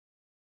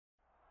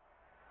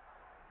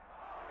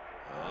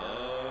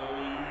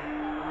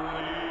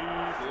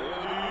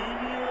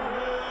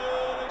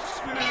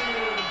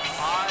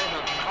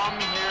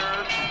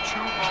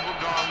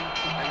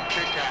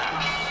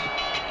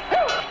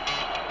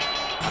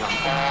If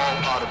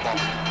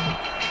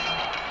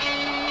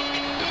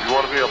you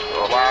want to be a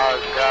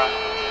wise guy,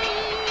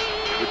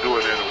 you can do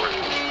it anyway.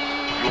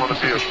 If you want to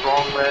be a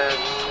strong man,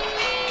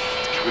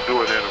 you can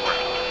do it anyway.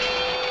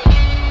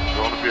 If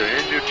you want to be an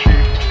Indian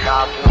chief,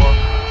 cowboy,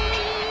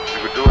 you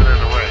can do it in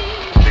the ring.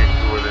 You can't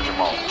do it in the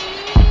mall.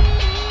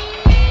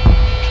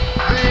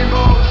 The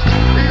most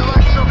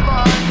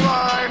electrifying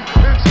line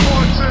in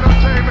sports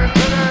entertainment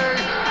today.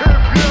 If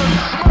you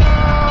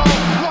smell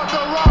what The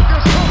Rock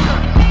is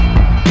cooking,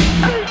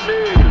 hate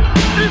me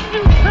if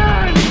you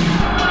can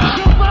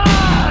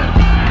survive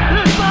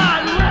if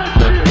I let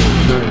you.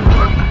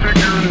 I'm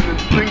figuring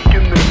and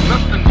thinking that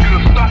nothing's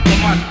gonna stop the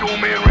Macho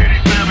Man Randy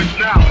Savage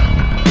now.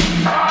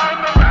 I'm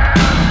the man,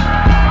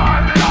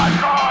 I'm the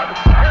icon,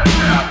 and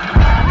yes,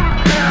 you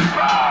can't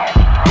bow.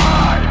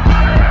 I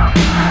am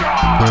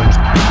God.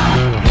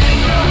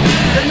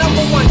 The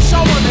number one show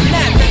on the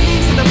net that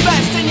leads to the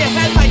best in your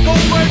head like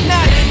Goldberg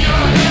Net.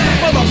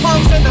 For the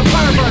punks and the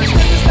perverts,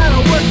 this is how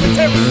it works with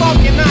Terry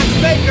Funk and Knox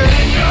Baker.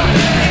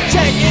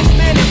 Check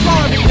Inchman and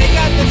Barbie, they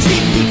got the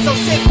cheap heat, so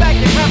sit back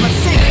and have a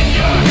seat.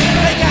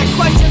 They got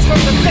questions from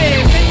the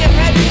fans, in your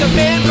head the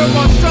man from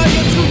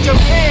Australia to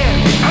Japan.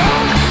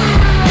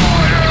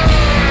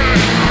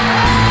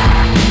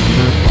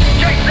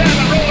 Check down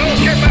the road, don't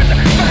care about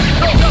the first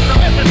coast of the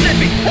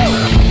Mississippi.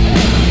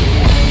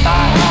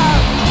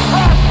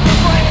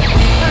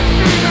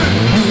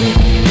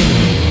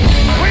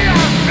 We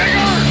are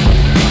bigger,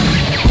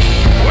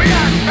 we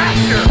are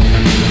faster,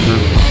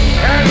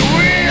 and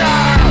we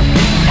are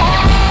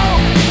all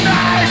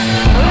night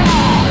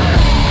long.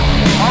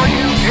 All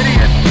you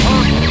idiots,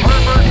 punks,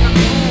 perverts, and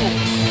fools,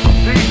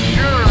 be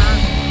sure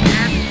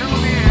and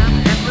tune in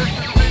and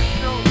listen to this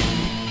show.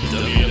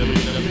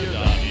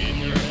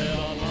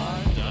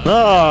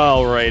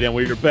 All right, and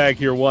we're back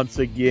here once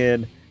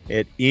again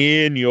at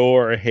In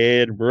Your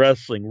Head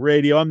Wrestling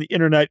Radio. I'm the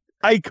internet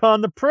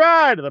icon, the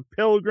pride of the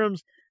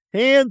Pilgrims,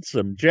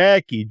 handsome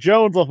Jackie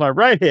Jones, with my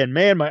right-hand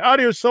man, my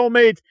audio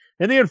soulmate,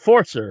 and the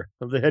enforcer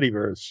of the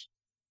Headyverse.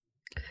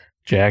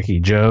 Jackie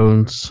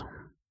Jones,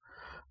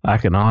 I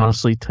can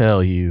honestly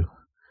tell you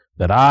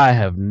that I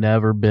have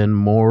never been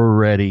more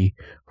ready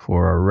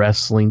for a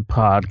wrestling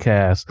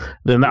podcast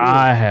than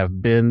I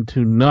have been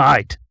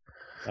tonight.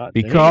 God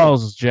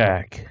Because,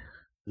 Jack, damn,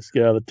 just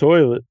get out of the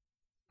toilet.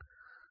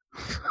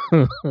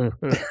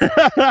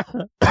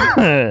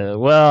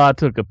 well, I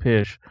took a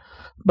piss,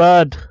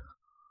 but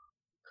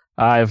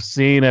I've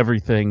seen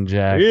everything,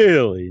 Jack.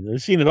 Really?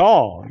 I've seen it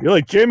all. You're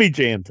like Jimmy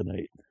Jam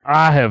tonight.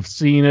 I have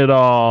seen it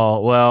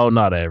all. Well,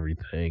 not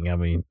everything. I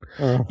mean,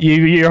 Oh.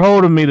 you're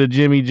holding me to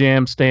Jimmy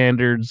Jam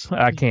standards.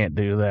 I can't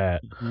do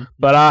that.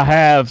 But I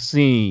have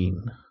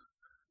seen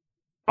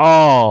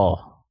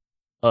all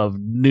of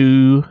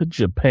New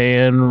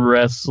Japan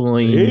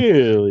Wrestling,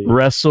 Really?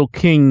 Wrestle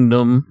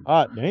Kingdom.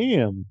 Hot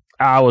damn.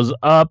 I was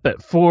up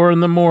at 4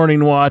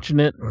 a.m. watching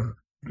it.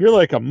 You're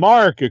like a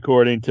mark,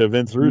 according to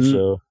Vince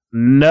Russo.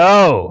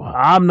 No,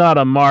 I'm not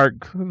a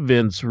Mark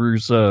Vince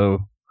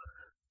Russo.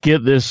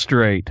 Get this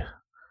straight.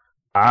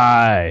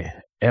 I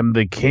am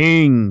the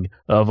king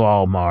of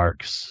all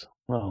marks.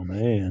 Oh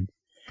man,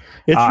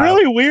 it's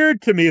really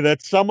weird to me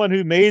that someone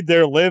who made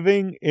their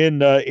living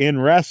in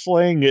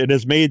wrestling and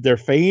has made their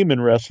fame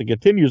in wrestling,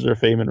 continues their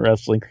fame in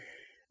wrestling,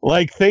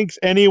 like thinks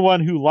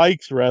anyone who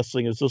likes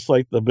wrestling is just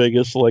like the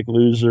biggest like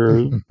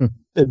loser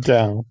in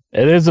town.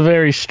 It is a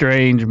very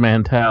strange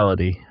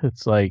mentality.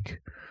 It's like,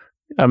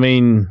 I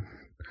mean,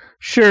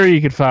 sure,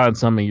 you could find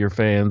some of your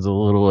fans a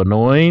little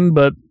annoying,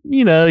 but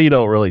you know, you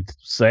don't really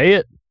say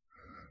it.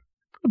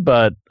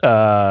 But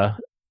you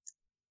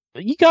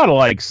gotta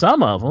like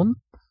some of them.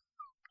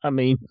 I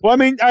mean,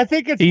 I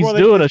think it's he's more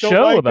doing they a just don't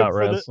show like about it for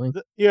wrestling.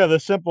 The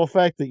simple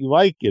fact that you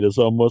like it is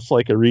almost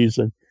like a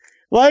reason.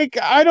 Like,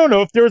 I don't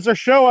know, if there was a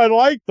show I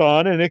liked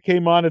on and it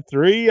came on at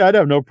 3, I'd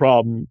have no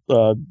problem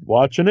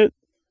watching it.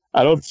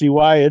 I don't see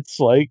why it's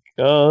like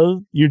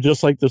you're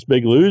just like this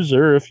big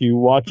loser if you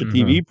watch a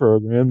TV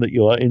program that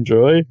you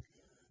enjoy.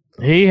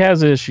 He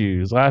has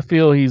issues. I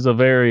feel he's a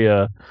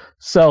very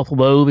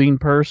self-loathing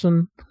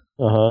person.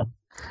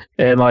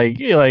 And like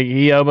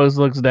he almost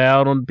looks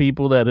down on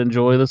people that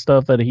enjoy the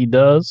stuff that he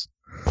does.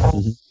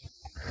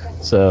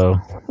 So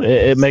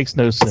it makes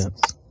no sense.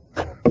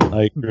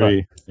 I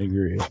agree.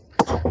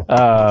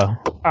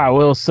 I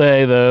will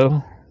say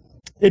though,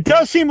 it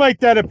does seem like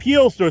that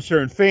appeals to a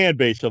certain fan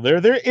base. So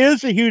there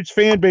is a huge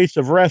fan base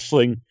of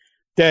wrestling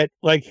that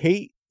like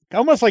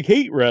almost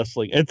hate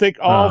wrestling and think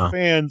all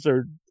fans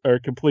are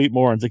complete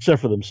morons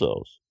except for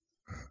themselves.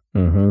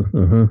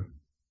 And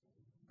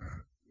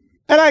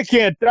I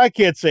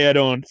can't say I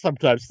don't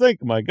sometimes think,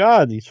 oh my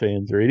God, these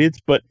fans are idiots,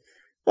 but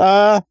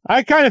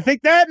I kind of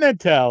think that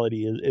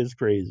mentality is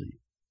crazy.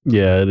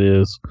 Yeah, it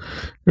is.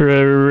 It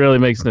really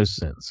makes no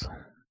sense.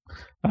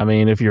 I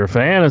mean, if you're a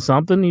fan of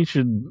something, you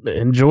should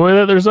enjoy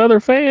that there's other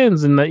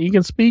fans and that you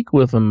can speak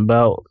with them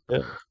about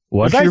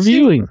what you're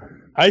viewing.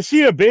 I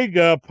see a big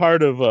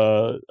part of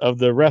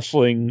the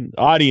wrestling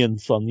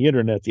audience on the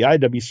internet, the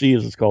IWC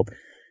as it's called.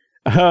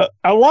 A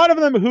lot of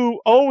them who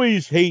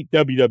always hate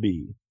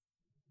WWE.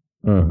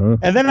 Mm-hmm.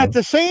 And then at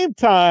the same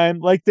time,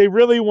 like they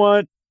really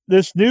want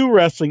this new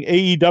wrestling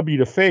AEW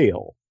to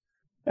fail.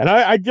 And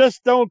I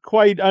just don't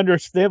quite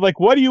understand. Like,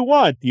 what do you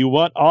want? Do you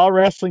want all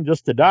wrestling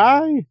just to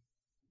die?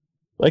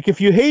 Like,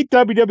 if you hate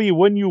WWE,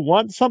 wouldn't you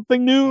want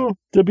something new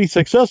to be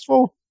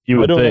successful? You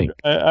would think.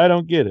 I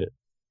don't get it.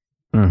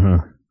 Mm-hmm.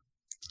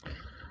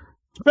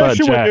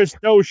 Especially when Jack- there's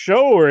no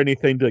show or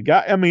anything to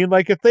go. I mean,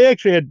 like, if they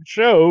actually had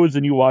shows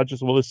and you watch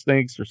this, well, this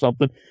stinks or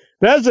something,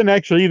 that doesn't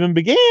actually even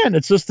begin.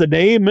 It's just a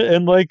name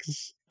and, like,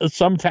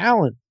 some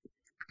talent.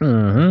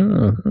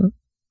 Mm-hmm.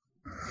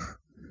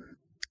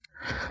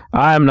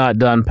 I am not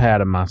done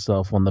patting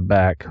myself on the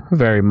back,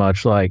 very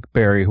much like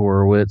Barry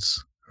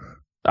Horowitz.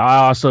 I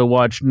also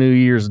watched New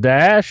Year's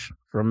Dash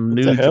from What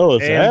New the hell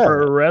is Japan that?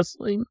 Pro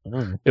Wrestling.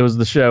 Oh. It was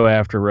the show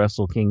after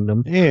Wrestle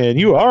Kingdom. Man,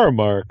 you are a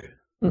mark.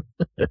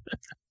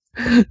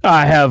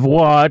 I have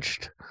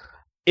watched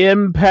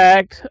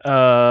Impact.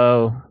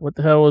 What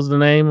the hell was the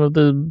name of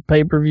the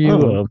pay-per-view?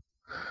 Oh.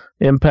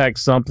 Impact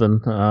something.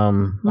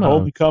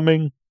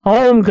 Homecoming.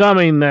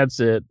 Homecoming, that's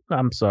it.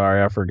 I'm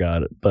sorry, I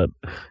forgot it. But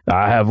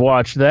I have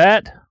watched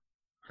that.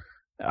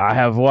 I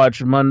have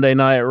watched Monday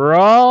Night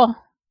Raw.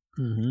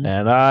 Mm-hmm.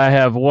 And I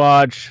have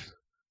watched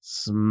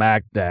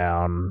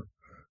SmackDown.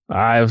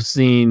 I've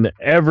seen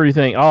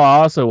everything. Oh, I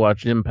also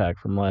watched Impact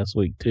from last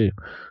week, too.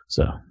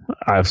 So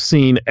I've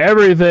seen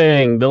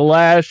everything. The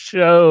last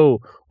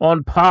show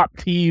on Pop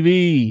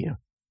TV.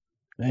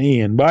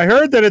 Man, but I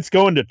heard that it's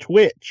going to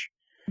Twitch.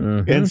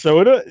 Mhm. And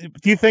so,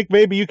 do you think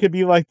maybe you could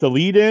be like the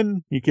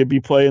lead-in? You could be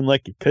playing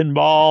like your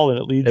pinball, and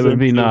it leads. It would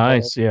be into,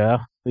 nice, yeah.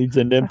 Leads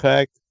into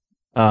Impact.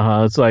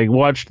 It's like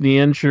watch the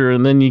intro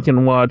and then you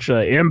can watch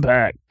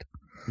Impact.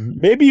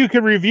 Maybe you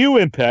could review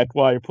Impact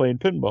while you're playing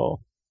pinball.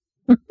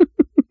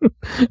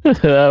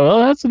 Well,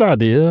 that's an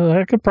idea.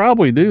 I could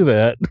probably do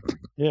that.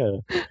 Yeah,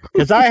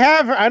 because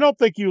I don't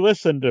think you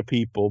listen to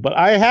people, but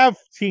I have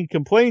seen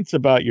complaints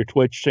about your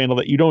Twitch channel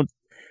that you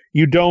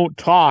don't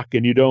talk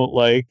and you don't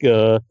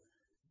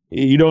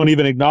you don't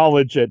even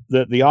acknowledge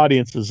that the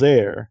audience is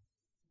there.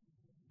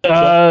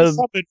 So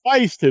some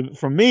advice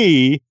from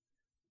me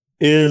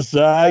is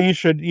you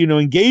should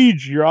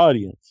engage your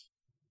audience.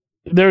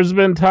 There's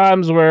been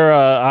times where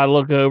I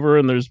look over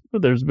and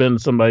there's been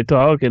somebody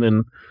talking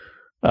and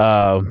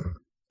I'll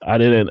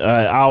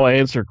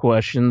answer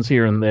questions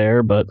here and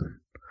there, but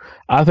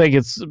I think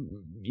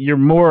you're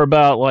more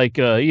about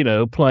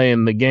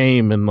playing the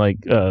game and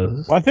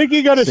Well, I think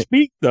you got to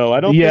speak though. I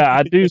don't. Yeah, think I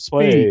you do can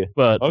play. speak,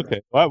 but Okay.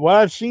 Well,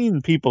 I've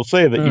seen people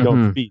say that you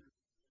don't speak.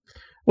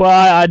 well,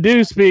 I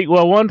do speak.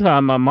 Well, one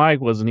time my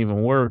mic wasn't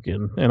even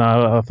working, and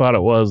I thought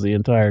it was the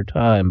entire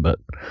time. But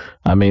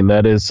I mean,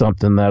 that is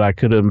something that I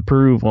could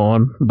improve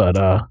on. But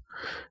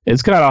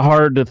it's kind of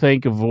hard to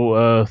think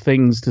of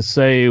things to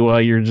say while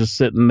you're just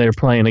sitting there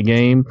playing a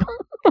game.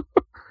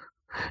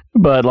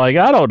 But I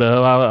don't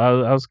know.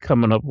 I was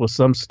coming up with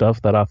some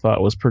stuff that I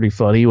thought was pretty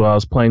funny while I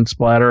was playing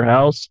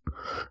Splatterhouse,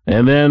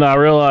 and then I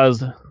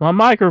realized my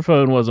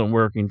microphone wasn't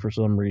working for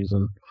some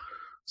reason.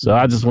 So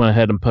I just went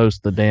ahead and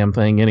posted the damn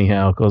thing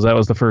anyhow, because that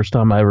was the first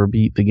time I ever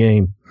beat the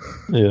game.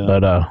 Yeah.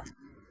 But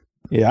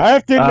Yeah, I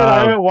have to admit I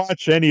haven't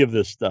watched any of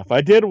this stuff.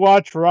 I did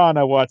watch Raw and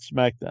I watched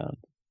SmackDown.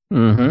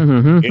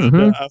 And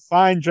a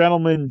fine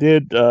gentleman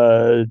did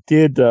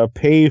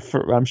pay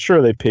for. I'm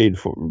sure they paid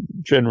for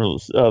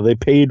generals. They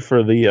paid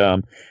for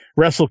the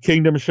Wrestle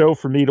Kingdom show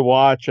for me to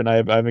watch, and I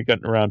haven't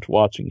gotten around to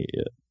watching it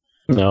yet.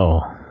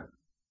 No.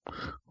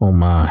 Oh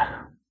my.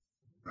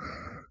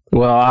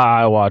 Well,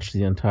 I watched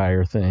the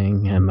entire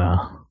thing, and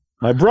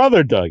My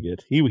brother dug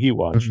it. He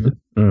watched it.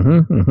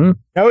 Mm-hmm.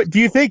 Now, do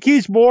you think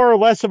he's more or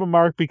less of a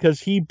mark because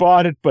he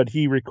bought it, but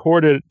he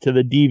recorded it to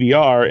the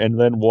DVR and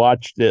then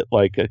watched it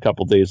like a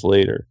couple days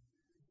later?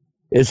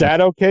 Is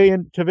that okay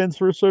to Vince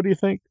Russo, do you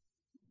think?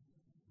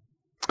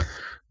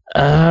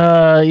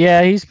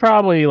 Yeah, he's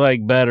probably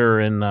better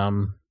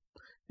in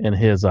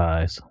his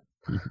eyes.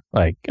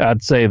 Like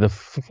I'd say the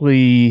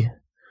Flea,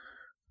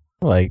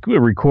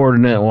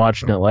 recording it and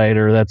watching it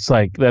later, that's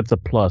a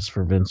plus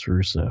for Vince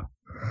Russo.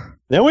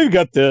 Then we've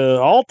got the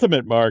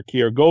ultimate mark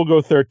here,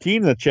 Golgo13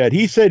 in the chat.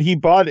 He said he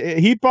bought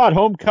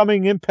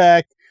Homecoming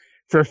Impact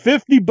for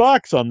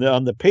 $50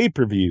 on the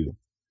pay-per-view.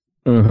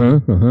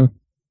 Mm-hmm.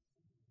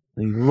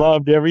 He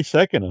loved every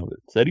second of it.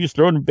 Said he was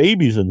throwing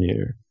babies in the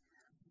air.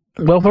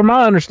 Well, from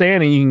my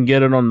understanding, you can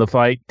get it on the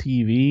Fight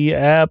TV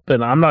app,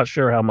 and I'm not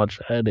sure how much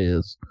that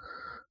is.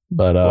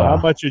 But How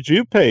much did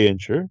you pay,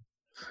 Insure?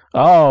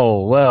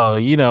 Oh, well,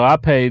 I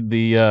paid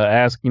the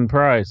asking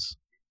price.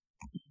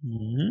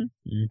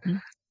 Mm-hmm.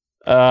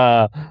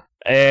 Yeah,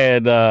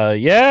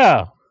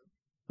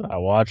 I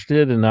watched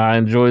it and I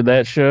enjoyed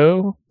that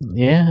show.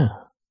 Yeah.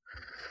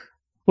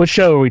 What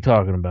show are we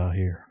talking about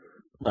here?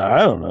 I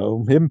don't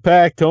know.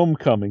 Impact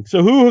Homecoming.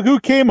 So who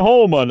came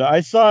home on?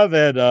 I saw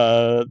that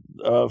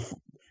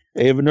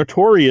they have a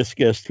notorious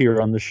guest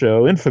here on the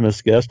show,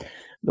 infamous guest.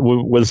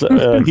 Was he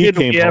Did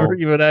came we home? ever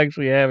even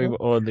actually have him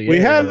on the We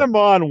air? had him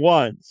on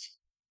once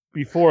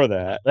before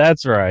that.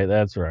 That's right.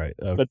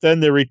 Okay. But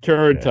then the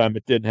return time,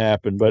 it didn't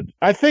happen. But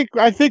I think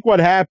what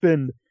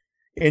happened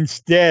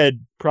instead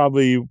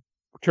probably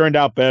turned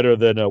out better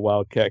than a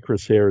Wildcat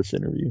Chris Harris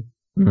interview.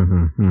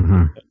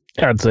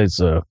 I'd say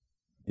so.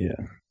 Yeah.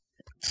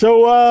 So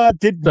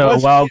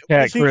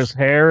Wildcat Chris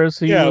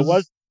Harris,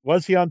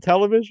 was he on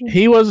television?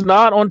 He was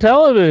not on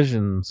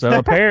television, so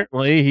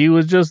apparently he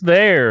was just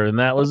there, and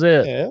that was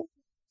it. Yeah.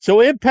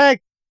 So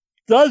Impact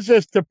does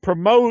this to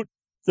promote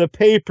the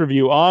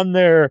pay-per-view on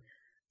their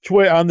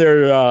probably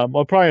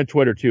on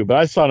Twitter too, but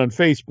I saw it on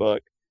Facebook.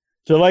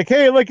 So like,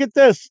 hey, look at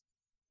this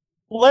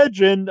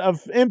legend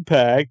of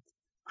Impact.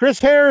 Chris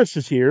Harris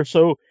is here.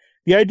 So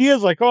the idea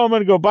is like, oh, I'm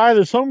going to go buy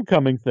this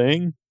homecoming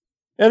thing.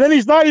 And then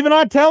he's not even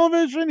on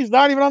television. He's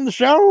not even on the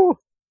show.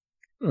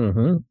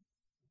 Mm-hmm.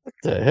 What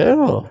the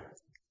hell?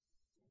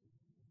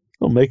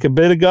 Don't make a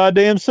bit of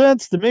goddamn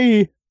sense to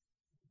me.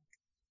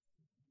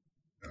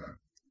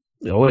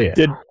 Oh yeah.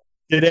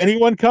 Did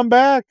anyone come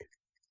back?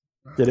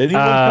 Did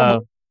anyone come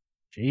home?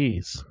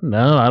 Jeez.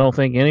 No, I don't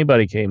think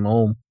anybody came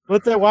home.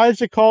 Why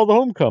is it called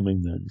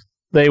homecoming then?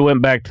 They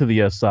went back to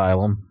the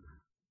asylum.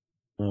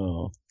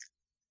 Oh.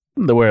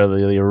 Where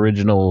the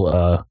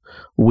original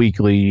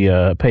weekly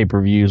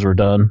pay-per-views were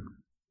done.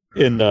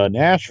 In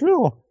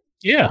Nashville?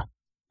 Yeah.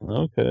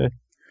 Okay.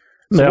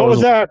 So what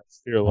was that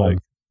atmosphere like?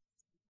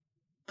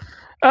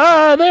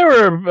 They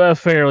were a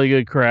fairly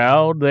good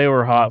crowd. They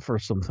were hot for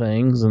some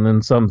things, and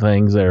then some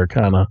things they're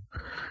kind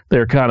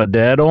of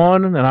dead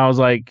on. And I was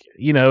like,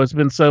 it's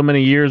been so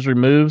many years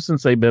removed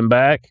since they've been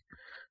back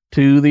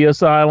to the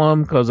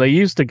asylum, because they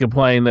used to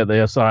complain that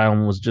the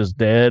asylum was just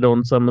dead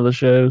on some of the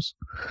shows,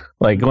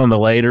 like on the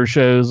later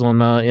shows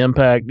on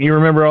Impact. You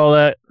remember all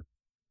that?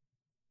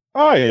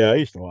 Oh yeah, I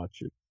used to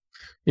watch it.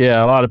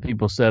 Yeah, a lot of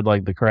people said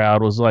like the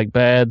crowd was like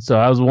bad, so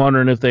I was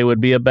wondering if they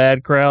would be a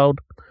bad crowd.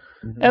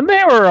 Mm-hmm. And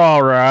they were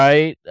all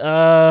right.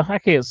 I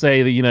can't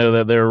say that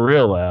that they were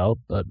real loud,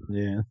 but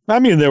yeah, I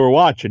mean they were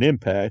watching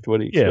Impact. What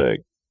do you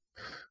expect?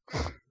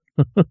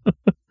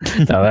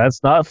 No,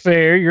 that's not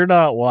fair. You're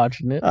not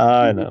watching it.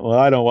 I know. Well,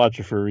 I don't watch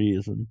it for a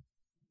reason.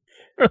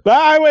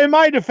 But in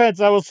my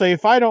defense, I will say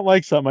if I don't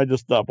like something, I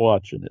just stop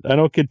watching it. I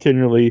don't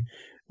continually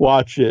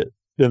watch it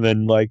and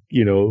then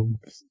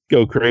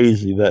go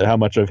crazy that how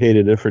much I've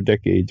hated it for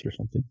decades or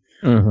something.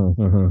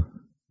 Mm-hmm,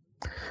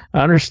 mm-hmm.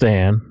 I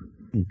understand.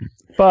 Mm-hmm.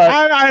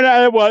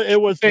 But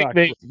it was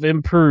they've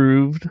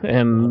improved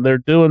and they're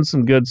doing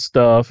some good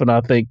stuff, and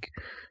I think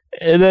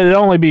it'd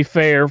only be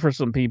fair for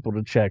some people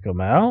to check them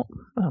out.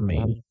 I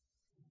mean,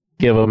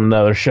 give them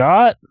another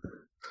shot.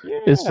 Yeah,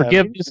 is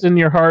forgiveness in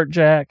your heart,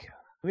 Jack?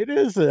 It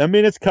is. I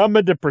mean, it's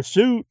coming to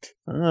Pursuit.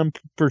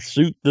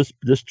 Pursuit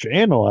this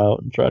channel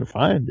out and try to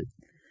find it.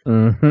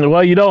 Mm-hmm.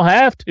 Well, you don't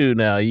have to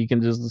now. You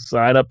can just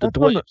sign up to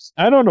Twitch.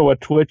 I don't know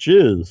what Twitch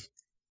is.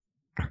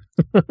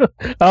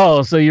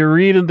 Oh, so you're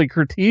reading the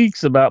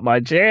critiques about my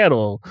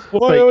channel.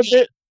 Well,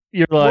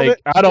 you're like,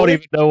 I don't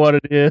even know what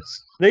it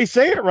is. They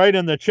say it right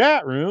in the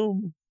chat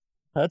room.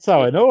 That's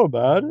how I know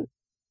about it.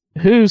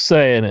 Who's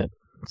saying it?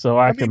 So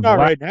I can not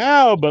right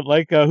now, but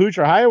like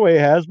Hoosier Highway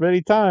has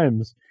many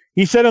times.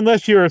 He said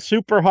unless you're a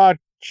super hot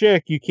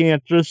chick, you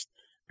can't just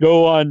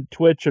go on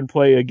Twitch and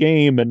play a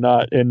game and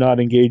not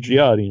engage the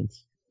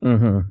audience.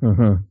 Mm-hmm.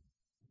 Mm-hmm.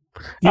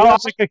 I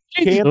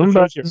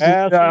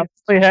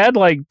only had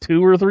like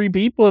 2 or 3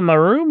 people in my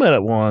room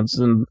at once,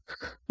 and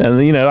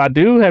I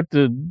do have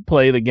to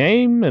play the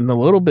game in a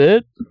little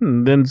bit,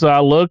 and then so I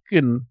look,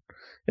 and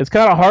it's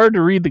kind of hard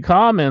to read the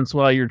comments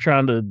while you're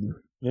trying to.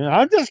 Yeah,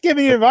 I'm just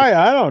giving you advice.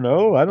 I don't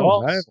know. I haven't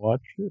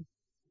watched it.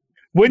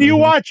 When you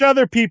watch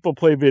other people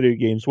play video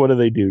games, what do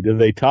they do? Do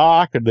they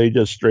talk, or do they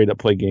just straight up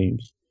play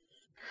games?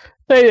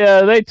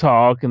 They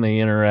talk and they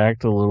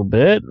interact a little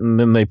bit, and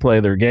then they play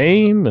their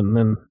game, and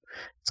then.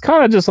 It's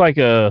kind of just like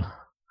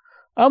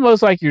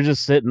almost like you're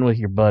just sitting with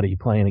your buddy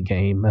playing a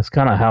game. That's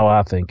kind of how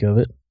I think of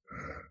it.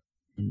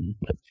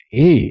 But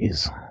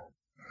jeez,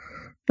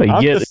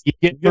 you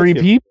get 3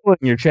 people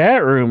in your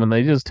chat room and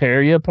they just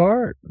tear you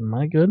apart.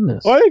 My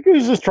goodness. Well, I think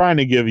he's just trying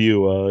to give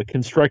you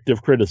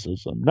constructive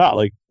criticism, not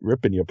like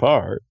ripping you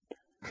apart.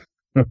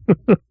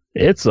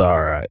 It's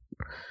all right.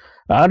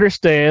 I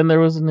understand there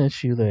was an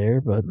issue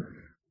there, but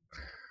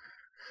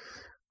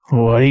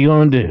what are you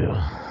going to do?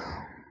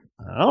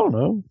 I don't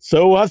know.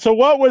 So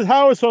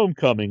how was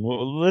Homecoming?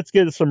 Well, let's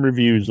get some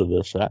reviews of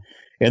this.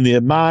 In the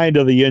mind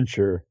of the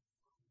incher,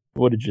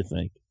 what did you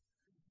think?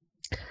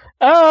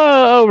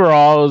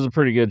 Overall, it was a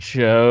pretty good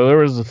show. There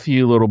was a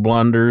few little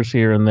blunders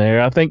here and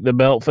there. I think the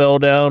belt fell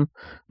down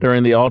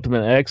during the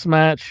Ultimate X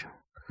match,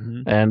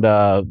 and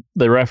the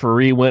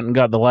referee went and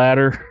got the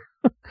ladder,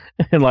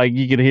 and like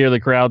you could hear the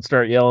crowd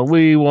start yelling,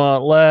 "We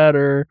want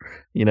ladder!"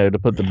 To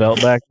put the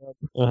belt back up.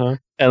 Uh-huh.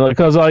 And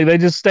because like they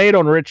just stayed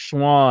on Rich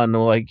Swann,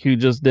 like who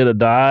just did a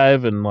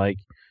dive, and like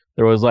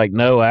there was like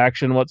no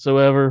action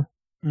whatsoever.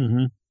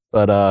 Mm-hmm.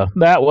 But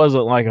that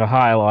wasn't like a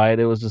highlight.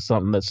 It was just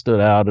something that stood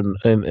out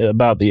and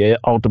about the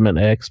Ultimate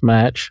X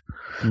match.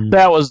 Mm-hmm.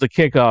 That was the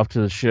kickoff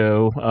to the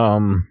show.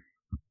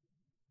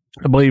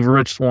 I believe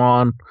Rich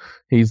Swann,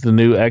 he's the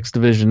new X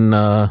Division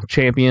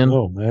champion.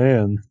 Oh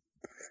man,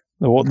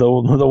 the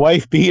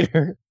wife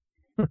beater.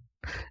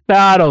 No,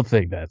 I don't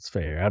think that's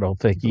fair. I don't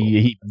think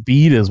he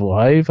beat his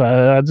wife.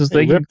 I just He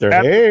think ripped her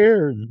grabbed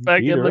hair and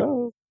back beat in her the-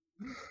 up.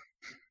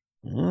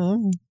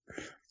 Mm.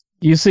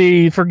 You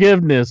see,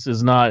 forgiveness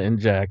is not in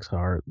Jack's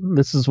heart.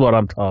 This is what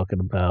I'm talking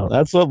about.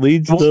 That's what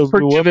leads He to won't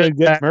forgive women it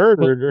get back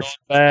murdered. Or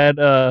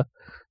with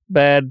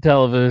bad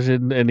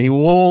television, and he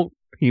won't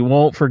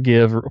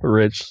forgive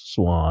Rich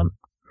Swan.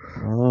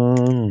 Oh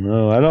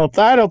no, I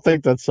don't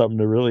think that's something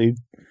to really be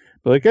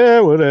like.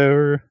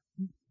 Whatever.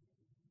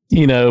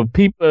 You know,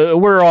 people.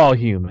 We're all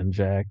human,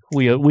 Jack.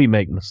 We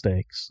make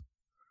mistakes.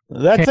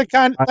 That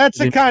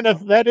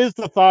is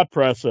the thought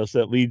process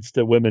that leads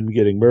to women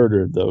getting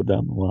murdered, though,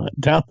 down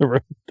the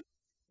road.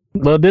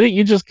 Well, didn't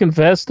you just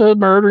confess to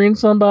murdering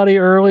somebody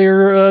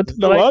earlier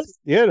tonight?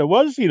 It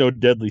was,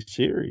 deadly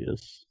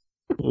serious.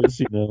 It was,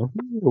 it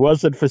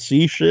wasn't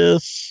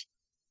facetious.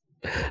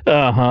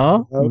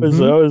 Uh-huh. I was,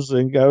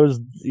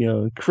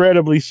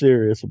 incredibly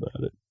serious about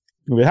it.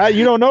 I mean, how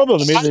you don't know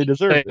them? Maybe they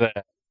deserve it.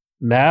 That.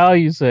 Now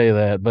you say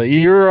that, but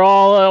you're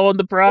all on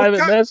the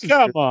private message.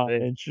 Come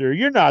on, sure,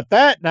 you're not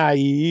that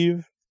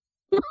naive.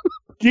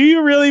 Do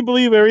you really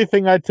believe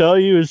everything I tell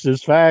you is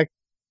just fact?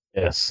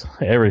 Yes,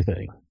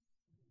 everything.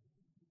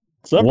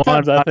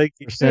 Sometimes I think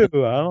you 100%.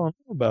 do. I don't know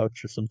about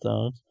you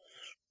sometimes.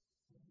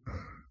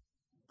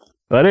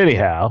 But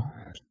anyhow,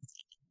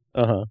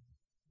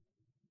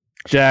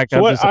 Jack.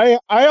 So I'm just,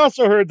 I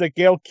also heard that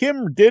Gail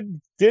Kim did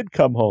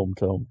come home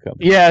to Homecoming.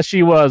 yeah,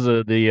 she was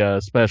the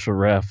special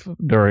ref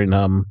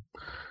during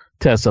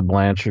Tessa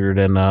Blanchard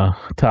and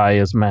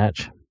Taya's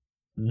match.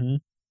 Mm-hmm.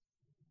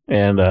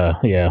 And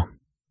yeah,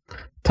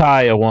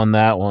 Taya won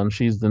that one.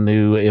 She's the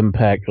new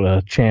Impact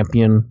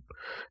champion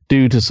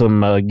due to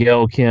some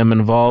Gail Kim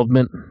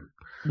involvement.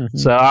 Mm-hmm.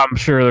 So I'm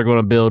sure they're going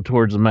to build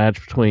towards a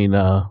match between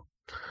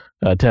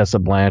Tessa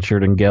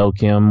Blanchard and Gail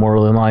Kim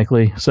more than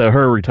likely. So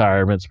her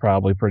retirement's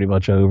probably pretty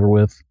much over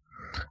with,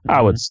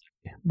 I would say.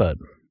 But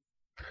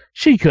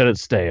she couldn't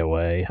stay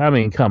away. I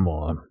mean, come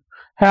on.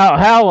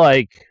 How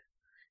like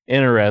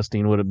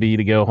interesting would it be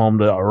to go home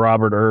to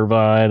Robert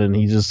Irvine and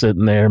he's just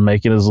sitting there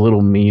making his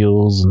little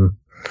meals, and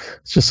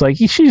it's just like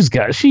she's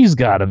got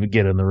to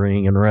get in the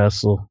ring and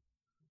wrestle.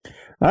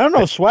 I don't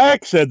know.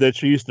 Swag said that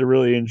she used to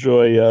really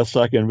enjoy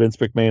sucking Vince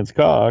McMahon's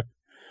cock.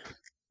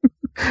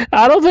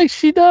 I don't think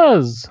she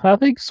does. I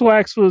think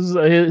Swax was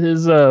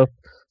his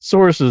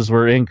sources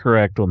were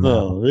incorrect on that.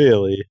 No,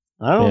 really.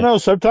 I don't know.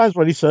 Sometimes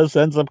what he says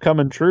ends up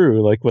coming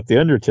true, like with the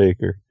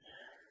Undertaker.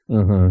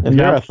 Mm-hmm. And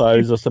here I thought he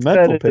was just a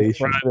mental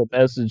patient. Private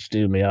message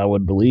to me, I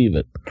would believe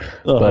it.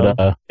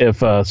 But if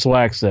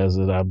Swax says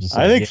it, I'm just.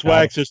 I think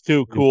Swax is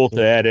too cool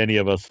to add any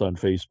of us on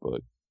Facebook.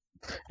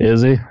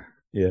 Is he?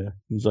 Yeah,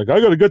 he's like, I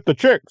gotta get the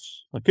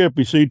chicks. I can't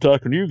be seen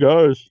talking to you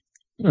guys.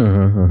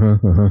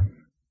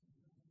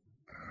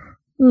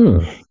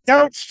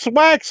 Now,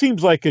 Swag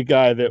seems like a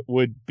guy that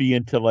would be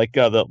into like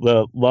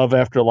the Love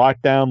After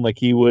Lockdown. Like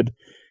he would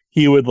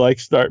like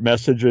start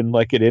messaging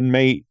like an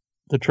inmate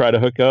to try to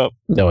hook up.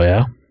 Oh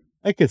yeah,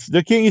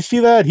 can't you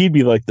see that? He'd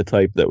be like the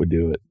type that would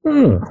do it.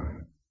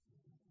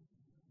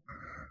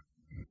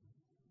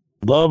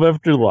 Love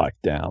After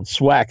Lockdown,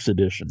 Swax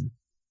edition.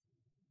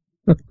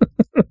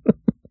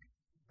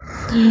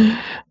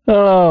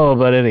 Oh,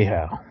 but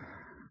anyhow,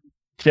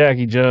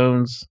 Jackie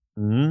Jones.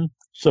 Mm-hmm.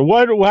 So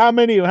what? How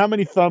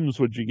many thumbs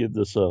would you give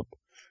this up?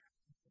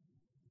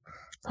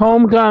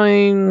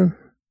 Homecoming.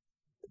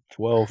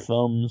 12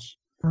 thumbs.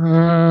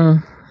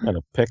 And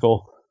a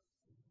pickle.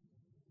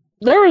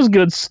 There was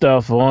good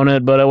stuff on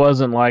it, but it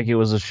wasn't like it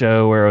was a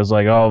show where it was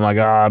like, oh my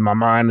god, my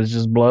mind is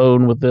just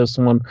blown with this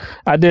one.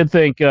 I did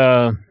think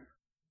LAX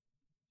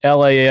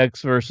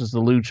versus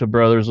the Lucha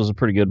Brothers was a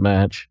pretty good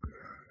match.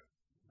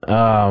 Who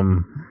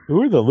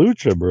are the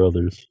Lucha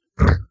Brothers?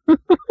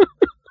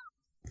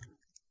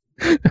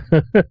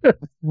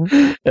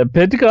 And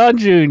Pentagon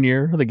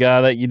Jr., the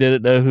guy that you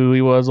didn't know who he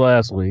was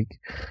last week,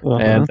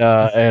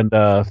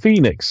 and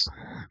Phoenix,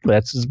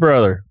 that's his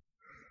brother.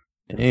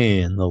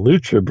 And the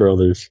Lucha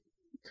Brothers.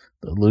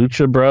 The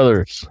Lucha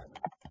Brothers.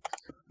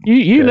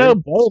 You know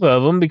both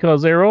of them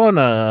because they're on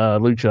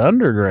Lucha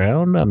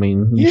Underground. I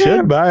mean, you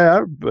should. But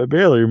I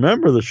barely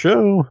remember the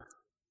show.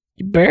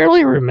 You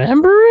barely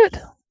remember it?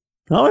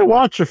 I only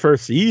watched the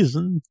first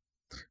season.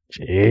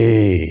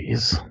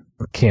 Jeez.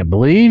 Can't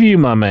believe you,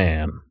 my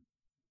man.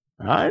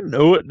 I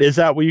know it. Is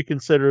that what you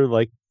consider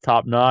like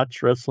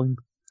top-notch wrestling?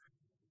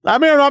 I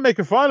mean, I'm not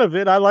making fun of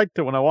it. I liked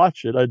it when I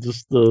watched it. I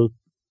just, I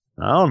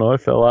don't know. I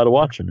fell out of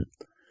watching it.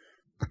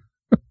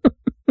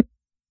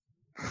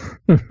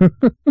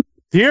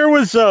 Here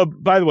was,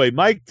 by the way,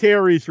 Mike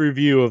Terry's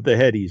review of the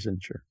Headies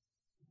intro.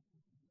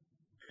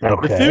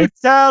 Okay. The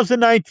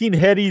 2019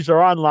 Headies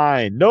are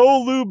online. No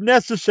lube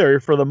necessary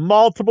for the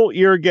multiple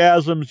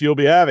eargasms you'll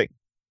be having.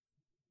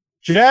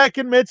 Jack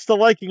admits to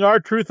liking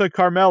R-Truth and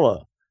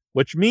Carmella,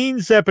 which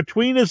means that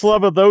between his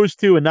love of those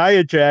two and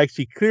Nia Jax,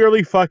 he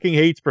clearly fucking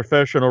hates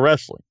professional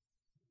wrestling.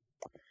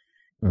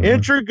 Mm-hmm.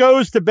 Intro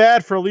goes to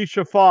bat for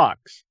Alicia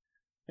Fox.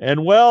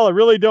 And, well, I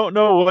really don't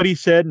know what he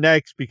said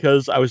next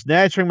because I was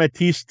gnashing my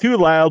teeth too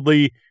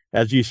loudly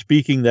as he's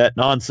speaking that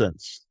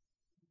nonsense.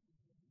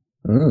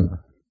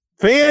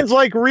 Fans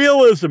like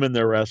realism in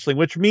their wrestling,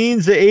 which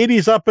means the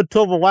 80s up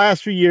until the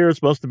last few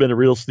years must have been a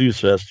real snooze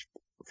fest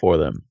for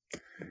them.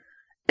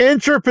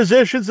 Incher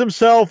positions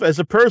himself as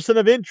a person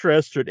of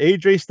interest should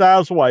AJ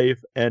Styles'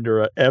 wife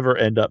ever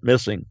end up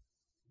missing.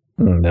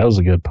 That was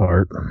a good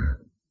part.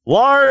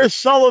 Lars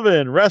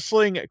Sullivan,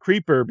 wrestling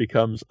creeper,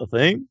 becomes a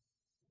thing.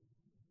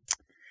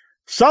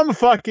 Some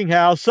fucking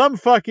how, some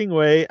fucking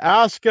way,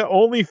 Asuka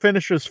only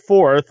finishes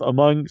 4th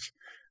amongst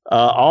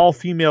all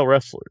female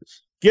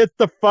wrestlers. Get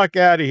the fuck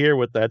out of here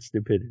with that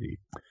stupidity.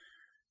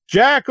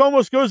 Jack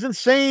almost goes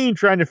insane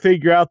trying to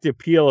figure out the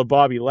appeal of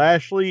Bobby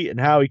Lashley and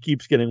how he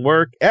keeps getting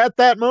work. At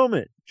that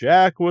moment,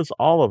 Jack was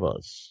all of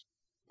us.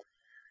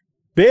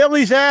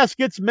 Bailey's ass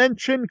gets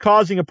mentioned,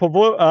 causing a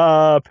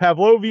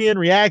Pavlovian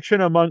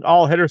reaction among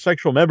all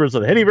heterosexual members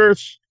of the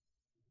Hittyverse.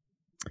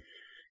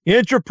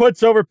 Inter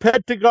puts over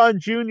Pentagon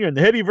Jr. and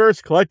the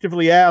Hittyverse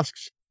collectively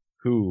asks,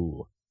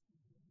 who?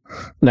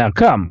 Now,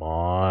 come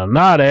on.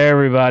 Not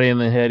everybody in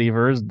the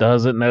Hittyverse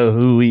doesn't know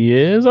who he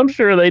is. I'm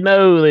sure they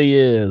know who he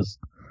is.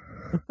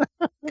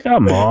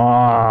 Come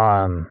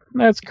on.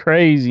 That's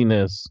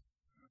craziness.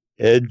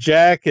 And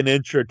Jack and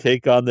Inter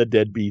take on the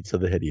deadbeats of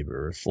the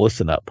Hittyverse.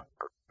 Listen up.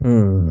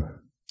 So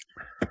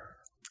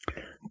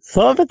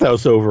I thought that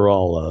was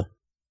overall a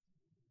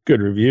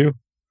good review.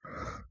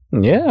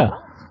 Yeah.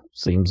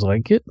 Seems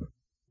like it.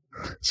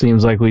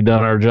 Seems like we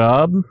done our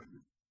job.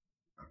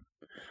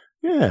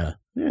 Yeah.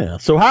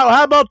 So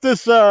how about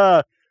this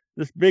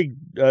big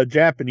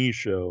Japanese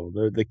show,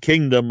 the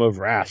Kingdom of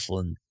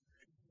Wrestling?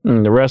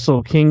 The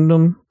Wrestle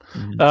Kingdom.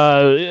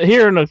 Mm-hmm.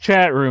 Here in the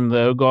chat room,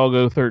 though,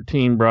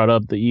 Galgo13 brought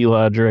up the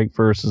Eli Drake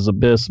versus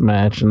Abyss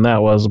match, and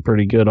that was a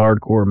pretty good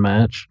hardcore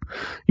match.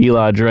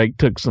 Eli Drake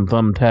took some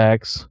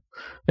thumbtacks.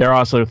 They're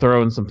also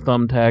throwing some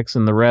thumbtacks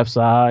in the ref's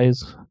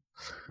eyes.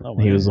 Oh,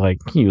 he was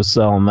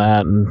selling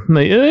that, and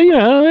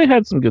they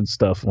had some good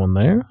stuff on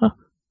there.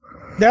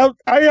 Now,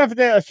 I have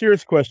a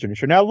serious question.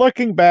 Now,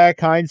 looking back,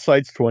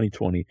 hindsight's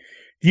 2020.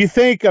 Do you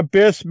think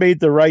Abyss made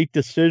the right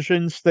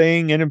decisions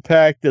staying in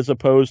Impact as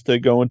opposed to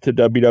going to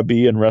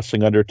WWE and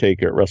wrestling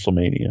Undertaker at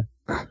WrestleMania?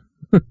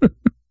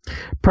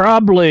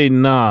 Probably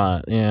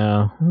not,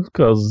 yeah.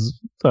 Because,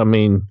 I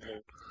mean,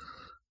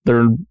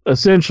 they're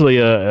essentially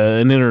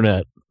an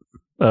internet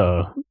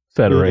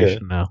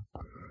federation now.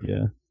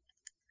 Yeah.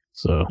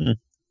 So,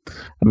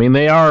 I mean,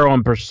 they are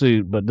on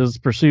Pursuit, but does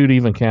Pursuit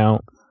even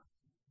count?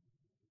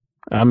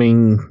 I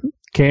mean,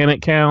 can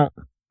it count?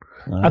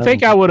 I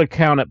think I would have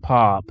counted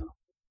Pop.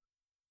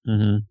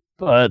 Mm-hmm.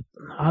 But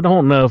I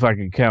don't know if I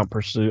could count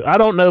Pursuit. I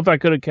don't know if I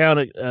could have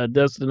counted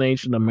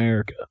Destination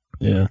America.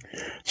 Yeah.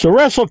 So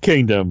Wrestle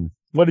Kingdom,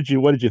 what did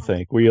you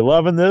think? Were you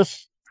loving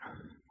this?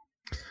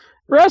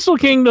 Wrestle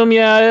Kingdom,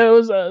 yeah. It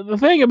was the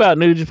thing about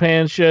New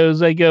Japan shows.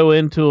 They go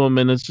into them,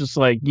 and it's just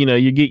like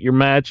you get your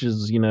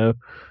matches.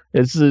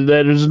 It's that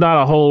there's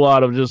not a whole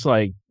lot of just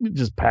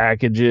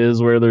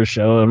packages where they're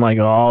showing like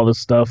all the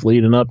stuff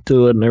leading up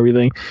to it and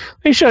everything.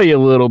 They show you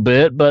a little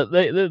bit, but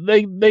they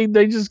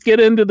just get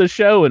into the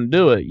show and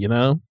do it.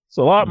 It's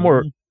a lot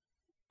more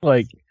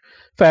like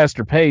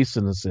faster pace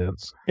in a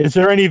sense. Is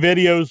there any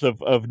videos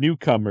of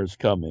newcomers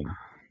coming?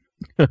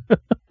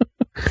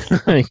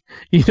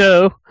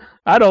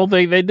 I don't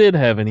think they did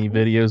have any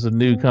videos of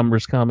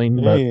newcomers coming.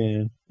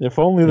 Man, if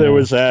only there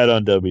was that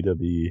on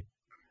WWE.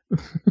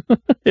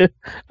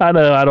 I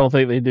know. I don't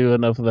think they do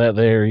enough of that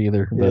there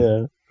either.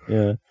 But.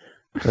 Yeah.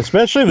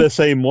 Especially the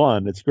same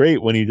one. It's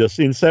great when you just,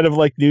 instead of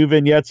like new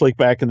vignettes, like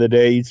back in the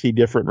day, you'd see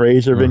different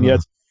Razor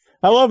vignettes.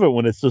 I love it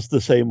when it's just the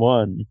same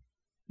one,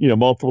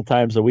 multiple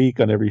times a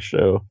week on every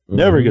show.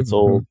 Never gets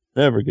old.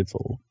 Never gets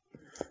old.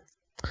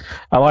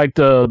 I liked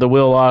the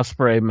Will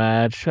Ospreay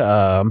match.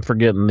 I'm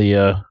forgetting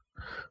the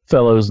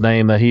fellow's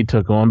name that he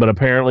took on, but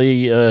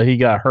apparently he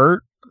got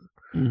hurt.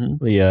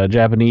 The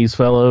Japanese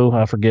fellow,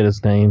 I forget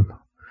his name.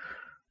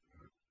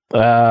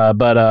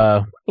 But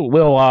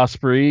Will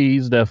Ospreay,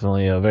 he's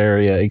definitely a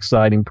very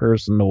exciting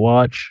person to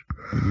watch.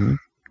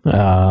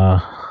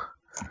 Naito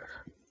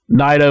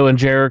and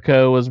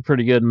Jericho was a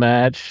pretty good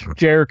match.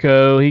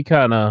 Jericho, he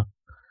kind of,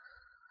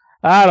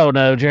 I don't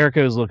know.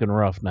 Jericho's looking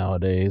rough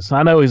nowadays.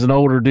 I know he's an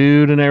older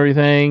dude and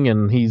everything,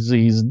 and he's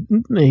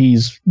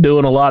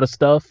doing a lot of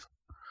stuff.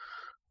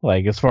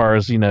 Like, as far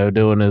as,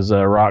 doing his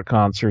rock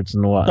concerts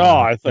and whatnot. Oh,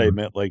 I thought you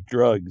meant like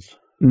drugs.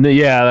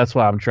 Yeah, that's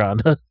why I'm trying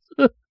to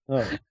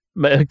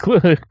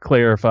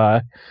clarify.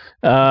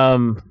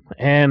 And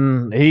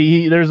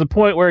there's a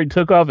point where he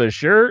took off his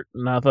shirt,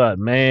 and I thought,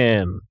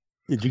 man.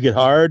 Did you get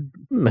hard?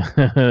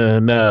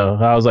 No.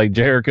 I was like,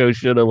 Jericho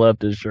should have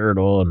left his shirt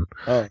on.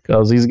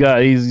 Because he's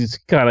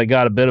kind of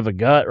got a bit of a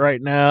gut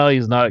right now.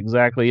 He's not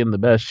exactly in the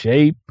best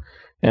shape.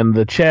 And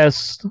the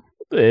chest,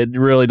 it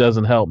really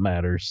doesn't help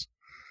matters.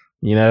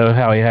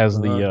 How he has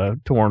the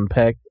torn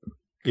pec.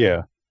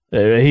 Yeah.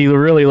 He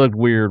really looked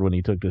weird when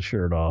he took his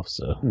shirt off.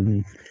 So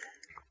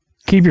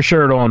keep your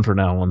shirt on for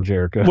now on,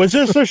 Jericho. Was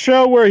this a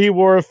show where he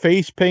wore a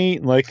face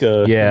paint, like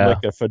a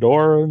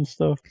fedora and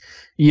stuff?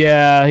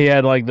 Yeah, he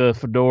had like the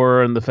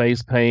fedora and the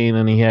face paint,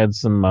 and he had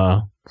some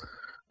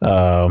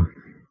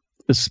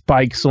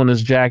spikes on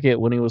his jacket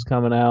when he was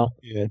coming out.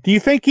 Yeah. Do you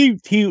think he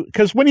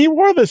because when he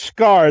wore the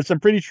scars, I'm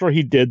pretty sure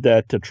he did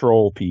that to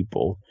troll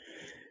people.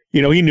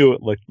 You know, he knew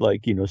it looked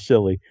like,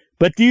 silly.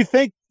 But do you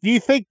think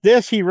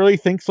this he really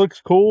thinks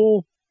looks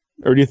cool?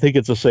 Or do you think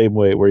it's the same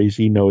way where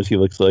he knows he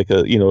looks like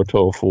a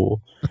total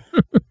fool?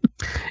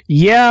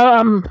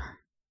 Yeah,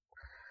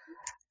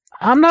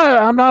 I'm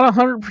not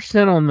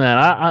 100% on that.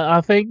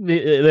 I think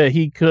that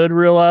he could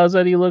realize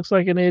that he looks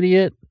like an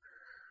idiot.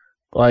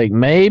 Like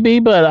maybe,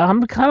 but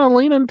I'm kind of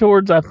leaning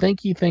towards I think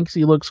he thinks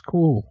he looks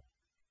cool.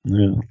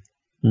 Yeah.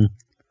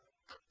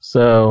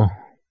 So,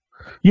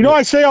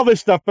 I say all this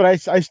stuff, but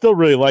I still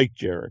really like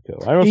Jericho.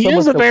 I don't. He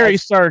is a very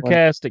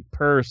sarcastic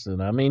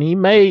person. I mean, he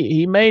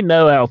may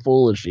know how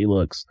foolish he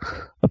looks,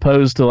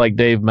 opposed to like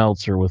Dave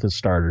Meltzer with his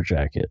starter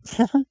jacket.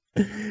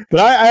 But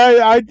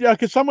I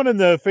because someone in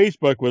the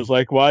Facebook was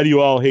like, "Why do you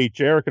all hate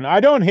Jericho?" And I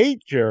don't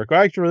hate Jericho.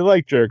 I actually really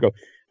like Jericho,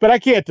 but I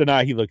can't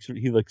deny he looks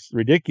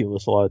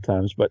ridiculous a lot of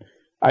times. But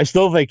I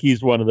still think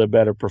he's one of the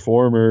better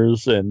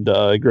performers and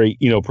great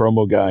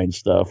promo guy and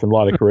stuff, and a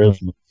lot of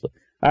charisma. So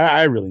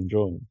I really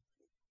enjoy him.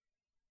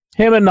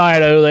 Him and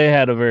Naito, they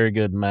had a very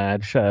good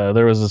match.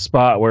 There was a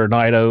spot where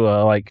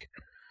Naito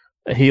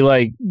he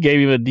gave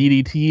him a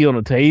DDT on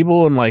a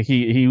table, and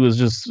he was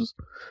just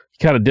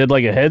kind of did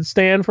like a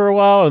headstand for a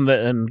while,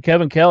 and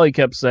Kevin Kelly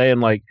kept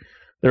saying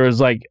there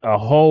was a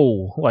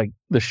hole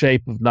the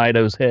shape of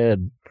Naito's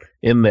head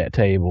in that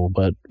table,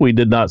 but we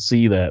did not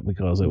see that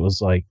because it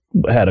was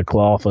had a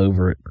cloth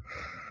over it.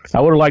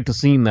 I would have liked to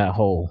seen that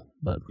hole,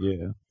 but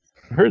yeah,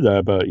 I heard that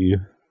about you.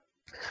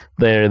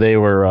 They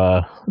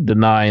were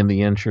denying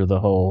the inch of the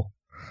hole,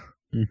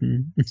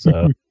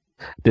 so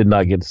did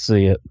not get to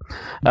see it.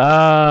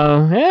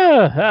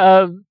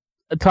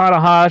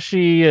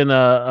 Tanahashi and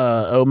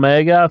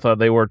Omega, I thought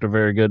they worked a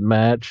very good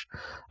match.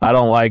 I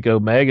don't like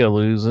Omega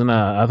losing.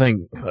 I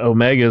think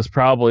Omega is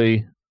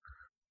probably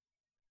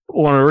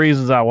one of the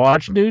reasons I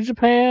watch New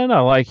Japan. I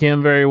like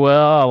him very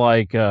well. I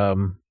like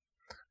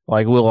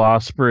Will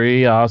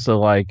Ospreay. I also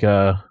like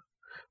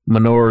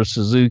Minoru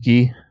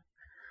Suzuki.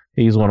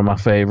 He's one of my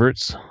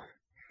favorites.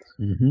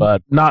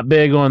 But not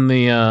big on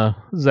the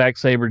Zack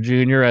Sabre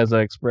Jr. as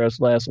I expressed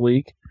last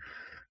week.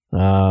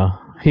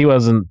 He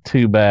wasn't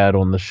too bad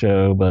on the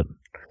show, but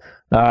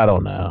I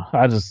don't know.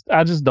 I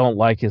just don't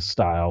like his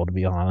style, to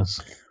be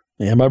honest.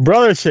 Yeah, my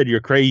brother said you're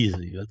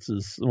crazy.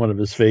 That's one of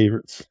his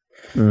favorites.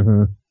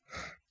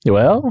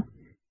 Well,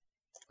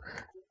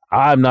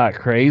 I'm not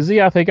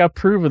crazy. I think I've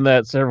proven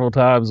that several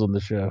times on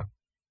the show.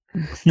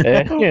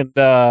 And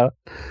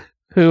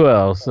who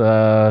else?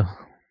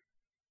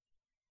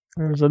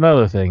 There's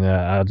another thing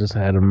that I just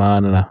had in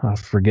mind, and I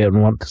forget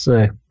what to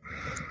say.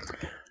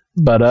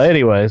 But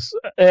anyways,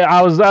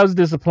 I was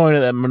disappointed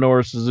that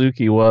Minoru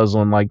Suzuki was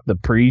on the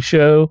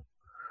pre-show.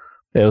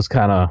 It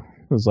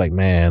was like,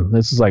 man,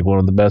 this is one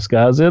of the best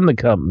guys in the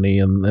company,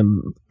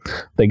 and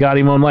they got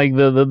him on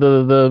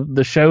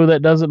the show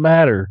that doesn't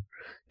matter.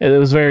 It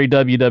was very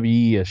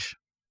WWE-ish.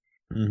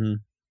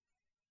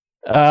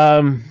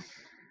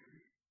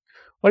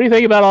 What do you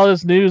think about all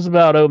this news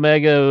about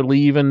Omega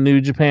leaving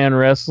New Japan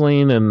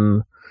Wrestling,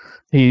 and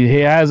he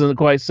hasn't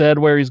quite said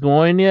where he's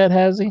going yet,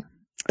 has he?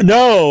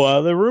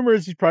 No, the rumor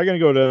is he's probably going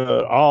to go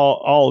to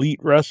All Elite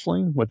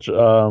Wrestling, which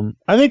I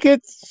think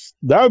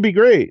that would be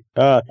great.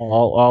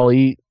 All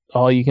you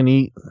can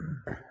eat.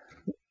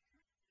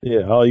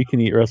 Yeah, all you can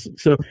eat wrestling.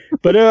 So,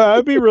 but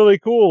it'd be really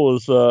cool.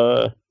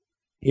 I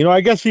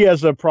guess he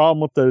has a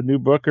problem with the new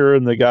booker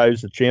and the guy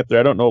who's the champ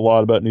there. I don't know a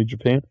lot about New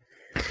Japan.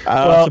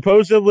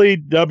 Supposedly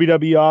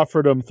WWE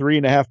offered him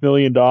 $3.5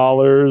 million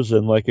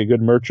and a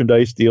good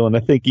merchandise deal, and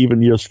I think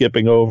even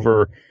skipping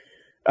over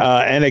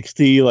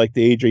NXT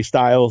the AJ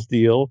Styles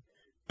deal.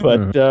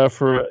 But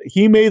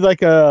he made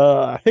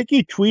I think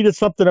he tweeted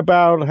something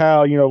about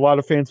how a lot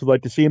of fans would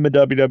like to see him in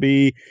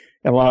WWE,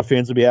 and a lot of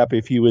fans would be happy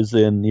if he was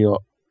in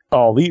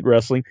All Elite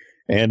Wrestling,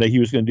 and he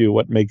was going to do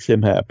what makes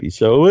him happy.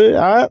 So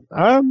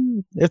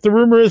if the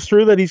rumor is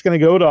true that he's going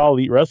to go to All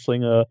Elite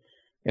Wrestling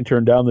and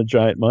turn down the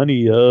giant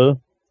money,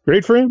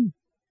 great for him.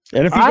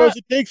 And if he goes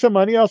to take some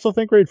money, I also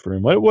think great for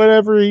him.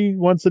 Whatever he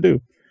wants to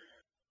do.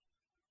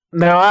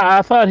 Now,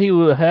 I thought he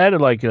had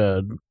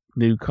a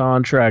new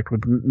contract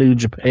with New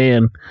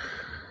Japan,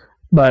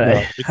 but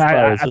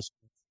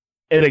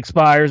it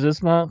expires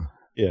this month.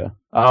 Yeah.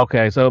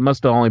 Okay, so it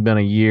must have only been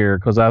a year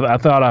because I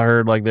thought I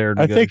heard they're.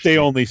 I think they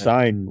only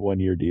sign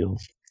 1-year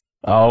deals.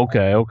 Oh,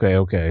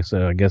 okay.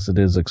 So I guess it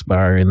is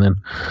expiring then.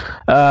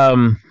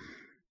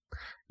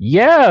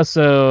 Yeah.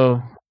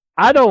 So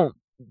I don't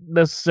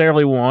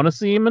necessarily want to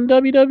see him in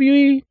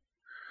WWE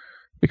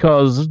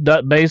because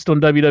based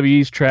on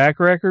WWE's track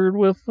record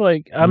with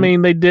I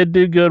mean, they did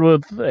do good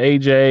with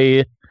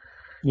AJ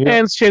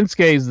and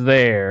Shinsuke's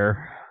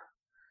there.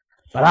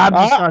 But I'm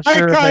just not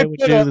sure if they would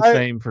do the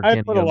same for Kenny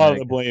Omega. I put a lot of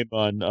the blame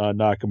on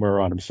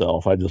Nakamura on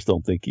himself. I just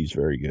don't think he's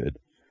very good.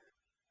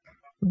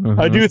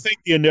 I do think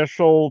the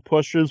initial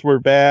pushes were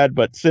bad,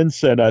 but since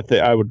then,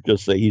 I would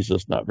just say he's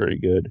just not very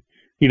good.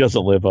 He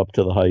doesn't live up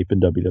to the hype in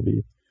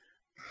WWE.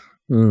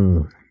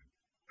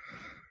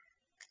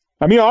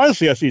 I mean,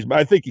 honestly, I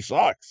think he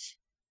sucks.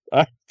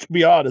 To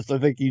be honest, I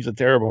think he's a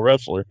terrible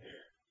wrestler.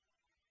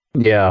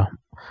 Yeah,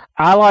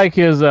 I like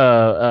his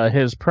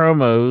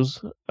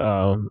promos.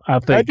 I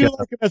think I do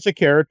like him as a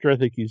character. I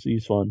think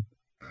he's fun.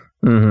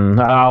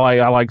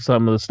 I like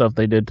some of the stuff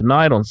they did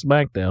tonight on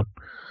SmackDown.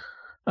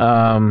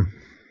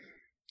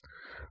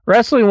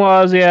 Wrestling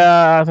wise,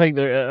 yeah, I think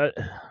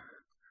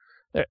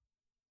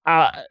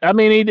I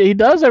mean, he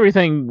does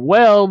everything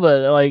well,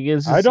 but like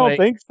it's just I don't like,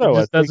 think so. It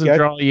just I think doesn't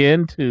draw you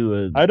into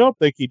it. I don't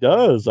think he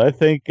does. I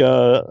think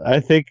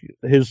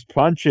his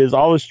punches,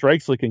 all his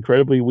strikes look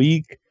incredibly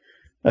weak.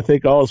 I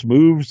think all his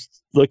moves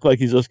look like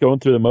he's just going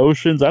through the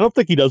motions. I don't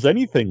think he does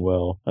anything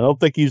well. I don't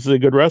think he's a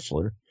good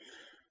wrestler.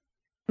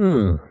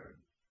 I'd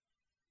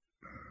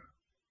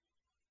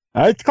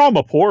call him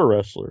a poor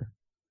wrestler.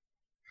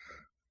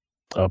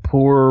 A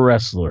poor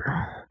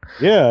wrestler.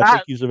 Yeah, I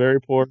think he's a very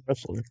poor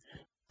wrestler.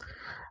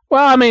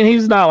 Well, I mean,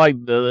 he's not like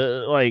he's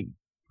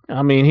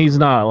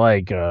not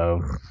like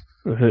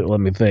let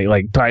me think,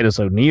 like Titus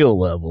O'Neil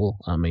level.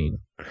 I mean,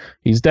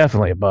 he's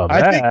definitely above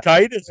that. I think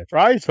Titus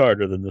tries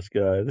harder than this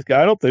guy.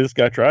 I don't think this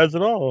guy tries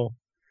at all.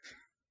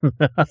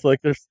 It's like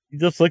he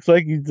just looks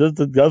like he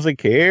doesn't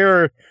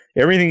care.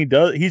 Everything he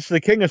does, he's the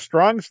king of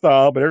strong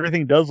style, but everything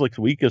he does looks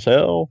weak as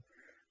hell.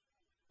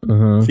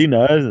 See,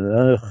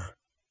 no,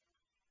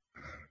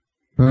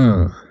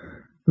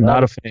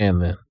 not a fan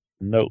then.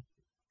 Nope.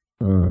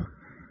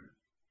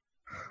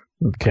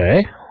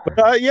 Okay.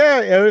 But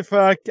yeah, if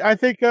I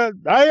think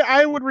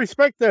I would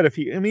respect that if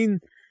he. I mean,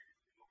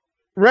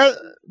 the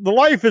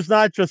life is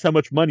not just how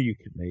much money you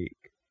can make.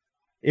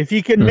 If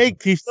he can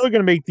make, he's still going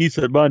to make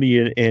decent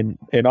money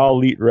in all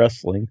elite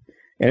wrestling.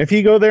 And if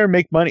you go there and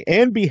make money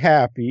and be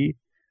happy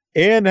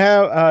and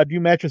have do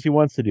matches he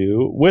wants to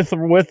do with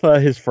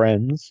his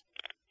friends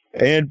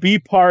and be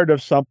part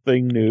of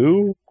something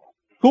new,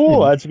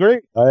 cool, that's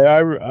great. I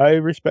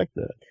respect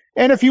that.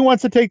 And if he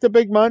wants to take the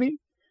big money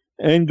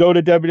and go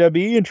to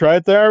WWE and try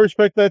it there, I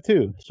respect that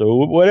too. So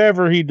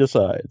whatever he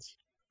decides.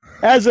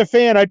 As a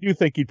fan, I do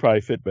think he'd probably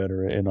fit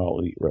better in all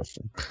elite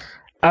wrestling.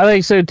 I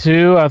think so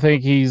too. I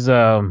think he's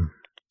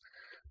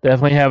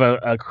definitely have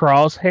a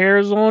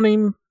crosshairs on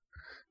him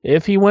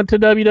if he went to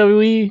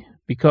WWE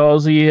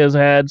because he has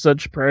had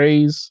such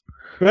praise.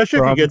 Especially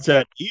if he gets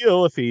that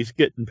deal, if he's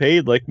getting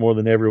paid like more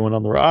than everyone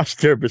on the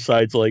roster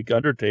besides like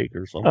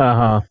Undertaker or something.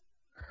 I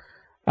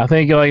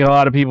think like a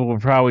lot of people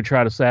would probably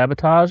try to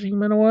sabotage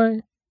him in a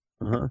way.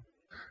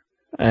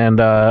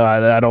 And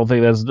I don't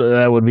think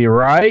that would be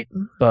right,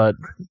 but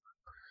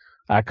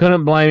I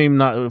couldn't blame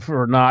him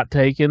for not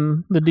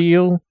taking the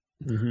deal.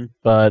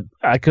 But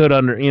I could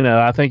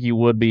I think he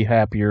would be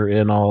happier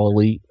in all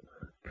elite.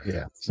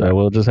 Yeah. So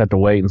we'll just have to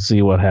wait and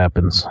see what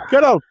happens.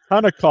 Got a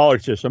ton of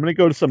callers here, so I'm going to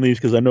go to some of these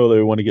because I know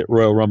they want to get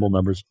Royal Rumble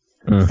numbers.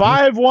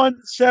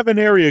 517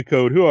 area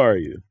code. Who are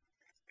you?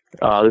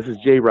 This is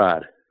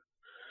J-Rod.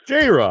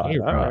 J-Rod.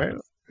 All right.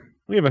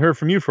 We haven't heard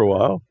from you for a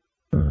while.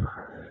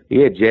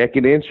 Yeah, Jack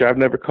and Inch. I've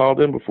never called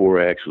in before,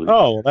 actually.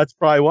 Oh, well, that's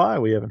probably why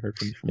we haven't heard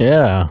from you.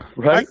 Yeah.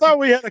 Right? I thought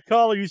we had a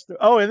caller used to.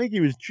 Oh, I think he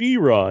was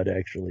G-Rod,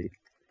 actually.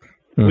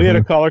 We had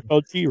a caller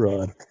called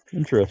G-Rod.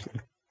 Interesting.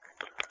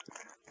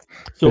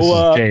 So, this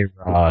is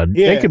J-Rod.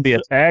 yeah, They could be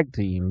a tag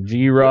team,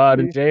 G-Rod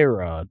and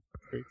J-Rod.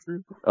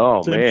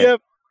 Oh, so man.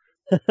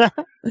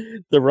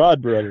 The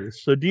Rod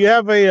brothers. So do you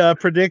have a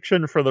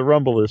prediction for the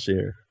Rumble this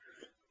year?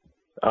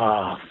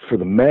 For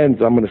the men's,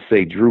 I'm going to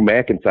say Drew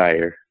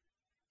McIntyre.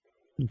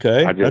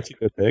 Okay, that's a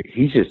good pick.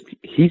 He's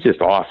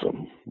just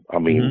awesome. I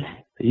mean,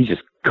 he's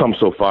just come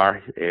so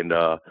far. And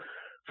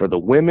for the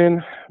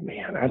women,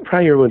 man, I'd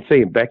probably wouldn't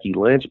say Becky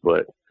Lynch,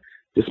 but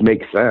just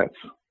makes sense.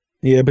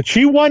 Yeah, but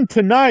she won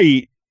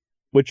tonight,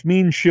 which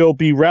means she'll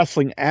be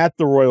wrestling at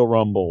the Royal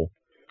Rumble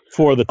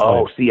for the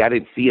title. Oh, see, I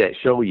didn't see that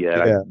show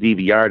yet. Yeah. I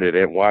DVR'd it. I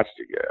haven't watched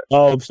it yet.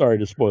 Oh, I'm sorry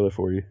to spoil it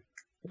for you.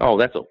 Oh,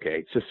 that's okay.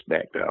 It's just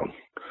SmackDown.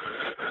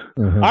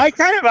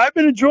 I've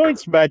been enjoying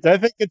SmackDown. I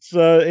think it's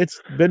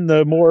been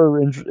the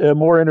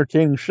more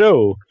entertaining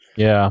show.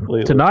 Yeah,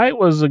 lately. Tonight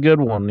was a good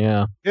one.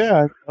 Yeah.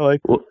 Yeah, I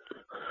like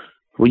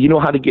Well, you know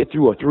how to get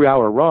through a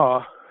 3-hour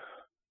Raw.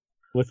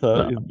 with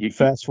You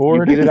fast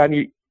forward. You get it on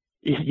your.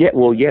 Yeah,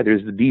 well, yeah.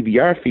 There's the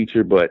DVR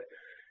feature, but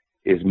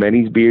as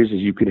many beers as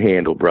you can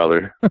handle,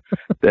 brother.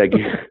 That's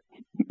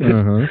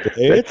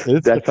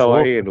how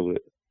I handle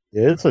it.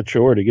 It's a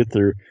chore to get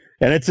through,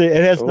 and it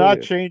has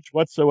not changed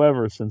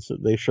whatsoever since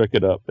they shook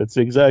it up. It's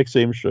the exact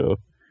same show.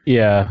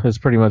 Yeah, it's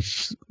pretty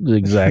much the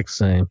exact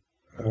same.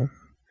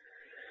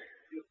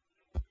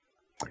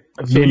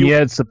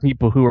 Vignettes of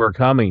people who are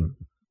coming.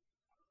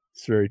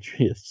 It's very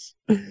yes.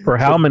 For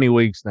how many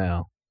weeks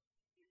now?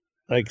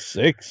 Like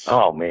 6.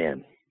 Oh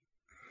man,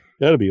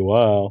 that'll be a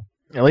while.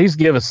 At least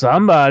give us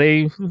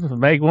somebody.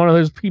 Make one of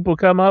those people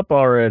come up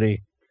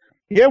already.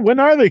 Yeah, when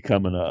are they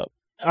coming up?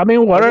 I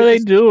mean, what are they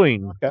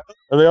doing? Are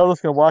they all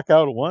just going to walk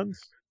out at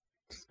once?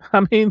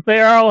 I mean,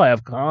 they all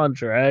have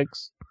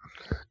contracts.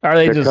 Are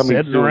they They're just coming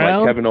sitting soon,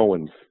 around? like Kevin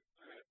Owens.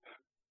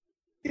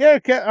 Yeah,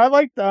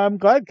 I'm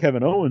glad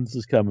Kevin Owens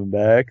is coming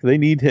back. They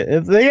need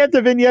him. They had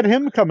to vignette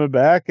him coming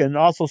back, and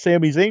also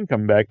Sami Zayn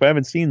coming back. But I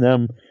haven't seen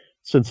them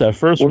since that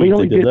first week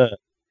they did that.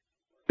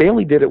 They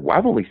only did it.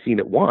 I've only seen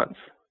it once.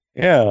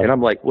 Yeah, and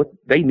I'm like, what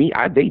they need?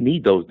 They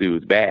need those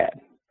dudes bad.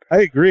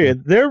 I agree.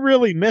 They're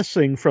really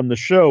missing from the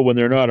show when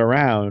they're not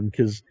around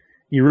because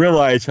you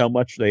realize how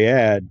much they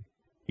add.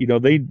 You know,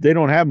 they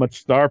don't have much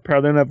star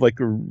power. They don't have like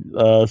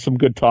some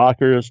good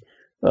talkers.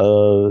 They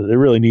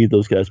really need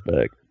those guys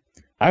back.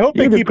 I hope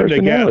they keep them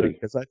together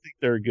because I think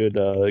they're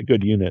a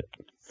good unit.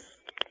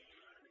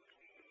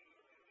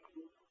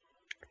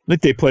 I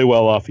think they play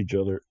well off each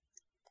other.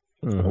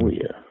 Oh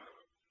yeah.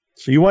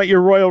 So you want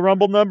your Royal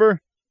Rumble number?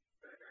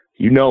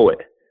 You know it.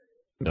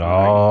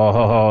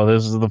 Oh,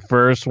 this is the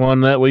first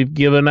one that we've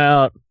given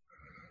out.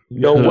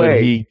 No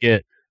way. He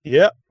get?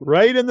 Yep,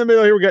 right in the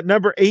middle here. We got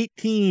number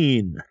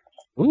 18.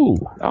 Ooh.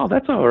 Oh,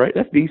 that's all right.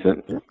 That's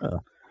decent. Yeah.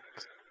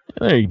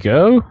 There you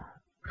go.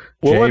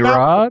 Well,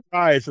 J-Rod.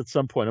 Prize at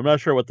some point. I'm not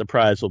sure what the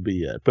prize will be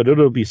yet, but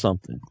it'll be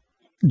something.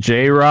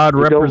 J-Rod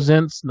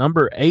represents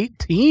number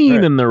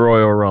 18 in the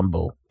Royal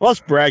Rumble. Plus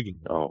bragging.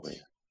 Oh, man.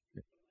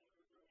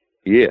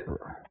 Yeah.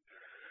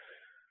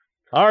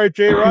 All right,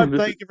 J-Rod,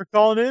 thank you for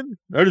calling in.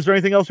 Or is there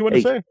anything else you want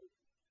to say?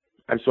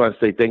 I just want to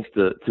say thanks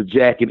to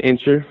Jack and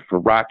Incher for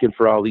rocking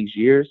for all these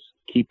years.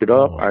 Keep it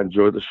up. I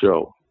enjoy the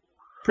show.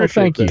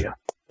 Thank you.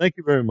 Thank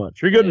you very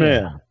much. You're a good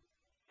man.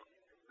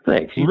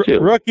 Thanks. You too.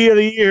 Rookie of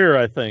the Year,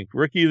 I think.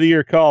 Rookie of the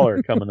Year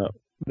caller coming up.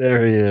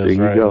 There he is.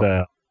 There you go.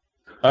 Now.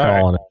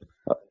 All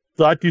right.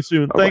 Talk to you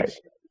soon. Thanks.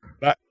 Right.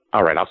 Bye.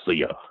 All right. I'll see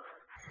you.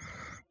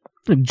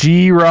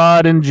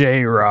 G-Rod and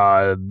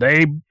J-Rod.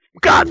 They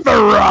got the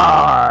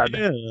rod.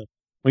 Yeah.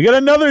 We got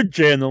another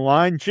J in the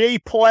line. Jay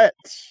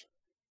Pletz.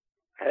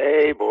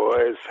 Hey,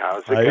 boys.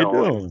 How's it going? How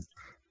you doing?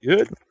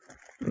 Good.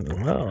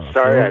 Well,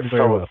 Sorry I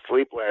fell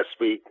asleep last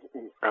week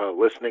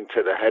listening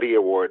to the Hetty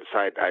Awards.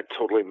 I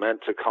totally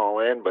meant to call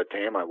in, but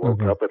damn, I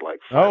woke up at like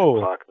 5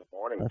 o'clock in the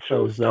morning. The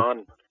show's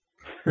done.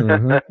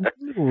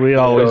 We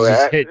always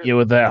just hit you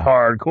with that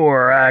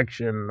hardcore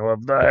action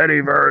of the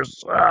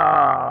Hettyverse.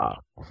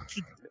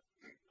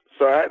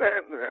 So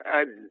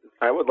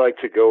I would like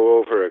to go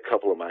over a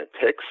couple of my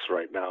picks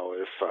right now,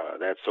 if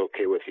that's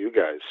okay with you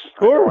guys. Of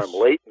course. I know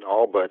I'm late and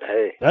all, but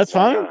hey, that's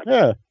fine.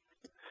 Yeah.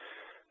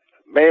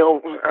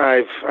 Male,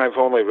 I've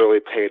only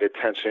really paid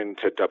attention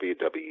to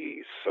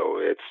WWE, so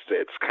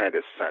it's kind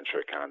of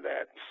centric on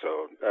that.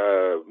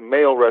 So,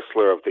 male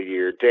wrestler of the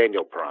year,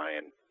 Daniel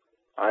Bryan.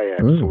 I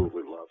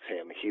absolutely love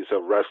him. He's a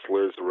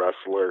wrestler's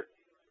wrestler,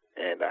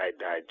 and I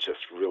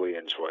just really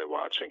enjoy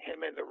watching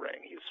him in the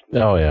ring.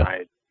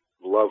 I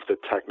love the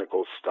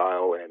technical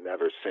style, and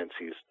ever since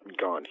he's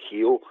gone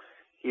heel,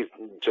 he's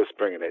just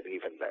bringing it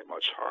even that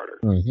much harder.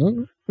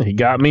 He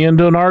got me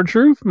into an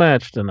R-Truth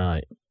match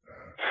tonight.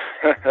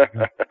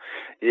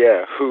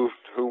 Yeah, who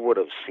would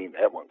have seen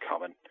that one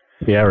coming?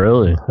 Yeah,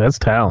 really. That's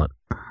talent.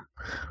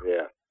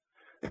 Yeah.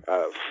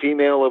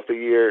 Female of the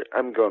year,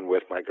 I'm going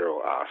with my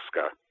girl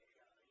Asuka.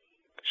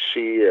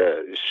 She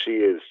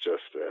is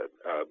just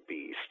a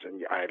beast,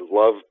 and I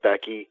love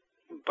Becky,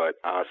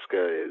 but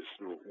Asuka is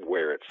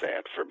where it's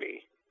at for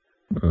me.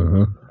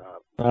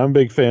 I'm a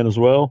big fan as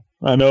well.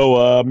 I know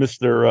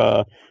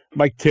Mr.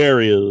 Mike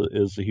Terry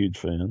is a huge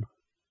fan.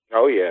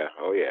 Oh yeah.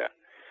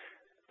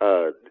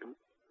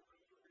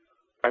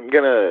 I'm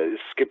gonna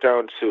skip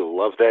down to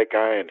love that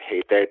guy and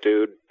hate that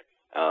dude.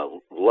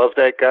 Love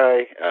that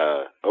guy,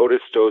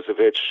 Otis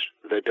Dozovich,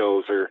 the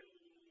Dozer.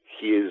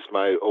 He is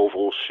my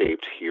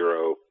oval-shaped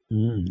hero.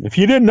 If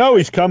you didn't know,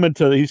 he's coming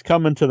to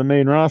the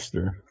main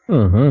roster.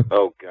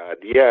 Oh God,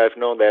 yeah, I've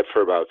known that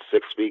for about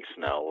 6 weeks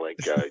now. Like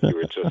you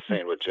were just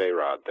saying with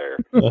J-Rod there.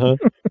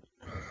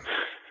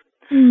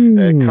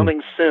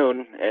 Coming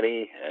soon,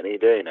 any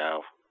day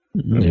now.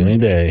 Any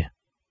day.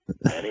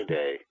 Any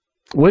day.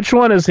 Which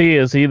one is he?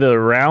 Is he the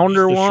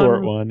rounder the one?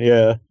 Short one,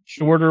 yeah.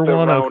 Shorter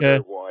one, okay.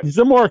 One. He's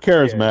the more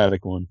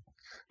charismatic one.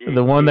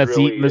 The one that's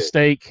really eating the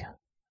steak?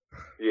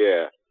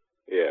 Yeah.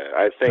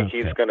 I think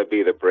he's going to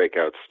be the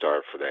breakout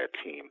star for that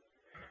team.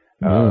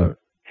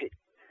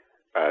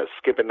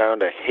 Skipping down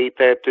to hate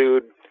that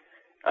dude,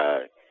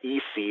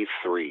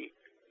 EC3.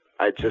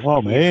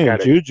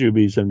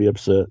 Jujubee's going to be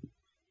upset.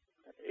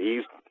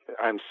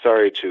 I'm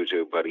sorry,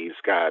 Juju, but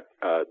he's got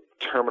a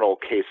terminal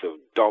case of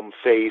dumb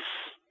face,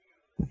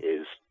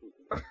 his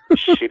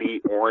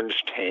shitty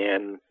orange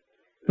tan,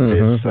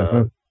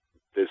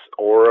 this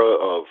aura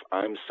of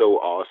I'm so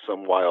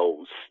awesome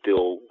while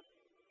still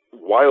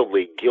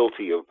wildly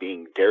guilty of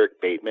being Derek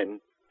Bateman.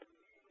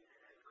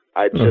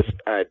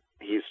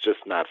 He's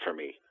just not for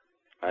me.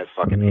 I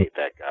fucking hate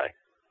that guy.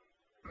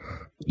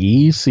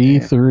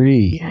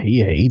 EC3.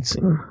 He hates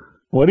him.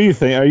 What do you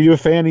think? Are you a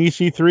fan of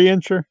EC3,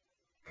 Incher?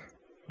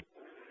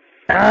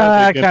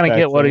 I kind of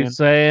get what he's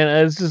saying.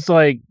 It's just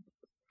like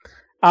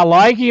I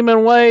like him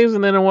in ways,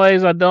 and then in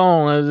ways I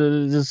don't.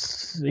 It's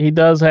just he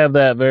does have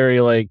that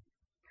very like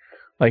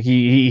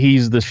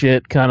he's the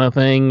shit kind of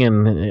thing,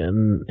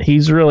 and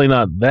he's really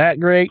not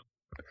that great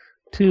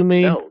to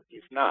me. No,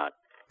 he's not.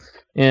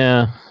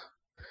 Yeah.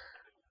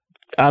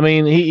 I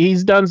mean,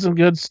 he's done some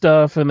good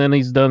stuff, and then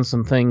he's done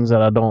some things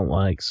that I don't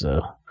like.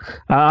 So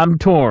I'm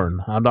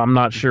torn. I'm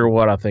not sure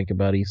what I think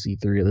about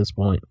EC3 at this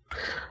point.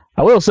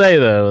 I will say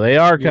though, they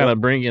are kind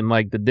of bringing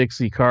like the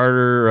Dixie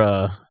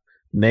Carter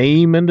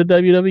name into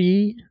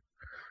WWE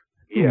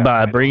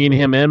by bringing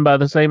him in by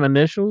the same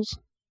initials.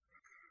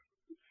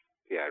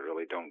 Yeah, I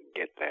really don't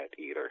get that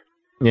either.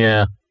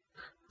 Yeah.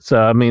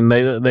 So I mean,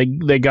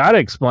 they got to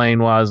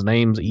explain why his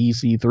name's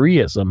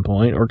EC3 at some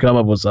point, or come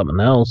up with something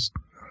else.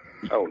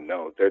 Oh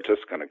no, they're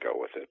just gonna go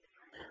with it.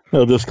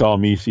 They'll just call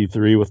him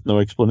EC3 with no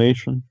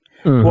explanation.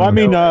 Mhm. Well, I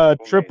mean, No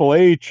Triple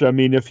H. I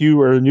mean, if you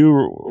were a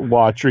new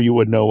watcher, you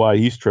would know why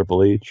he's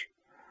Triple H.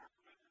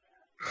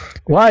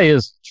 Why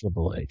is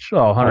Triple H?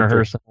 Oh, Hunter Hunter.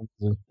 Hearst.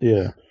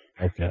 Yeah,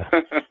 Okay.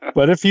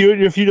 but if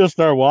you just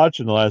start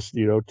watching the last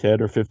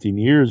 10 or 15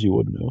 years, you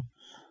wouldn't know.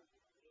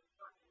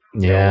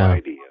 Yeah. No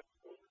idea.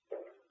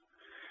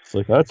 It's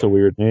like that's a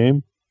weird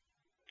name.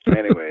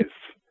 Anyways,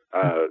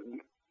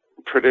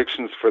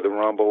 predictions for the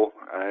Rumble.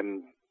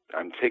 I'm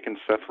taking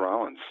Seth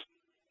Rollins.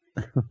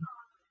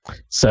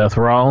 Seth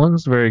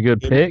Rollins, very good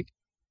pick.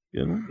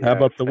 You know? Yeah, How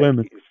about the I think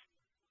women?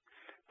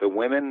 The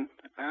women.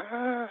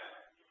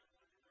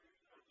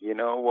 You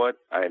know what?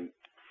 I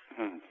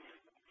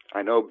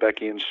know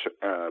Becky and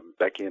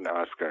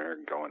Asuka are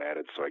going at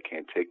it, so I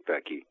can't take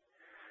Becky.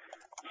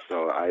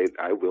 So I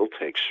will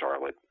take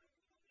Charlotte.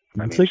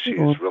 I mean,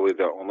 she's really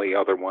the only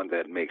other one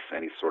that makes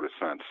any sort of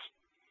sense.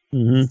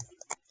 Mm-hmm.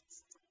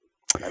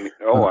 I mean,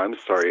 I'm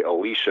sorry,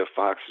 Alicia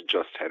Fox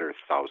just had her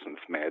 1000th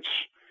match,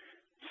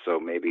 so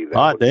maybe that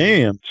would be a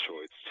damn.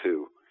 choice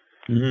too.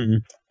 Mm-hmm.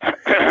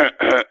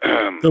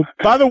 So,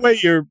 by the way,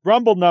 your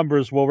Rumble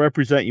numbers will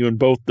represent you in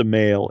both the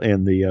male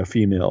and the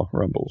female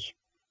Rumbles.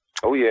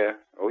 Oh yeah.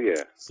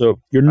 So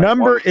your I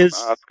number won from is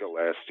Asuka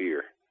last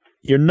year.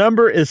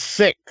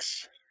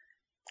 6.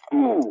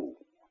 Ooh,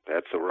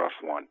 that's a rough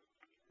one.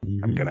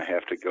 Mm-hmm. I'm gonna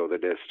have to go the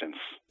distance.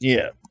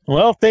 Yeah.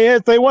 Well,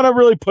 if they want to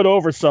really put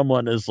over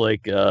someone as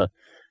like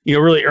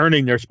really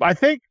earning their spot, I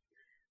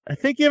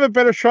think you have a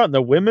better shot in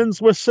the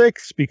women's with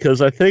 6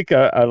 because I think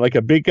like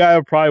a big guy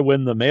will probably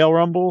win the male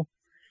Rumble,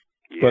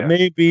 Yeah. but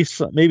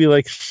maybe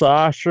like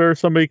Sasha or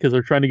somebody because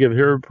they're trying to give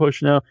her a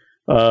push now.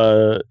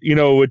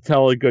 Would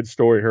tell a good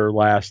story, her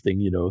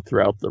lasting,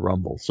 throughout the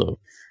Rumble. So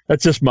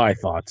that's just my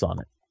thoughts on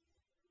it.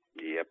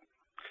 Yep.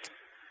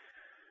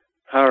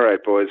 All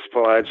right, boys.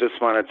 Well, I just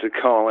wanted to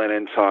call in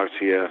and talk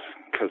to you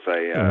because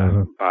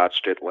I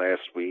botched it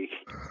last week.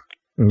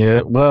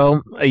 Yeah,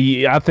 well,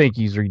 I think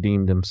he's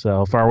redeemed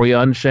himself. Are we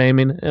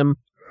unshaming him?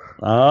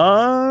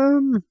 I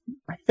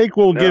think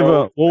we'll give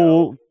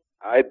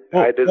I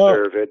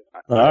deserve it.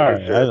 All right,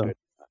 deserve it.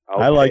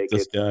 I like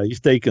this guy. He's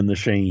taking the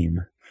shame.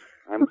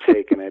 I'm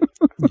taking it.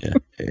 Yeah,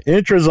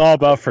 Intra's all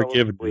about Fell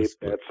forgiveness.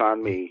 asleep, that's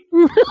on me.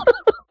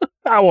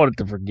 I wanted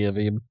to forgive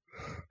him.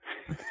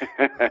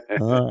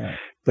 But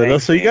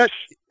Thanks, so you got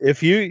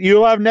Mitch.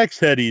 you'll have next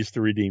headies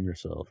to redeem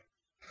yourself.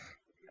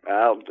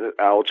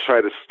 I'll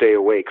try to stay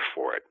awake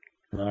for it.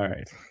 All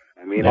right.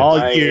 I mean, All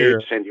at my year.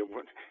 age, and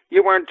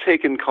you weren't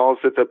taking calls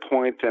at the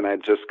point, and I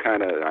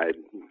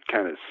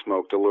kind of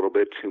smoked a little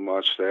bit too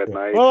much that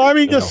night. Well, I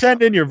mean, just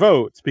send in your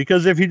votes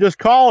because if you just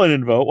call in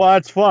and vote, well,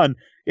 that's fun.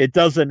 It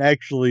doesn't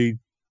actually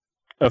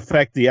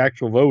affect the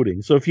actual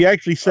voting. So if you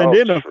actually send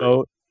in a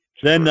vote,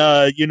 then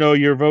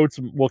your votes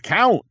will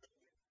count.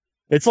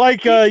 It's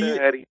like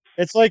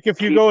it's like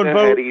if you keep go and the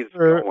vote headies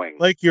for going.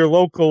 like your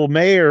local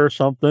mayor or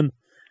something,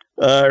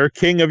 or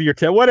king of your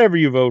town, whatever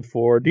you vote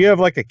for. Do you have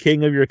like a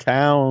king of your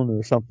town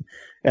or something?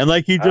 And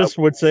like you just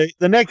would say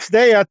the next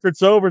day after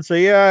it's over and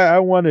say, yeah, I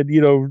wanted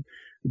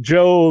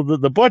Joe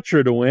the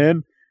butcher to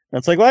win. And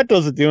it's like, well, that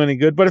doesn't do any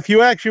good. But if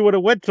you actually would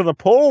have went to the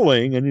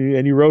polling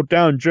and you wrote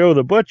down Joe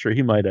the butcher,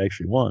 he might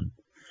actually won.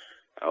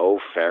 Oh,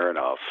 fair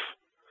enough.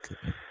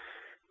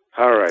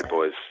 All right,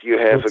 boys. You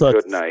have a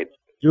good night.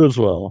 You as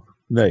well.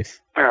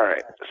 Nice. All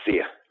right. See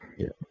ya.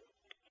 Yeah.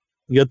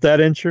 You got that,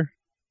 Incher?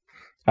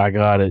 I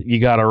got it. You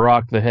got to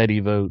rock the heady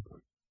vote.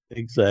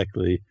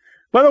 Exactly.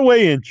 By the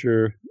way,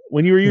 Incher,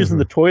 when you were using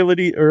the toilet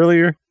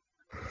earlier,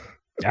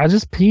 I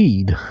just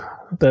peed.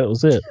 That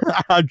was it.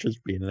 I'm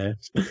just being an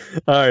ass.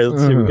 All right,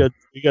 let's see.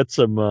 We got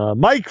some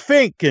Mike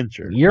Fink,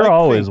 Incher. You're Mike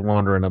always Fink.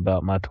 wondering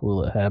about my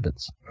toilet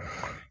habits.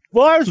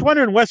 Well, I was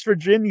wondering, West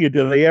Virginia,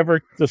 do they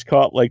ever just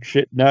caught like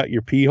shitting out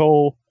your pee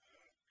hole?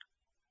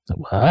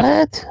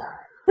 What?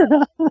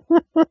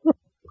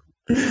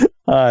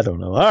 I don't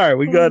know. All right,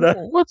 we got.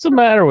 What's the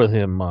matter with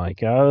him, Mike?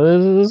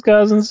 This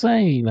guy's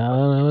insane. I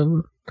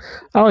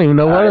don't even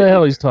know what the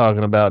hell he's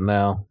talking about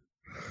now.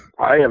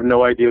 I have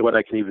no idea what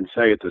I can even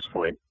say at this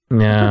point.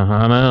 Yeah,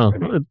 I know.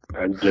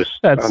 I'm just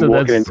That's I'm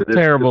walking that's into this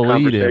terrible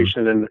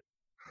conversation, and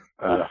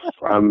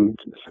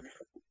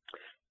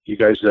you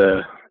guys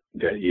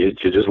you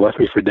just left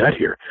me for dead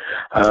here.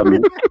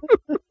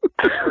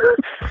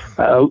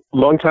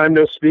 Long time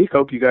no speak.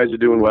 Hope you guys are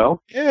doing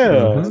well. Yeah,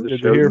 The good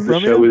show- to hear the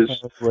from show you.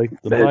 is- Like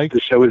the mic. The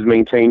show has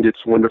maintained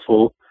its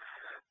wonderful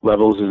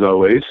levels as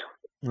always.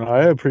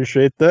 I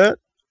appreciate that.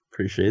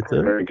 Appreciate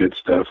that. Very good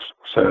stuff.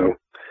 So,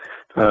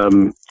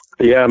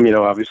 Yeah, I'm,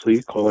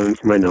 obviously calling in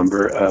for my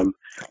number.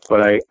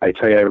 But I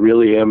tell you, I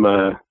really am,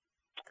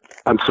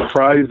 I'm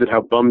surprised at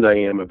how bummed I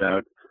am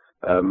about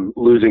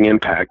losing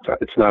Impact.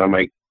 It's not on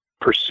my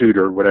Pursuit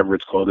or whatever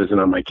it's called, isn't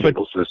on my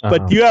cable system.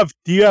 But do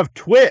you have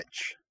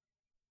Twitch?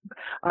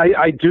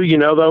 I do,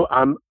 though.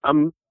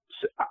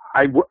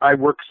 I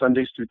work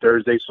Sundays through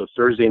Thursdays, so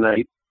Thursday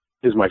night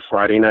is my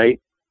Friday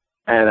night.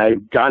 And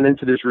I've gotten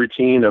into this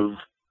routine of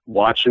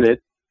watching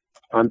it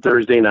on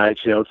Thursday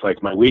nights. It's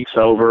like my week's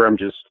over. I'm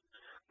just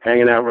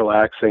hanging out,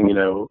 relaxing,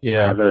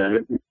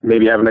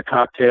 maybe having a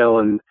cocktail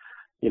and,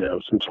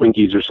 some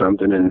Twinkies or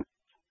something. And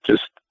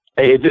just,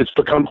 it's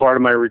become part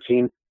of my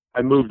routine.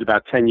 I moved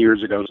about 10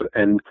 years ago.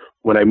 And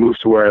when I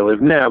moved to where I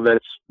live now,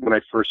 that's when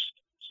I first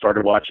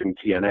started watching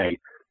TNA.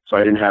 So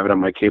I didn't have it on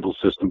my cable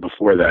system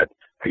before that.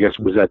 I guess,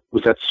 was that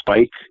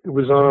Spike it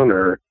was on,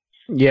 or?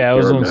 Yeah, it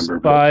was on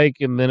Spike,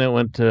 and then it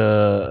went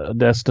to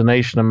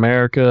Destination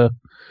America,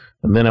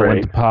 and then it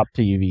went to Pop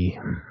TV.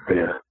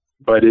 Yeah,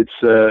 but it's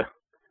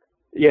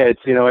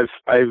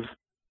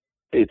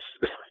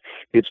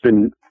it's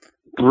been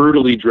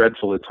brutally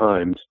dreadful at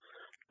times,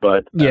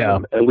 but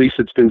at least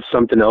it's been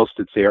something else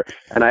that's there.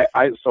 And I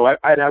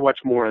watch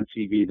more on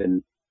TV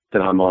than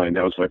online.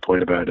 That was my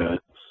point about the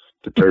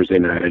Thursday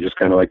night. I just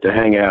kind of like to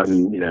hang out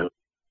and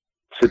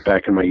sit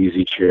back in my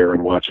easy chair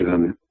and watch it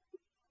on.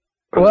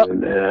 I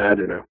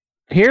don't know.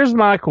 Here's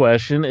my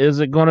question. Is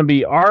it going to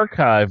be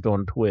archived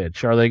on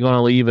Twitch? Are they going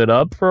to leave it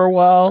up for a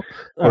while?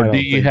 Or do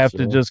you have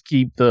to just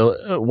keep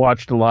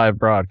watch the live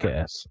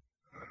broadcast?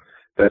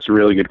 That's a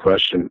really good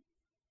question.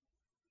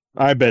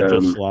 I bet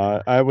just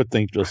live. I would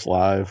think just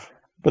live.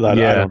 But I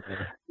don't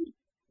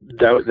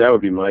know. That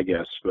would be my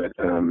guess. But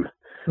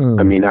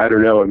I mean, I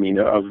don't know. I mean,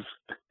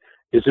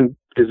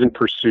 isn't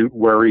Pursuit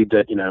worried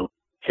that,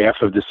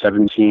 half of the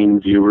 17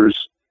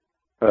 viewers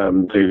they're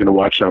going to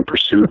watch it on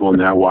Pursuit will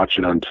now watch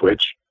it on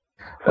Twitch?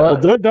 Well,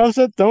 don't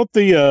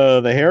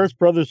the Harris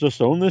brothers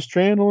just own this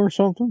channel or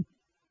something?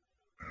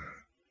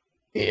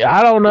 Yeah,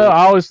 I don't know.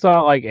 I always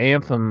thought like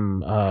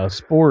Anthem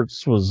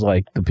Sports was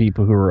like the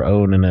people who were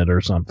owning it or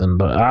something,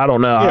 but I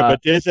don't know. Yeah, but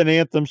isn't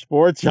Anthem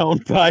Sports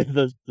owned by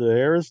the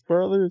Harris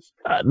brothers?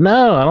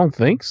 No, I don't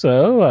think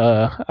so.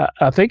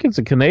 I think it's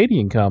a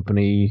Canadian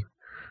company,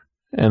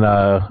 and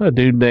a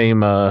dude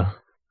named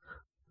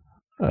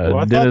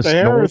Dennis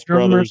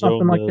Nordstrom or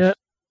something like that.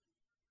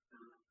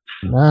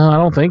 No, I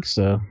don't think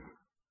so.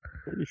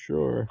 Pretty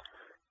sure.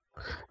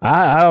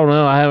 I don't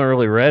know. I haven't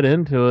really read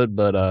into it,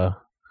 but I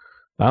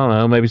don't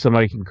know. Maybe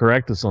somebody can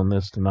correct us on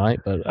this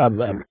tonight. But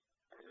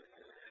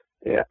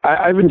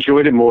I've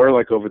enjoyed it more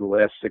like over the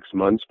last 6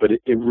 months. But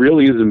it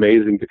really is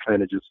amazing to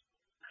kind of just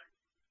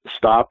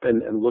stop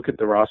and look at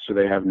the roster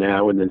they have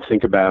now, and then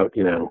think about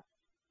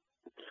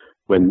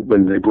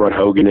when they brought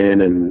Hogan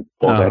in and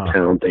all that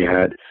talent they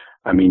had.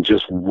 I mean,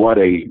 just what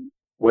a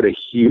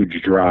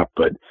huge drop.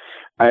 But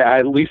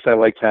at least I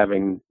liked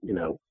having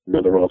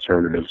another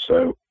alternative.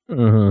 So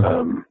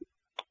now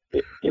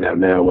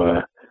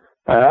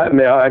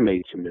I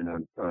may tune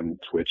in on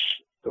Twitch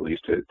at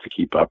least to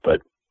keep up.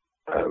 But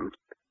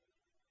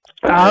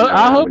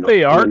I hope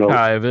they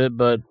archive it.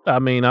 But I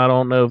mean, I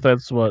don't know if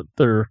that's what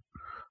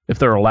if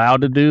they're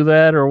allowed to do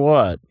that or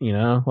what.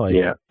 Yeah.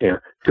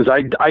 Because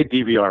I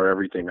DVR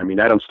everything. I mean,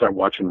 I don't start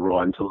watching Raw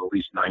until at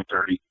least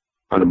 9:30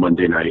 on a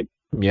Monday night.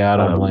 Yeah, I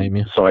don't blame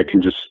you. So I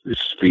can just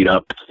speed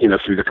up,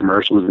 through the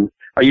commercials, and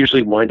I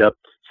usually wind up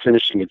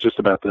finishing it just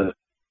about the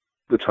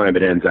time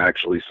it ends,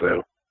 actually.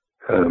 So,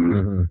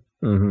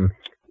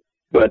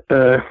 but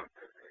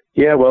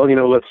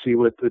well, let's see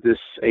what this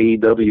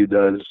AEW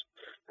does.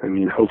 I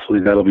mean, hopefully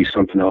that'll be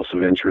something else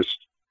of interest.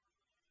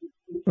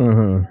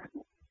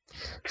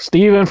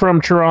 Steven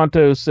from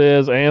Toronto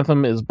says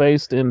Anthem is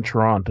based in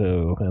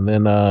Toronto, and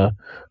then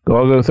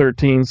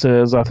Gogo13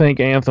 says I think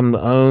Anthem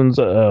owns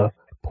a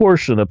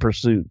portion of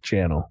Pursuit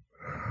channel.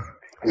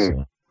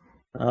 So.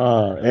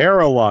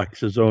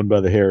 Aerolux is owned by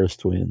the Harris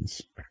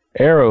twins.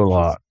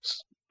 Aerolux.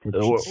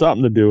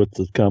 Something to do with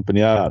the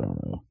company. I don't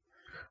know.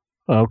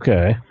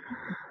 Okay.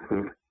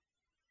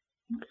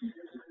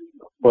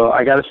 Well,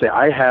 I got to say,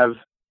 I have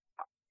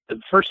the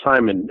first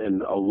time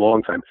in a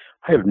long time.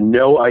 I have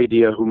no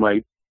idea who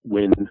might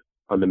win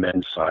on the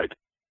men's side,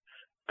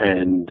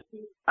 and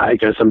I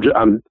guess I'm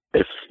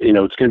if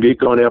it's going to be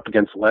going up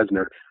against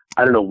Lesnar.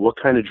 I don't know what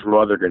kind of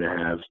draw they're going to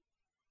have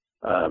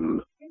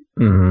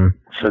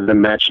for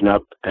them matching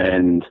up,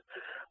 and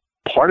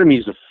part of me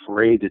is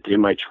afraid that they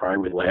might try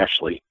with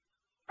Lashley.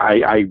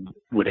 I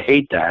would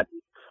hate that,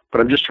 but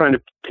I'm just trying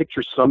to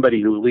picture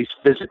somebody who at least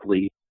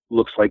physically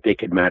looks like they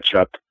could match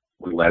up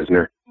with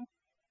Lesnar.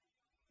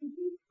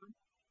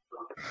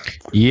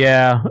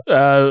 Yeah,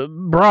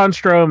 Braun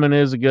Strowman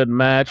is a good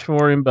match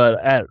for him, but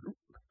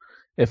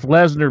if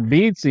Lesnar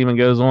beats him and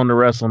goes on to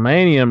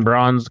WrestleMania and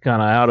Braun's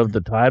kind of out of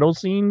the title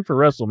scene for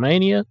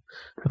WrestleMania,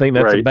 I think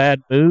that's a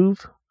bad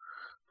move.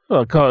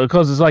 Well,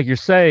 because it's like you're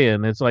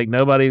saying, it's like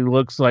nobody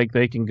looks like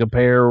they can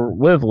compare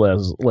with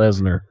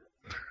Lesnar.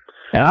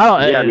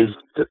 And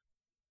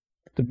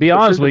To be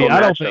honest with you, I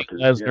don't physical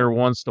think matchup is- Lesnar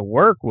wants to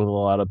work with a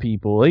lot of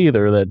people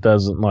either that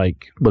doesn't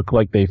like look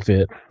like they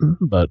fit.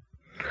 But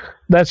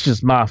that's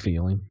just my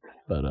feeling.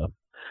 But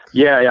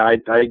Yeah,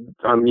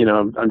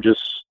 I'm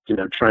just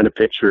trying to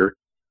picture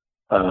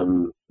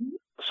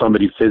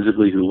somebody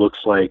physically who looks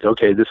like,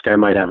 okay, this guy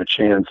might have a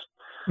chance.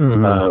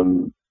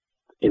 mhm.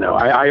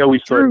 I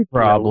always thought Drew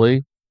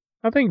probably.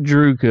 I think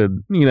Drew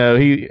could.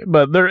 They're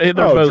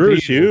both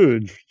Drew's evil.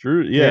 huge.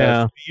 Drew,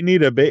 yeah. You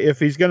need if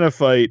he's gonna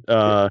fight.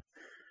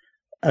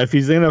 If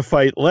he's gonna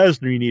fight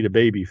Lesnar, you need a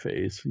baby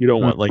face. You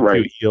don't want like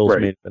Right, two heels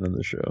right. main event in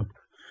the show.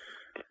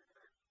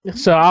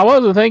 So I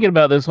wasn't thinking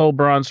about this whole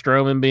Braun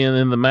Strowman being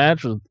in the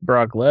match with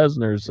Brock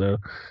Lesnar. So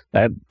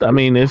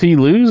if he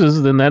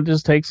loses, then that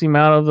just takes him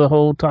out of the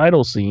whole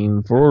title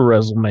scene for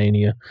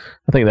WrestleMania.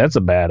 I think that's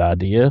a bad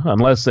idea,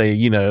 unless they,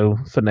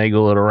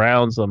 finagle it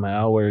around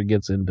somehow where it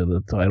gets into the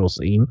title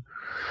scene.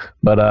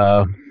 But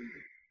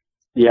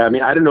Yeah,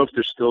 I don't know if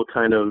they're still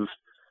kind of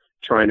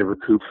trying to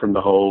recoup from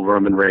the whole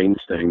Roman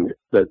Reigns thing.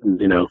 That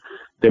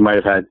they might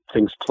have had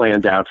things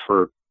planned out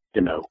for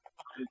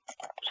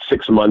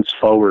 6 months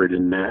forward,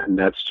 and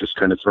that's just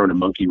kind of thrown a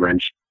monkey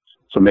wrench.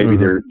 So maybe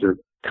they're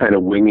kind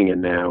of winging it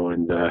now,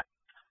 and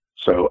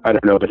so I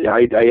don't know. But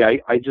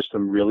I just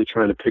am really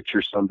trying to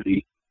picture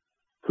somebody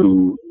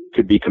who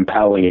could be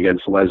compelling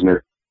against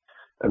Lesnar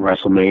at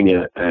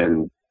WrestleMania,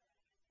 and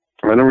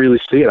I don't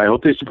really see it. I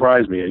hope they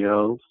surprise me.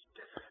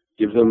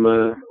 Give them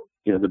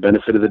the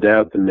benefit of the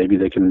doubt, and maybe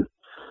they can.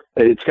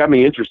 It's got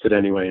me interested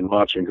anyway in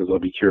watching because I'll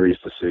be curious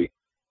to see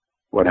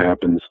what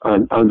happens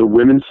on the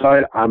women's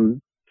side.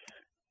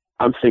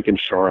 I'm thinking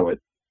Charlotte,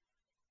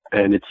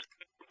 and it's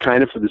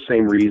kind of for the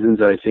same reasons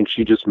that I think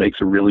she just makes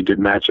a really good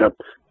matchup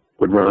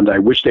with Ronda. I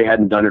wish they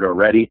hadn't done it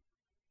already,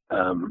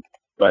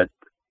 but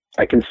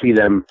I can see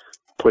them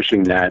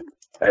pushing that.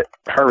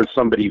 Her as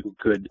somebody who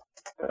could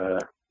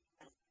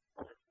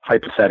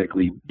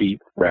hypothetically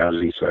beat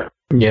Rousey. So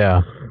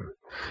yeah,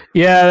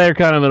 they're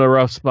kind of in a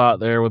rough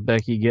spot there with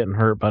Becky getting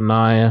hurt by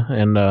Nia,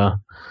 and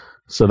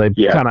so they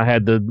kind of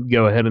had to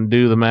go ahead and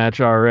do the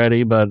match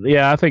already. But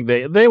yeah, I think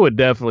they would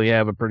definitely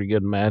have a pretty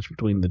good match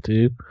between the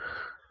two.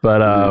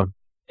 But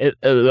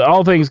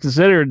all things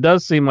considered, it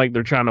does seem like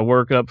they're trying to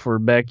work up for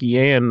Becky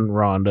and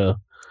Ronda.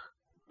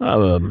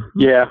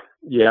 Yeah.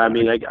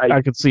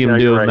 I could see them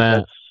doing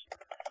right.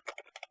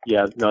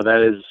 that.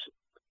 That is.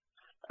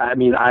 I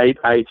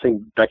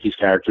think Becky's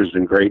character has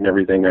been great and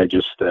everything. I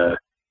just, I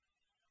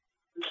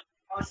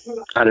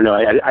don't know.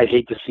 I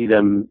hate to see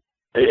them.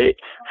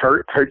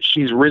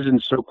 She's risen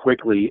so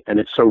quickly, and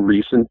it's so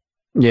recent.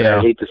 Yeah,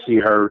 I hate to see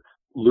her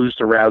lose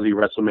to Rousey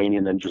WrestleMania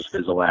and then just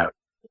fizzle out.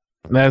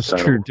 That's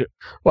true too.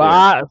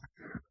 Well,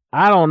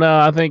 I don't know.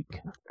 I think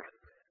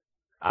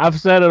I've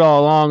said it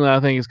all along that I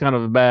think it's kind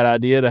of a bad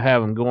idea to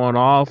have them going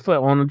off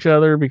on each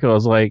other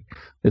because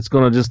it's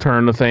going to just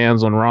turn the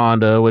fans on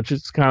Ronda, which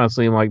it's kind of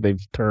seemed like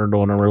they've turned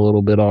on her a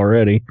little bit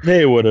already.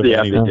 They would have.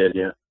 Yeah, they did.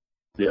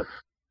 Yeah.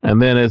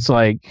 And then it's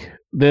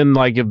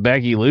if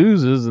Becky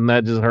loses, and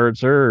that just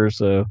hurts her.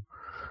 So,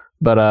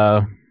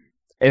 but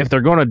if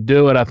they're going to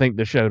do it, I think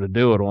the show to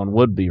do it on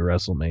would be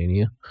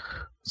WrestleMania.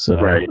 So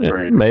right.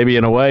 Maybe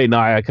in a way,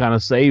 Nia kind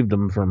of saved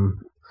them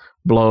from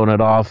blowing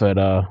it off at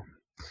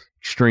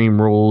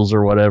Extreme Rules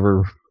or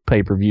whatever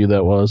pay-per-view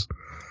that was.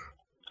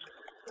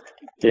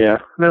 Yeah,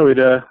 no,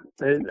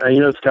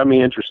 it's got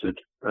me interested.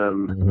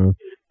 And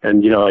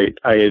I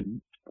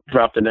had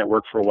dropped the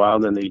network for a while,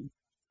 and then they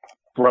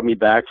brought me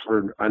back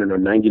for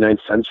 99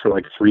 cents for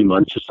like 3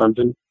 months or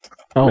something.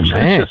 Oh man,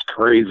 that's just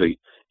crazy.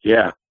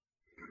 Yeah,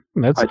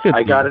 that's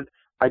I got it.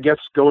 I guess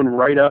going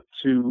right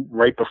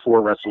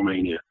before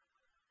WrestleMania.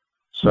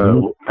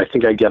 So I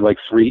think I get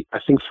three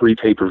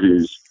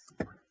pay-per-views,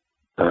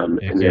 and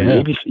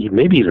then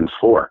maybe even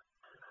 4.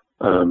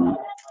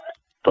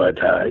 But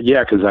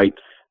because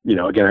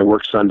again, I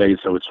work Sundays,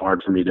 so it's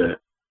hard for me to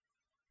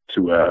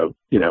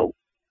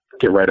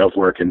get right off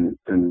work and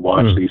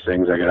watch these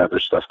things. I got other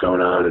stuff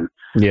going on, and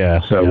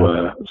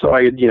so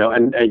I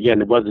and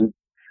again, it wasn't.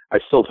 I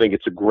still think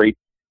it's a great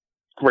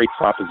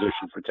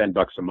proposition for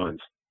 $10 a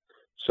month.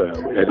 So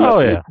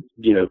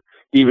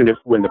even if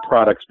when the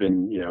product's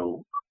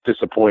been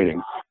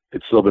disappointing,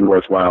 it's still been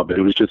worthwhile. But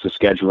it was just a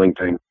scheduling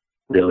thing,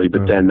 really.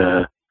 But then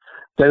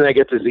I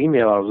get this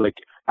email. I was like,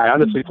 I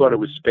honestly thought it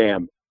was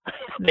spam.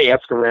 They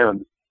ask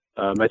around.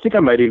 I think I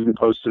might even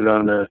post it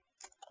on the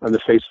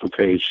Facebook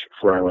page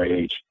for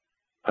RYH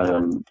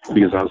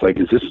because I was like,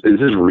 is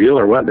this real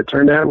or what? And it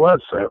turned out it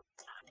was. So,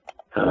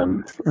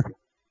 and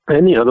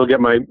they'll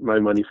get my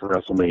money for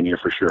WrestleMania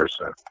for sure.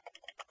 So.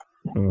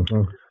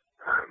 Mm-hmm.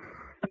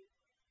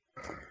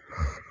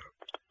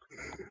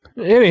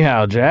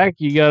 Anyhow, Jack,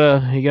 you got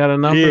a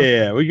number?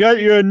 Yeah, we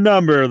got you a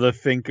number, the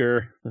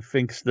Finkster.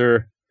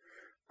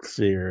 Let's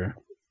see here.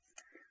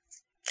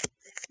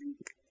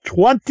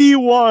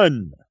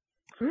 21.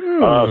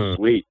 Oh,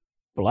 sweet.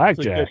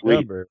 Blackjack.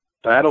 Number.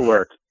 That'll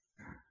work.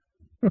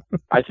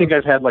 I think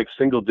I've had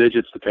single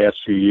digits the past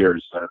few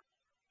years. So,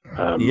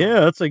 yeah,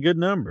 that's a good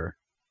number.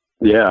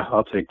 Yeah,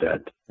 I'll take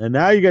that. And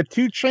now you got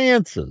 2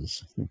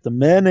 chances, the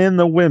men and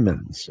the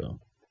women. So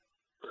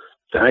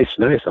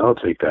Nice. I'll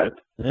take that.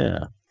 Yeah.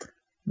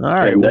 All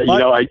right. And,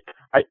 well,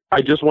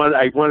 I just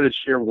wanted to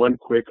share one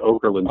quick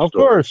Okerlund of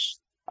story. course.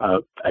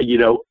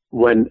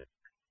 When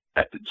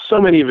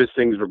so many of his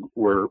things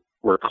were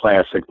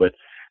classic, but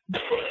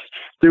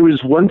there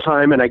was one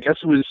time, and I guess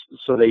it was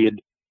so they had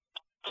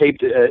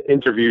taped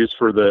interviews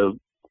for the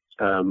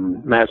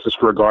Madison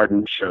Square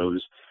Garden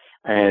shows,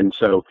 and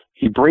so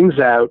he brings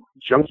out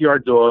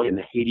Junkyard Dog and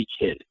the Haiti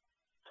Kid,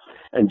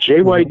 and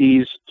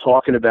JYD's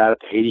talking about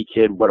the Haiti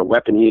Kid, what a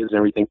weapon he is, and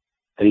everything,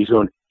 and he's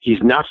going,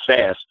 he's not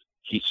fast,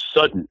 he's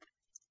sudden.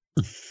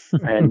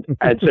 and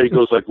so he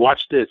goes like,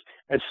 watch this.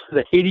 And so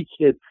the Haiti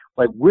Kid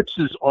like whips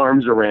his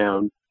arms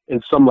around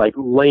in some like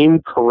lame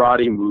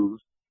karate move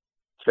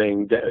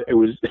thing. That it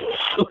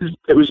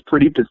was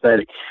pretty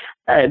pathetic.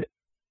 And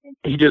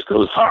he just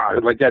goes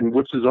hard like that and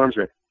whips his arms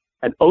around.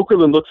 And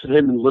Okerlund looks at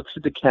him and looks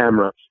at the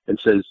camera and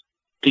says,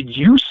 "Did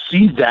you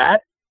see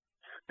that?"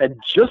 And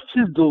just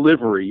his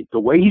delivery, the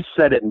way he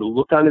said it and the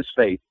look on his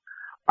face,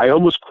 I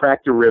almost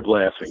cracked a rib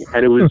laughing.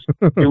 And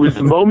it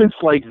was moments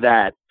like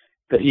that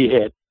he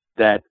hit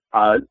that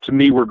to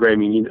me were great. I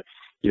mean,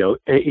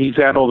 he's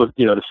had all the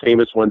the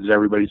famous ones that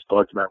everybody's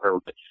talked about.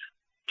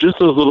 Just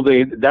those little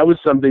things. That was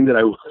something that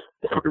I will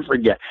never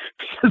forget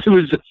because it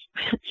was just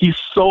he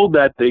sold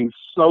that thing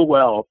so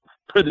well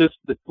for this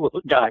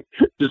little guy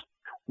just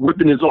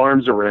whipping his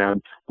arms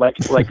around like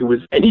it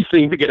was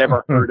anything that could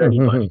ever hurt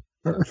anybody.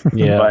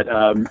 Yeah, but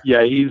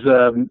he's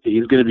going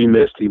to be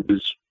missed. He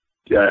was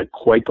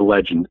quite the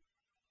legend.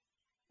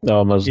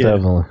 Oh, most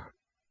definitely.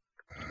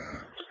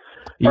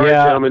 All right,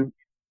 gentlemen.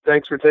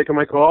 Thanks for taking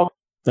my call.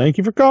 Thank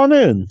you for calling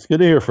in. It's good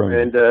to hear from you.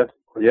 And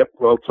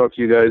well, talk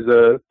to you guys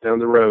down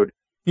the road.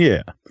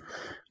 Yeah,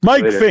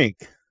 Mike Later. Fink,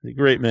 the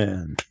great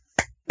man.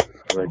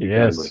 Thank you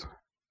Yes. kindly.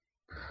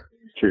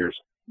 Cheers.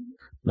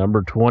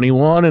 Number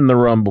 21 in the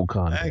Rumble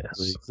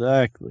contest.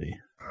 Exactly.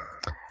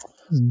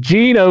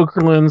 Gene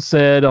Okerlund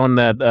said on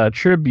that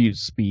tribute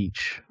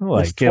speech,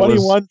 Is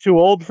 21 too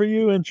old for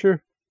you, Incher?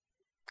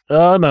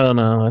 Oh,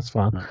 no, that's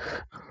fine.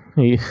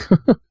 He,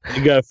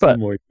 You got a few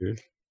more years.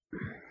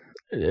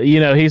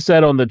 he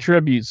said on the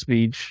tribute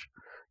speech,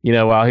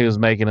 while he was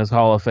making his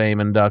Hall of Fame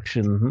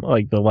induction,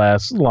 like the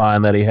last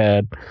line that he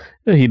had,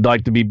 he'd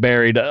like to be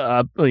buried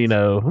up,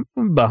 behind,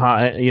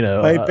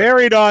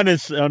 Buried on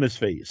his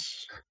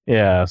face.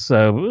 yeah,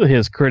 so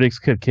his critics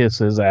could kiss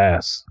his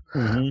ass.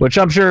 Mhm. Which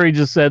I'm sure he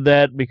just said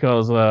that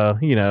because,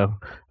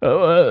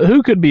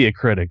 who could be a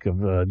critic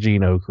of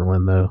Gene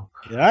Okerlund, though?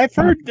 Yeah, I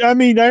heard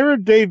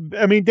Dave. Dave.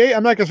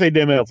 I'm not gonna say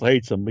Dave Meltzer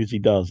hates him because he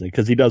doesn't,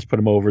 because he does put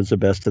him over as the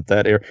best at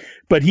that era.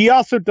 But he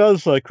also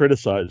does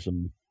criticize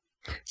him.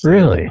 So,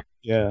 Really?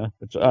 yeah,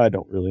 which I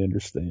don't really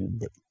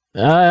understand.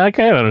 But I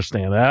can't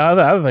understand that.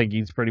 I think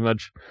he's pretty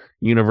much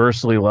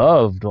universally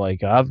loved.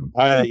 Like I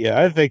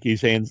think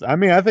he's hands. I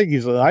think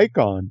he's an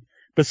icon.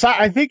 But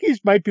I think he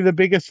might be the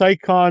biggest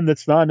icon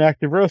that's not an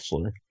active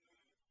wrestler.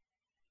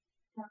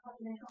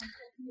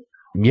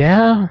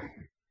 Yeah,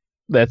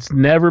 that's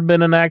never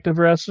been an active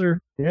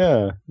wrestler.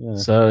 Yeah.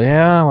 So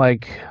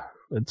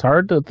it's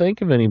hard to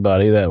think of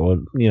anybody that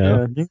would,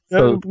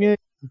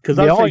 Because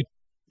but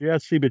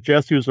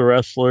Jesse was a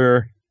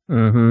wrestler.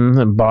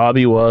 And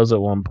Bobby was at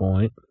one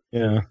point.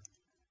 Yeah.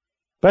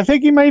 But I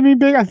think he might be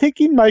big. I think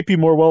he might be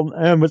more well,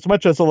 as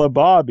much as I love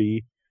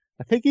Bobby,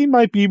 I think he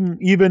might be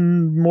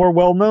even more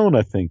well known,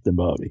 I think, than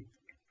Bobby.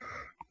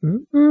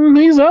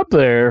 He's up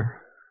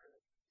there.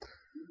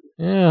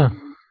 Yeah.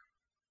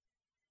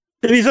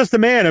 And he's just a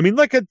man.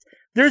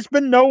 There's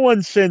been no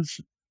one since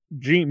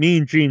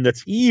Mean Gene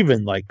that's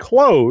even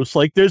close.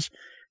 You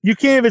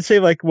can't even say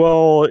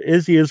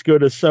is he as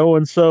good as so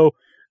and so?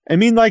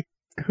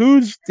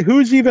 Who's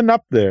even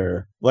up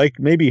there?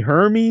 Maybe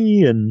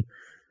Hermie and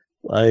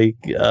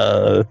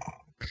the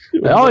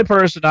only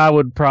person I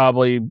would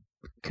probably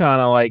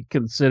kind of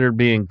consider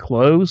being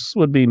close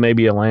would be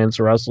maybe a Lance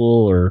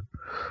Russell or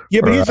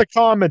but he's a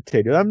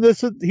commentator.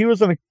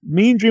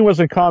 Mean Gene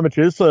wasn't a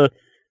commentator. It's a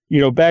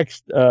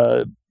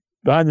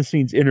behind the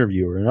scenes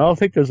interviewer, and I don't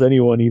think there's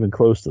anyone even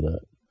close to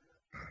that.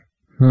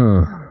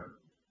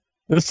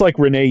 It's like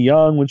Renee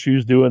Young when she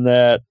was doing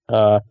that.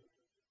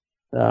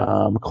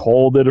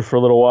 Cole did it for a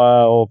little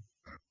while.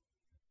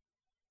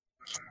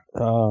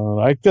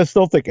 I just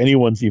don't think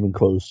anyone's even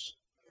close.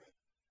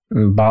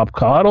 Bob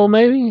Caudle,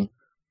 maybe.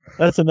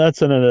 That's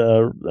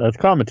a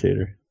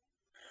commentator.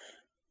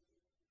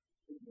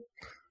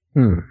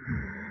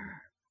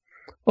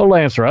 Well,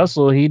 Lance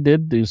Russell, he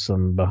did do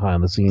some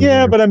behind the scenes.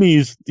 Yeah, but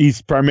he's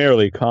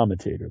primarily a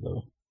commentator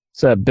though.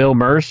 Is that Bill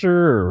Mercer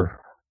or?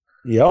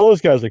 Yeah, all those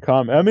guys are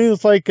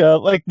it's like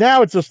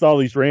now it's just all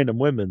these random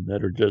women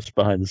that are just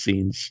behind the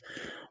scenes,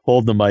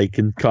 holding the mic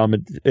and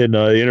comment and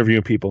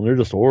interviewing people, and they're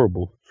just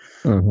horrible.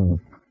 Mm-hmm.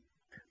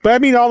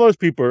 But all those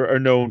people are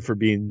known for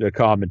being a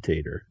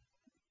commentator.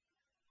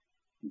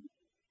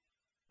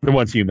 The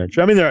ones you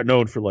mentioned. They're not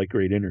known for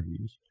great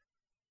interviews.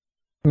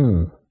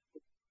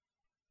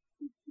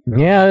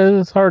 Yeah,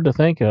 it's hard to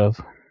think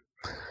of.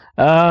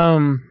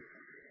 I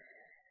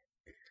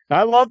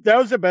love that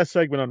was the best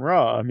segment on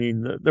Raw.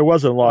 There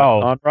wasn't a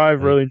lot on Raw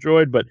I've really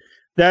enjoyed, but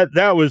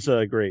that was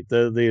great.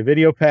 The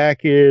video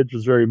package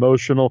was very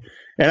emotional,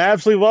 and I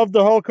absolutely loved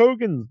the Hulk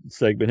Hogan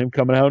segment. Him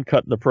coming out and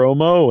cutting the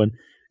promo, and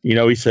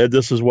he said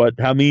this is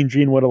how Mean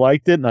Gene would have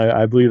liked it, and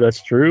I believe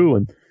that's true.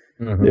 And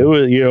it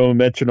was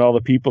mentioned all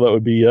the people that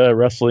would be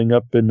wrestling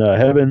up in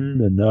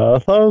heaven, and I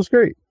thought it was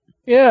great.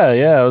 Yeah,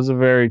 it was a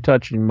very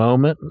touching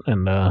moment,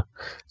 and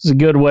it's a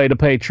good way to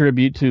pay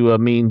tribute to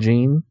Mean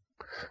Gene.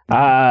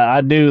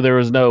 I knew there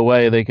was no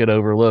way they could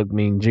overlook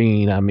Mean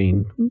Gene. I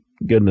mean,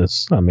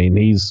 goodness, I mean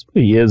he is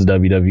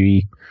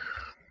WWE,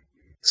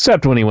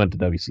 except when he went to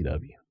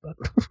WCW. But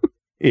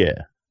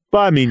yeah, but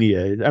I mean,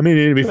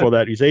 before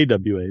that he's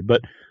AWA,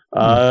 but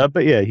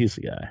yeah, he's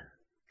the guy.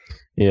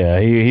 Yeah,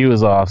 he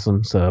was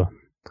awesome. So.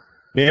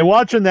 Man,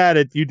 watching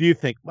that, you do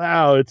think,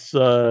 wow, it's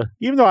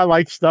even though I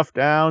like stuff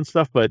down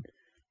stuff, but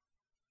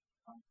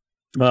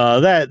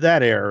that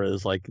era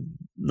is like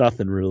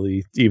nothing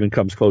really even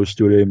comes close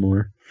to it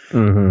anymore.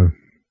 Mm-hmm.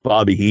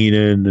 Bobby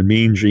Heenan and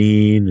Mean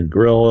Gene and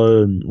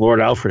Gorilla and Lord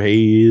Alfred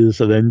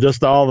Hayes, and then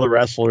just all the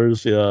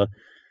wrestlers,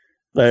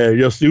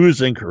 just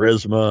oozing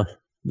charisma,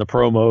 the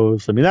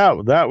promos. I mean,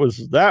 that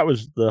was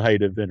the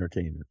height of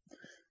entertainment.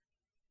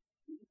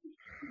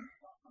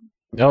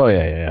 Oh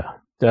yeah.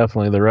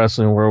 Definitely, the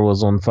wrestling world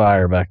was on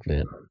fire back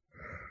then.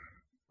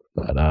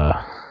 But,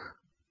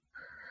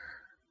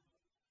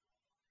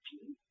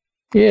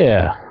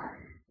 yeah.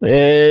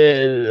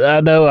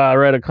 I know I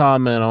read a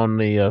comment on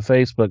the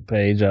Facebook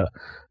page. I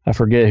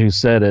forget who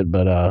said it,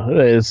 but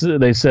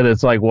they said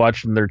it's like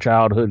watching their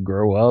childhood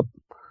grow up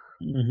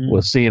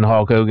with seeing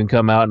Hulk Hogan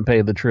come out and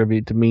pay the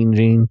tribute to Mean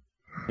Gene.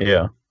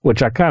 Yeah.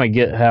 Which I kind of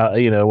get how,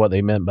 what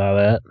they meant by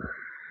that.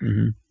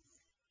 Mm-hmm.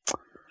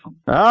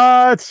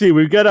 Let's see.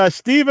 We've got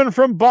Stephen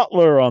from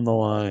Butler on the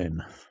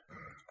line.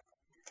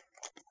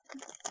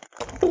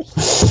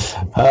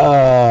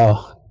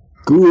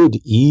 Good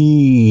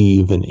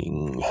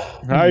evening.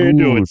 How you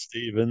doing,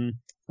 Stephen?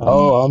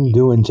 Oh, I'm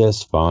doing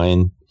just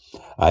fine.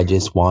 I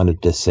just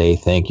wanted to say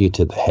thank you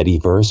to the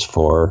Headyverse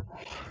for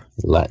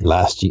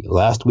last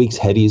week's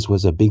Headies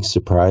was a big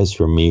surprise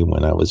for me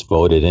when I was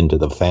voted into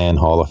the Fan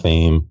Hall of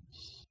Fame.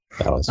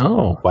 I was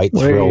quite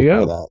thrilled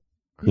by that.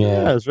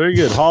 Yeah, it's very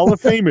good. Hall of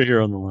Famer here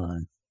on the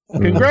line.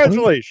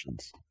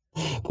 Congratulations.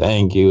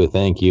 Thank you.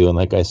 And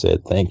like I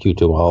said, thank you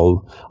to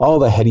all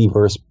the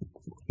Headyverse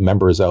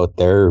members out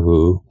there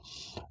who,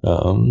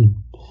 as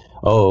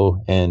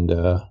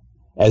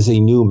a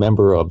new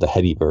member of the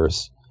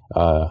Headyverse,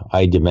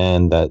 I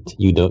demand that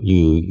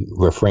you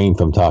refrain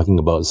from talking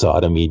about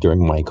sodomy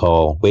during my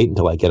call. Wait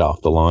until I get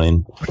off the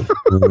line.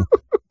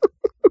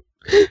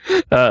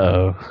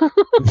 Uh-oh.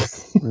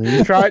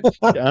 You tried.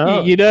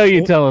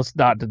 You tell us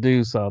not to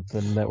do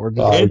something that we're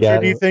doing.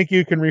 Do you think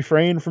you can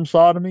refrain from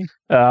sodomy?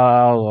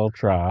 I'll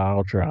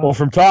try. Well,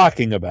 from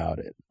talking about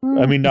it.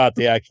 I mean, not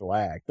the actual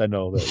act. I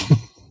know that.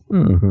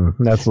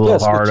 That's a little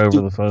hard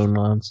over the phone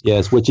lines.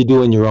 Yes, what you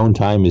do in your own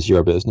time is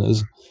your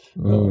business.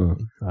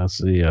 I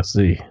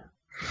see.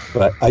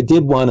 But I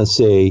did want to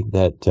say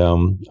that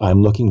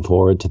I'm looking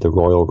forward to the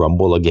Royal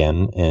Rumble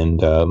again,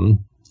 and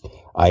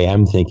I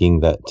am thinking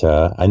that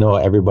I know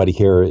everybody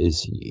here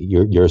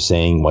you're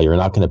saying, well, you're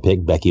not going to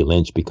pick Becky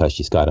Lynch because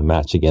she's got a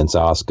match against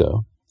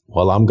Asuka.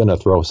 Well, I'm going to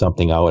throw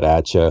something out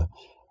at you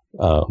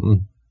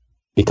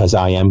because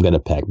I am going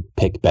to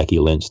pick Becky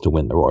Lynch to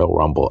win the Royal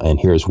Rumble, and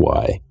here's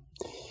why.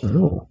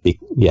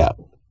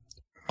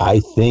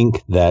 I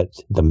think that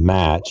the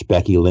match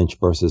Becky Lynch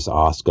versus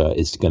Asuka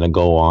is going to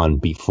go on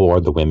before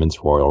the Women's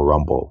Royal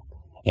Rumble,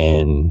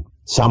 and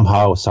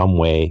somehow, some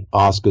way,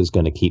 Asuka's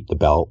going to keep the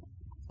belt.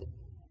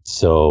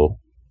 So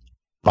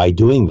by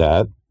doing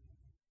that,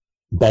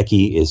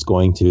 Becky is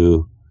going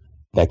to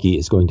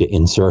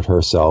insert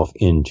herself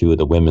into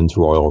the Women's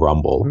Royal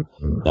Rumble.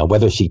 Now,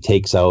 whether she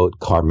takes out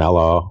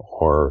Carmella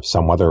or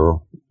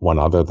one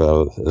other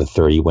the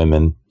 30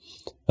 women,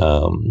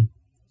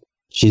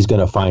 she's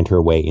going to find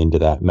her way into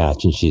that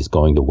match and she's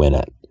going to win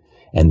it.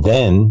 And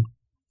then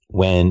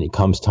when it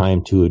comes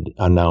time to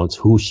announce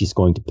who she's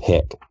going to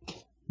pick,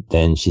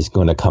 then she's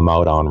going to come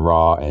out on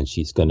Raw and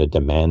she's going to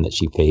demand that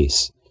she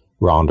face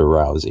Ronda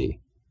Rousey.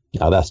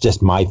 Now, that's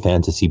just my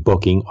fantasy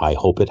booking. I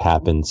hope it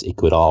happens. It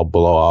could all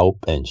blow out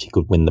and she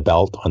could win the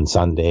belt on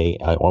Sunday,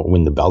 or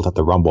win the belt at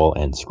the Rumble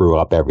and screw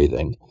up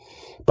everything.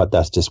 But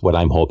that's just what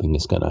I'm hoping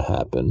is going to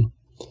happen.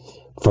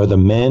 For the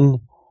men,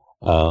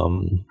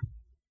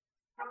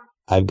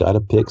 I've got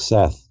to pick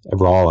Seth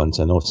Rollins.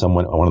 I know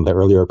one of the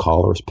earlier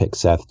callers picked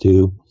Seth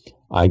too.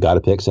 I got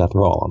to pick Seth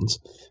Rollins.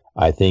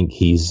 I think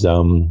he's,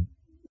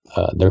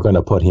 they're going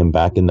to put him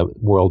back in the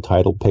world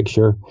title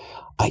picture.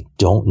 I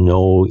don't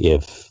know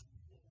if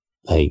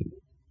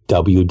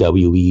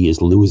WWE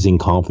is losing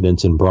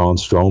confidence in Braun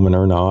Strowman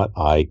or not.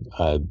 I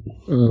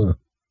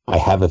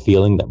have a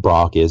feeling that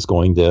Brock is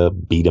going to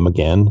beat him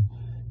again.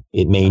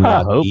 It may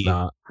not. I hope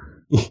not.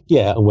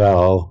 Yeah,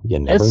 well, you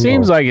never know. It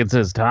seems like it's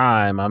his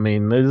time. I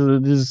mean,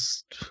 it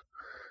just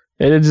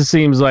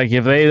seems like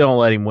if they don't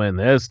let him win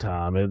this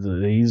time,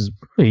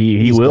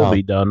 he will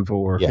be done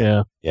for.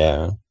 Yeah.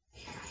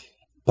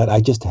 but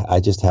I just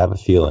have a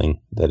feeling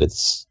that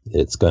it's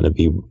going to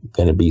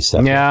be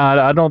separate.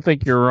 Yeah, I don't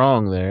think you're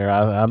wrong there.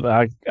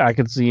 I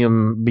could see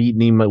him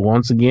beating him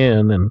once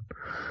again, and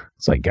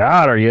it's like,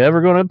 God, are you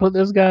ever going to put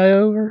this guy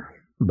over?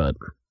 But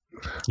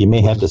you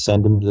may have to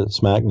send him to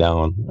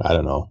SmackDown. I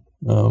don't know.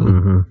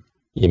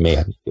 You may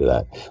have to do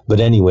that. But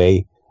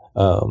anyway,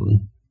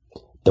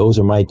 those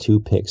are my two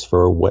picks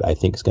for what I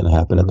think is going to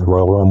happen at the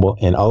Royal Rumble.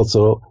 And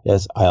also,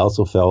 yes, I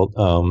also felt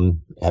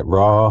at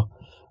Raw,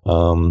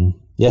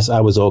 yes,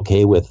 I was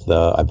okay with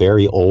a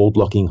very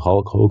old-looking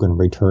Hulk Hogan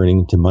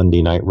returning to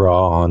Monday Night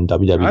Raw on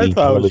WWE. I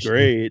thought it was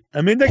great.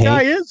 I mean, the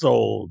guy is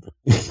old.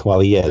 Well,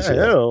 he is. Yeah.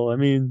 Hell, I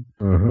mean,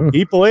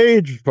 people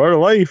age, part of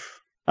life.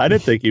 I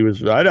didn't think he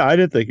was. I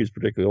didn't think he was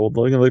particularly old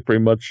looking. Looked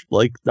pretty much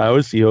like I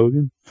always see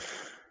Hogan.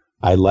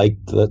 I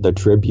liked the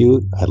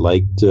tribute. I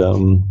liked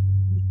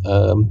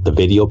the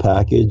video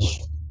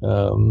package.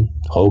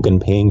 Hogan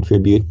paying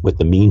tribute with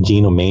the Mean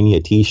Gene Mania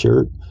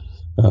T-shirt.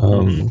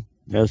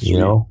 That's you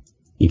know,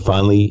 he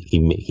finally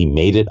he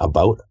made it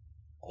about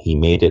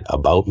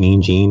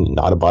Mean Gene,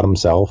 not about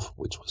himself,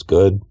 which was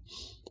good.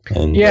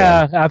 And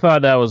yeah, I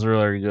thought that was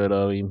really good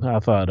of him. I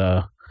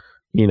thought,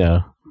 you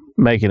know,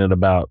 making it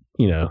about,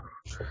 you know,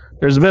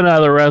 there's been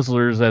other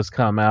wrestlers that's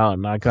come out,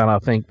 and I kind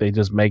of think they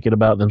just make it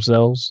about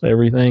themselves,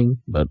 everything.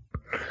 But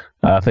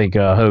I think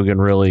Hogan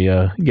really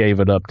gave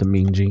it up to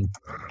Mean Gene.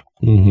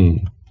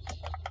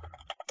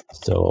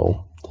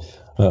 So,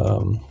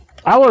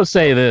 I want to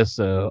say this,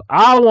 though.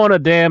 I want a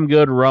damn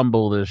good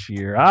Rumble this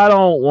year. I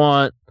don't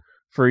want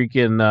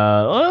freaking,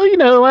 well, you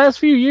know, the last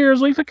few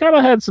years, we've kind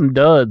of had some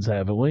duds,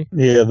 haven't we?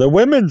 Yeah, the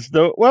women's,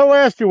 well,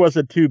 last year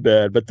wasn't too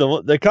bad, but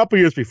the couple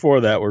years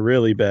before that were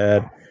really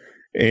bad.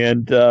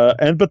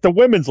 But the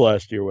women's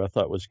last year I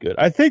thought was good.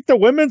 I think the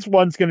women's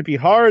one's going to be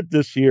hard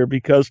this year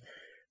because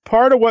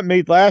part of what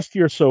made last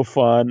year so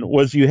fun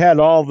was you had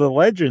all the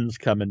legends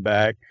coming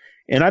back,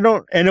 and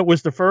it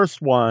was the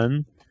first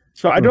one,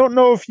 so I don't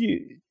know if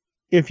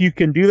you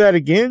can do that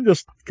again,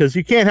 just because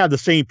you can't have the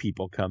same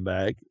people come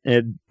back.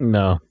 And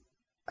no.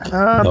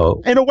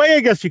 In a way,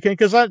 I guess you can,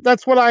 because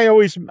that's what I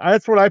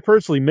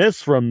personally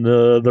miss from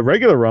the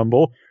regular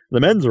Rumble, the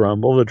men's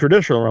Rumble, the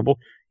traditional Rumble,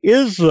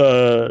 is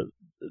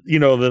you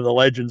know, the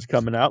legends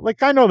coming out.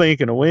 Like, I know they ain't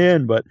gonna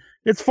win, but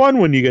it's fun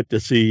when you get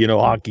to see, you know,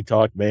 Hockey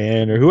Talk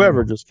Man or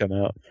whoever just come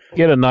out.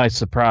 Get a nice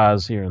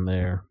surprise here and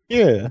there.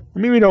 Yeah, I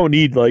mean, we don't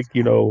need like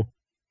both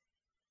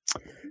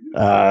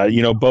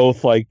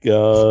like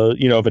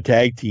have a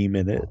tag team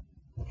in it.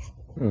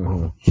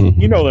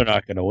 You know they're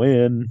not gonna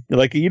win.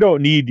 Like, you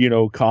don't need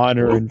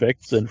Connor and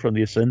Vixen from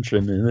the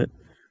Ascension in it.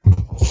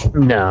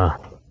 No.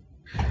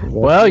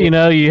 Well, you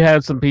know, you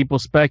had some people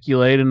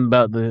speculating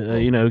about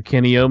the,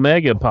 Kenny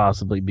Omega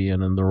possibly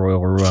being in the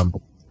Royal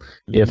Rumble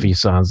if he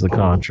signs the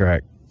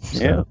contract.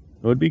 So, yeah,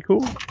 it would be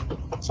cool.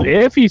 So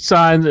if he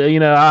signs,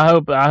 I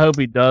hope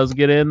he does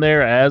get in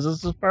there as a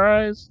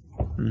surprise,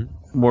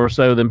 more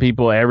so than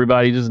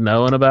everybody just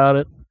knowing about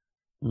it.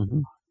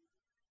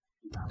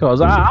 Because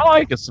I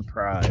like a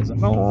surprise. I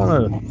don't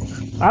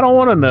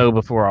want to know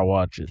before I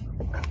watch it.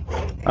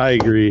 I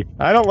agree.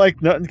 I don't like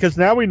nothing because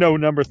now we know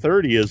number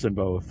 30 is in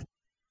both.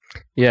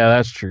 Yeah,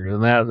 that's true,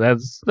 and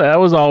that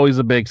was always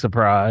a big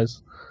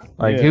surprise.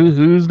 Like,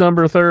 who's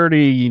number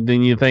 30?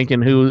 Then you're thinking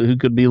who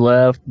could be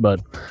left,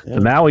 but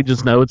now we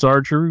just know it's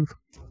R-Truth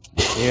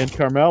and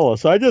Carmella.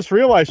 So I just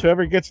realized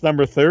whoever gets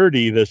number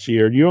 30 this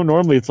year,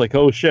 normally it's like,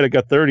 oh shit, I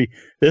got 30.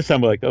 This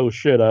time I'm like, oh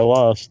shit, I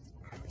lost.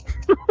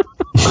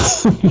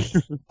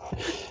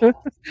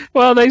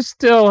 Well, they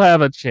still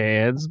have a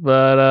chance,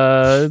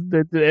 but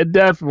it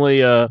definitely.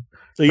 So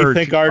you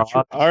think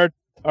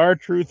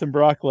R-Truth and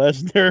Brock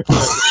Lesnar?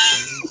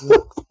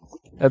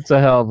 That's a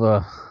hell of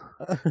a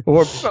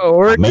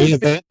or main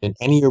event in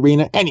any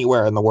arena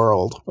anywhere in the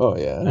world. Oh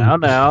yeah.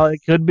 Now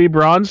it could be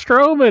Braun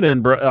Strowman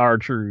and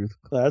R-Truth.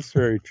 That's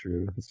very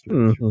true. That's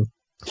very true.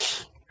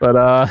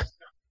 But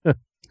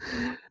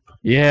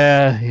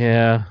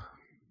yeah.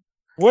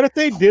 What if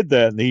they did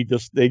that and they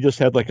just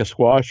had like a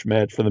squash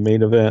match for the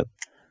main event?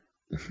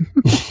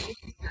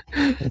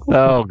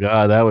 Oh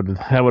god, that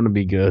wouldn't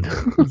be good.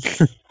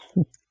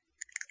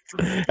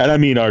 And I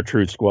mean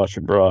R-Truth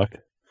squashing Brock.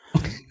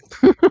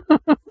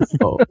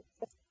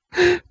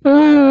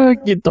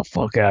 Get the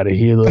fuck out of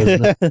here,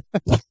 Lesnar.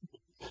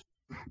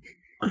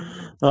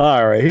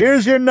 All right,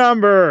 here's your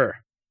number.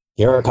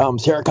 Here it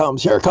comes.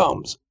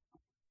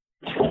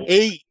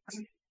 8.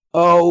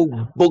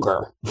 Oh,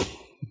 booger.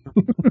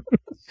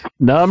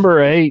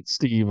 Number 8,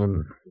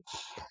 Steven.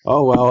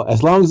 Oh, well,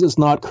 as long as it's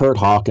not Kurt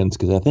Hawkins,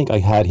 because I think I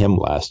had him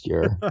last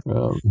year.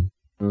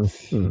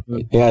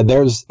 Yeah,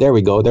 there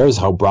we go. There's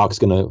how Kurt's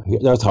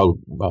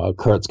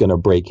gonna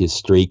break his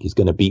streak. He's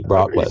gonna beat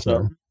Brock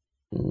Lesnar.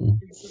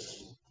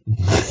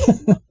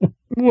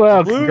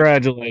 Well,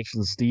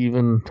 congratulations,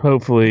 Steven.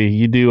 Hopefully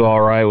you do all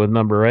right with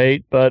number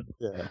 8, but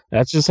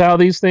that's just how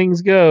these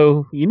things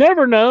go. You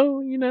never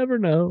know.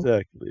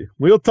 Exactly.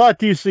 We'll talk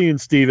to you soon,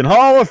 Steven.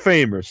 Hall of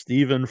Famer,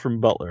 Steven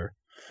from Butler.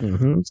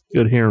 It's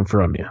good hearing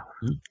from you.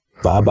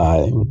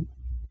 Bye-bye.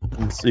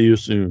 And see you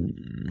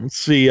soon. Let's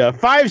see.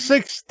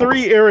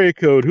 563 area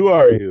code. Who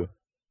are you?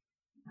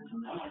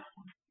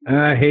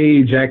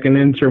 Hey, Jack and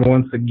Enter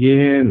once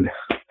again.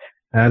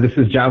 This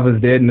is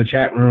Java's Dead in the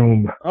chat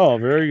room. Oh,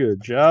 very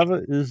good.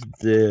 Java is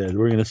dead.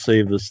 We're gonna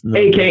save this. Number.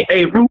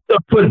 AKA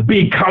Rutherford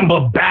B.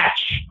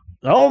 Cumberbatch.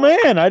 Oh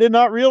man, I did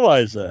not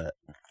realize that.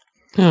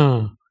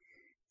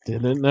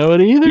 Didn't know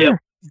it either. Yep.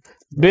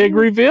 Big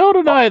reveal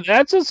tonight.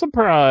 That's a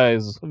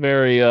surprise.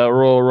 Very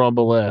Royal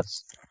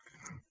Rumble-esque.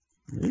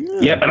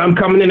 Yeah. Yep, and I'm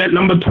coming in at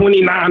number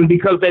 29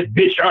 because that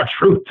bitch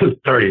R-Truth is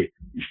 30.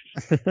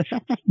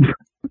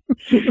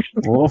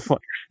 Well,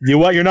 you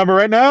want your number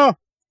right now?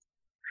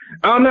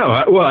 Oh,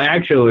 no. Well,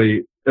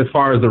 actually, as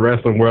far as the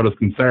wrestling world is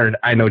concerned,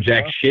 I know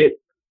jack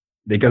shit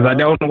because I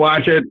don't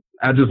watch it.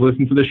 I just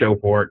listen to the show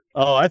for it.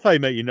 Oh, I thought you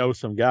meant you know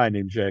some guy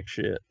named Jack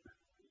Shit.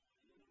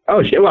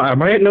 Oh, shit. Well, I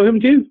might know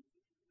him, too.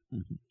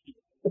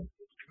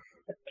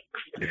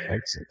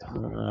 Excellent.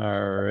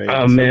 All right.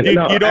 Oh, man. You,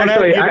 no, you don't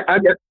actually, have... I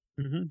got...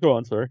 Go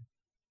on, sorry.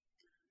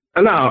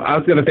 No, I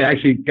was going to say I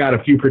actually got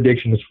a few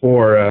predictions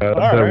for the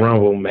right.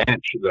 Rumble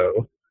match,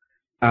 though.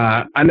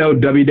 I know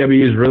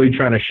WWE is really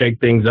trying to shake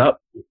things up.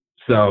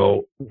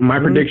 So my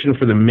prediction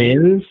for the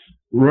men's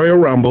Royal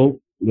Rumble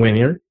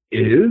winner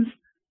is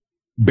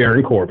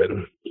Baron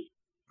Corbin.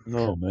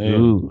 Oh,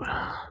 man.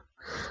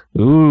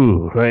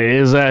 Ooh. Wait,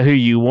 is that who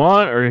you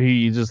want or who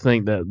you just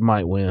think that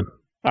might win?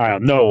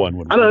 No one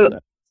would. I don't know.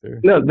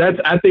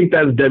 That. I think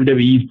that's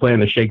WWE's plan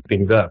to shake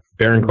things up.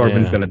 Baron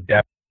Corbin's going to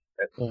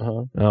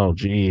definitely. Oh,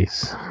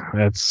 jeez.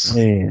 That's...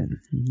 Man.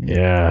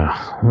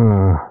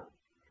 Yeah.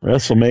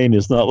 WrestleMania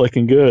is not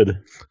looking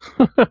good.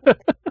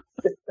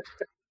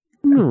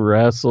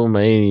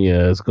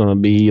 WrestleMania is going to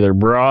be either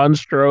Braun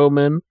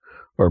Strowman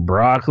or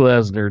Brock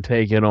Lesnar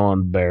taking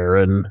on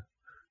Baron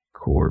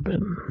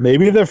Corbin.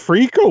 Maybe the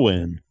Freak will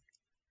win.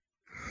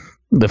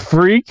 The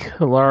Freak,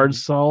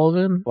 Lars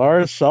Sullivan.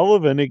 Lars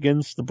Sullivan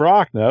against the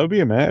Brock. That would be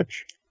a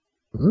match.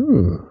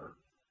 I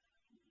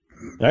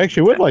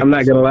actually would like. I'm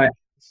not gonna lie.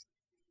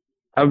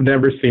 I've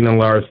never seen a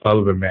Lars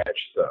Sullivan match,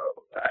 so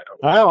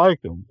I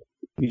like him.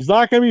 He's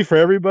not going to be for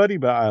everybody,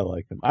 but I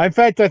like him. In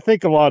fact, I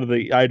think a lot of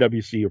the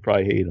IWC will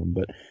probably hate him,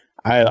 but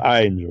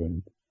I enjoy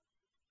him.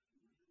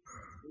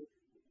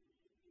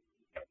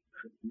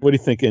 What do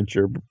you think,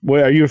 Incher?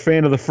 Are you a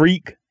fan of the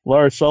Freak,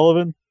 Lars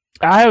Sullivan?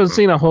 I haven't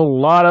seen a whole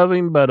lot of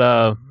him,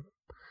 but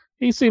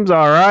he seems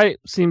all right.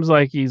 Seems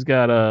like he's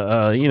got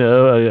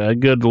a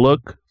good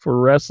look for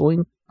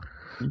wrestling.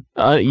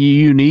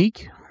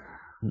 Unique.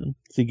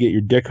 Does he get your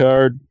dick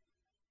hard?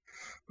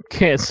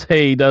 Can't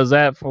say he does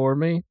that for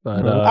me,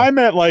 but I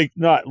meant I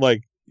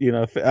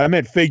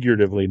meant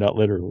figuratively, not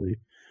literally.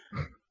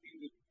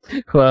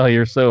 Well,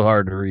 you're so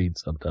hard to read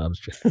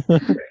sometimes,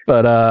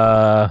 but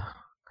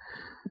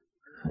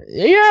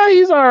yeah,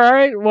 he's all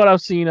right. What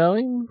I've seen of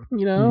him,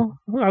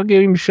 I'll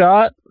give him a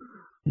shot.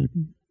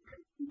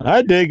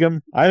 I dig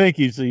him. I think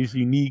he's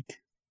unique.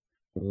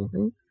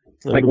 Mm-hmm.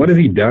 Like, what has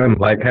he done?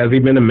 Like, has he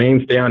been a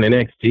mainstay on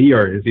NXT,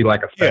 or is he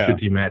like a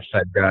specialty match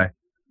type guy?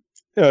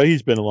 Yeah,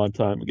 he's been a long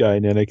time guy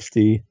in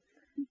NXT.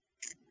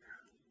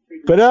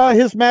 But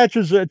his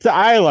matches,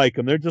 I like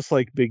them. They're just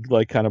like big,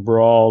 like kind of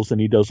brawls,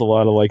 and he does a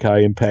lot of like high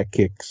impact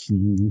kicks.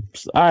 And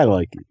I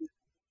like it.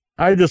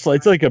 I just like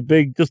it's like a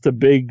big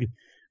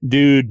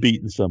dude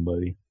beating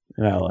somebody,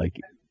 and I like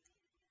it.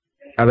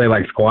 Are they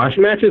like squash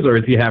matches, or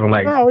is he having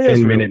like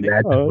 10-minute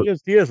matches? Oh,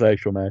 he has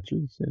actual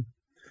matches. Yeah.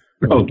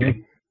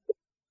 Okay.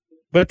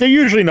 But they're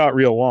usually not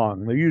real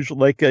long. They're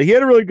usually like he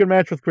had a really good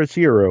match with Chris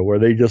Hero where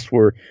they just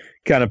were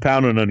kind of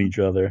pounding on each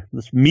other.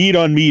 This meat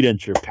on meat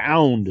incher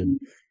pounding.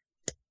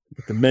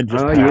 The men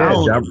just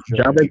pound.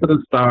 Job into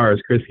the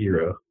stars, Chris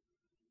Hero.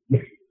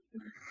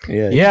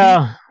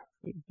 Yeah.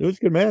 It was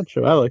a good match.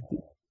 I liked it.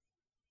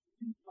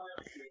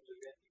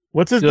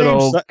 What's his good name?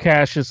 Old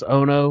Cassius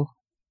Ono.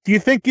 Do you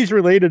think he's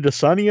related to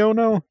Sonny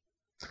Ono?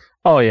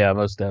 Oh yeah,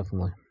 most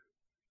definitely.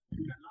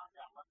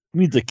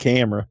 Needs a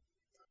camera.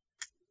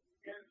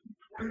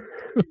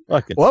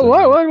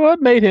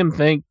 What made him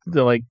think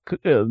that,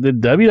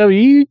 did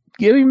WWE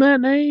give him that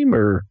name,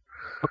 or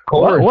of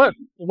course.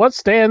 What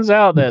stands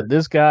out that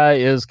this guy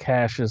is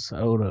Cassius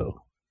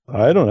Ono?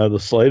 I don't have the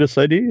slightest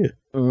idea.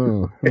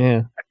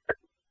 Yeah.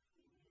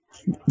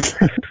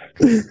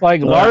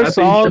 Like Lars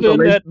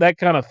Sullivan, that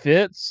kind of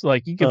fits.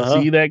 Like you can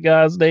see that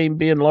guy's name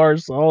being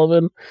Lars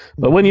Sullivan,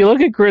 but when you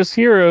look at Chris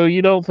Hero,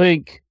 you don't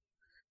think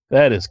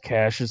that is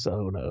Cassius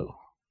Ono.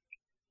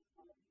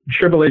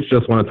 Triple H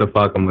just wanted to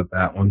fuck him with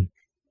that one.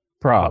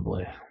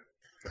 Probably.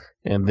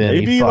 And then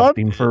Maybe he fucked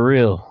him for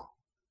real.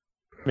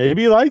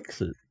 Maybe he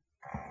likes it.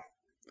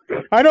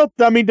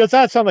 Does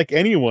that sound like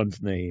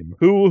anyone's name?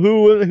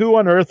 Who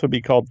on earth would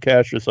be called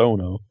Cassius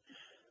Ono?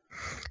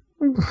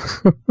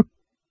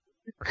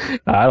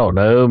 I don't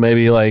know.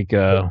 Maybe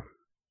John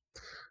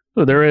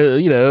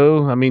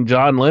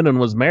Lennon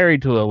was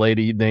married to a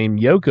lady named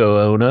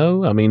Yoko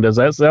Ono. Does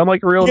that sound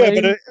like a real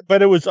name? Yeah,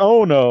 but it was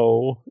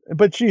Ono.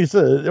 But she's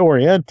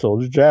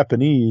Oriental, she's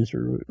Japanese.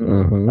 I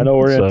know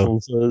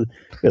Orientals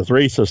is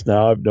racist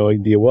now. I have no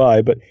idea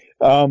why. But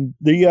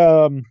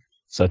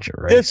Such a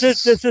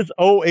racist. This is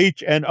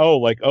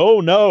OHNO. Like, oh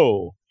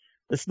no,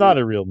 it's not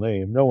a real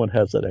name. No one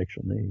has that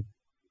actual name.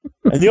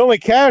 And the only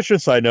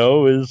Cassius I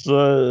know is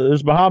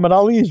Muhammad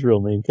Ali's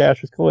real name,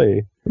 Cassius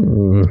Clay.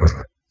 Well,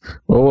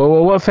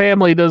 what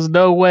family does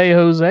No Way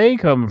Jose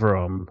come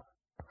from?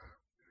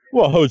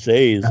 Well,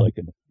 Jose is like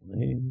a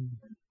name.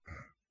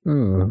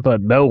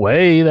 But No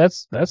Way,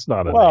 that's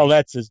not a name.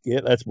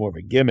 That's more of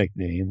a gimmick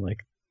name.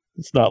 Like,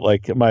 it's not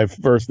like my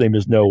first name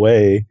is No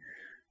Way.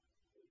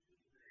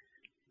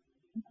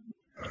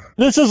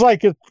 This is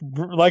like an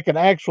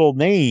actual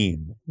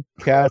name,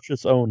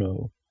 Cassius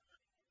Ono.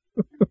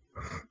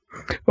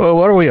 Well,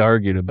 what are we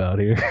arguing about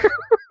here?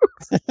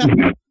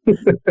 I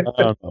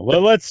don't know.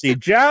 Well, let's see.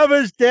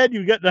 Java's dead.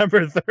 You got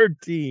number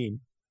 13.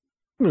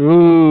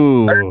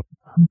 Ooh,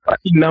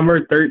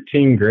 Number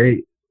 13,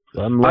 great.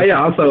 Oh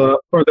yeah, also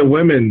for the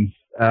women's,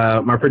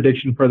 my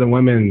prediction for the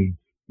women,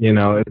 this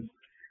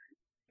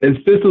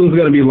one's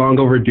going to be long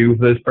overdue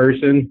for this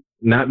person,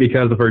 not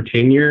because of her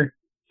tenure,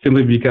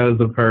 simply because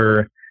of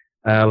her,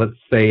 let's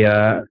say,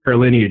 her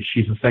lineage.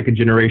 She's a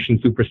second-generation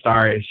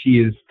superstar, and she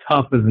is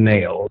tough as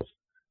nails.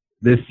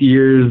 This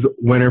year's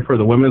winner for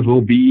the women's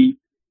will be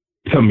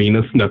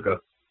Tamina Snuka.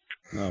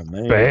 Oh,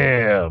 man.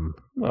 Bam.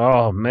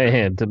 Oh,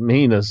 man.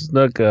 Tamina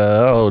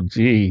Snuka. Oh,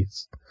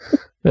 jeez.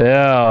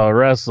 Yeah,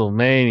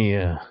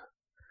 WrestleMania.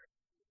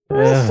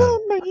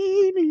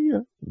 WrestleMania.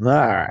 All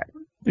right.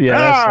 Yeah,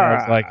 that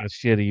sounds like a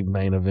shitty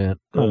main event.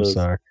 I'm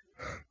sorry.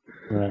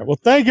 All right. Well,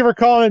 thank you for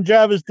calling in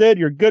Java's Dead.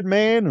 You're a good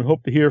man, and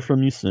hope to hear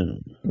from you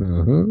soon.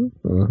 You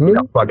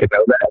don't fucking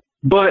know that.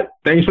 But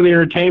thanks for the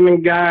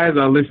entertainment, guys.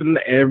 I listen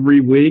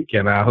every week,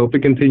 and I hope it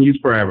continues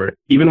forever,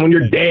 even when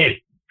you're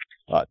dead.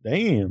 Oh,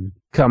 damn.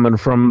 Coming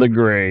from the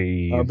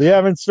grave. I'll be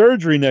having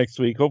surgery next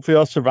week. Hopefully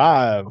I'll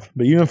survive.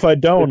 But even if I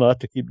don't, I'll have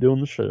to keep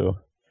doing the show.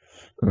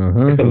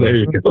 There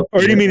you go.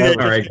 Or do you mean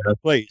they're All right, just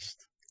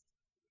replaced?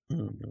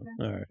 All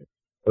right.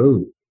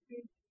 Oh.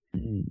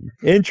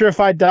 Intra, if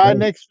I die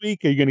next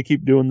week, are you going to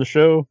keep doing the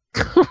show?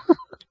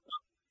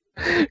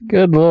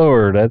 Good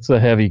Lord, that's a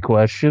heavy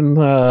question.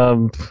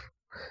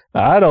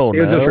 I don't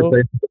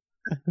know.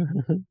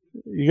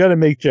 You got to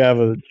make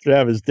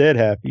Java's Dead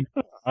happy.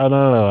 I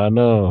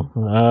know.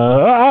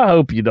 I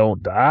hope you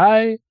don't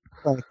die.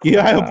 Thank you.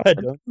 I hope I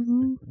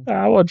don't.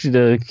 I want you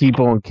to keep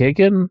on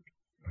kicking.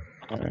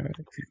 All right.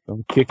 Keep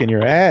on kicking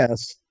your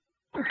ass.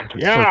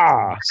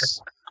 Yeah.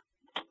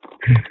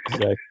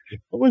 Exactly.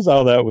 What was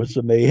all that was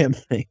the mayhem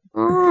thing?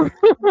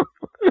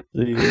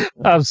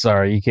 I'm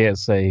sorry, you can't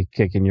say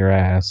kicking your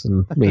ass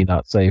and me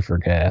not say for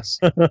gas.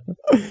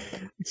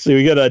 See,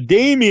 we got a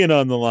Damien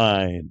on the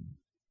line.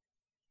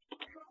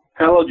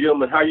 Hello,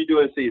 gentlemen. How are you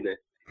doing this evening?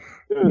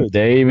 Good.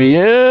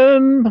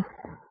 Damien,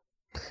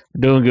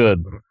 doing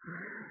good.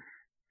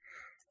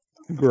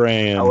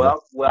 Grand.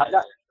 Oh, well, I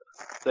got.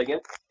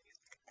 Second.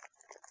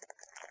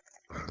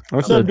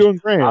 I said doing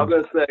grand. I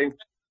was gonna say,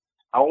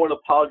 I want to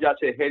apologize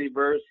to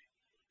Headyverse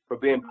for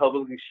being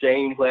publicly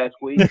shamed last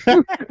week.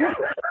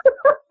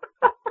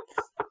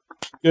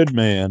 Good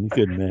man.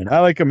 I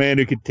like a man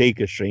who could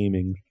take a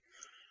shaming.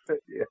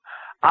 Yeah.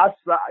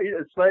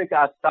 It's funny,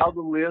 I saw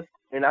the list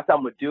and I thought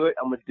I'm gonna do it.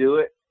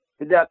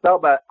 And then I thought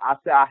about it. I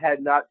said I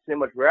had not seen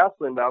much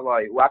wrestling, but I was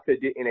like, well, I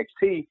could do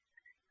NXT.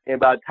 And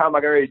by the time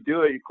I got ready to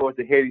do it, of course,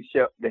 the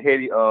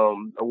Heady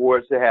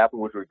awards had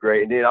happened, which were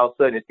great. And then all of a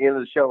sudden, at the end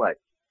of the show, like,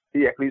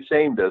 he actually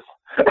shamed us.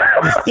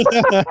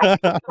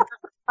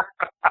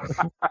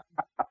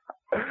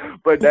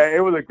 But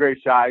it was a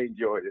great show. I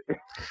enjoyed it.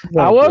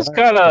 I was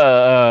kind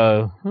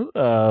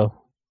of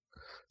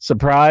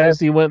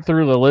surprised he went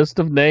through the list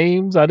of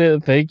names. I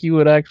didn't think you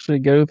would actually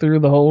go through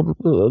the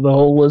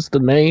whole list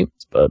of names,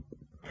 but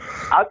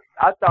I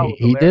thought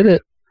he did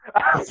it.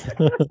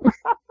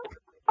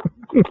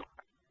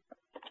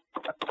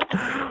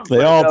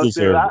 They all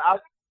deserve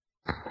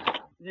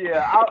it.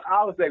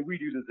 I would say we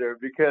do deserve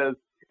it, because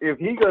if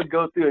he gonna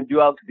go through and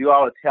do all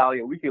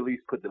Italian, we can at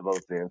least put the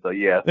votes in. So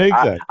yeah,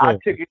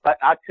 exactly.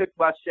 I took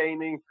my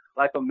shaming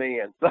like a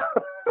man. So,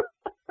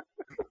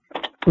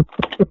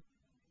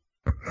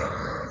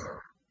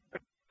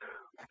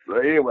 so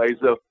anyway,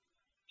 so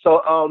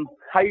what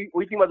do you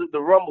think about the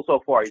Rumble so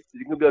far? Is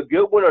it gonna be a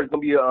good one, or is it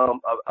gonna be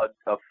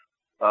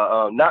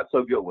a not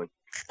so good one?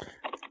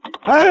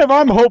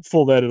 I'm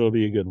hopeful that it'll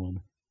be a good one.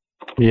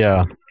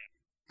 Yeah.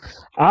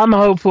 I'm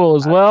hopeful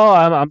as well.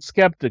 I'm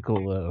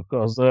skeptical though,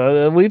 because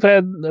we've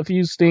had a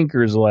few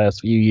stinkers the last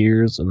few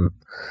years, and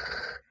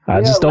I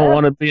just don't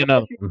want to be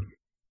another one.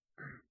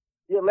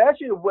 Yeah,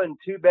 last year it wasn't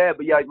too bad,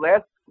 but yeah,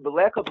 the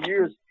last couple of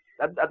years,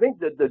 I think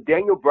the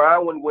Daniel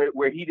Bryan one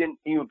where he didn't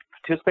even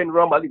participate in the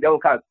Rumble, I think that one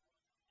kind of.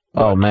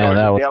 Oh man,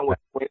 that was.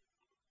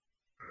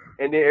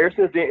 And then ever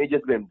since then, it's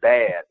just been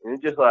bad. And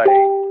it's just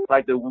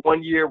like the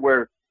 1 year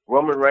where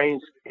Roman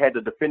Reigns had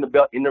to defend the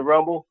belt in the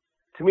Rumble.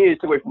 To me,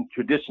 it's away from the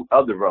tradition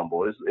of the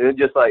Rumble. It's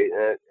just like,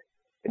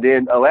 and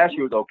then last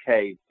year was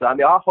okay. So I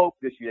mean, I hope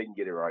this year they can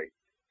get it right.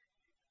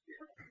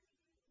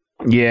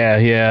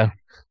 Yeah.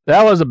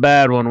 That was a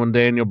bad one when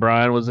Daniel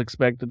Bryan was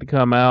expected to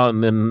come out,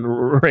 and then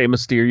Rey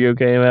Mysterio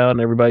came out,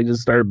 and everybody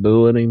just started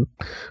booing him.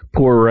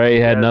 Poor Rey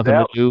had nothing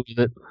to do with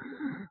it.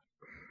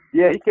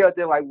 Yeah, he came out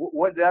there like,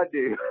 what did I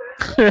do?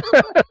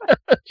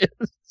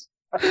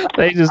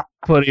 They just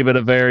put him in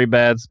a very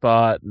bad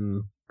spot,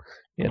 and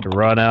he had to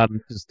run out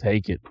and just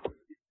take it.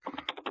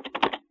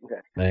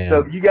 Okay. Man.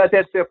 So you guys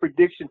had their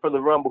prediction for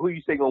the Rumble. Who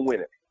you say gonna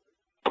win it?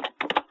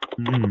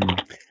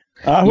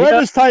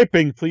 Whoever's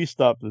typing, please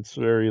stop. It's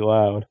very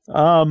loud.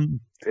 I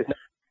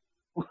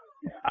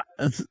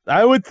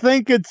would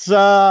think it's.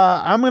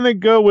 I'm gonna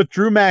go with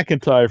Drew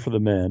McIntyre for the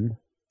men.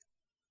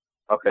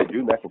 Okay,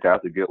 Drew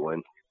McIntyre's a good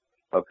one.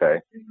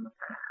 Okay.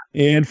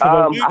 And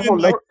for the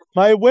women,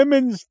 my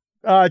women's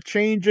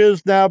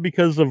changes now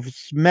because of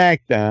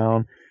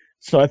SmackDown,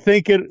 so I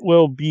think it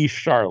will be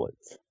Charlotte.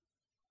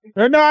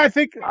 Or no, I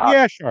think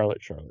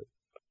Charlotte.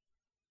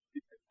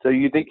 So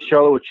you think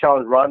Charlotte would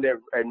challenge Ronda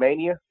at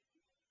Mania?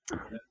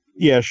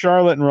 Yeah,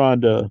 Charlotte and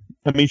Ronda.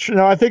 I mean,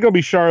 no, I think it'll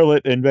be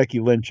Charlotte and Becky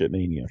Lynch at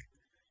Mania.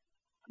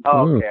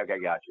 Oh, okay,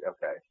 got you.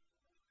 Okay.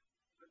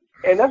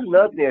 And that's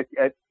another thing.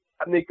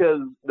 I mean,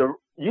 because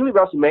usually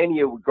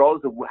WrestleMania,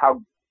 regardless of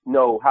how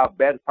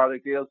bad the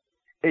product is,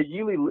 it's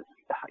usually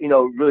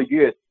really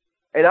good.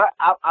 And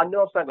I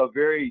know I'm like a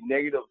very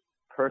negative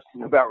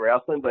person about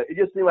wrestling, but it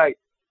just seemed like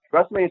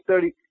WrestleMania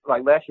 30,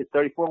 like last year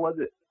 34 was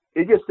it?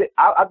 It just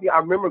I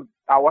remember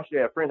I watched it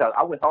at a friend's house.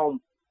 I went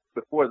home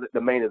before the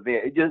main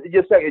event. It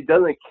just like it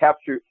doesn't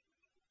capture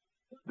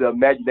the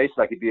imagination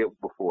like it did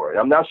before. And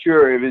I'm not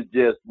sure if it's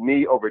just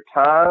me over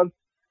time,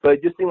 but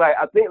it just seemed like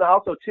I think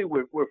also too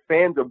where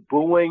fans are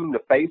booing the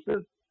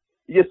faces.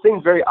 It just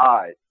seems very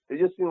odd. It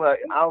just seems like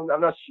I'm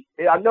not.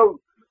 I know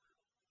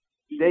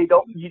they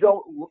don't. You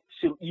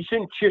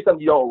shouldn't cheer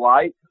something you don't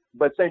like,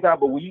 but at the same time,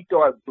 but when you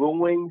start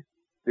booing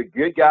the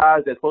good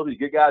guys that's supposed to be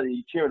good guys, and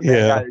you cheering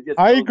bad guys, it just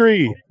I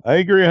agree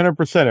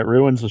 100%. It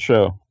ruins the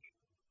show.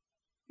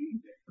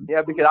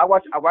 Yeah, because I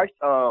watched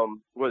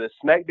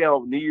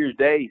SmackDown New Year's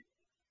Day,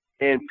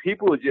 and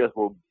people just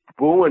were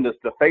booing the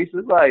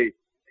faces like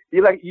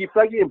you feel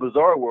like you're in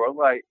Bizarre World.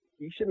 Like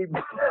you shouldn't be.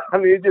 I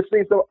mean, it just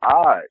seems so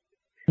odd.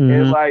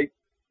 And like,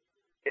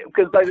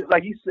 because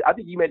like you, I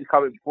think you made the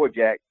comment before,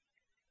 Jack.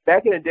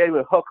 Back in the day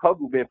when Hulk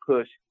Hogan was being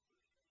pushed,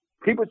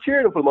 people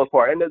cheered him for the most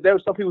part, and there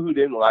were some people who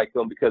didn't like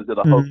him because of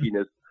the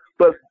hulkiness.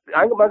 But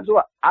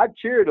I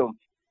cheered him.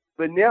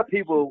 But now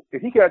people,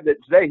 if he came out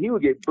today, he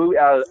would get booed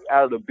out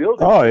of the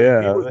building. Oh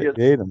yeah, he would just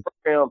hate him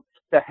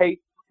to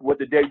hate what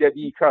the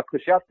WWE try to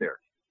push out there.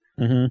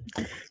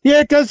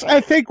 Yeah, because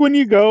I think when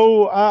you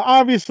go,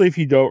 obviously, if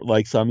you don't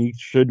like something, you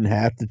shouldn't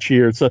have to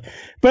cheer. So,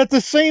 but at the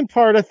same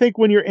part, I think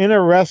when you're at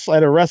a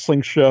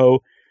wrestling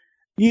show,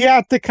 you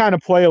have to kind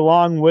of play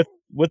along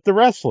with the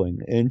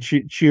wrestling and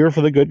cheer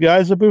for the good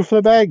guys and boo for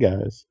the bad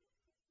guys.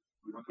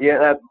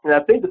 Yeah, and I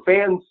think the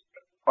fans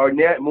are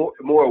now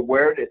more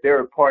aware that they're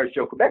a part of the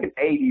show. Because back in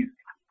the 80s,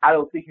 I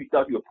don't think you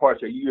thought you were a part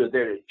of the show. You were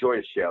there to enjoy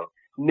the show.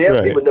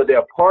 Now people know they're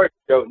a part of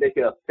the show and they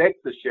can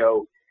affect the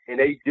show, and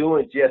they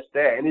doing just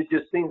that. And it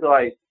just seems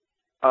like,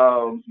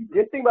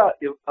 just think about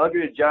if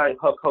Andre the Giant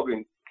Hulk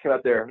Hogan came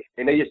out there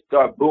and they just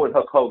started booing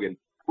Hulk Hogan.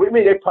 What do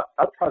you mean?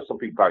 Probably some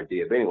people probably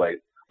did, but anyway.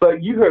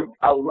 But you heard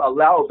a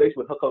loud bass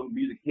when Hulk Hogan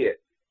music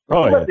hit.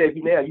 Oh, yeah.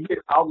 Now you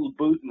hear all those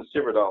boos in the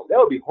Silverdome. That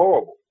would be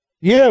horrible.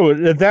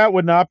 Yeah, that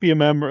would not be a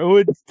it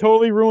would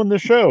totally ruin the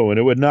show, and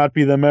it would not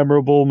be the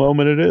memorable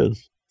moment it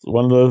is. It's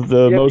one of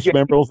the most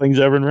memorable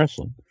things ever in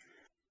wrestling.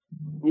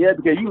 Yeah,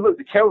 because you look,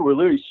 the camera was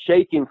literally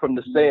shaking from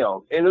the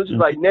sound, and it was just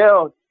like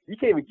now you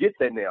can't even get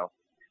that now,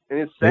 and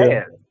it's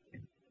sad.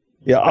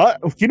 Yeah,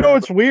 you know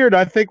what's weird?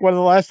 I think one of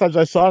the last times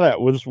I saw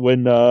that was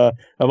when, of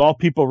all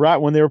people,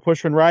 when they were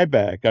pushing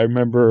Ryback. I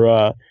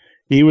remember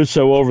he was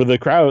so over the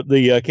crowd,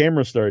 the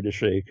camera started to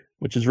shake,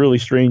 which is really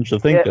strange to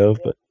think of,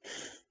 but.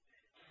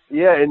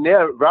 Yeah, and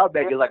now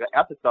Ryback is like an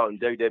afterthought in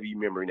WWE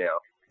memory now.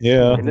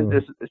 Yeah. And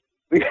it's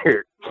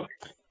weird.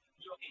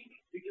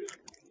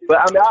 But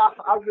I mean,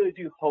 I really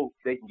do hope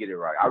they can get it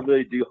right. I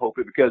really do hope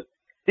it because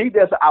deep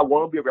down, I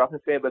want to be a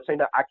wrestling fan, but at the same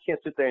time, I can't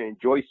sit there and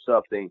enjoy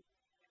something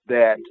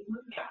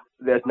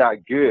that's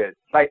not good.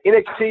 Like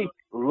NXT,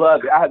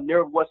 love it. I have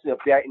never once seen a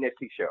bad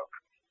NXT show.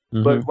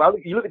 But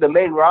when you look at the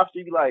main roster,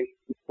 you be like,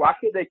 why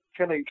can't they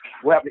kind of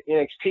go after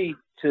NXT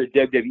to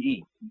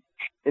WWE?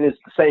 And it's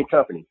the same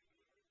company.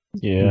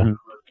 Yeah.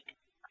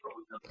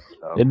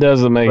 It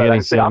doesn't make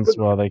any sense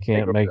why they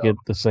can't make it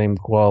the same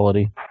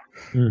quality.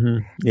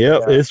 Yeah,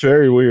 it's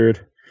very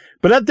weird.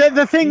 But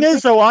the thing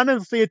is, though,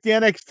 honestly, at the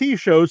NXT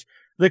shows,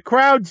 the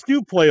crowds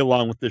do play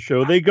along with the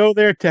show. They go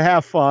there to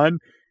have fun,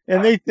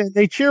 and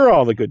they cheer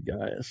all the good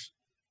guys.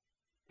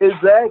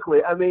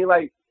 Exactly. I mean,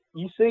 like,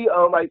 you see,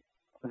 like,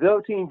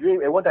 Velveteen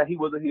Dream, at one time he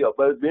was a heel,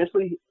 but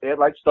eventually,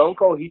 like Stone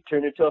Cold, he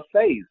turned into a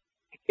face.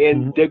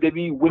 And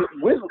WWE went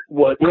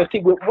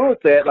with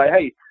that. Like,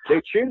 hey, they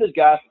cheering this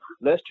guy.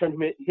 Let's turn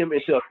him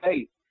into a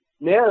face.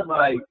 Now it's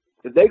like,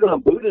 if they're going to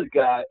boo this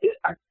guy,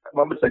 I'm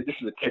going to say this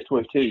is a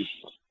catch-22.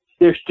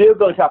 They're still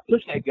going to try to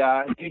push that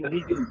guy, and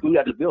he's getting booed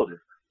out of the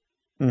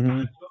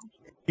building.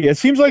 Yeah, it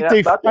seems like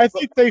Yeah, I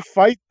think they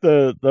fight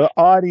the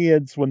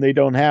audience when they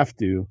don't have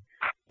to.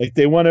 Like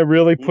they want to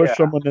really push Yeah.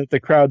 someone that the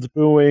crowd's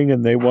booing,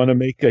 and they want to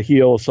make a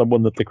heel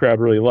someone that the crowd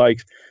really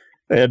likes.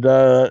 And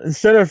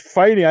instead of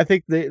fighting, I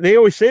think they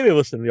always say they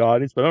listen to the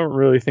audience, but I don't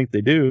really think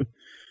they do.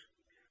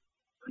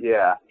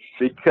 Yeah,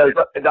 because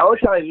the only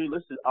time you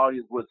listen to the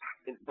audience was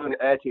during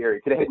the attitude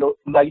area. Cause they had no,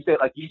 like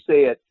you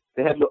said,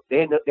 they had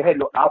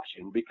no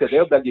option because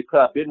everybody get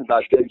caught up in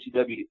about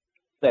WCW,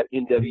 that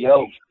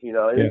NWO. You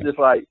know, it's just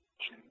like.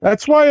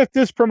 That's why if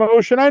this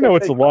promotion, I know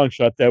it's a long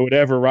shot that would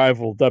ever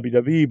rival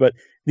WWE, but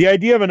the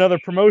idea of another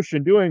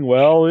promotion doing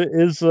well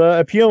is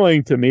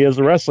appealing to me as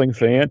a wrestling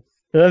fan.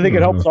 And I think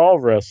it helps all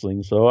of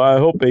wrestling. So I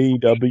hope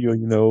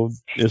AEW,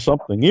 is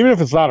something, even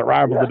if it's not a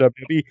rival to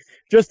WWE,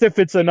 just if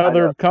it's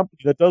another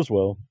company that does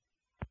well.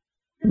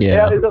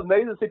 Yeah, it's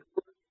amazing.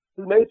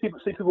 People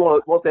see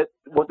people want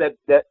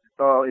that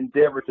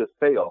endeavor to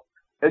fail.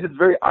 It's just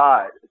very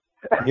odd.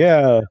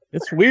 Yeah,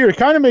 it's weird. It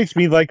kind of makes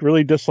me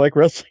really dislike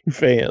wrestling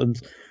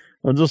fans.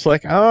 I'm just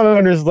like, I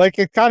don't know. Like,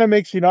 it kind of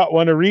makes you not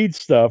want to read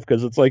stuff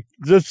because it's like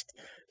just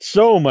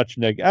so much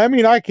negative. I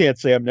mean, I can't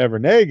say I'm never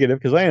negative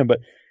because I am, but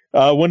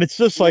when it's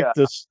just like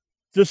this,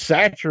 just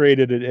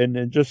saturated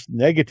and just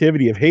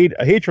negativity of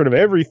hatred of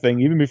everything,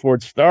 even before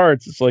it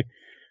starts, it's like,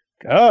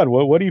 God,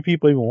 what do you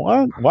people even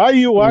want? Why are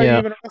you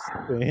even a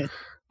wrestling fan?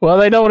 Well,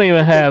 they don't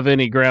even have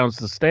any grounds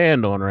to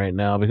stand on right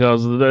now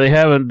because they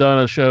haven't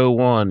done a show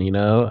one,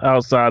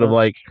 outside of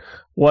like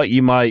what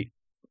you might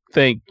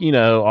think,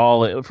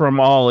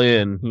 all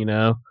in,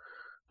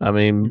 I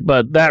mean,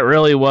 but that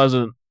really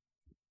wasn't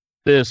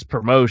this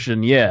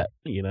promotion yet,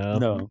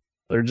 No.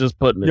 They're just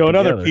putting it together.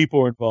 And other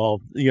people are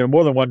involved,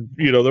 more than one,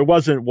 there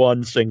wasn't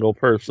one single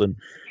person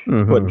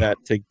putting that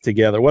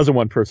together. It wasn't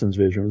one person's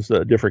vision. It was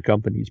different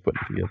companies putting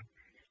it together.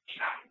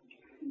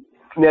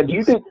 Now, do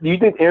you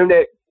think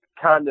internet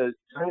kind of,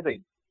 I don't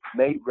think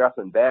made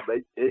wrestling bad, but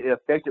it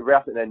affected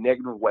wrestling in a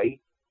negative way?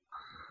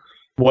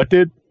 What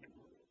did?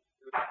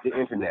 The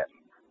internet.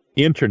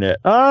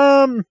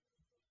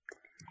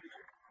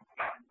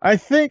 I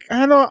think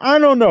I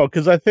don't know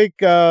because I think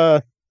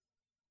part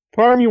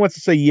of me wants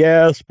to say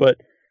yes, but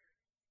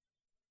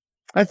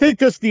I think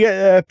just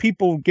the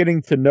people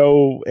getting to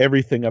know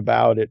everything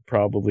about it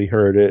probably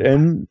hurt it,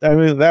 and I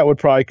mean that would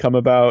probably come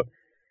about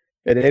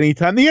at any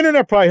time. The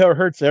internet probably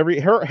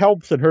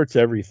helps and hurts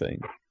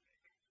everything.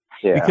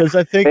 Yeah, because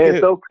I think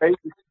it's so crazy.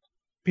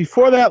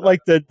 Before that,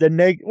 like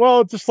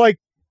just like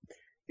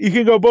you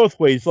can go both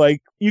ways.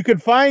 Like you can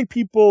find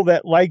people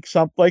that like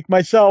something. Like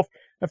myself,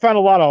 I found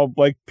a lot of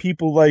like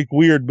people like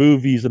weird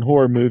movies and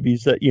horror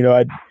movies that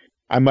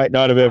I might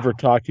not have ever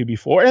talked to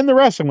before. And the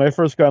wrestling, when I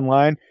first got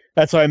online,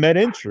 that's how I met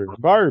Incher,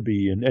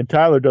 Barbie, and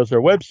Tyler does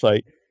their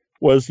website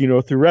was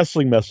through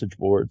wrestling message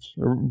boards,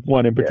 or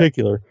one in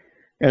particular.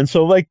 And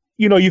so like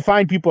you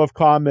find people of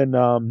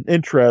common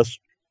interests.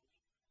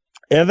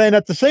 And then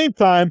at the same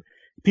time,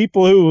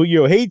 people who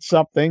hate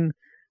something,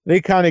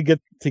 they kind of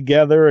get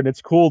together, and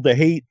it's cool to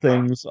hate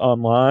things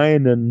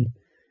online, and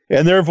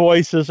their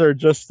voices are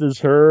just as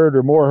heard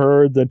or more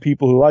heard than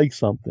people who like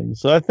something.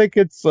 So I think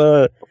I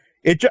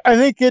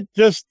think it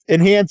just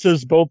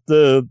enhances both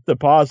the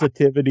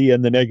positivity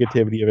and the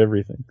negativity of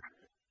everything.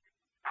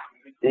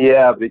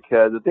 Yeah,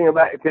 because the thing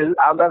about it, because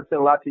I'm not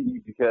saying a lot to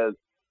you because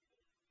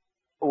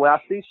when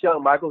I see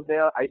Shawn Michaels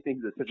now, I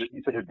think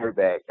he's such a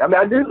dirtbag. I mean,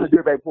 I knew he was a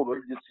dirtbag before,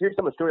 but just hear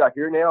some of the stories I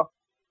hear now.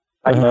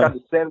 Like he's trying to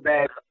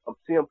sandbag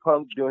CM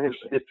Punk doing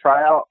his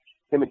tryout,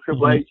 him and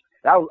Triple H.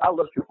 I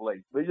love Triple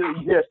H, but you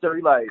hear a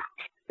story like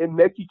it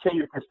makes you change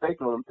your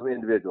perspective on an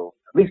individual.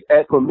 At least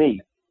as for me,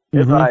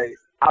 it's like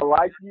I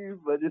like you,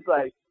 but it's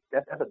like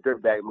that's a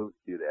dirtbag move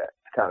to do that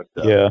kind of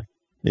stuff.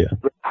 Yeah.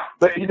 But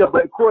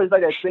but of course, it's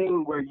like that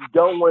thing where you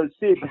don't want to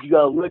see it, but you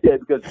gotta look at it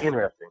because it's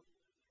interesting.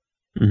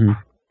 Mm-hmm.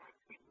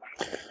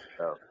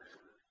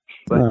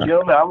 But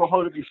gentlemen, I'm gonna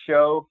hold up your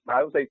show.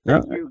 I would say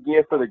thank you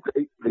again for the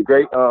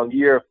great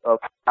year of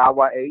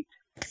IY8.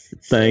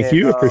 Thank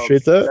you,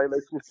 appreciate that.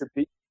 Congratulations to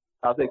Pete.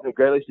 I'll say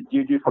congratulations to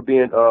Juju for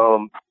being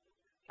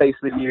face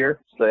of the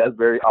year. So that's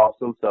very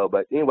awesome. So,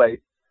 but anyway,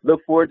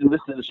 look forward to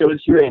listening to the show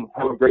this year and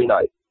have a great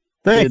night.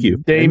 Thank you.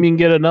 Damien,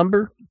 get a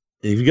number?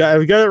 I've got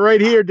it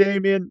right here,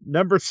 Damien.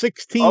 Number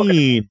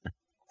 16.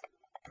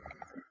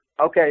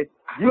 Okay.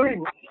 Usually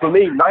for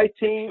me,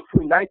 19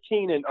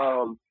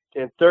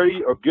 and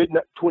 30 or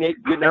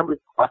 28 good numbers.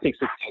 I think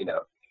 16 now.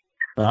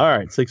 All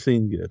right,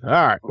 16 good. All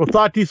right. We'll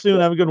talk to you soon.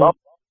 Have a good one.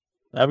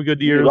 Have a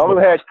good year. As long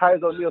as it has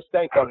Titus O'Neil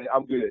stank on it,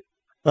 I'm good.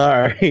 All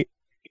right.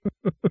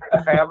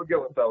 Have a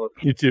good one, fellas.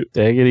 You too.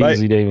 Take it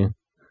easy, Damien.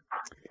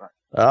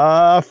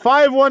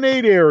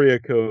 518 area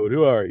code.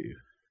 Who are you?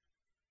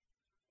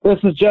 This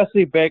is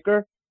Jesse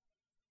Baker.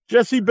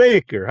 Jesse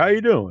Baker. How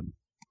you doing?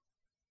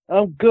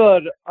 I'm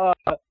good.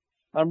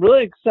 I'm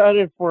really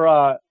excited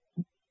for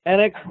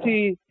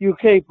NXT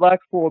UK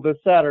Blackpool this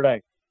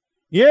Saturday.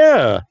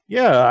 Yeah.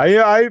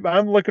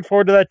 I'm looking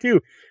forward to that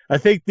too. I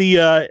think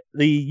the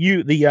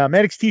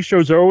NXT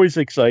shows are always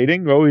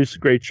exciting, always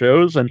great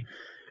shows, and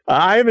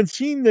I haven't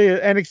seen the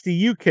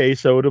NXT UK,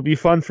 so it'll be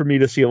fun for me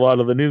to see a lot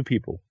of the new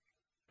people.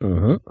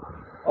 Mm-hmm.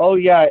 Oh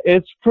yeah,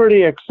 it's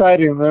pretty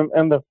exciting.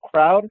 And the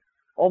crowd,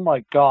 oh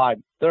my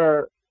God,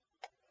 they're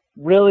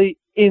really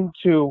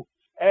into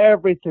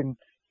everything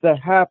that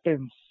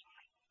happens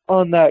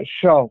on that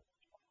show.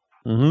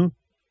 Mm-hmm.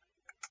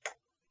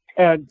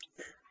 And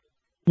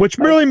which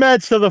really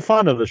adds to the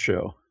fun of the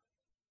show.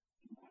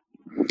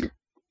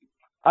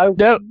 I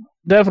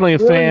definitely a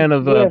really fan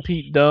of wish-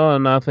 Pete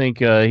Dunne. I think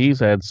he's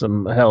had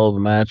some hell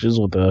of matches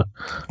with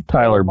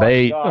Tyler Oh my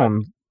Bate.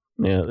 God.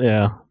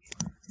 Yeah.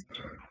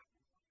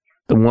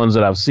 The ones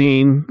that I've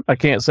seen, I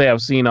can't say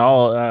I've seen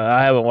all.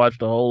 I haven't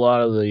watched a whole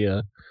lot of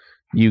the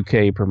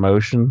UK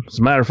promotion. As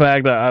a matter of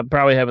fact, I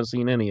probably haven't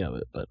seen any of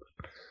it. But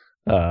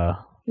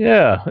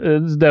yeah,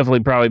 it's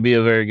definitely probably be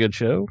a very good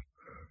show.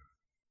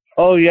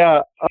 Oh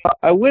yeah,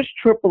 I wish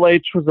Triple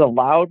H was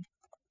allowed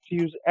to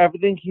use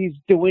everything he's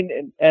doing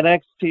in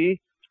NXT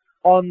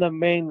on the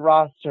main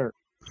roster.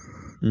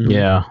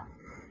 Yeah.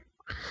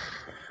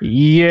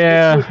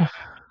 Yeah.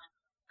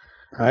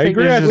 I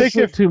agree. There's I think just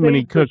if too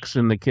many cooks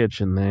in the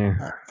kitchen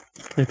there.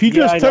 If you Yeah,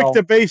 just I took know.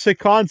 the basic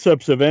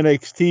concepts of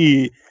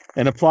NXT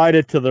and applied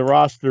it to the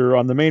roster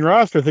on the main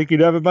roster, I think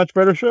you'd have a much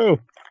better show.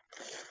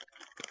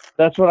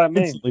 That's what I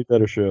mean. Instantly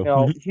better show. You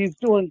know, he's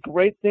doing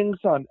great things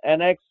on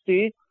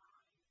NXT,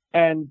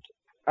 and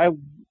I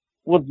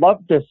would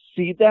love to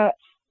see that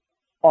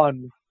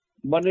on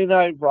Monday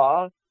Night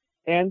Raw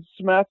and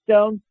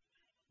SmackDown.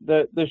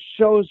 The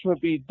shows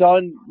would be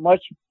done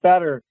much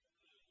better,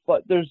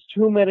 but there's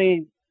too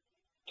many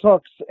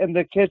cooks in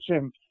the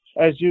kitchen,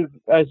 as you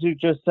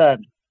just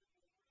said.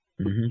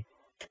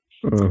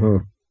 Mm-hmm. Mm-hmm.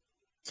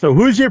 So,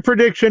 who's your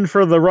prediction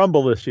for the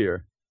Rumble this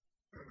year?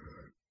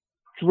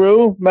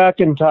 Drew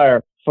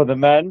McIntyre for the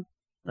men,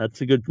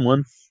 That's a good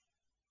one.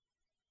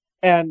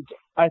 and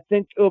I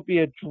think it'll be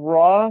a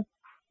draw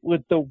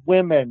with the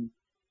women,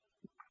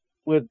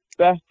 with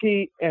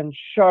Becky and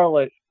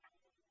Charlotte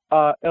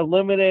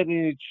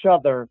eliminating each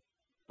other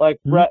like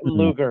Brett and Mhm.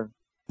 Luger.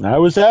 I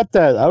was at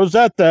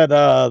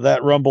that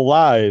Rumble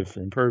live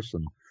in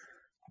person.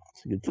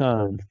 It's a good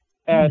time.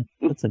 And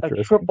That's a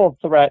interesting. triple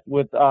threat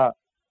with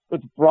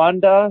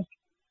Ronda,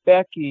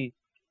 Becky,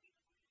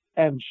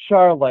 and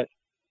Charlotte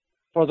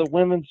for the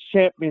women's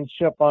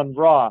championship on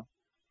Raw.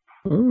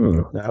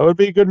 That would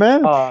be a good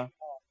match.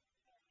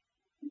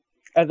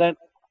 And then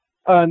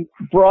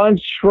Braun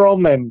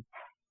Strowman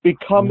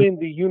becoming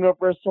the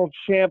Universal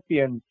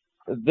Champion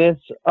this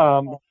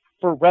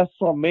for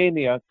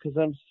WrestleMania, because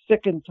I'm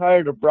sick and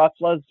tired of Brock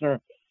Lesnar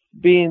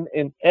being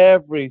in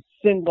every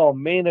single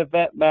main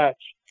event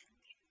match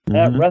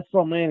at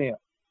WrestleMania.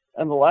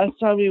 And the last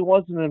time he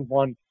wasn't in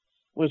one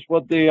was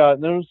with the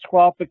no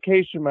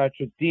disqualification match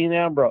with Dean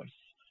Ambrose.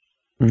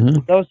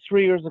 Mhm. That was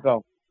 3 years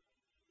ago.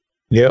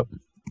 Yep.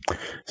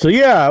 So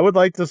yeah, I would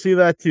like to see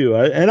that too.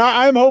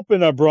 I'm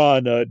hoping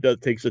Braun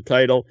takes a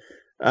title.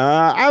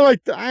 I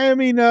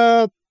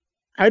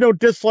don't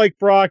dislike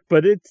Brock,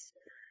 but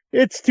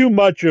it's too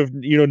much of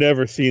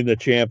never seeing the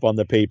champ on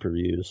the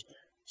pay-per-views.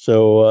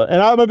 So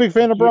and I'm a big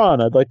fan of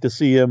Braun. I'd like to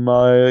see him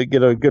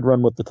get a good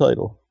run with the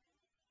title.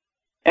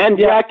 And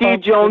Jackie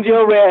Jones,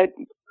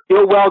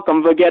 you're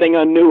welcome for getting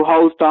a new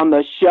host on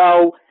the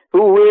show.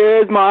 Who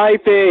is my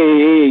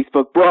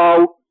Facebook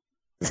bro?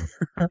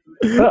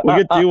 We'll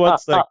get to you one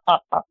second.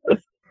 All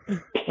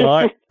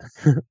right.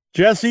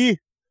 Jesse,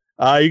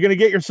 you're going to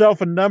get yourself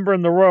a number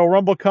in the Royal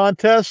Rumble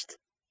contest.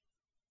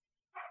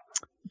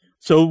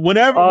 So when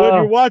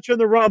you're watching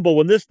the Rumble,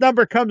 when this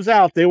number comes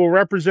out, they will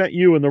represent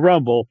you in the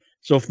Rumble.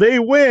 So if they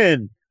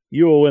win,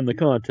 you will win the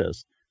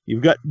contest.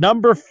 You've got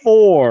number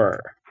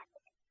 4.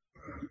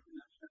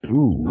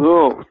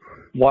 Ooh.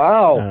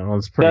 Wow. That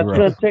one's pretty That's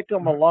going rough. to take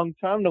them a long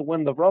time to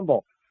win the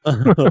Rumble.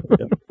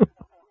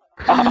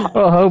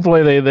 Well,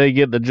 hopefully they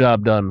get the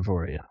job done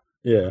for you.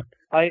 Yeah.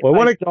 I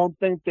don't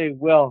think they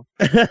will.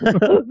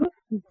 You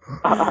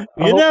I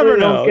hope never they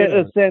know. Don't get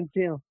a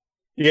Santino.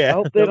 Yeah. I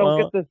hope they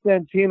don't get the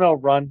Santino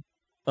run.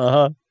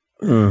 Uh-huh.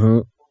 Mm-hmm.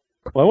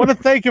 Well, I want to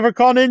thank you for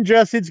calling in,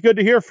 Jesse. It's good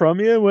to hear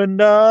from you,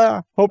 and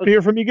hope to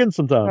hear from you again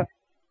sometime.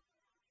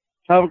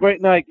 Have a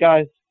great night,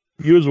 guys.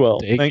 You as well.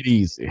 Take it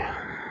easy.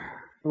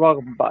 You're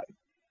welcome. Bye.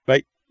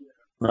 Bye.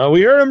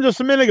 We heard him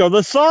just a minute ago.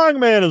 The Song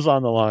Man is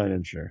on the line,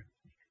 and sure.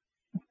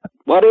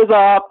 What is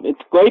up?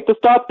 It's great to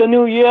start the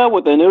new year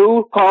with a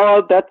new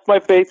call. That's my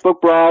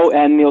Facebook bro,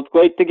 and it's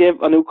great to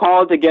give a new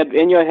call to get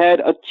in your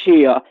head a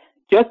cheer.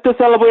 Just to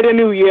celebrate a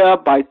new year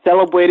by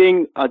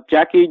celebrating a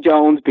Jackie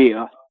Jones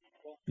beer.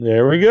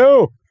 There we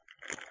go.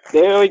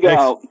 There we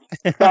go.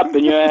 Stop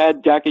in your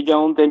head, Jackie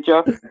Jones, ain't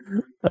you?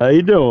 How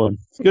you doing?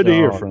 It's good to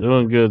hear from you.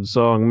 Doing good,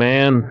 Song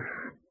Man.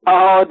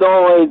 Oh, it's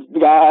always,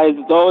 guys,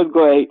 it's always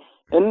great.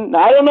 And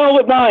I don't know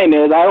what mine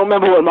is. I don't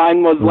remember what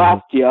mine was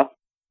last year.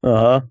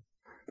 Uh-huh.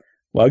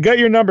 Well, I got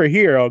your number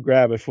here. I'll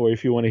grab it for you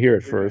if you want to hear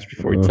it first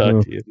before we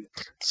talk to you.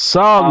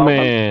 Song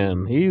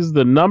Man. He's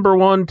the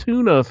 #1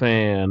 tuna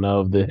fan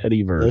of the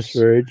Headyverse. That's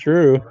very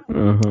true.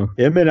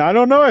 Mm-hmm. I mean, I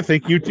don't know. I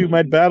think you two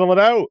might battle it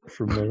out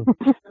from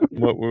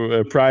what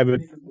were private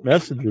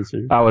messages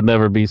here. I would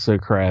never be so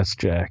crass,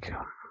 Jack.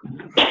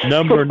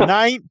 Number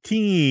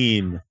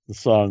 19, the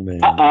song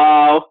name.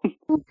 Uh-oh.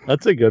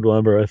 That's a good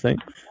number, I think.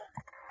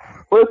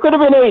 Well, it could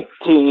have been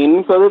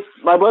 18, so this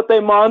is my birthday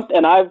month,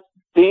 and I've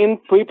seen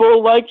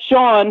people like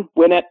Sean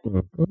win it.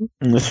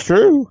 It's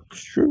true.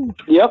 It's true.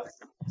 Yep.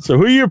 So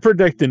who are you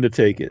predicting to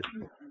take it?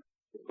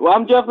 Well,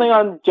 I'm definitely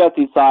on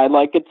Jesse's side.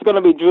 Like, it's going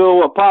to be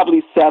Drew or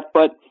probably Seth,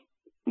 but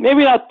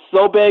maybe not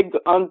so big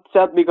on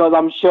Seth because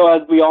I'm sure,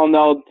 as we all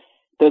know,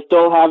 they're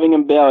still having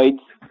him buried.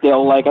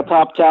 Still, like, a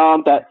top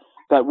talent that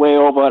way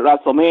over at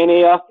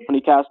WrestleMania when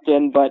he cashed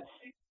in, but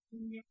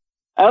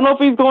I don't know if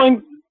he's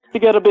going to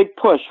get a big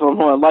push from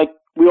her. Like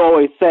we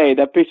always say,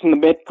 they're pushing the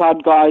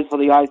mid-card guys for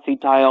the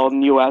IC title in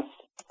the U.S.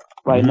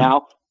 right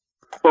now.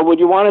 But would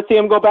you want to see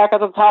him go back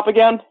at the top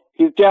again?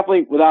 He's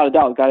definitely, without a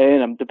doubt, got it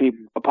in him to be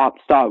a pop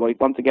star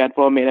once again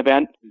for a main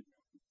event.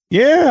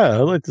 Yeah,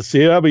 I'd like to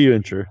see it. How about you,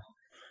 Incher?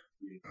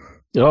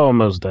 Oh,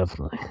 most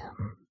definitely.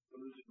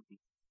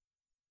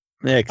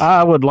 Next.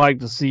 I would like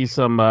to see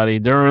somebody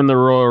during the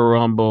Royal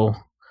Rumble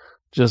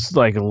just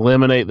like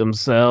eliminate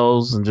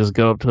themselves and just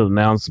go up to the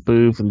announce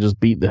booth and just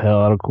beat the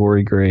hell out of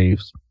Corey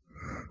Graves.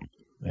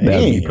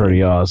 That'd be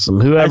pretty awesome.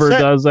 Whoever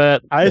does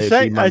that, I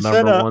they'd be my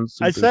number one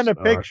I sent a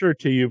superstar. picture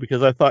to you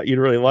because I thought you'd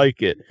really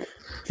like it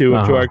to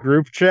our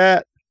group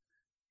chat.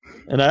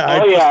 And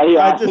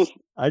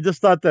I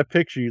just thought that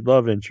picture you'd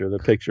love, Incher, the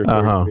picture of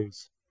Corey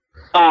Graves.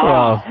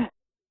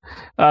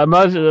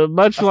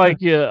 Much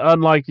like you,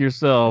 unlike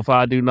yourself,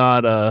 I do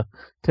not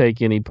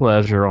take any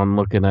pleasure on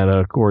looking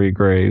at Corey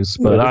Graves,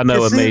 but I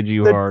know it made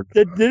you hard.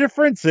 The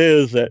difference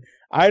is that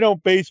I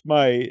don't base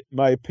my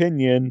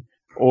opinion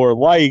or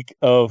like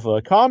of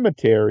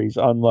commentaries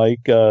on like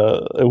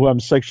who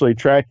I'm sexually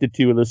attracted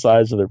to with the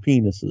size of their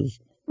penises,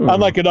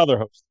 unlike another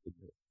host.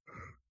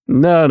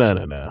 No.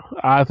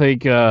 I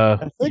think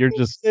you're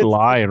just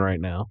lying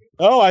right now.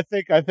 Oh, I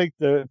think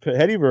the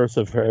Pettyverse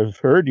have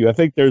heard you. I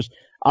think there's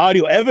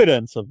audio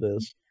evidence of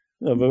this.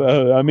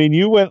 I mean,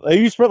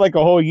 you spent like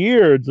a whole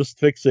year just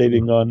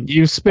fixating on.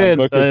 You spent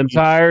the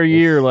entire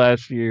year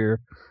last year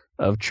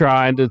of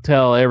trying to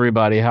tell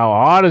everybody how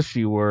honest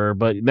you were,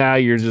 but now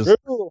you're just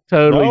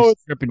totally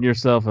stripping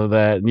yourself of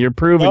that, and you're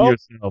proving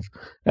yourself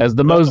as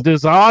the most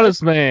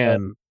dishonest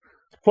man.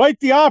 Quite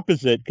the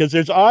opposite, because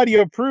there's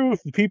audio proof.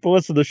 People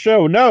listen to the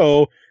show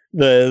know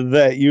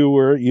that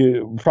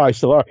you probably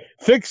still are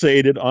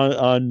fixated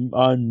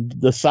on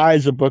the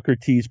size of Booker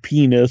T's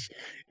penis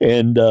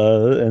and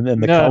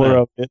the color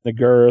of it, and the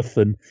girth,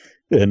 and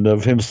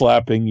of him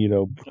slapping.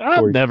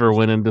 I never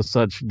went into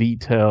such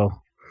detail.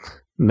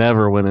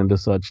 Never went into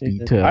such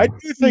detail. I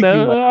do think I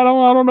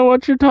don't know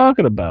what you're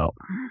talking about.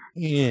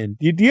 And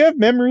do you have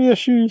memory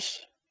issues?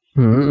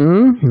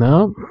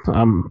 No,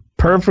 I'm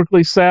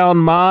perfectly sound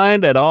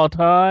mind at all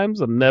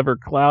times. I'm never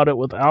clouded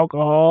with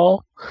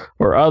alcohol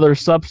or other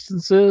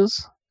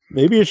substances.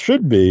 Maybe it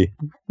should be.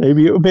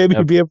 Maybe you'd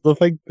be able to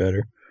think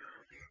better.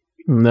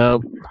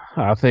 Nope.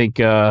 I think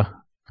I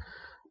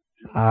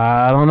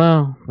don't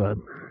know, but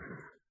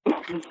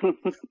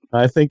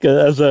I think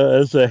as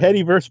a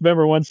Headyverse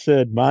member once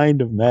said,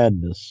 "Mind of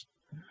madness."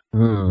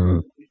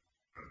 I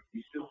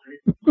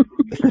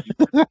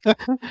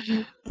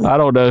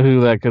don't know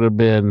who that could have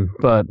been,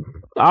 but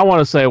I want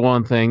to say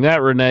one thing.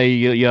 That Renee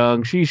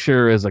Young, she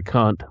sure is a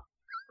cunt.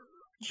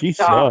 She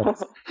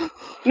sucks.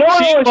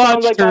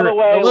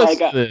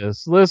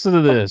 Listen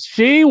to this.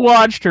 She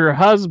watched her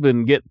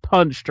husband get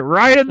punched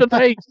right in the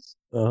face.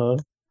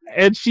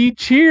 And she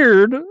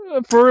cheered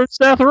for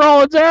Seth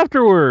Rollins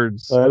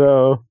afterwards. I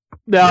know.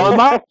 Now, in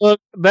my book,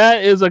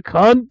 that is a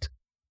cunt.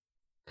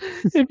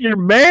 If you're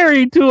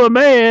married to a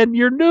man,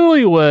 you're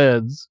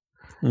newlyweds.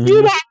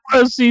 You don't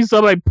want to see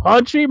somebody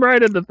punch him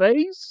right in the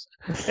face.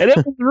 And it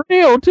was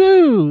real,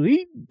 too.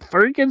 He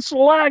freaking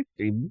slacked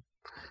him.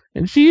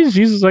 And she's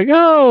just like,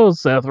 oh,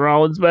 Seth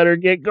Rollins better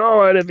get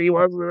going if he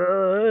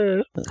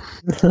wasn't.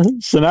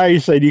 So now you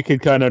said you can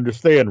kind of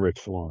understand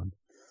Rich Swann.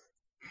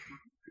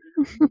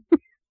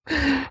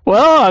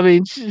 Well, I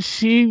mean,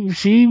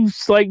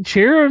 she's like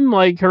cheering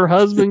like her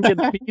husband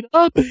gets beat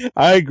up.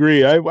 I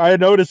agree. I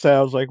noticed that.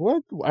 I was like,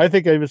 what? I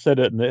think I even said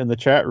it in the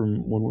chat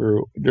room when we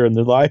were during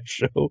the live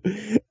show.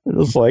 It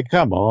was like,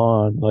 come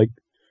on, like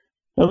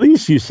at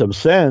least use some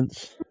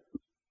sense.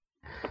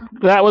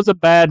 That was a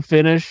bad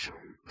finish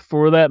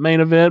for that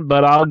main event,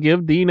 but I'll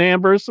give Dean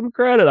Ambrose some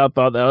credit. I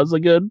thought that was a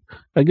good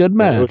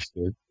match.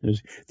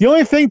 The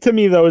only thing to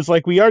me though is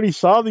like we already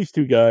saw these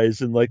two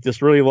guys in like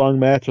this really long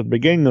match at the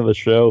beginning of the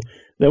show.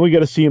 Then we got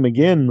to see them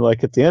again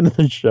like at the end of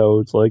the show.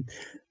 It's like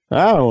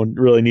I don't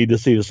really need to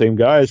see the same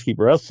guys keep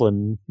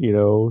wrestling,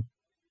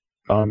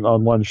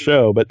 on one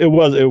show. But it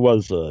was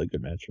a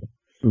good match.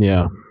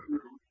 Yeah,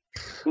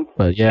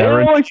 but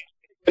yeah.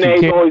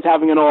 Renee's always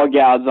having an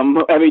orgasm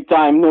every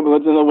time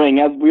Nimble's in the ring,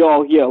 as we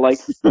all hear, like,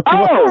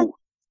 oh!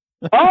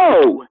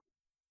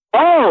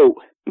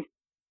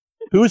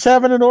 Who's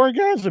having an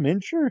orgasm,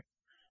 Incher?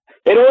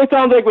 It always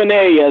sounds like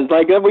Renee is,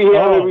 like, every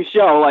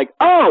show, like,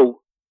 oh!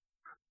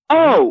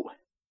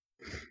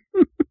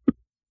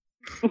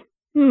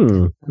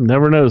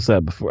 Never noticed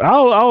that before.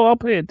 I'll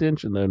pay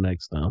attention though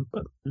next time.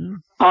 But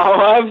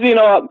I've seen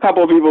a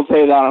couple of people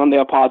say that on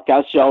their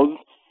podcast shows.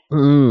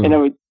 And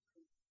every,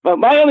 but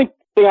my only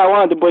thing I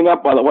wanted to bring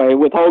up, by the way,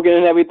 with Hogan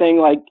and everything,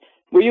 like,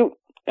 were you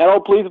at all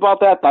pleased about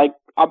that? Like,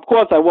 of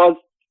course I was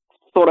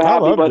sort of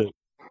happy, but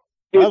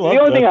the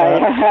only thing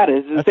I had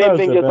is the same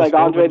thing, just like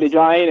Andre the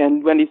Giant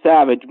and Randy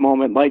Savage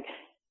moment. Like,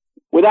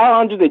 without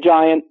Andre the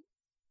Giant,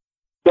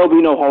 there'll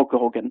be no Hulk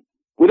Hogan.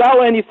 Without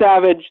Randy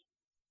Savage,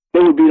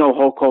 there would be no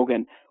Hulk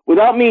Hogan.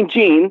 Without Mean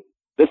Gene,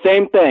 the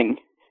same thing.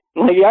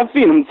 Like, I've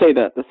seen him say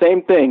that, the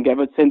same thing,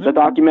 ever since the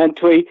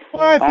documentary.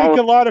 Well, I think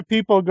a lot of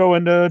people go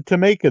into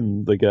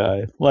making the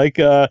guy. Like,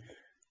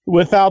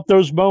 without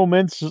those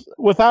moments,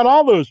 without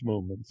all those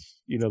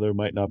moments, there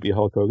might not be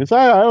Hulk Hogan. So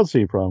I don't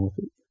see a problem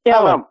with it.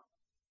 Yeah,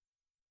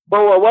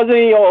 well, wasn't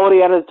he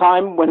already at his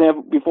time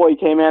before he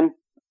came in?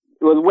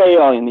 It was way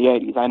early in the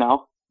 80s, I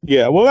know.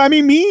 Yeah, well, I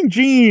mean, Mean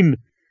Gene,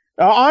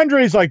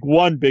 Andre's like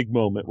one big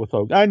moment with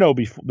Hogan. I know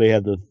they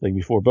had the thing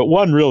before, but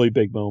one really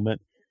big moment.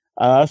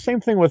 Same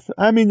thing with,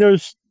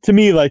 there's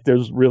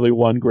really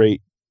one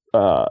great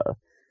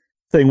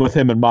thing with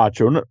him and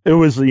Macho. It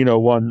was,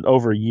 one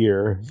over a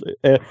year.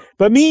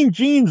 But Mean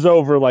Gene's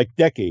over like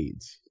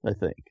decades, I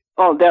think.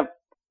 Oh, definitely.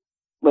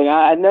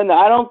 And then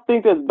I don't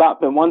think there's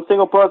been one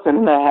single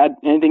person that had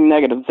anything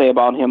negative to say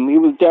about him. He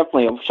was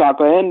definitely a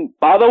shocker. And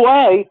by the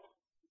way,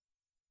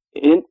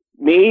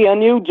 me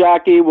and you,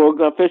 Jackie,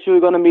 we're officially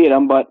going to meet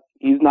him, but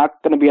he's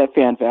not going to be at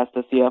FanFest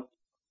this year.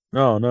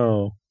 Oh,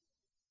 no.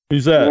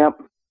 Who's that?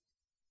 Yep.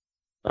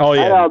 Oh,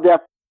 yeah. I know,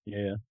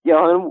 yeah.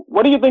 Yeah, and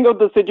what do you think of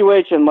the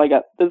situation? Like,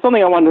 there's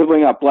something I wanted to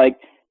bring up. Like,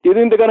 do you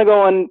think they're going to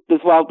go on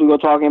this route we were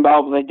talking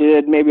about, like they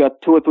did maybe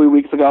 2 or 3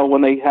 weeks ago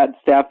when they had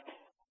Steph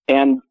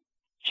and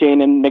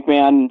Shane and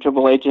McMahon and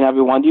Triple H and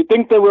everyone? Do you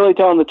think they're really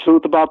telling the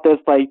truth about this?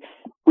 Like,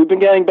 we've been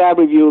getting bad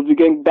reviews, we're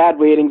getting bad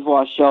ratings for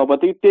our show, but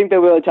do you think they're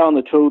really telling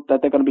the truth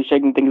that they're going to be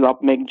shaking things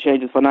up, making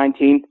changes for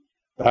 19?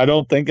 I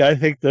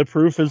think the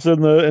proof is in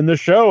the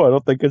show. I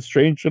don't think it's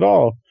changed at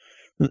all.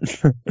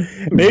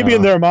 Maybe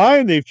in their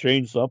mind they've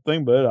changed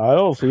something, but I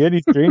don't see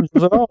any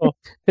changes at all.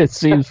 It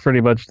seems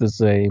pretty much the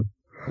same.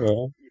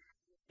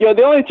 Yeah,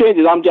 the only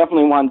changes I'm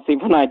definitely wanting to see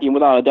for 19,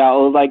 without a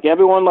doubt, is like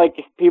everyone,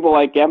 like people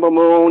like Ember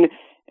Moon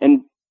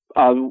and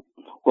what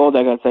was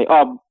I gonna say?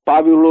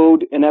 Bobby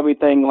Roode and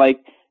everything. Like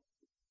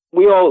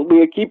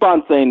we keep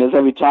on saying this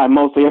every time,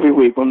 mostly every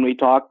week when we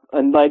talk,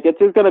 and like it's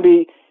just gonna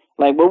be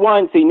like we're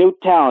wanting to see new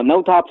talent,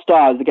 no top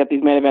stars to get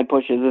these main event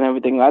pushes and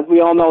everything. As we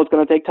all know, it's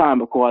gonna take time,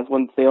 of course,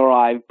 once they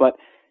arrive, but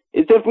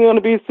it's definitely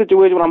gonna be a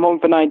situation when I'm hoping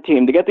for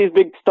 19 to get these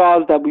big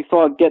stars that we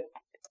saw get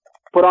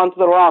put onto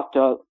the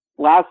roster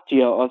last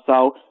year or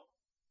so,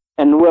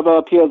 and whoever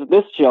appears at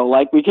this show,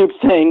 like we keep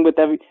saying with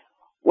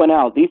everyone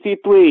else,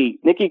 EC3,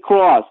 Nikki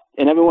Cross,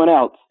 and everyone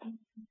else.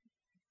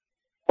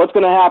 What's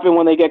going to happen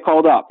when they get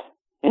called up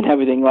and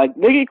everything? Like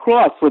Nikki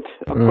Cross, with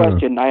a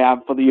question I have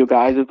for you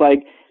guys, is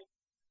like,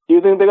 do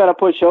you think they're going to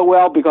push her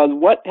well? Because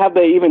what have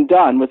they even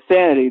done with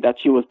Sanity that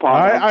she was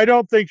part of? I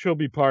don't think she'll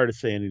be part of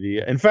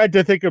Sanity. In fact,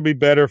 I think it'll be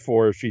better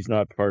for her if she's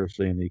not part of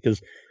Sanity,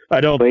 because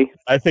I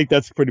think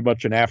that's pretty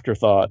much an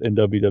afterthought in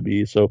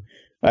WWE. So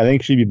I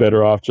think she'd be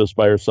better off just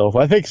by herself.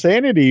 I think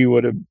Sanity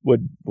would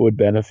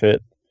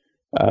benefit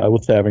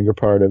with having her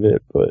part of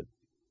it, but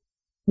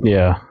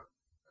yeah,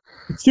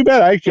 it's too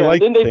bad. I actually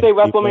like. Didn't they say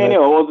WrestleMania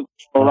or was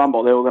it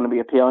Rumble they were going to be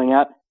appealing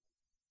at?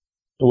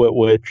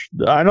 Which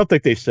I don't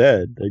think they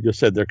said. They just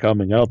said they're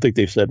coming. I don't think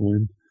they said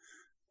when.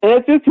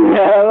 It's just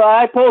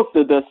I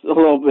posted this a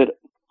little bit,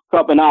 a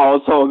couple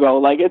hours or so ago.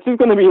 Like it's just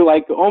going to be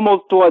like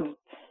almost towards.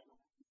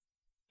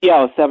 Yeah,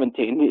 I was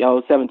 17. I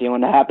was 17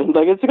 when it happened.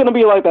 Like it's going to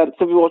be like that.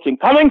 So we're watching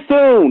coming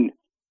soon.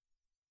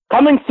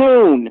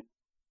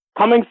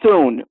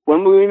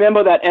 When we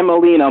remember that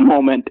Emelina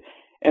moment,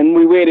 and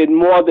we waited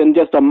more than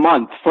just a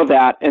month for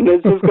that, and this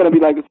is going to be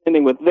like the same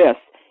thing with this.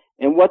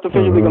 And what's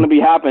officially going to be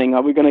happening?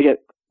 Are we going to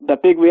get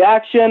that big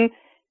reaction?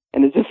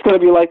 And it's just going to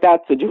be like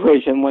that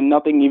situation when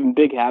nothing even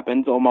big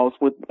happens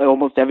almost with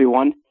almost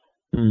everyone.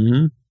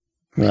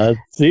 I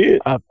see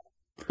it.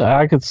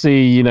 I could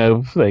see,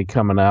 they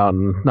coming out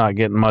and not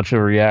getting much of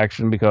a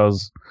reaction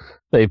because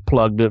they've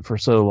plugged it for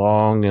so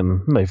long,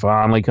 and they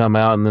finally come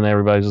out, and then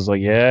everybody's just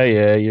like, yeah,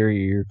 you're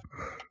here.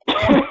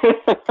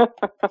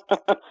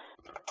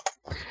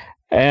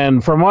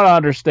 And from what I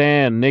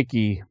understand,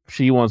 Nikki,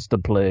 she wants to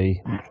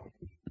play.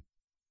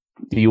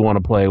 Do you want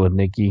to play with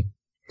Nikki?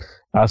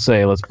 I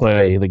say let's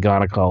play the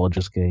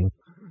gynecologist game.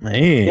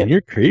 Man,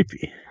 you're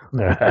creepy.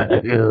 Yeah,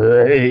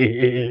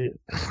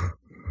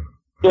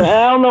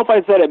 I don't know if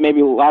I said it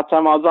maybe last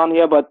time I was on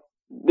here, but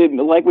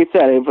like we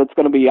said, if it's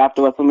going to be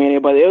after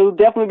WrestleMania, but it'll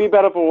definitely be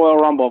better for Royal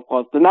Rumble, of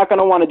course. They're not going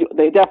to want to do.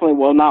 They definitely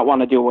will not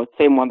want to do the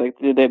same one they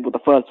did with the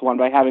first one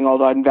by having all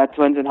the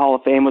veterans and Hall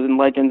of Famers and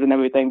legends and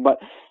everything. But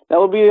that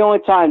will be the only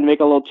time to make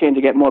a little change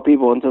to get more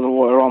people into the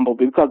Royal Rumble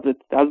because,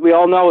 as we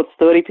all know, it's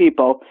 30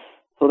 people,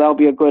 so that'll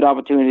be a good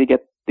opportunity to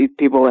get these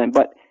people in.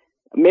 But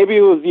maybe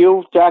it was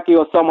you, Jackie,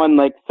 or someone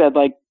said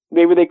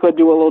maybe they could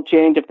do a little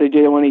change if they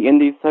did one of the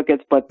indie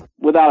circuits, but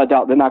without a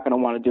doubt, they're not going to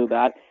want to do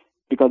that.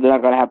 because they're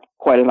not going to have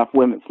quite enough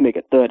women to make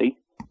it 30.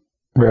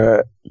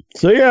 Right.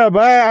 So yeah,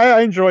 but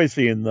I enjoy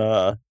seeing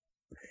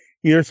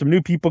either some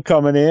new people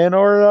coming in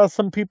or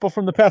some people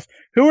from the past.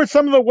 Who are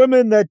some of the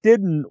women that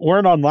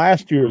weren't on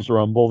last year's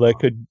Rumble that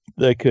could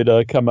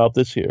come out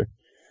this year?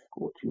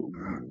 Oh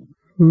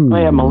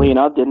yeah,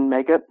 Melina didn't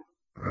make it.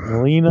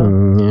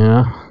 Melina,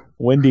 yeah.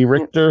 Wendy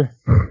Richter.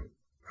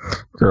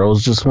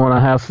 Girls just want to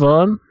have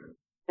fun.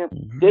 Yeah.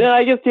 Didn't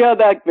I just hear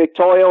that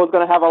Victoria was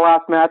going to have a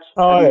last match?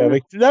 Oh yeah,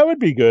 that would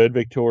be good.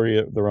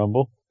 Victoria at the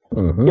Rumble.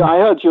 Mm-hmm. Yeah, I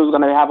heard she was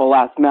going to have a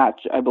last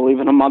match. I believe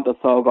in a month or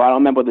so ago. I don't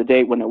remember the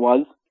date when it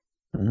was.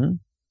 Mm-hmm.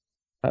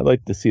 I'd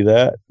like to see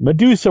that.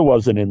 Medusa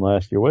wasn't in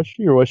last year, was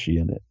she? Or was she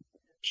in it?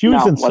 She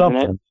was in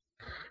something.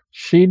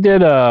 She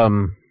did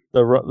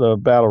the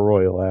Battle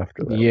Royal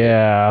after that.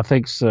 Yeah, I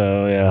think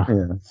so. Yeah.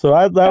 So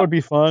that would be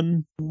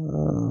fun.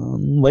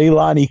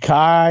 Leilani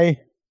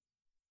Kai.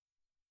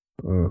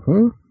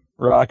 Mm-hmm.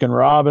 Rockin'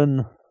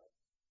 Robin.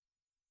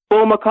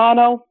 Bull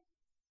Nakano.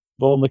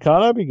 Bull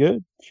Nakano would be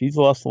good. She's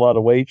lost a lot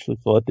of weight. She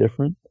looks a lot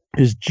different.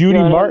 Is Judy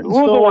Martin who's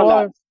still the one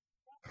alive?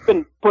 that's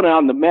been put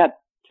on the mat?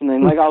 And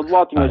then, like, I was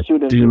watching her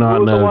shoot. Do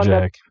not know,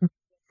 Jack.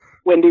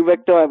 Wendy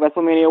Richter at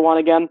WrestleMania 1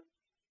 again.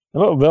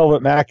 How about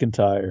Velvet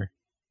McIntyre?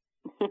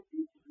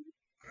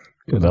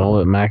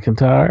 Velvet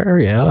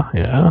McIntyre, yeah.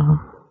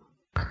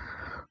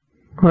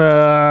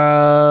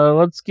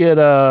 Let's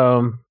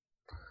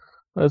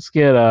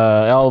get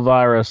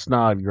Elvira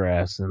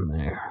Snodgrass in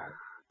there.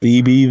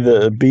 BB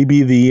the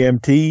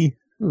EMT.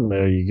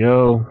 There you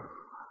go.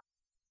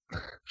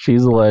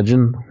 She's a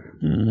legend.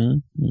 Mm-hmm.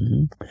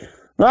 Mm-hmm.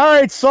 All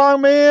right,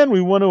 Songman, we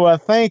want to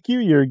thank you.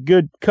 You're a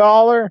good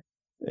caller,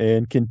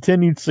 and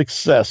continued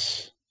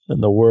success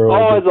in the world.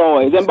 Oh, as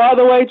always. And by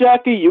the way,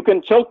 Jackie, you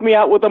can choke me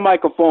out with a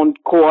microphone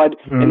cord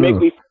and make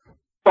me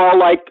fall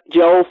like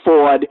Joe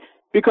Ford,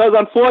 because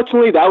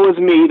unfortunately that was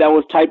me that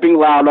was typing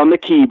loud on the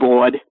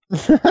keyboard.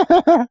 Very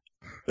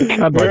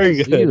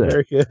good.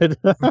 Very good.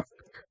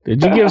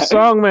 Did you give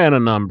Songman a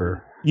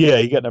number? Yeah,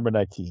 you got number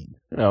 19.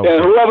 Okay. Yeah,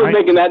 whoever's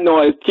making that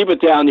noise, keep it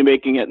down. You're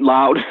making it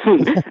loud.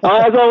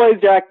 As always,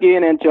 Jackie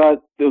and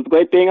Intro, it was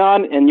great being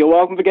on, and you're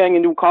welcome for getting a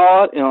new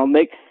call, and I'll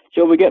make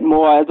sure we get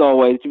more, as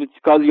always,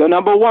 because you're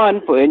number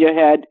one for In Your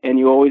Head, and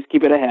you always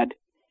keep it ahead.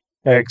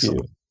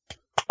 Excellent.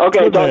 Okay,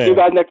 Good talk to you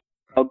man. guys next.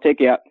 I'll take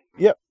care.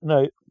 Yep.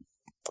 Night.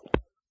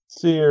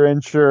 See you,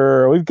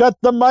 Insure. We've got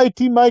the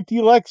mighty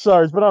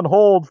Lexar. He's been on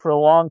hold for a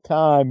long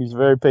time. He's a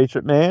very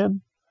patient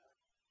man.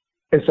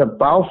 It's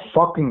about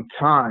fucking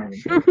time.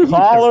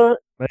 Caller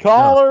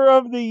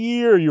of the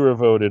year, you were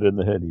voted in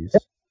the Hennies.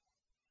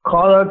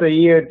 Caller of the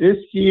year this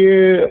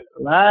year,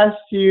 last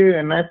year,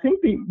 and I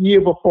think the year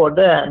before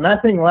that. And I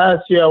think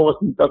last year I was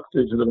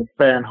inducted to the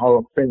Fan Hall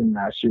of Fame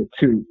last year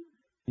too.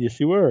 Yes,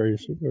 you were.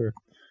 Yes, you were.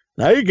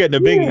 Now you're getting a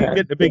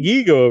big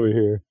ego over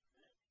here.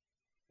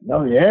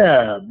 Oh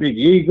yeah, big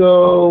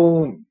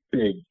ego,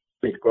 big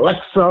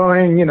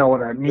Lexar, you know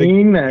what I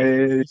mean?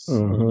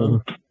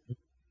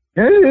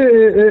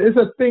 It's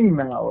a thing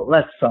now,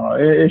 Lexar.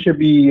 It should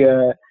be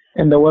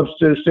in the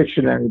Webster's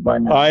dictionary by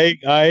now. I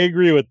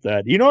agree with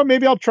that. You know what?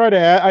 Maybe I'll try to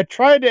add. I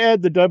tried to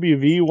add the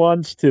WV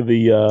ones to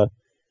the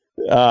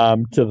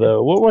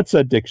what's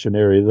that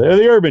dictionary?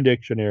 The Urban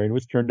Dictionary, and it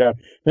was turned out.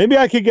 Maybe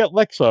I could get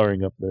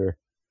Lexaring up there.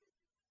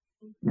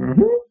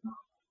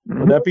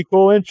 Would that be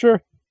cool,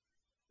 Incher?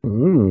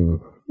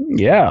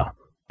 Yeah.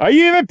 Are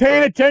you even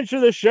paying attention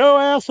to the show,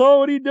 asshole?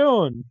 What are you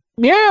doing?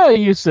 Yeah,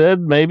 you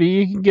said maybe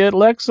you can get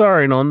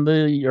Lexaring on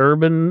the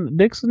Urban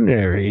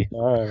Dictionary.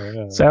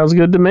 Sounds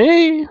good to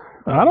me.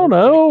 I don't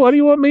know. What do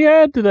you want me to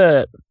add to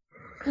that?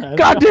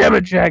 God damn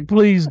it, Jack.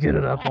 Please get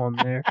it up on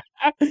there.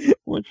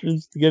 Want you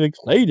to get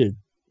excited.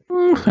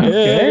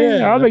 Okay,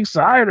 Yeah. I'm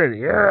excited.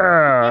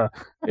 Yeah.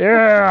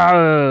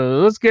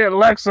 Let's get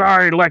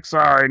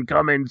Lexaring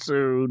coming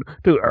soon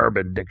to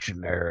Urban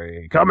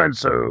Dictionary. Coming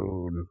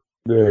soon.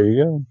 There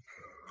you go.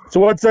 So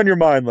what's on your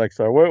mind,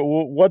 Lexar?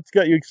 What's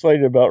got you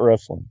excited about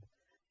wrestling?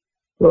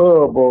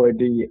 Oh boy,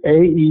 the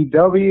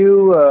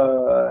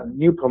AEW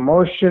new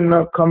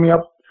promotion coming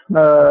up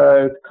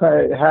has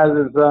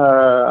its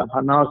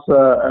announced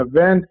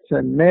event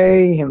in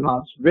May in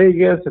Las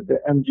Vegas at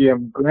the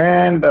MGM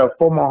Grand,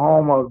 former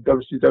home of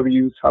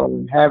WCW's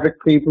Halloween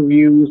Havoc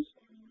pay-per-views.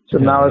 So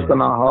now it's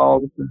gonna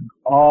hold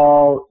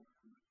all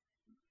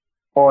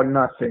or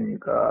nothing.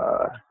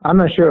 I'm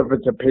not sure if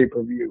it's a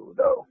pay-per-view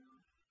though.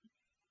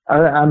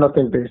 I don't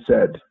think they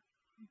said.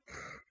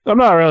 I'm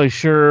not really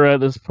sure at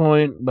this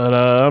point, but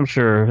I'm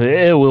sure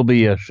it will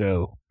be a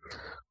show.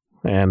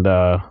 And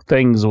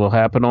things will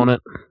happen on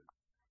it.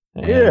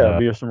 And, Yeah,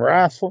 be some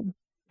wrestling.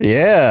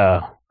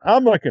 Yeah.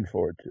 I'm looking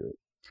forward to it.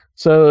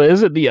 So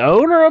is it the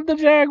owner of the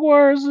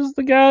Jaguars is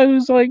the guy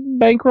who's like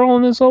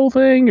bankrolling this whole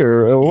thing?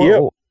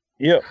 Or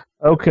Yep.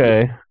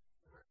 Okay.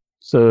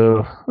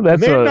 So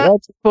that's a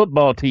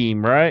football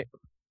team, right?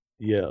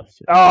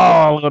 Yes.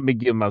 Oh, let me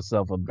give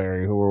myself a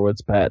Barry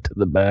Horowitz pat to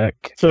the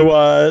back.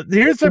 So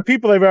here's the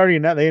people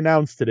they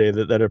announced today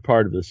that are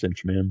part of this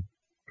cinch, man.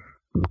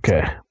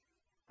 Okay.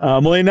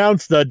 We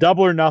announced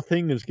Double or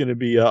Nothing is going to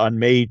be on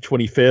May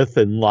 25th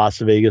in Las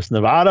Vegas,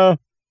 Nevada,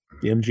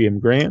 the MGM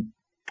Grand.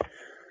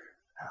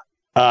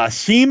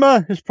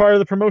 SEMA is part of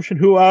the promotion,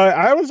 who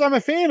I'm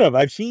a fan of.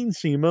 I've seen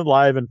SEMA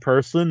live in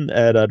person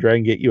at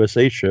Dragon Gate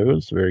USA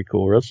shows. Very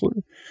cool wrestler.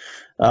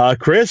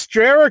 Chris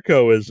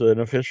Jericho is an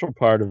official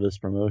part of this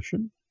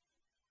promotion.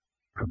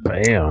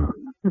 Bam.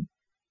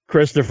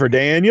 Christopher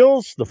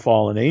Daniels, the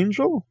Fallen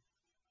Angel.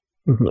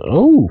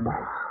 Oh.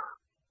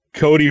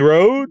 Cody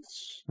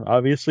Rhodes,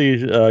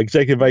 obviously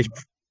executive vice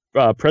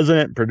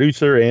president,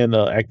 producer, and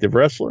active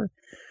wrestler.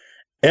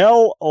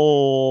 El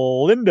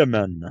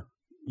Lindemann,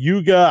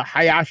 Yuga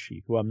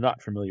Hayashi, who I'm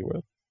not familiar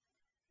with.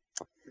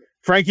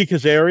 Frankie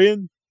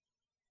Kazarian,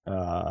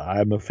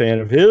 I'm a fan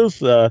of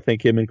his. I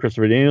think him and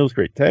Christopher Daniels,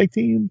 great tag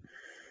team.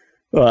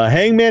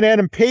 Hangman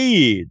Adam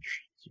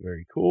Page, it's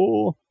very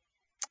cool.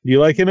 Do you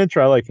like him,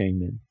 Intra? I like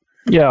Hangman.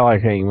 Yeah, I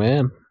like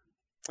Hangman.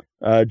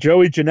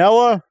 Joey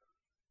Janela.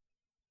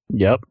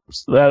 Yep.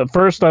 So that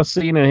first I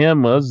seen of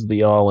him was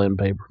the All In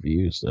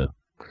pay-per-view, so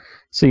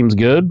seems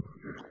good.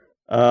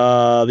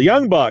 The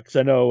Young Bucks.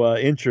 I know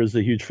Intra is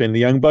a huge fan of the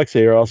Young Bucks.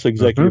 They are also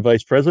executive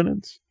vice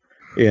presidents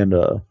and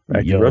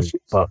active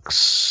wrestlers.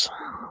 Bucks.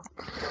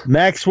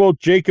 Maxwell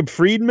Jacob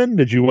Friedman.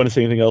 Did you want to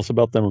say anything else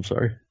about them? I'm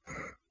sorry.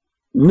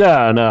 No.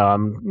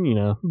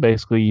 I'm,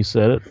 basically you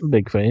said it.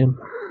 Big fan.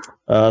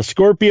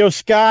 Scorpio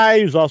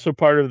Sky, who's also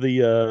part of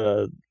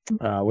the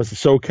was the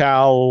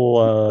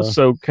SoCal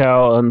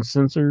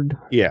Uncensored.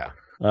 Yeah.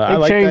 They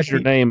like changed their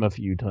name a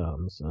few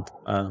times. So.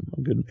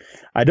 Good.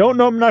 I don't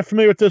know. I'm not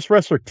familiar with this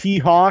wrestler.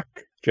 T-Hawk,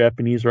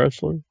 Japanese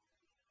wrestler.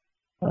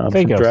 From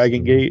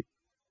Dragon Gate.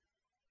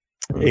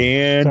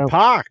 And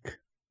Pac.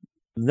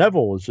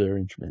 Neville is their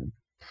henchman.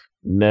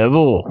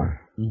 Neville.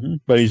 Mm-hmm.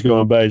 But he's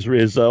going by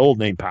his old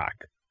name,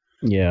 Pac.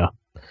 Yeah.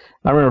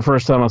 I remember the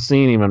first time I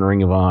seen him in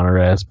Ring of Honor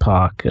as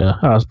Pac.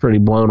 I was pretty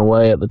blown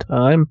away at the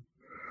time.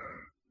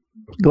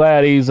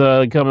 Glad he's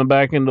coming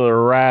back into the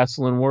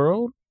wrestling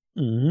world.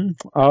 Mm-hmm.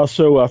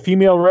 Also,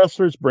 female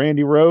wrestlers,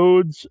 Brandy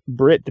Rhodes,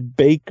 Britt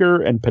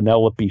Baker, and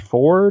Penelope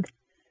Ford.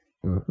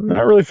 Mm-hmm.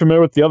 Not really familiar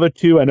with the other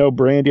two. I know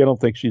Brandy, I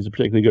don't think she's a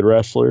particularly good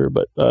wrestler,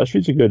 but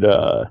she's a good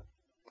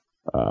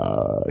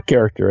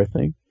character, I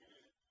think.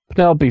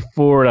 Penelope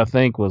Ford, I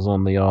think, was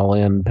on the All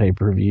In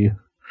pay-per-view.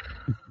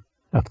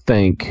 I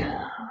think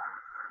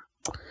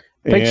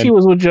she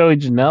was with Joey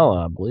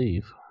Janela, I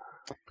believe.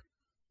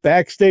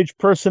 Backstage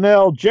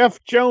personnel,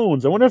 Jeff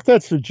Jones. I wonder if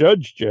that's the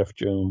Judge Jeff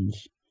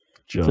Jones.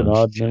 It's an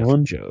odd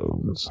one.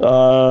 Jones.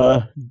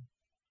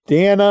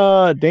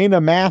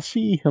 Dana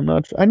Massey.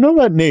 I know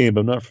that name.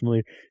 I'm not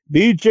familiar.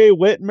 BJ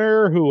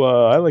Whitmer, who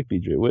I like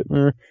BJ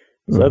Whitmer.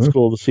 So that's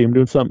cool to see him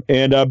doing something.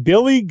 And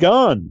Billy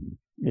Gunn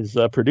is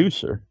a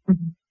producer.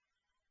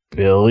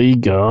 Billy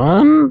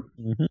Gunn?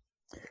 Mm-hmm.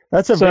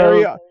 That's a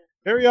very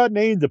odd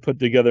name to put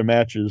together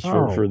matches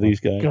for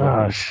these guys.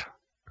 Gosh.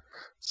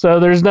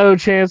 So there's no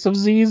chance of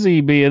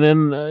ZZ being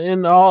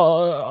in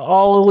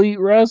all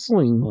Elite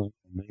Wrestling. Oh,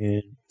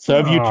 man. So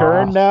have you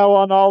turned now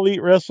on All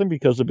Elite Wrestling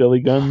because of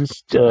Billy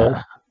Gunn's?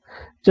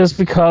 Just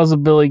because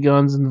of Billy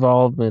Gunn's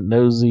involvement,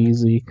 no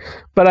ZZ.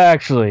 But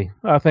actually,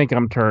 I think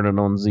I'm turning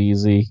on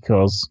ZZ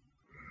because,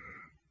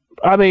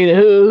 I mean,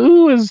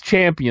 who has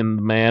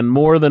championed, man,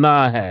 more than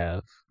I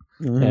have?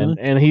 Mm-hmm.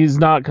 And he's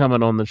not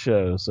coming on the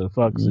show, so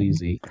fuck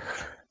ZZ.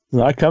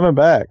 Not coming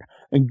back.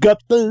 And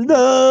got the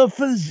love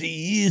for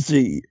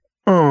ZZ.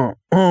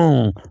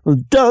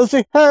 Does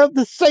he have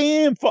the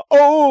same for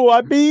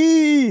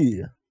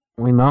OIB?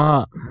 We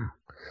not.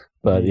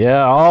 But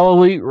yeah, All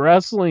Elite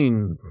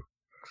Wrestling.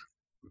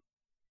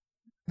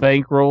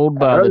 Bankrolled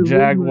by the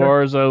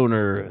Jaguars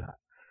owner.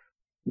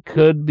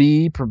 Could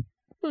be, Tony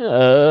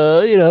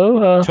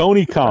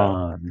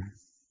Khan.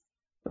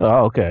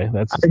 Oh, okay.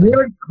 That's. I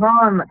heard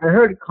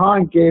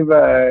Khan gave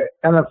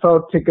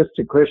NFL tickets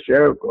to Chris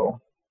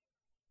Jericho.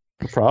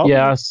 Probably.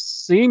 Yeah, I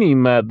seen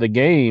him at the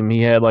game.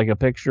 He had like a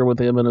picture with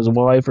him and his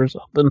wife or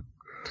something.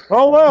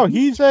 Oh, wow.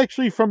 He's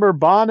actually from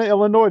Urbana,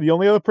 Illinois. The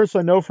only other person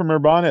I know from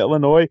Urbana,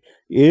 Illinois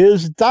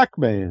is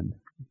Duckman.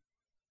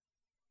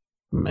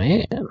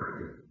 Man.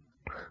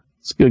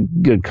 It's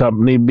good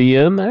company to be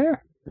in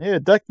there. Yeah,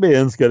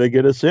 Duckman's got to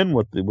get us in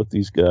with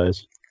these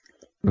guys.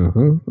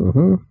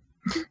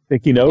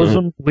 Think he knows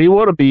them? We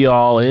want to be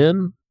all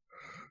in.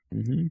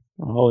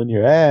 All in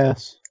your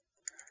ass.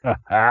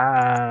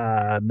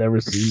 I've never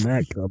seen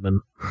that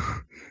coming.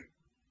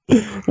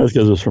 That's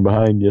because it's from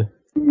behind you.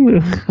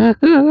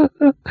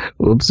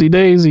 Whoopsie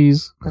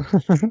daisies.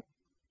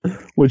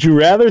 Would you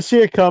rather see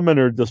it coming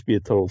or just be a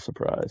total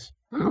surprise?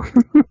 What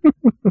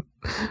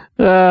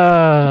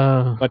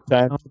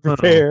time to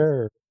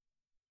prepare?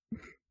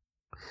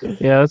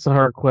 Yeah, that's a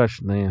hard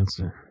question to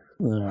answer.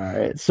 All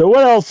right. So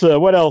what else,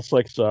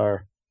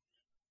 Lexar?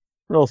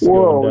 What else?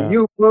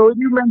 You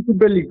mentioned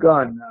Billy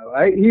Gunn,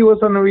 right? He was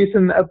on a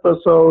recent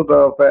episode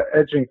of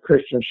Edge and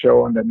Christian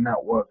show on the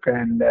network,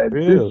 and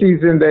this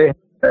season they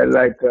had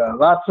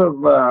lots of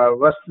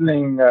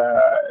wrestling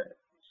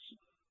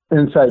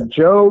inside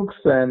jokes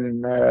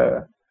and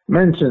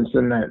mentions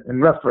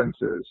and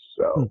references.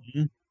 So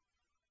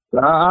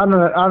I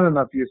don't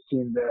know if you've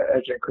seen the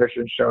Edge and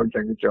Christian show,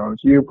 Jackie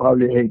Jones. You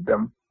probably hate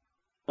them.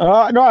 No,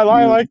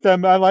 I like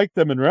them. I like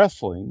them in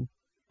wrestling.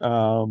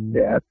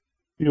 Yeah.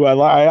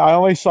 I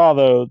only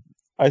saw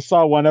I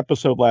saw one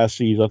episode last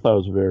season. I thought it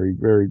was a very,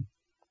 very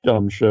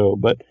dumb show,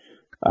 but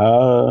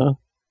I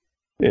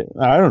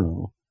don't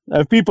know.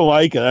 If people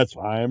like it, that's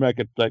fine. I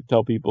could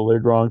tell people they're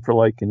wrong for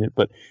liking it,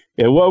 but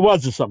it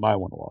wasn't something I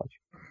want to watch.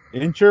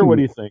 Incher, what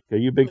do you think? Are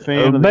you a big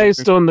fan?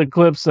 Based on the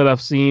clips that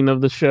I've seen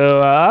of the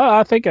show,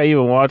 I think I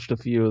even watched a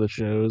few of the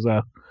shows.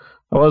 I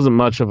wasn't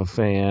much of a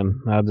fan.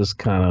 I just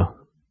kind of,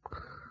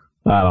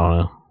 I don't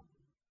know.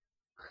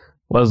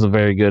 Wasn't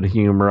very good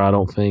humor, I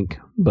don't think.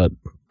 But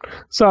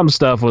some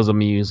stuff was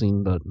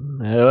amusing, but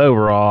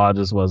overall, I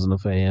just wasn't a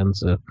fan.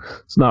 So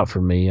it's not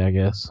for me, I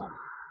guess.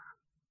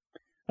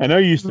 I know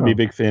you used to be a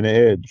big fan of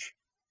Edge.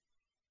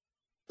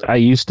 I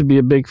used to be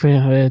a big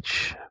fan of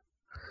Edge.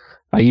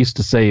 I used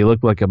to say he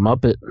looked like a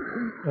Muppet.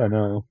 I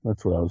know.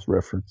 That's what I was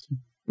referencing.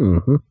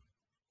 Mm-hmm.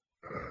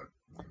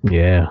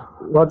 Yeah.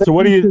 Well, so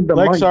what do you,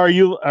 Lex, money.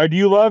 do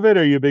you love it?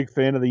 Or are you a big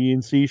fan of the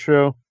ENC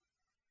show?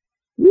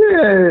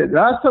 Yeah,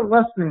 lots of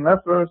wrestling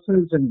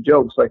references and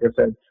jokes, like I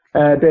said.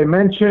 They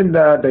mentioned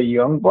the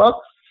Young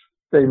Bucks.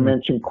 They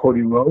mentioned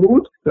Cody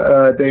Rhodes.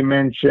 They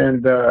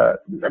mentioned,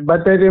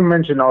 but they didn't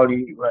mention All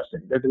Elite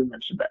Wrestling. They didn't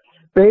mention that.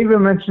 They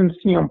even mentioned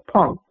CM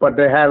Punk, but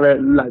they have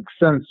it like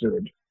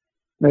censored.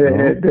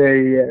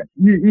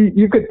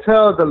 You could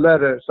tell the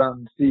letters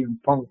on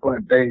CM Punk,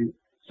 but they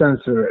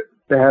censor it.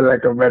 They had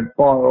like a red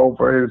bar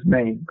over his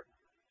name.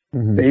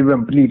 Mm-hmm. They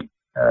even bleed.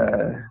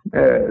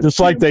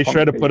 Just like they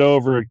should have put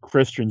over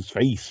Christian's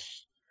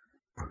face.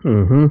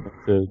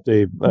 Mm-hmm.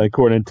 They,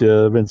 according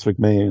to Vince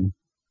McMahon.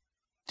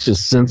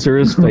 Just censor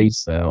his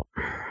face out.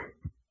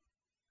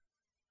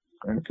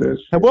 And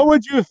what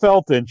would you have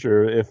felt,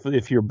 Incher,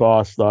 if your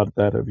boss thought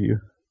that of you?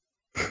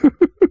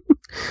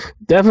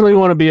 Definitely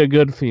want to be a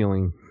good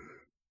feeling.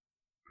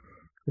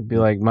 It'd be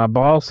like, my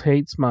boss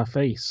hates my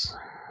face.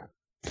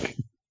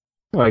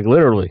 Like,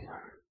 literally.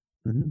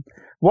 Mm-hmm.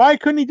 Why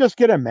couldn't he just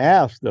get a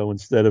mask, though,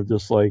 instead of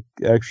just, like,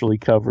 actually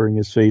covering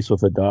his face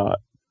with a dot?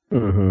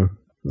 Mm-hmm.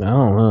 I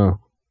don't know.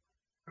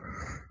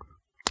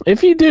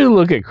 If you do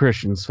look at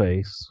Christian's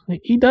face,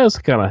 he does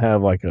kind of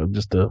have, like, one of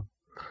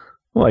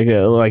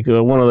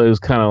those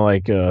kind of,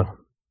 like, I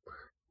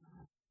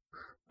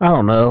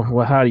don't know.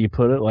 Well, how do you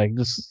put it? Like,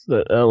 just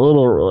a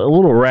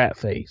little rat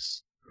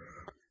face.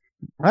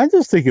 I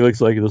just think he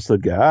looks like just a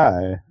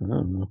guy. I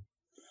don't know.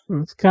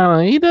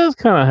 He does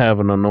kind of have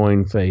an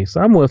annoying face.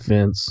 I'm with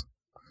Vince.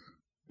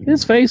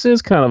 His face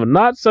is kind of,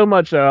 not so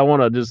much that I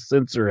want to just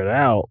censor it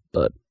out,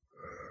 but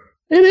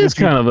it is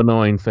kind of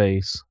annoying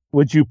face.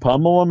 Would you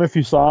pummel him if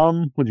you saw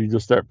him? Would you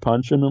just start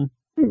punching him?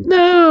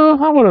 No,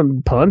 I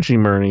wouldn't punch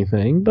him or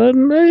anything, but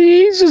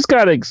he's just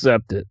got to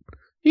accept it.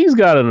 He's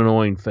got an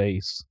annoying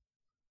face.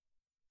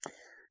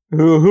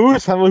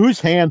 Who's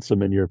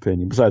handsome in your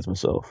opinion, besides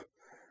myself?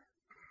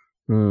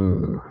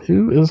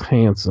 Who is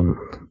handsome?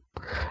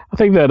 I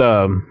think that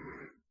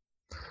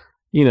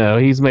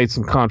he's made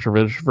some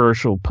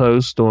controversial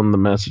posts on the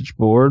message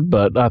board,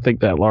 but I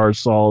think that Lars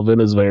Sullivan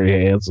is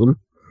very handsome.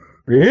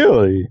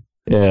 Really?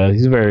 Yeah,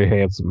 he's a very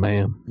handsome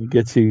man. He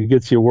gets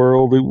your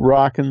world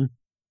rocking.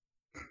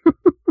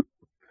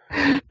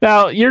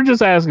 Now, you're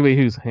just asking me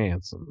who's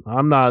handsome.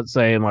 I'm not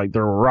saying like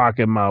they're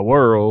rocking my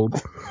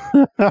world.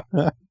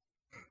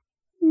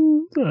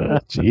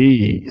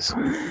 Jeez.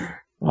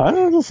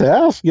 I'm just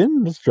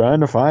asking, just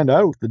trying to find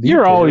out the details.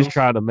 You're always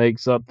trying to make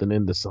something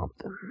into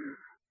something.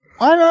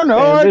 I don't know.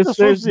 Yeah, I just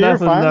was here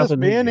nothing us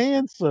being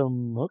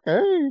handsome.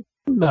 Okay.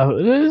 No,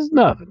 it is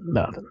nothing.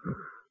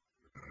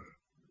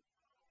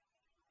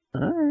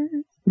 All right.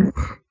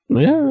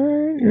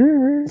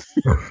 Yeah.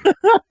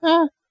 All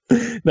right.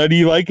 Now, do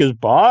you like his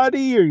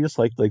body, or just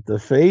like the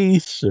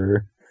face,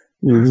 or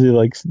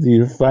do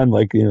you find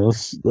like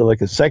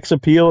a sex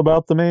appeal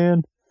about the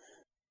man?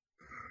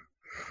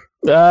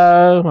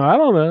 I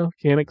don't know.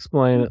 Can't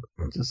explain it.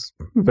 Just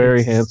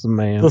very handsome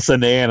man. Just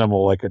an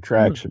animal like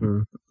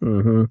attraction.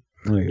 Mm-hmm.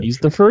 He's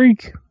the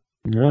freak.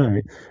 All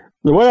right.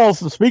 What else?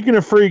 Speaking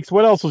of freaks,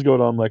 what else was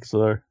going on,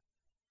 Lexar?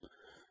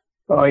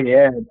 Oh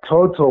yeah,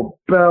 Total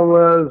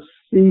Bellas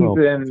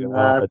season.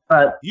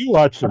 You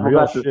watch some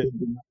real shit.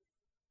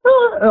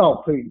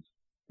 Oh please,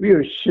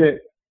 real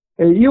shit.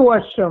 Hey, you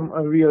watch some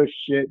real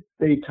shit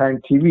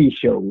daytime TV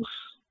shows.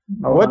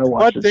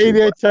 What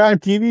daytime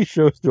TV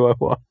shows do I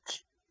watch?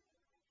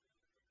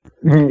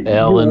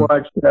 Ellen. You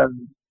watch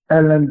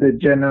Ellen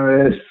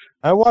DeGeneres.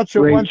 I watched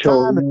it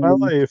Rachel one time in my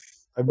life.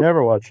 I've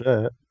never watched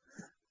that.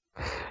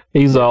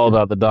 He's all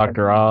about the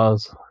Dr.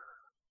 Oz.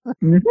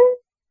 Mm-hmm.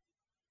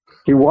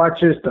 He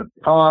watches The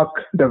Talk,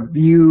 The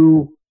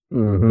View.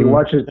 Mm-hmm. He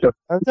watches the.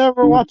 I've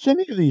never watched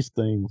any of these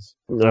things.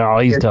 Oh,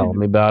 he's telling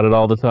me about it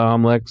all the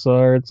time,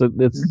 Lexar. It's.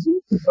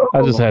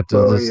 I just have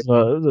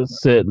to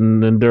just sit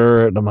and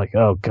endure it. And I'm like,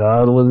 oh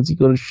God, when is he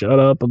going to shut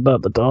up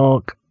about The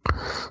Talk?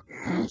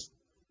 I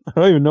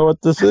don't even know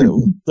what this is.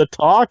 The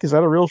Talk? Is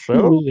that a real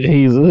show?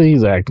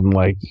 He's acting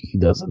like he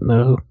doesn't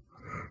know.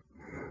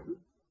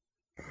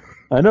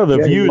 I know The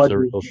Yeah, he View is a watches-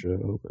 real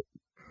show, but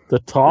The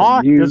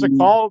Talk. View.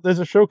 There's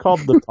a show called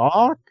The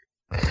Talk.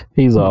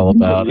 He's all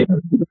about it.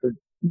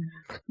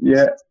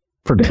 Yeah.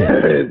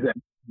 Pretend.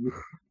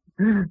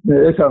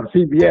 It's on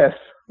CBS.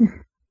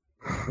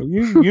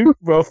 You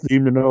both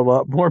seem to know a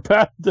lot more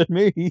about it than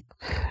me.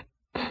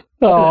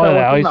 Oh, That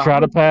now was he's not-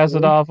 trying to pass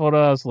it off on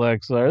us,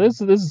 Lexar. This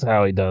is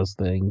how he does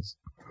things.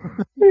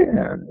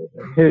 Yeah.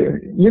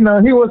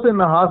 He was in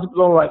the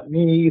hospital like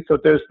me, so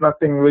there's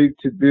nothing really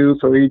to do,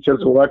 so he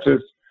just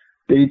watches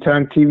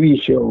daytime TV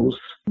shows.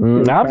 I'm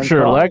Daytime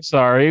sure talk.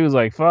 Lexar, he was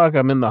like, fuck,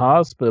 I'm in the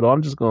hospital.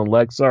 I'm just going to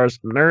Lexar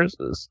some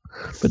nurses.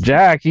 But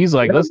Jack, he's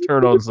like, let's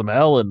turn on some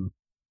Ellen.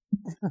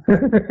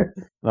 No,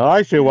 I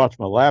actually watch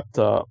my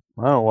laptop.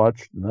 I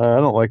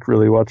don't like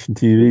really watching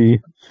TV.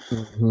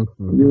 You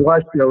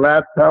watch your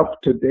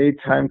laptop to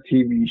daytime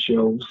TV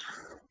shows.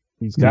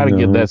 He's got to No.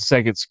 get that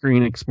second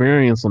screen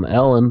experience on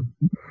Ellen.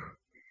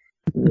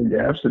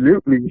 Yeah,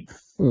 absolutely.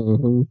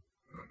 Mhm.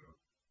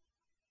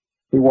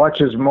 He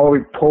watches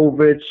Maury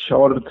Povich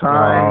all the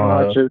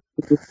time. Watches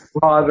his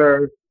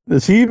father.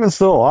 Is he even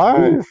still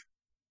alive?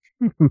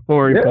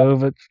 Maury Yeah.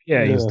 Povich.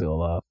 Yeah, Yeah. he's still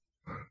alive.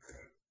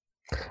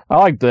 I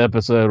like the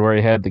episode where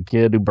he had the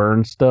kid who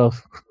burned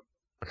stuff.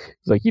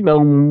 He's like,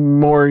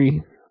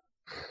 Maury.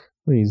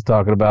 He's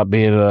talking about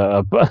being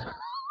a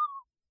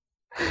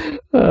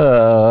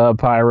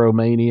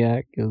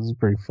pyromaniac. It was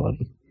pretty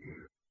funny.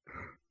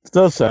 It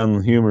does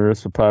sound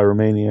humorous, a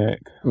pyromaniac.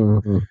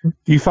 Mm-hmm.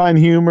 Do you find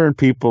humor in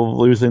people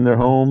losing their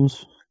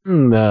homes?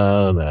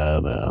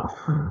 No.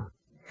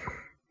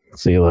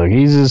 See, look,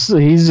 he's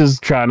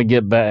just trying to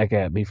get back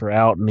at me for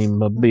outing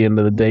him of being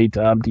the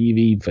daytime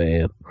TV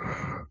fan.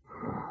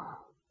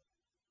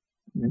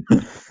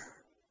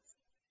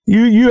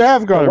 You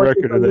have got a What's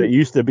record of that. You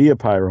used to be a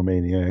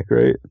pyromaniac,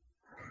 right?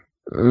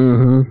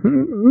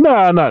 Mm-hmm.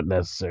 No, not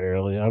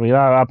necessarily. I mean,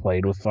 I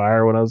played with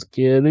fire when I was a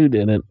kid.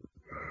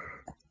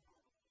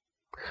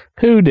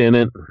 Who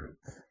didn't?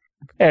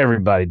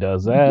 Everybody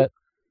does that.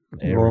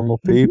 Normal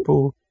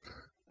people,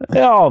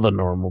 All the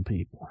normal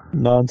people.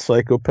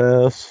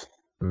 non-psychopaths.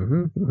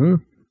 Mm-hmm.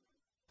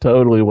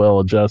 Totally well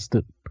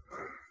adjusted.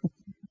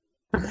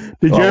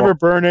 Did you ever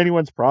burn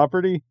anyone's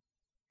property?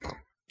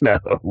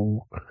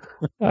 No,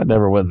 I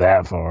never went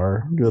that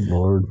far. Good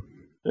Lord.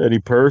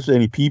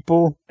 Any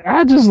people?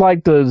 I just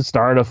like to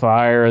start a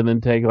fire and then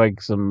take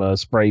like some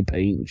spray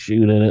paint and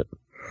shoot in it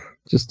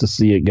just to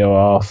see it go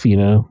off,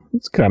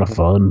 It's kind of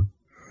fun.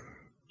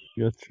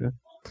 Gotcha.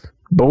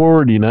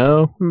 Bored,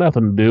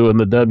 Nothing to do in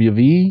the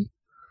WV.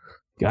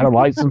 Gotta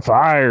light some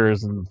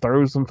fires and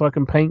throw some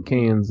fucking paint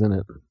cans in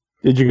it.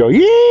 Did you go,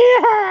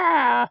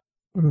 yeah?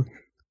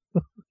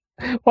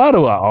 Why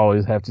do I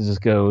always have to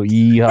just go,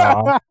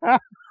 yeehaw?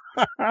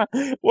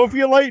 Well, if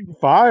you're lighting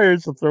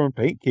fires and throwing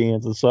paint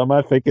cans and something,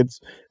 I think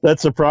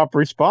that's a proper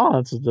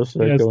response. It's just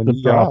like That's going, the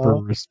 "Yeehaw." proper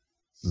response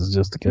is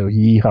just to go,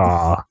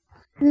 yeehaw.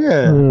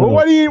 Yeah. Well,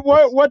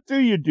 what do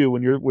you do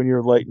when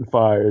you're lighting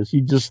fires?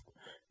 You just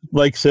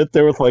like sit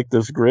there with like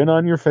this grin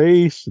on your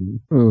face, and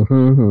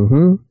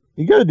Mm-hmm.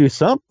 you got to do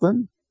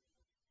something.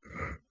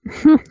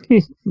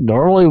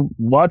 Normally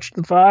watch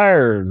the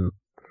fire and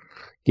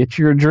get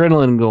your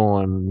adrenaline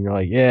going. And you're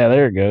like, yeah,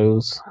 there it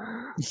goes.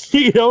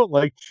 You don't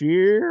like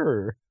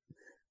cheer.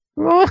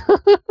 Well,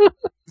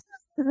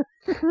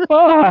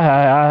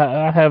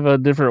 I have a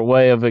different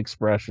way of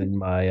expressing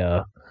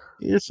my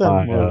You're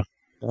something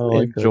my,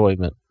 like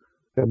enjoyment.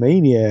 a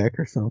maniac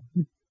or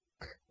something.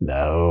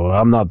 No,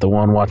 I'm not the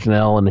one watching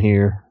Ellen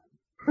here.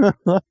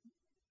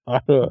 All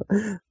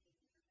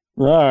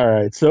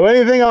right. So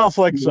anything else,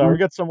 Lexar? We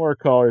got some more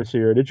callers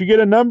here. Did you get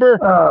a number?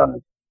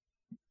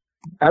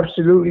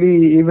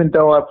 Absolutely. Even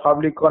though I'm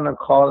probably gonna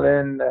call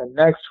in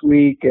next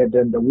week and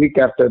then the week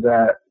after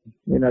that,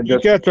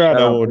 just Week after I know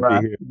shout would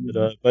out be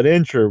here, but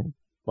Incher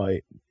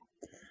might.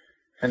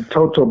 and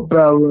Toto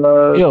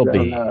Bella. He'll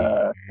be.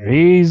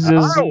 He's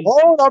just.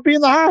 I'll be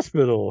in the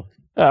hospital.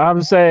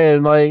 I'm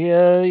saying, like,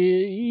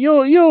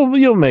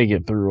 you'll make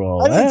it through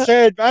all I didn't that.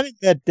 say I didn't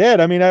get dead.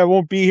 I mean, I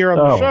won't be here on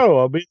the Oh. show.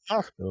 I'll be in the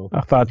hospital.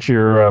 I thought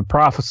you're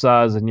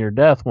prophesizing your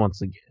death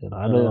once again.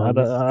 I don't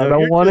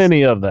you're want just-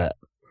 any of that.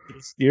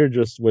 You're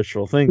just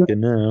wishful thinking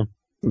now.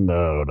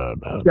 No.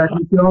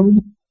 Jackie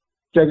Jones.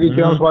 Jackie Mhm.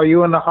 Jones, while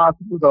you in the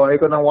hospital, are you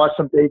gonna watch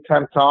some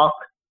daytime talk?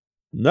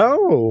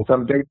 No.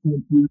 Some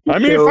daytime TV I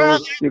mean,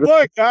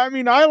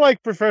 shows? I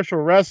like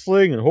professional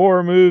wrestling and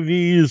horror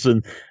movies,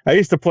 and I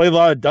used to play a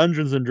lot of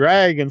Dungeons and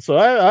Dragons, so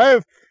I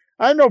have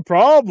no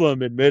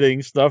problem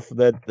admitting stuff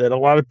that a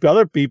lot of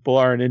other people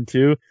aren't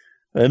into.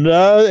 And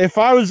if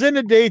I was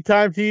into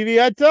daytime TV,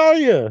 I'd tell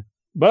you,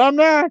 but I'm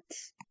not.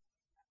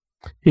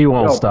 He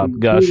won't No, stop he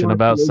gushing wants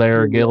about to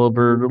Sarah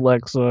Gilbert,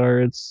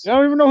 Lexar. It's I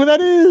don't even know who that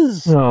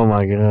is. Oh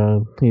my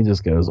god, he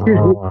just goes on He's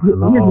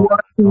and on.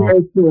 watching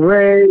Lisa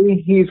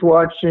Ray. He's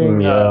watching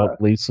Yeah,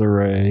 Lisa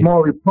Ray.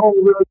 Maury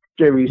Povich,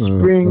 Jerry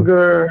Mhm.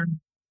 Springer,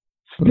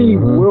 Steve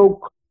Mhm.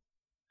 Wilkes.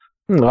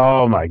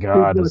 Oh my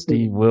god, it's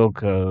Steve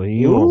Wilco.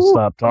 He won't Ooh.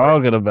 stop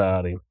talking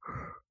about him.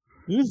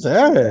 Who's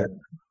that?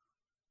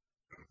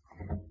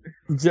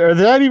 Is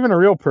that even a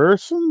real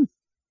person?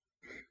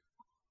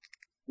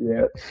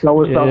 Yeah. So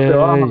what's up there?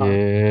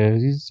 Yeah,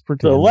 he's So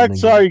pretending.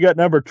 Lexar, you got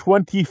number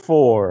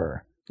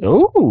 24.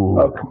 Oh,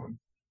 Okay.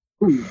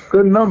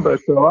 Good number.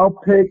 So I'll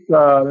pick.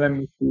 Let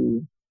me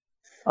see.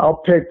 I'll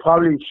pick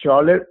probably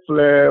Charlotte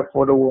Flair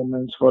for the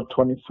women's for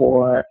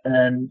 24,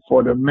 and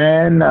for the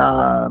men,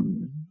 I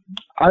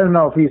don't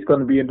know if he's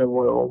going to be in the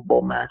Royal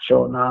Rumble match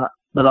or not,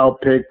 but I'll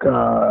pick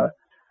Drew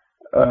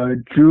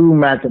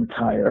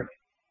McIntyre.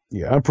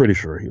 Yeah, I'm pretty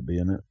sure he'll be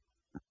in it.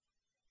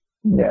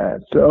 Yeah.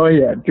 So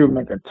yeah, Drew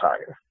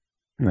McIntyre.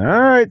 All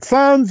right,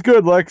 sounds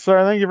good,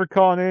 Lexar. Thank you for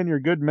calling in. You're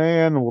a good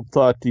man, and we'll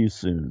talk to you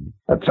soon.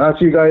 I'll talk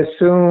to you guys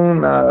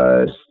soon.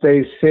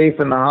 Stay safe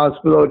in the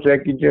hospital,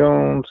 Jackie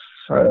Jones.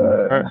 All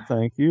right,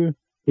 thank you.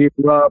 Keep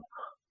up.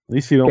 At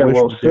least you don't Get wish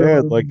well you're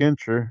dead soon. like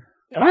Incher.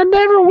 I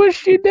never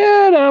wished you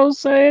dead. I was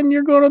saying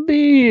you're gonna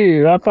be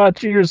here. I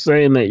thought you were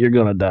saying that you're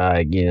gonna die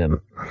again.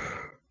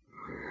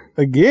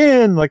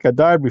 Again, like I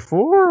died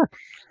before?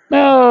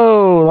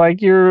 No,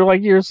 like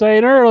you're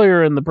saying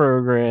earlier in the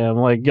program.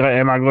 Like,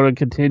 am I going to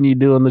continue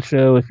doing the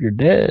show if you're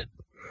dead?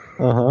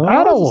 Uh-huh.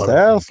 I don't was want to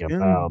just think asking.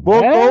 about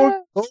Well,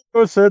 that.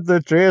 Gogo said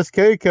that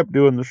JSK kept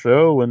doing the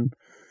show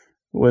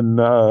when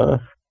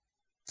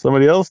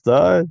somebody else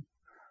died.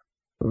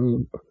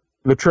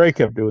 The Trey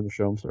kept doing the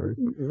show, I'm sorry.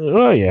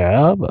 Well,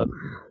 yeah, but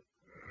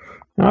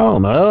I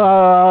don't know.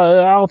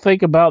 I'll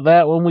think about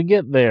that when we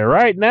get there.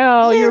 Right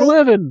now, you're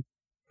living.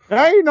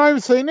 Now you're not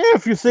even saying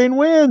if, you're saying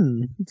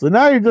when. So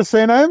now you're just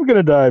saying I'm going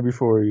to die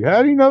before you.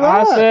 How do you know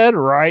that? I said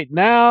right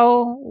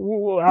now.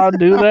 I'll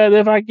do that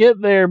if I get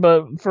there,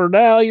 but for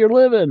now, you're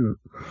living.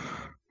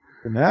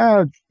 For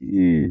now,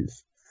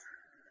 jeez.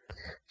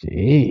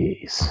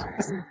 Jeez.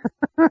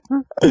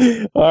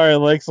 All right,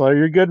 Lexar,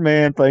 you're a good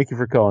man. Thank you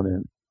for calling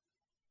in.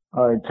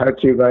 All right,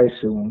 talk to you guys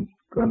soon.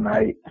 Good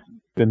night.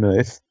 Good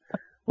night.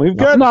 We've I'm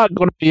got not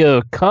going to be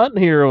a cunt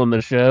here on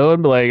the show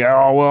and be like,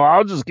 oh, well,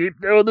 I'll just keep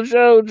doing the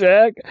show,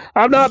 Jack.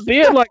 I'm not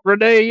being like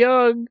Renee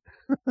Young,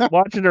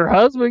 watching her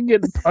husband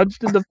getting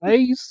punched in the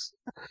face.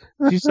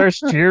 She starts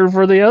cheering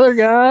for the other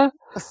guy.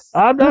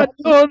 I'm not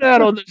doing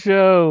that on the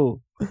show.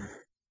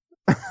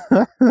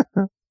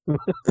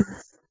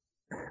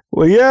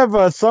 Well, you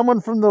have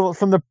someone from the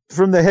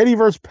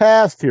Headyverse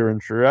past here,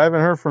 and sure I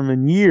haven't heard from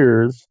in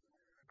years,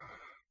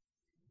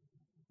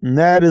 and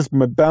that is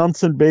my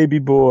bouncing baby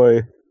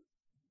boy,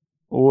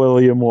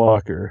 William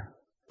Walker.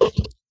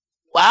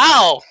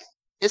 Wow,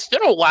 it's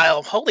been a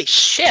while. Holy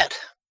shit!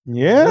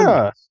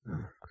 Yeah,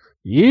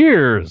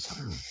 years.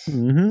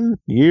 Mm-hmm.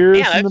 Years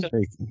Man, in the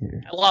making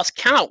here. I lost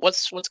count.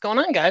 What's going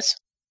on, guys?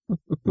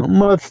 Not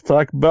much to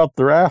talk about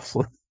the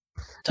wrestling.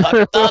 Talk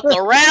about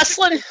the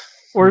wrestling.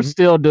 We're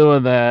still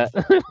doing that.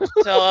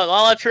 So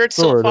all I've heard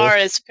so Sorta. far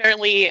is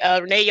apparently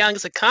Renee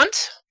Young's a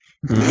cunt.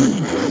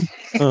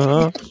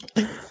 Uh-huh.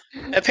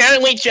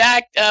 Apparently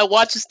Jack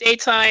watches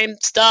daytime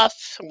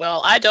stuff.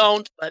 Well, I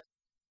don't, but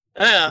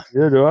Yeah,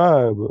 do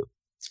I? But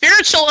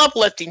spiritual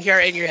uplifting here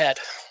in your head.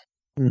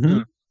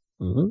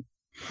 mm-hmm.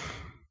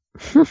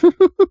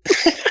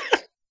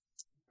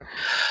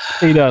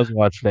 He does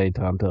watch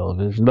daytime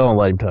television. Don't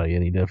let him tell you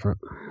any different.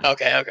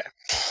 Okay.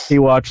 He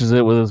watches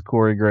it with his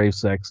Corey Graves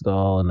sex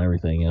doll and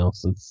everything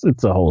else.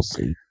 It's a whole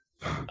scene.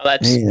 Well,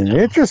 that's Man,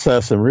 Interest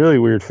has some really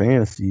weird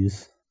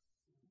fantasies.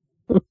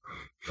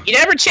 you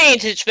never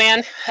change,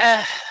 man.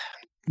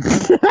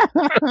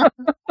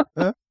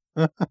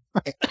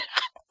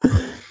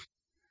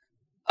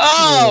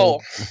 Oh,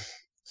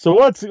 So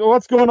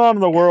what's going on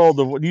in the world?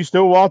 Do you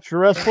still watch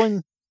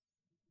wrestling?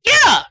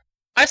 yeah.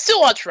 I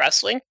still watch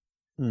wrestling.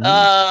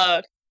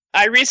 Mhm.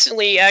 I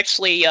recently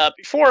actually,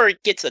 before I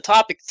get to the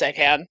topics at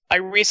hand, I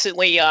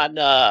recently on,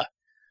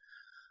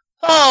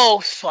 oh,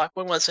 fuck,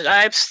 when was it?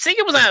 I think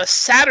it was on a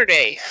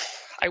Saturday.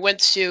 I went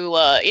to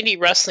indie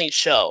wrestling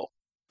show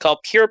called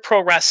Pure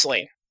Pro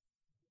Wrestling,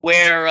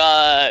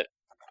 where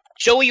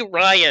Joey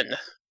Ryan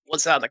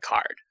was on the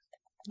card.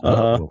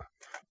 Uh-huh.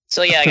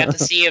 So yeah, I got to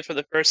see it for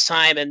the first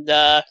time, and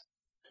it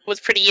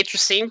was pretty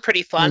interesting,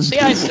 pretty fun. So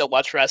yeah, I still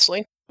watch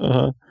wrestling.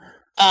 Uh-huh.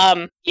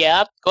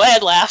 Yeah, go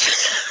ahead,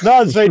 laugh. No,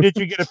 I'd say, did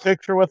you get a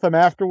picture with him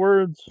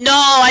afterwards? No,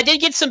 I did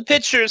get some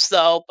pictures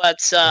though,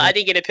 but I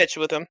didn't get a picture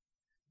with him.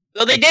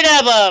 Though they did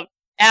have a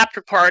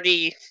after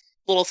party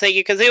little thingy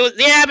because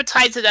they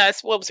advertised it as,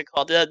 what was it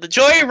called? The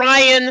Joey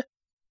Ryan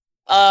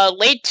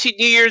late to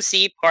New Year's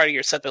Eve party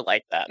or something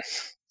like that.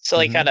 So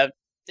they kind of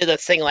did a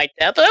thing like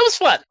that, but it was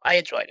fun. I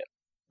enjoyed it.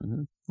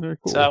 Very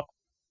cool. So,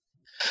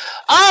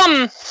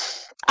 I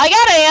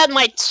gotta add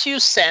my 2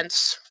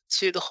 cents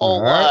to the whole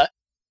Alright.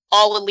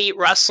 all elite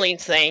wrestling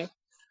thing.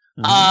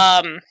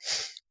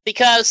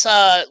 Because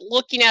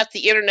looking at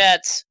the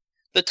internet,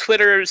 the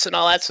Twitters and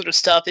all that sort of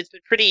stuff, it's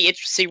been pretty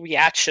interesting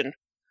reaction.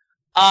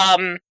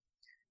 I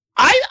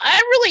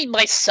really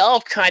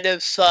myself kind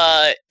of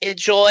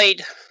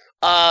enjoyed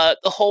the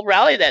whole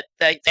rally that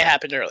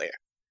happened earlier.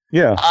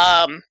 Yeah.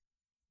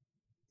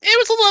 There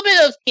was a little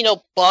bit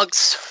of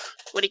bugs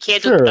when it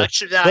came to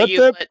production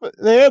value, but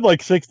they had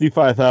like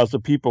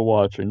 65,000 people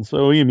watching.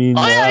 So you mean,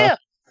 yeah.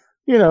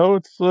 You know,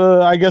 it's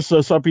I guess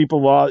some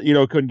people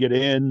couldn't get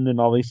in and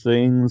all these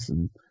things,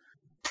 and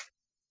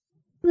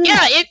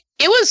Yeah,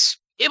 it was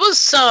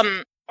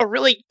a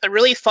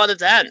really fun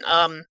event.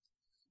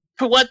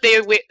 For what they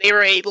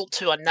were able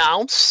to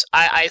announce,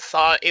 I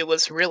thought it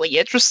was really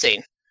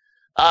interesting.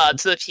 To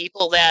the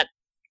people that,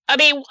 I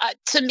mean,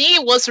 to me,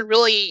 it wasn't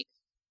really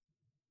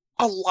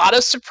a lot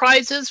of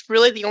surprises.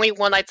 Really, the only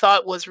one I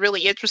thought was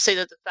really interesting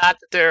is the fact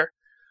that their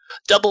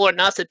Double or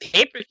Nothing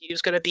pay-per-view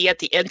is going to be at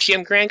the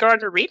MGM Grand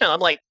Garden Arena. I'm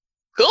like,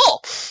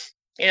 cool.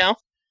 You know,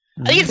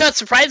 I think it's not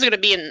surprising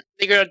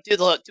they're going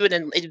to do it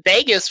in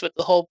Vegas with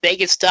the whole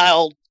Vegas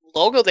style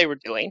logo they were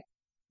doing.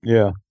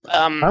 Yeah.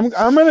 I'm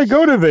going to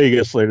go to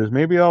Vegas later.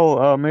 Maybe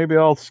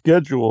I'll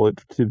schedule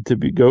it to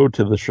go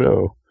to the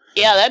show.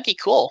 Yeah, that'd be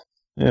cool.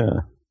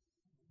 Yeah.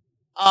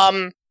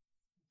 I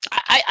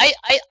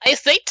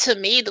think, to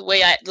me, the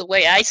way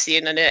I see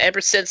it, and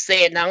ever since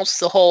they announced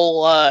the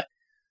whole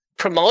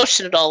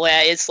promotion and all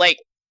that, it's like,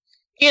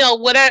 you know,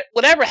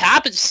 whatever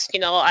happens, you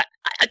know,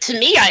 to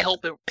me, I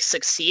hope it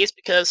succeeds,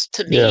 because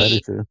to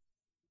me,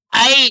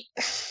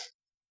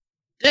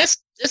 this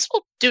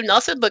will do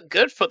nothing but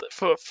good for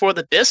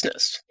the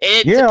business.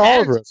 It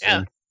all of depends.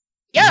 wrestling.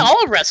 Yeah,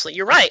 all of wrestling.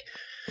 You're right,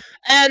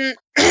 and.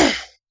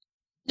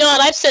 No,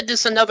 and I've said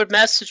this in other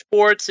message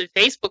boards and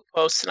Facebook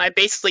posts, and I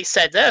basically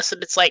said this,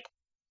 and it's like,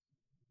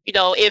 you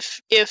know,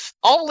 if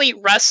All Elite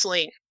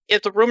Wrestling,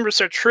 if the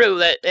rumors are true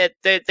that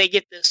they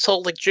get this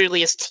whole like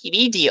Julius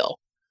TV deal,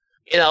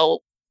 you know,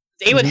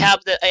 they would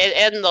have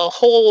and the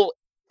whole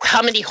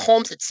how many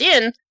homes it's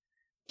in,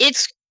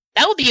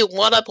 that would be a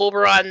one up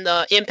over on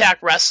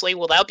Impact Wrestling.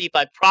 Well, that would be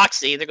by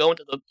proxy. They're going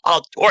to the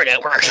Outdoor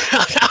Network.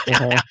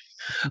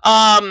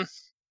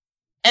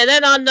 And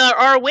then on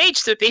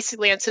ROH, they're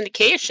basically on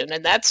syndication,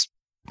 and that's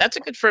a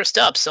good first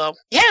up. So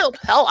yeah,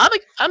 hell,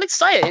 I'm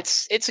excited.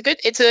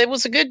 It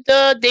was a good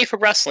day for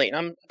wrestling.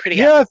 I'm pretty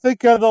happy. Yeah, I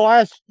think the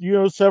last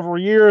several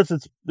years,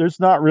 there's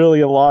not really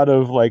a lot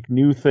of like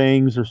new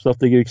things or stuff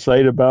to get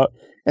excited about,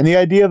 and the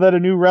idea that a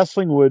new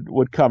wrestling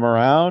would come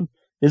around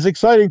is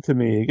exciting to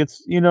me. It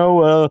gets you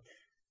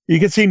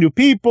can see new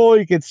people,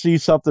 you can see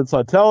something that's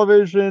on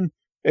television.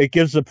 It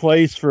gives a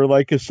place for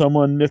like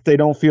if they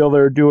don't feel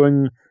they're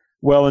doing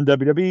well in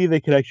WWE, they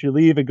could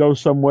actually leave and go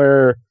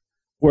somewhere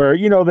where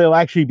they'll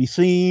actually be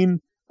seen.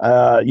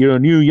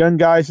 New young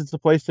guys, it's a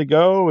place to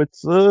go.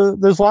 It's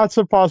there's lots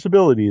of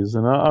possibilities,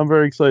 and I'm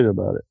very excited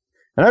about it.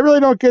 And I really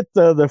don't get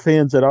the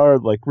fans that are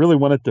like really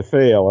want it to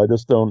fail. I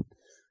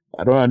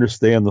don't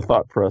understand the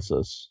thought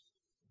process.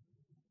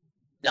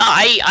 No,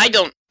 I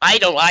don't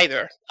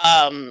either.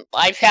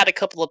 I've had a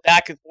couple of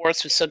back and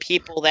forths with some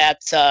people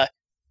that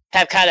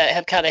have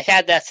kind of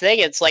had that thing.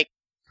 It's like,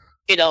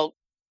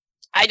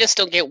 I just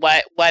don't get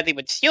why they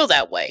would feel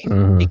that way.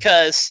 Mm-hmm.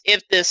 Because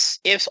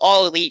if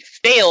All Elite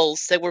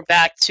fails, then we're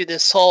back to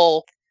this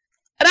whole.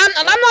 And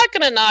I'm not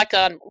going to knock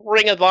on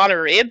Ring of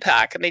Honor or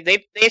Impact. I mean,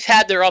 they've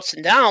had their ups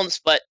and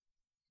downs, but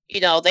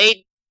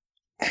they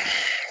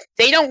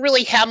don't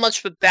really have much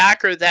of a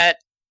backer that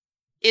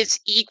is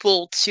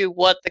equal to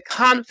what the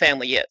Khan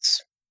family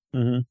is.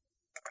 Mm-hmm.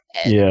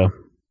 Yeah.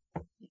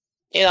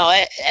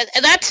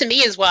 And that to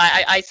me is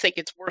why I think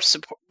it's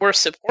worth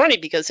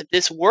supporting, because if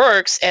this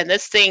works and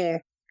this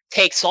thing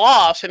takes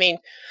off, I mean,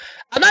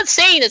 I'm not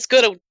saying that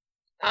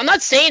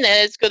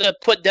it's gonna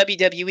put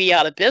WWE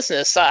out of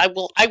business. I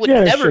would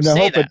never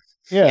say that.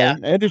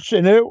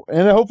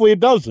 And hopefully it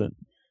doesn't.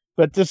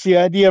 But just the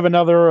idea of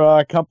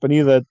another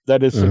company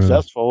that is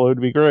successful, it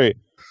would be great.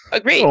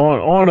 Agreed.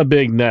 On a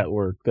big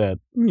network that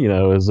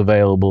is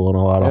available in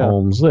a lot of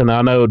homes, and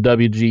I know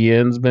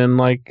WGN's been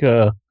like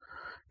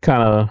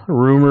kind of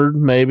rumored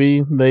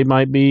maybe they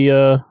might be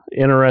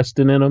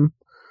interested in them.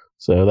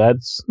 So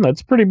that's a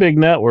pretty big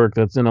network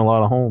that's in a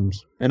lot of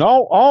homes. And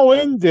All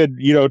In did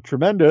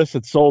tremendous.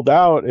 It sold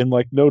out in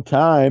like no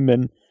time,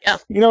 and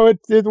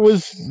it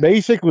was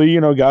basically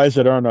guys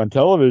that aren't on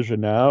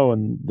television now,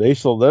 and they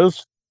sold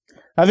those.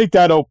 I think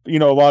that a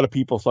lot of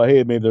people say,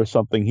 hey, maybe there's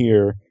something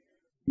here.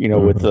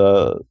 With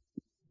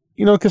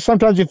because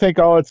sometimes you think,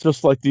 oh, it's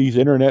just like these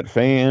internet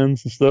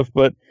fans and stuff,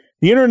 but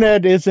the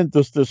internet isn't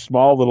just this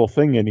small little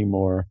thing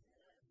anymore.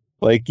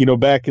 Like,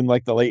 back in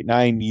like the late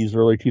 90s,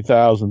 early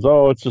 2000s,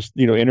 oh, it's just,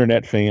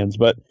 internet fans.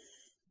 But,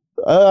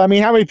 I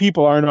mean, how many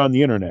people aren't on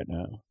the internet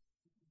now?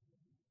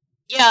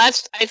 Yeah,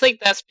 I think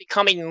that's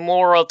becoming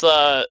more of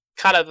a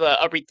kind of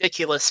a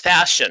ridiculous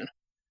fashion,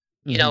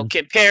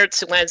 compared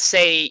to when,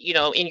 say,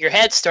 In Your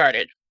Head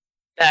started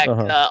back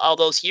all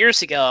those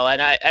years ago.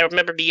 And I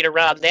remember being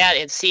around that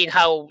and seeing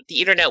how the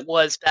internet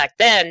was back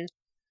then,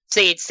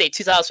 say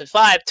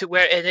 2005 to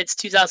where, and it's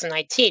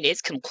 2019.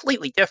 It's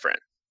completely different.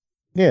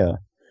 Yeah.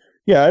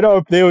 Yeah, I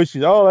know they always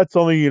say, oh, that's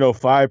only,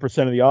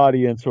 5% of the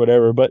audience or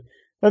whatever. But,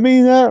 I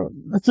mean,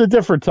 it's a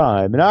different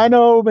time. And I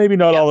know maybe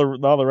not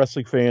all the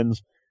wrestling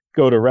fans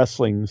go to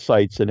wrestling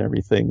sites and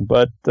everything.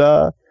 But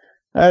I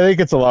think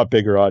it's a lot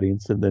bigger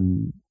audience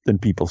than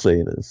people say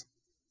it is.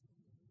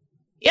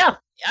 Yeah,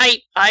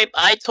 I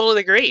totally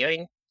agree. I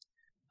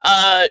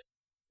mean,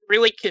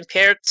 really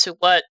compared to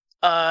what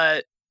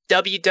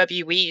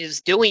WWE is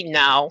doing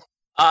now,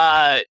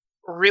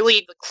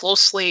 really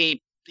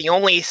the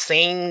only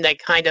thing that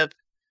kind of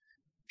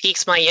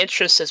piques my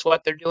interest is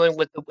what they're doing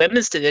with the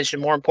women's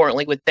division. More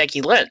importantly, with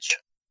Becky Lynch.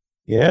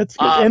 Yeah, it's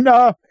good.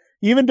 And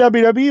even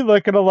WWE,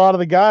 look at a lot of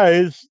the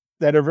guys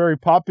that are very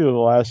popular the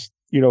last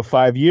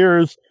 5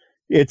 years.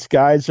 It's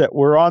guys that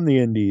were on the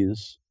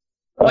indies.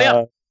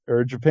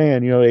 Or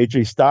Japan,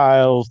 AJ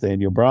Styles,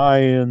 Daniel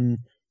Bryan,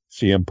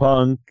 CM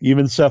Punk,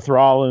 even Seth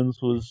Rollins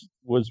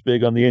was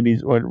big on the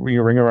indies when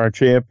Ring of Honor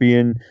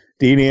champion.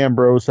 Dean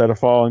Ambrose had a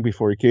following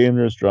before he came.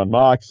 There's John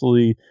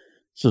Moxley,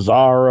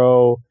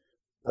 Cesaro.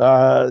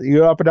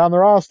 Up and down the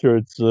roster,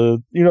 it's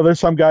there's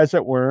some guys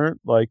that weren't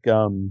like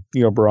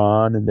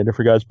Braun and the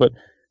different guys, but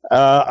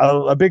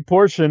a big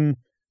portion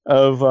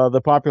of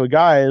the popular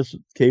guys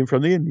came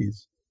from the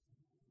indies.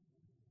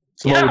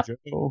 Yeah.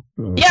 Joe.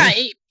 Yeah,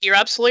 you're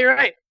absolutely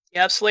right.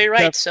 You're absolutely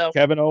right. So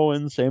Kevin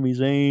Owens, Sami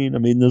Zayn. I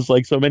mean, there's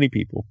like so many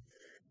people.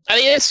 I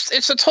mean,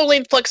 it's a total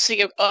influx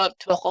of a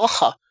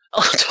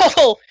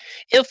total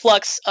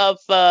influx of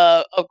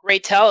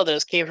great talent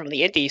that came from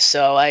the indies.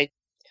 So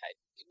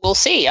we'll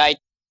see.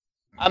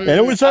 And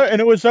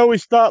it was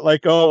always thought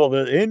like, oh,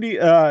 the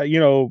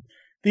indie,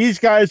 these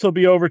guys will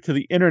be over to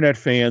the internet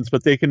fans,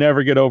 but they can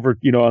never get over,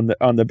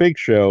 on the big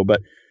show.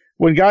 But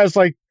when guys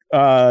like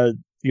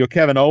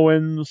Kevin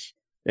Owens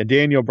and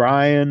Daniel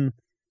Bryan,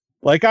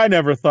 like I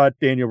never thought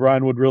Daniel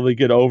Bryan would really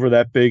get over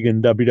that big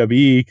in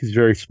WWE because he's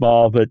very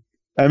small. But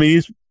I mean,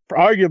 he's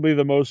arguably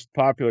the most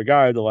popular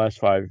guy of the last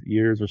 5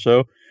 years or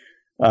so.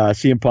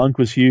 CM Punk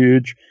was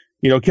huge.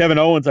 Kevin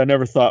Owens, I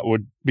never thought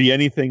would be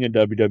anything in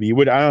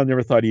WWE. I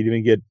never thought he'd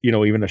even get,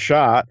 even a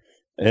shot.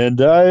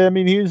 And I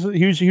mean, he was a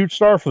huge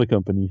star for the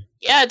company.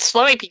 Yeah, it's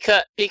funny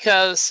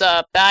because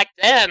back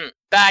then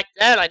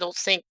I don't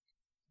think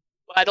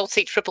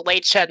Triple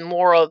H had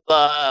more of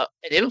an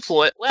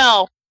influence.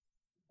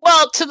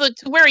 Well, to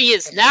where he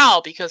is now,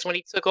 because when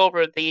he took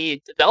over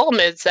the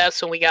developments, that's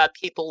when we got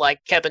people like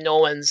Kevin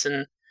Owens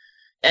and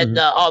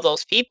all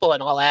those people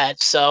and all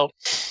that. So,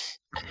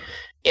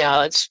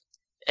 it's.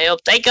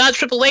 Thank God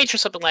Triple H or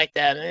something like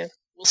that. Man.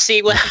 We'll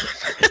see what.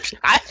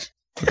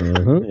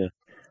 Yeah.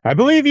 I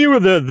believe you were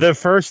the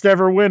first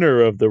ever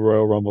winner of the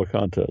Royal Rumble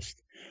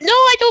contest. No,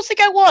 I don't think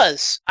I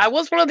was. I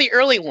was one of the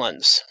early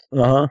ones.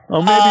 Oh,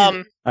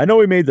 maybe. I know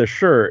we made the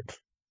shirt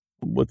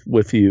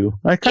with you.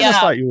 I kind of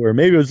thought you were.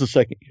 Maybe it was the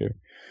second year.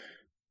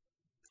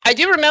 I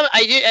do remember.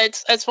 I do.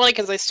 It's funny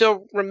because I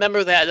still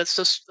remember that. It's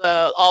just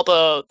all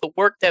the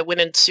work that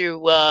went into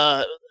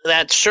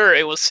that shirt.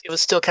 It was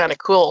still kind of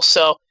cool.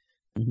 So.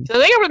 So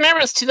I think I remember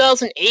it's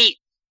 2008.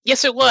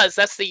 Yes, it was.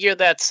 That's the year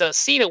that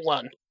Cena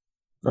won.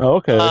 Oh,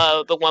 okay.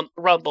 The one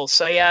Rumble.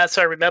 So yeah, that's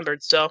what I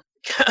remembered. So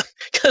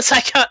because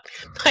my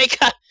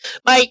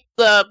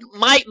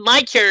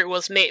character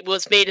was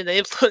made in the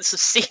influence of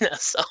Cena.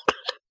 So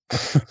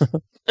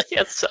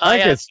yes, I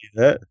can see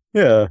that.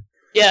 Yeah.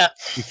 Yeah.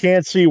 You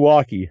can't see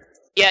Walkie.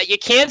 Yeah, you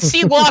can't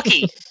see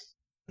Walkie.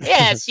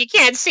 Yes, you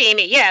can't see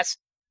me. Yes.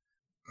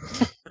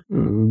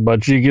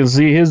 But you can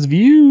see his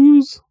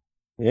views.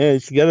 Yeah,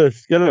 he's got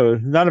a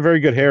not a very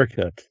good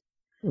haircut.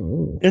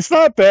 Oh. It's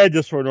not bad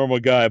just for a normal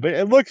guy, but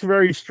it looks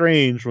very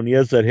strange when he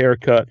has that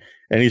haircut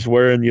and he's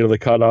wearing, the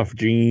cut off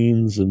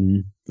jeans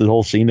and the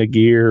whole Cena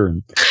gear,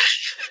 and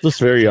just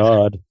very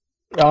odd.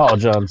 Oh,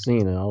 John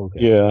Cena. Okay.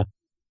 Yeah.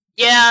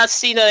 Yeah,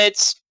 Cena.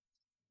 It's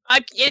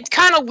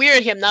kind of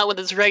weird him not with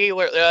his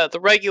regular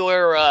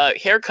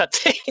haircut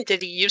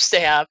that he used to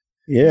have.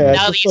 Yeah.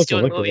 Now that he's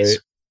doing movies.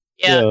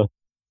 Right. Yeah.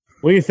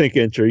 What do you think,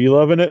 Incher? You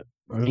loving it?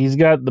 He's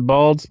got the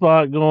bald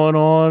spot going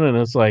on, and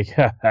it's like,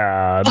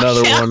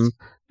 another one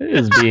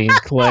is being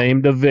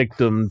claimed a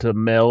victim to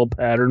male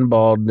pattern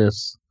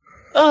baldness.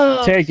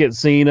 Take it,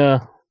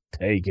 Cena.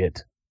 Take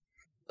it.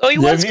 Oh, he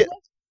was. Go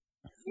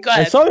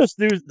ahead. I saw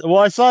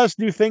this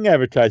new thing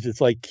advertised.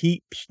 It's like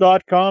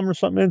keeps.com or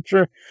something.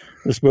 Incher.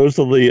 It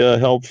supposedly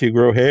helps you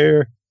grow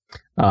hair.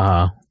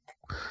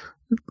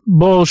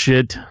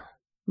 Bullshit.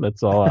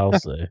 That's all I'll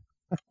say.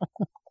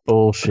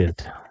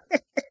 Bullshit.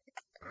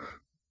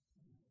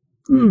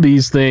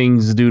 These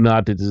things do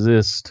not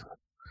exist.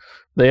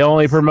 They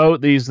only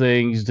promote these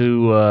things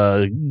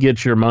to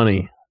get your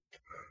money.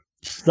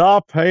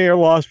 Stop hair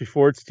loss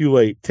before it's too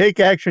late.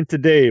 Take action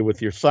today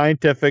with your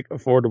scientific,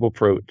 affordable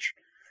approach.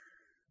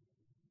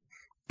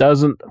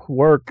 Doesn't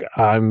work.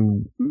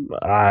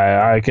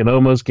 I can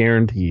almost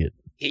guarantee it.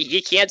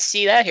 You can't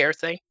see that hair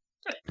thing.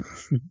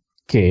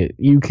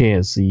 You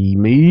can't see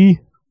me.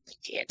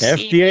 You can't FDA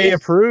see me.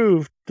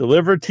 approved.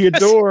 Delivered to your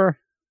door.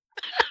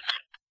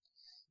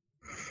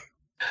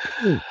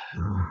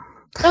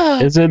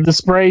 Is it the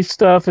spray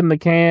stuff in the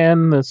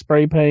can, the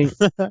spray paint?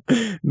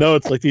 No,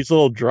 it's like these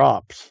little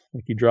drops.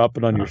 Like you drop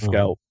it on your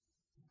scalp.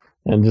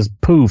 And just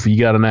poof, you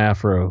got an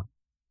afro.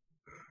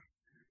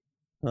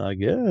 I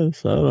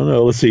guess. I don't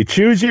know. Let's see.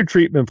 Choose your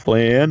treatment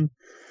plan.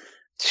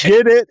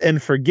 Get it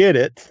and forget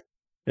it.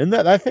 And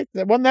that, I think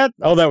that one that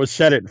was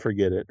set it and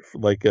forget it.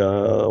 Like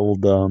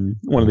old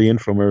one of the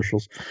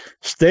infomercials.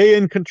 Stay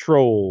in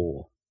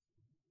control.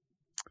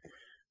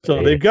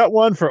 So they've got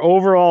one for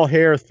overall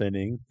hair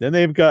thinning. Then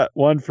they've got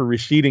one for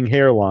receding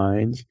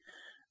hairlines.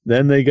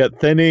 Then they got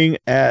thinning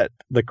at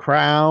the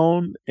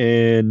crown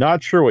and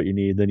not sure what you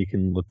need. Then you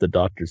can let the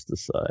doctors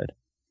decide.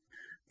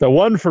 The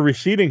one for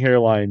receding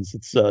hairlines,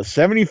 it's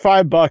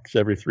 $75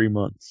 every 3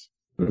 months.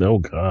 Oh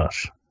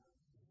gosh.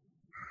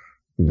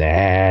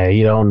 Nah,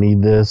 you don't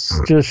need this.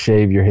 Just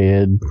shave your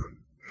head.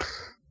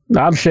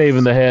 I'm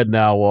shaving the head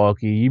now,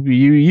 Walkie.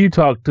 You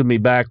talked to me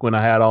back when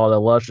I had all the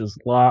luscious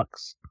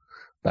locks.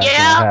 Back when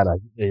I had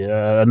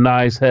a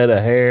nice head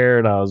of hair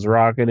and I was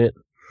rocking it.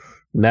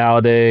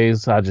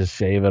 Nowadays, I just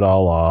shave it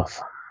all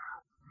off.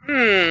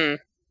 Yeah.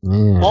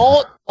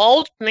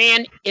 Old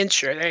man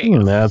incher. There you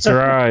go. That's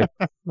right.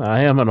 I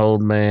am an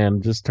old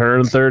man. Just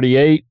turned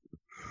 38.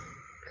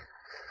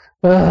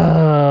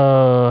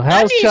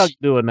 How's Chuck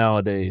doing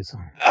nowadays?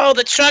 Oh,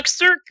 the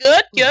Chucks are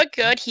good.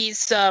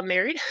 He's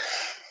married.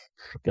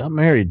 Got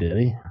married, did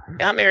he?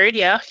 Got married,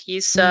 yeah.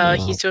 He's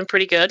doing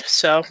pretty good.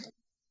 So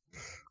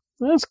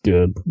that's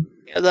good.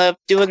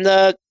 Doing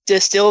the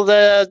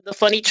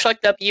funny Chuck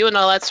W and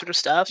all that sort of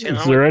stuff. You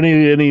know? Is there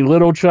any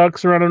little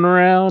Chucks running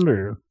around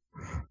or?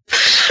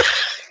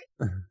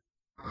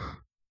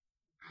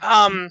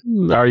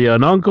 Are you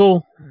an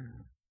uncle?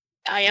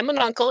 I am an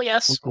uncle.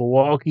 Yes. Uncle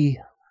Walkie.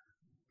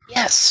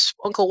 Yes,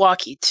 Uncle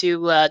Walkie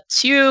to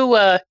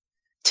two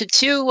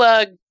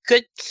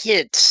good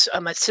kids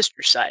on my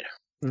sister's side.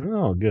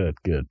 Oh, good.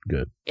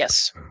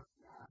 Yes.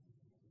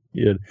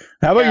 Good.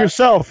 How about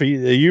yourself? Are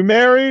you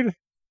married?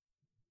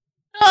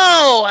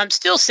 Oh, I'm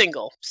still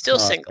single.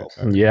 Single.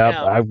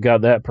 Yeah, I've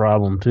got that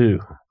problem too.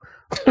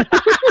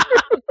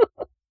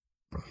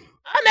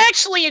 I'm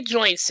actually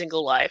enjoying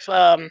single life.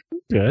 Okay.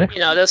 You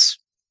know, just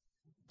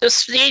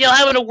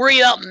having to worry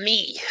about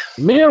me.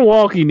 Me and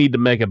Walkie need to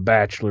make a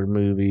bachelor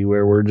movie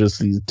where we're just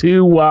these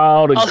two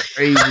wild and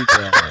crazy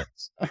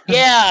guys.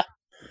 Yeah.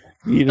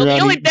 The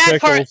only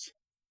bad part.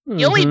 Mm-hmm.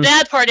 The only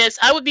bad part is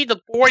I would be the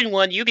boring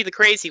one. You'd be the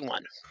crazy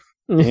one.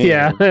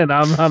 Yeah, and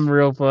I'm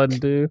real fun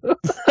too.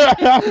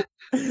 I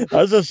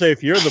was gonna say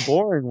if you're the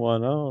boring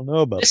one, I don't know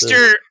about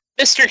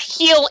Mr.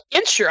 Heel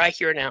Incher. I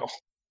hear now.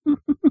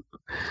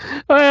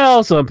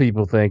 Well, some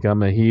people think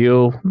I'm a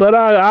heel, but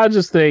I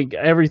just think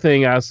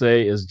everything I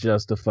say is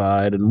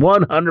justified and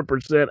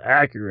 100%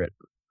 accurate.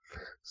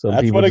 Some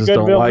people just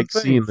don't like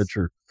seeing the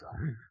truth.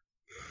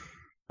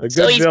 A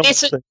good villain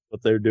thinks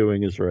what they're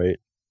doing is right.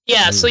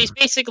 Yeah, so he's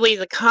basically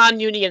the Khan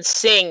Noonien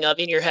Singh of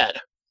In Your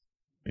Head.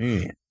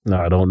 No,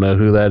 I don't know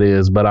who that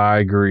is, but I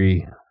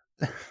agree.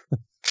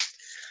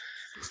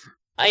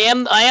 I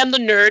am the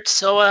nerd,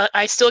 so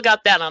I still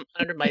got that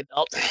under my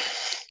belt.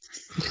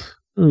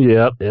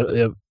 Yep.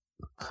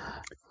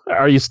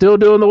 Are you still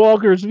doing the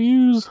Walker's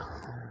Views?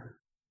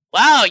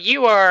 Wow,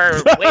 you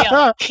are way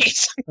off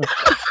base.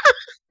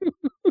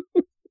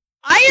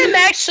 I am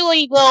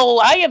actually, though,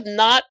 I'm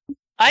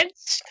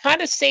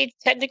kind of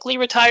technically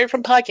retired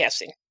from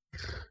podcasting.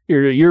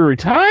 You're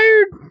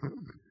retired?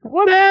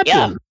 What happened?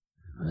 Yeah.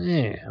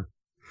 Man.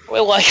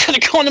 Well, I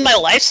gotta go into my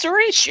life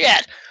story?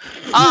 Shit.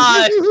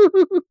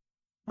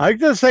 I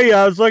just say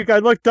I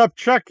looked up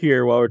Chuck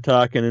here while we're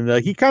talking, and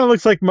he kind of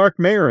looks like Mark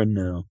Maron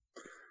now.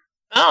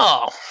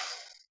 Oh.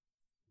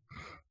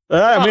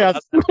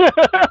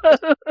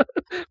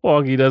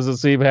 Walkie doesn't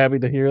seem happy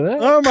to hear that.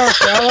 Oh,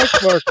 I like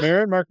Mark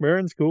Maron. Mark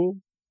Maron's cool.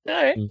 All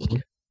right. Mm-hmm.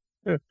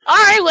 All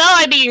right. Well,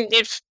 I mean,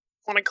 if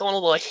you want to go into a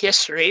little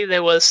history,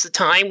 there was the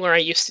time where I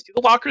used to do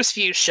the Walker's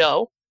View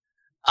show.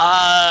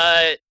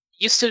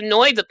 Used to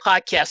annoy the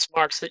podcast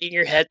marks in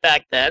your head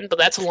back then, but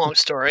that's a long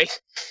story.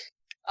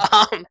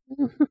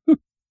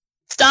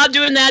 Stopped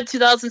doing that in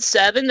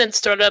 2007, then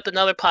started up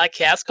another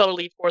podcast called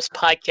Elite Force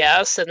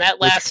Podcast, and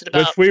that lasted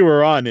about... Which we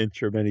were on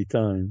intro many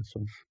times.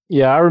 So.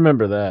 Yeah, I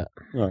remember that.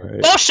 All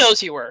right. Both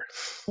shows you were.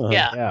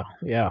 Yeah.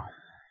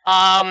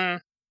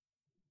 And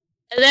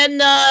then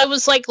it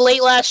was like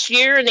late last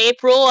year in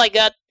April, I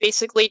got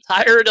basically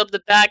tired of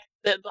the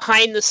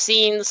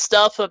behind-the-scenes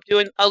stuff of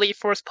doing Elite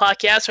Force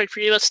Podcast, so I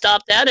pretty much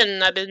stopped that,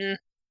 and I've been,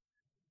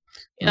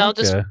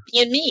 just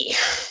being me.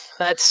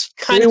 That's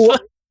kind of fun.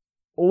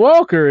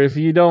 Walker, if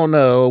you don't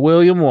know,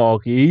 William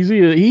Walkie,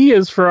 he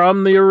is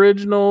from the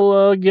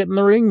original Get in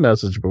the Ring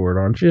message board,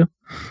 aren't you?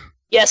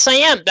 Yes, I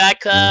am.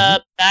 Back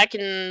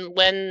in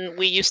when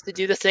we used to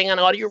do the thing on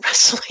Audio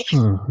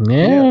Wrestling.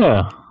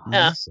 Yeah.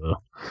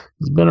 So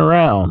he's been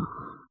around.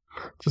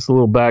 Just a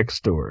little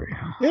backstory.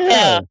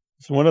 Yeah.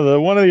 It's one of the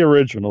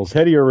originals,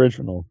 heady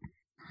original.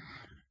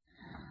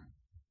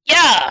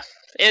 Yeah.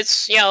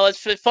 It's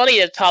it's funny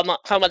that how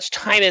much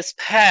time has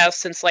passed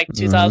since like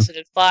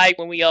 2005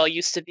 when we all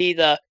used to be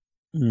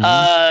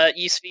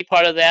used to be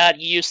part of that.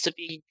 You used to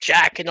be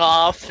jacking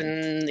off,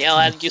 and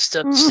I used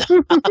to stuff.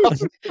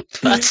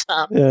 But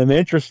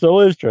Mantra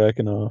still is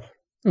jacking off.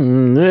 Hey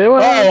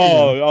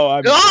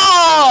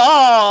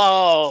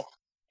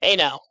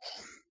now.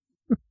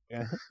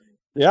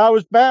 Yeah, I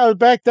was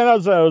back then. I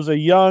was a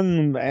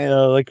young,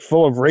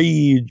 full of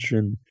rage,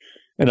 and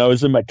I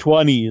was in my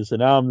 20s, and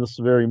now I'm just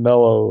very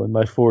mellow in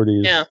my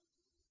 40s. Yeah.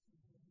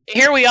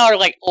 Here we are,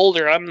 like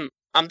older. I'm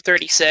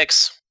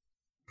 36.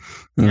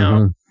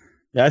 Mm-hmm.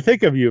 Yeah, I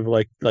think of you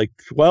like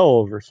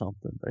 12 or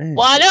something. Dang.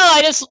 Well,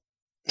 I know.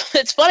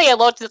 it's funny. I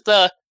looked at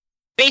the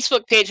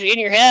Facebook page of In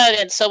Your Head,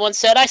 and someone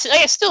said, I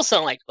still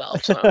sound like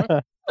 12. So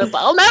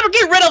I'll never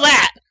get rid of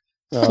that.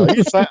 No,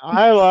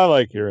 I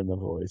like hearing the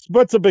voice, but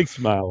it's a big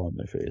smile on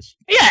my face.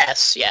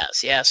 Yes.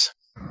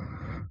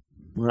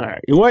 All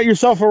right, you want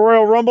yourself a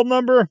Royal Rumble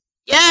number?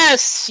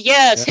 Yes.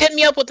 Hit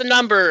me up with the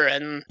number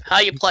and how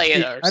you play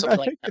it or something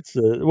like that. It's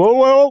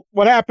well,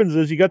 what happens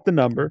is you got the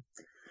number.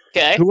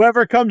 Okay.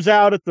 Whoever comes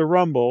out at the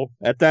Rumble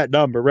at that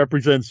number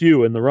represents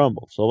you in the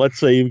Rumble. So let's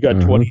say you've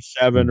got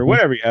 27 or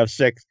whatever you have,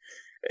 6.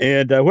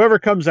 And whoever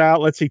comes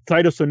out, let's say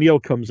Titus O'Neil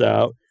comes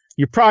out,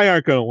 you probably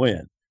aren't going to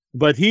win.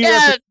 But he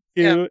represents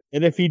you,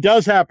 and if he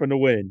does happen to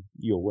win,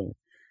 you'll win.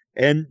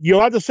 And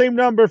you'll have the same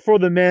number for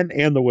the men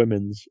and the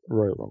women's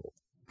Royal Rumble.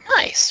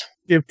 Nice.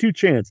 You have 2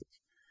 chances.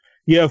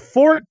 You have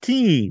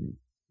 14.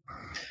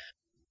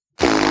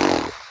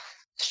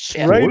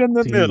 Shit. Right in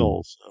the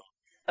middle. So.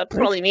 That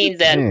probably means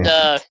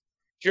that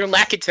Drew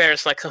McIntyre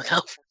is not coming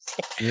out.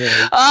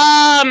 Yeah.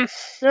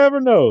 Never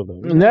know,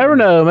 though. Never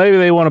know. Maybe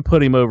they want to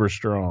put him over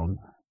strong.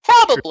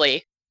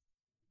 Probably.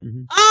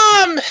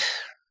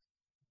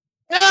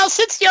 Well,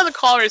 since the other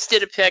callers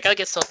did a pick, I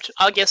guess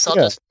I'll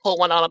just pull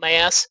one out of my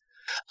ass.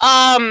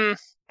 I'm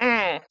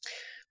gonna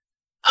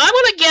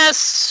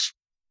guess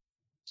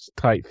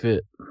tight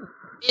fit.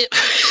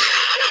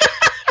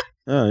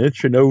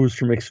 It's your nose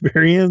from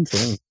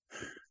experience.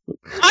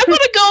 I'm gonna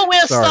go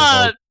with.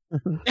 Sorry,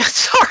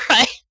 it's all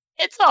right.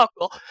 It's all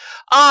cool.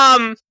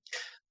 I'm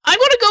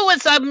gonna go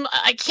with.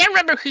 I can't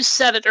remember who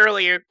said it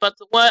earlier, but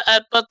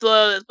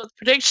the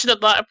prediction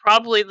about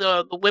probably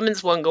the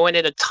women's one going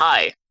in a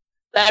tie.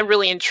 That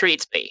really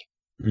intrigues me.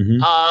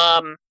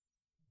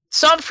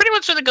 So I'm pretty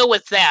much gonna go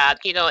with that.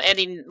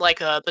 Ending like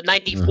the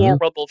 '94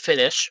 Rumble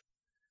finish,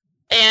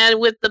 and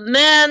with the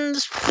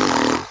men's,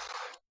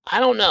 I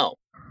don't know.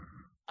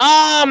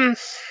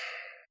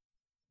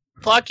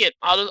 Fuck it.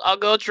 I'll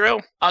go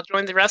Drew. I'll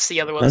join the rest of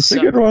the other ones. That's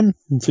a good one.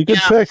 It's a good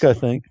pick, I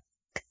think.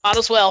 Might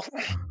as well.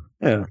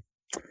 Yeah.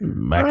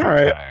 All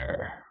right.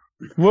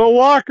 Well,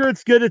 Walker,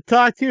 it's good to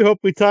talk to you. Hope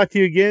we talk to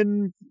you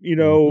again,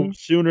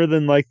 sooner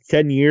than like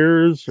 10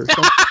 years or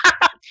something.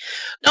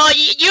 No,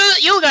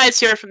 you guys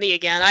hear from me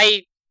again.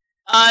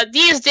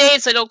 These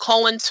days I don't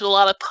call into a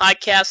lot of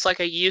podcasts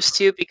like I used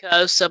to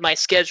because of my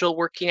schedule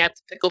working at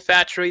the Pickle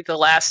Factory, the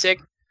Elastic.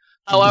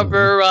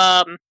 However,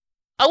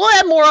 I will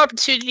have more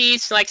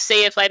opportunities. Like,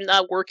 say, if I'm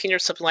not working or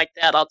something like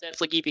that, I'll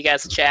definitely give you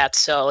guys a chat.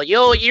 So,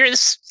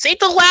 this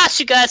ain't the last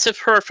you guys have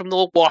heard from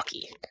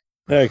Milwaukee.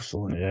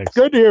 Excellent.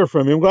 Good to hear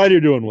from you. I'm glad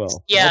you're doing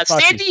well. Yeah,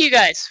 same to you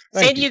guys.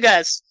 Same to you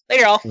guys.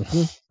 Later, all.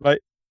 Bye.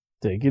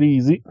 Take it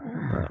easy.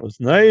 That was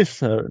nice.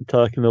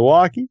 Talking to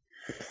Milwaukee.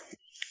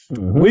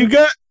 We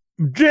got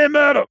Jim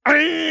Adam.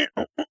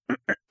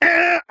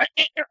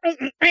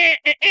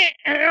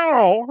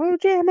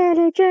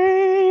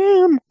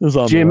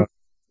 Jim.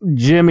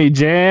 Jimmy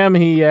Jam,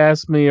 he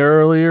asked me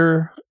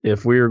earlier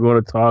if we were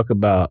going to talk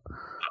about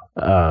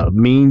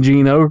Mean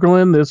Gene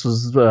Okerlund. This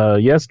was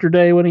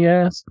yesterday when he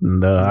asked,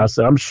 and I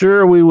said I'm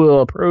sure we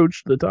will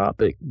approach the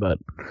topic. But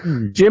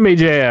Jimmy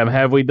Jam,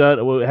 have we done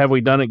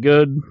it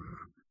good?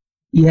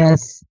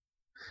 Yes.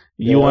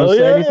 You want to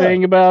say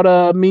anything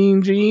about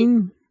Mean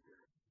Gene?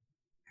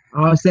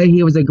 I'll say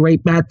he was a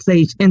great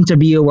backstage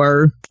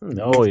interviewer.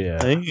 Oh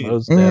yeah, and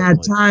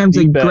at times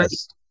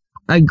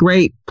a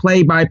great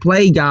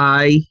play-by-play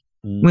guy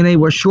when they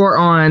were short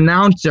on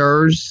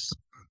announcers.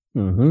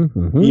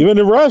 Even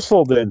in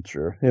wrestled, didn't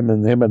you? Him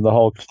and the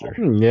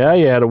Hulkster. Yeah,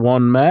 he had a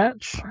 1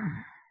 match.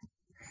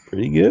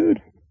 Pretty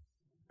good.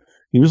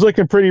 He was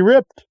looking pretty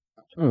ripped.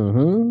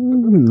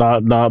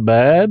 Not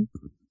bad.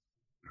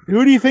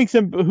 Who do you think's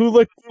who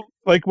looked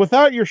like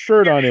without your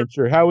shirt on,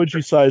 Incher? How would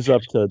you size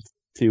up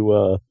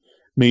to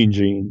Mean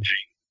Gene?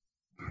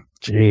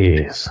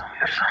 Jeez.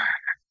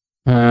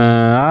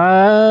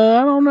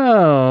 I don't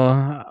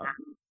know.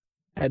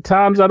 At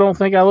times I don't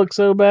think I look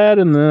so bad,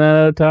 and then at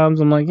other times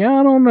I'm like,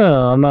 I don't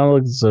know. I'm not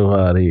looking so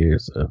hot here.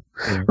 So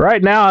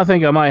right now I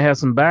think I might have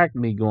some back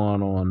knee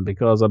going on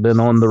because I've been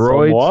on the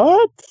roids.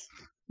 What?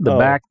 The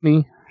back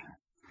knee.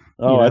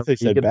 Oh, I think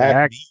you said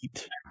back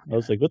meat. I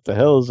was like, what the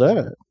hell is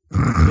that?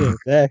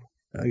 Back.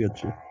 I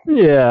got you.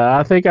 Yeah,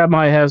 I think I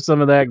might have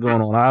some of that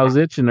going on. I was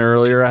itching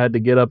earlier. I had to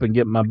get up and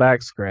get my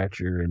back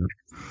scratcher, and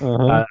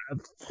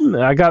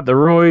I got the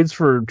roids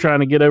for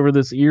trying to get over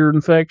this ear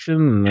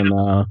infection.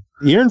 And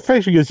ear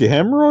infection gives you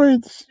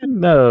hemorrhoids?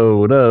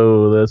 No,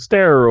 the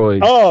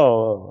steroids.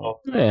 Oh,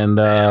 and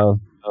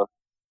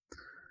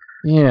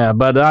yeah,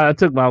 but I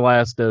took my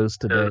last dose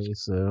today,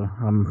 so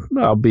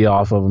I'll be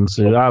off of them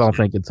soon. I don't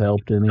think it's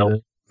helped any of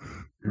it,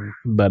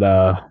 but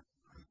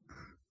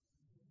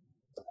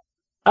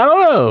I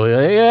don't know.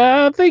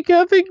 Yeah, I think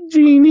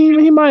Gene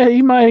he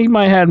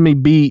might have me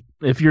beat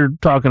if you're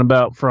talking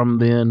about from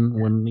then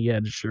when he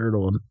had his shirt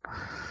on.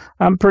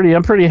 I'm pretty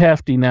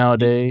hefty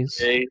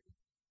nowadays. I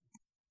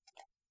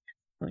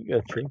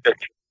got you.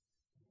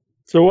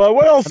 So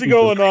what else is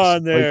going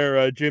on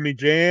there, Jimmy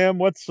Jam?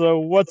 What's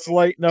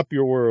lighting up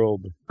your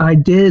world? I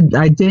did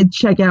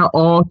check out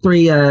all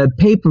 3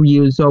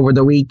 pay-per-views over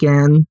the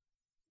weekend.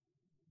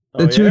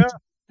 The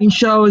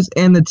shows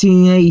and the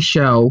TNA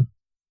show.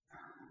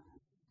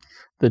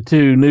 The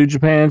 2 New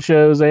Japan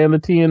shows and the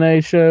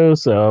TNA show.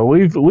 So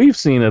we've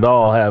seen it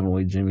all, haven't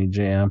we, Jimmy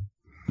Jam?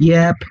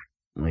 Yep.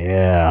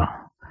 Yeah.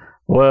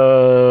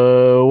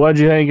 Well, what'd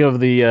you think of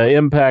the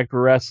Impact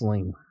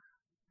Wrestling?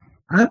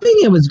 I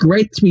think it was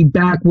great to be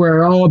back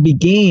where it all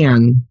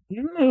began.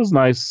 It was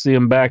nice to see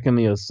him back in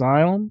the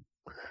asylum.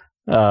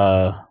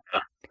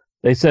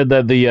 They said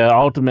that the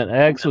Ultimate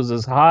X was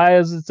as high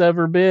as it's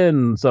ever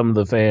been. Some of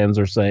the fans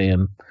are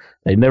saying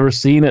they've never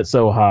seen it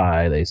so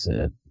high. They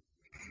said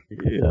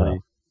it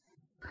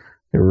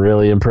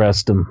really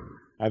impressed them.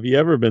 Have you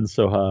ever been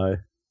so high?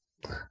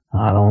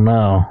 I don't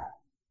know,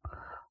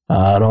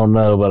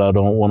 but I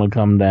don't want to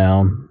come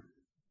down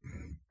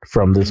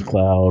from this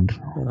cloud.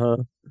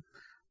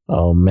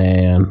 Oh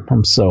man,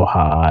 I'm so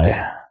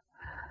high.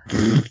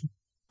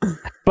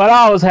 But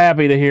I was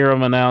happy to hear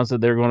them announce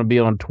that they're going to be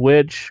on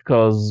Twitch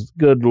because,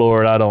 good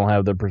Lord, I don't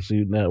have the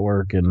Pursuit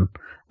Network and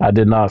I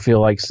did not feel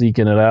like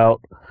seeking it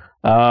out.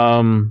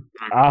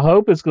 I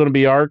hope it's going to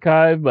be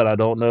archived, but I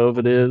don't know if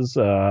it is.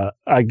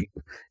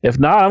 If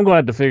not, I'm going to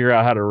have to figure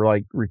out how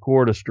to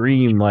record a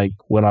stream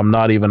when I'm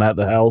not even at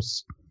the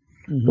house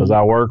because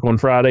I work on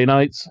Friday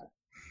nights.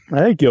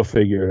 I think you'll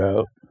figure it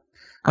out.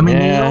 I mean,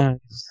 the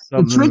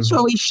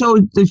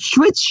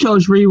Twitch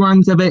shows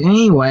reruns of it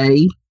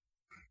anyway.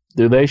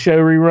 Do they show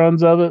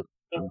reruns of it?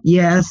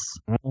 Yes.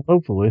 Well,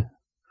 hopefully.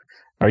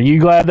 Are you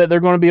glad that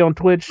they're going to be on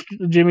Twitch,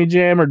 Jimmy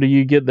Jam, or do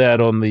you get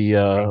that on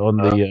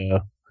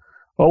the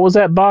what was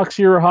that box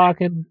you were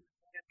hawking?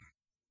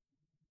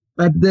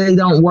 But they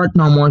don't work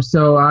no more,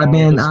 so I've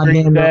been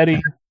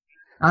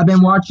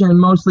watching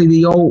mostly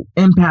the old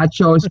Impact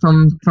shows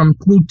from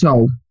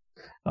Pluto.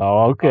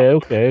 Oh,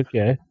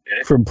 okay.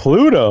 From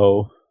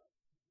Pluto?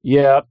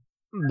 Yeah,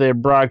 they're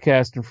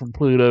broadcasting from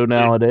Pluto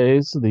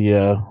nowadays.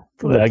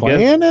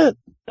 Planet?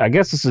 I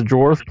guess it's a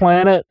dwarf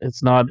planet.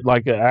 It's not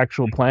like an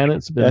actual planet.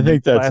 It's been I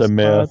think that's a classified.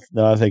 myth.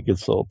 No, I think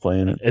it's still a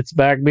planet. It's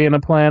back being a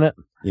planet?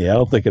 Yeah, I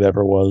don't think it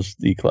ever was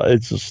declassified.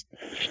 It's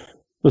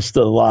just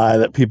a lie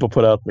that people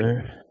put out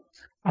there.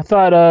 I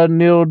thought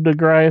Neil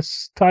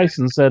deGrasse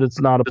Tyson said it's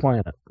not a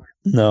planet.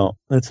 No,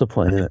 it's a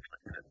planet.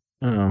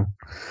 Oh.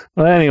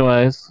 Well,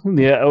 anyways,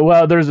 yeah.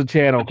 Well, there's a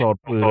channel called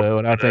Pluto,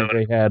 and I think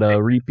they had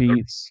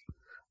repeats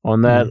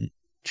on that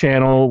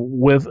channel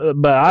with.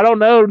 But I don't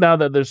know now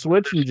that they're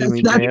switching.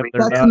 Jimmy Jam.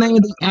 That's the name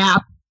of the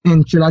app.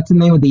 That's the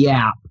name of the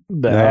app.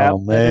 App.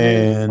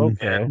 Man.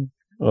 Okay.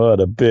 What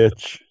a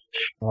bitch.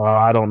 Oh,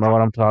 I don't know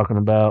what I'm talking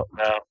about.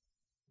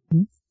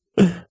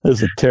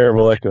 There's a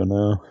terrible echo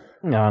now.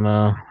 I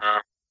know.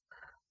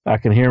 I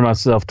can hear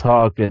myself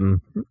talk, and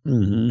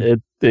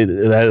that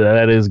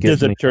is getting.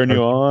 Does it turn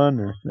you on?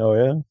 Or, oh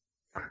yeah.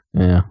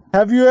 Yeah.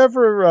 Have you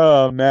ever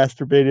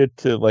masturbated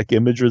to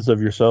images of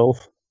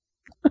yourself?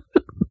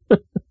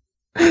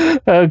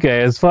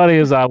 Okay, as funny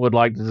as I would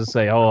like to just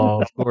say,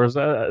 oh, of course,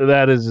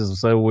 that is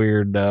just so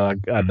weird. No,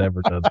 I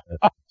never done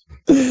that.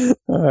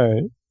 All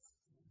right.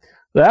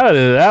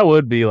 That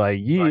would be what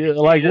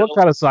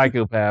kind of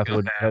psychopath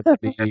would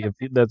that be if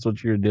that's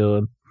what you're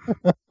doing?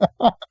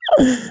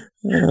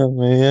 Oh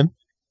man.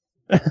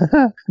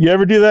 You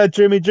ever do that,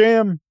 Jimmy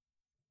Jam?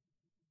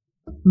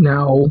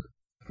 No.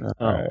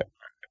 All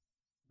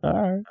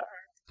right.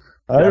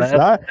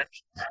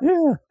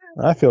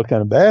 I feel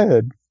kind of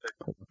bad.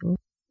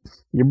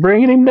 You're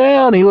bringing him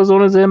down. He was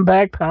on his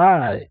Impact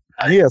high.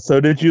 Yeah.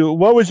 So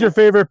what was your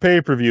favorite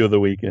pay-per-view of the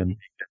weekend?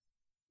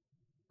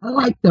 I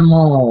like them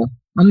all.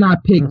 I'm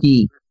not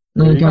picky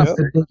when it comes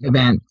to big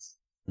events.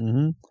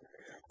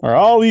 Are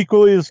all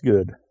equally as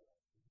good?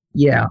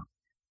 Yeah.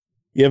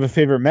 You have a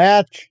favorite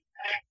match?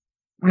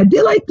 I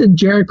did like the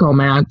Jericho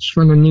match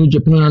from the New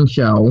Japan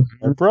show.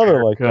 My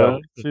brother liked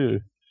that too.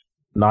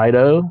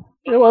 Naito.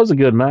 It was a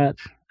good match.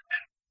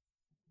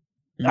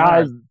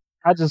 I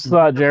just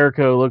thought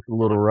Jericho looked a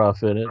little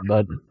rough in it,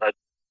 but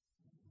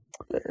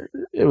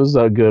it was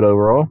good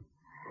overall.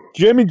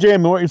 Jimmy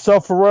Jam, you want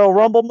yourself a Royal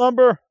Rumble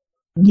number?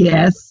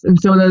 Yes, and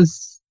so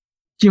does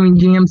Jimmy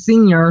Jam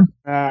Sr.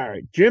 All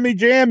right. Jimmy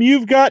Jam,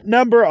 you've got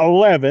number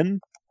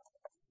 11.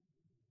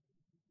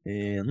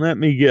 And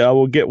I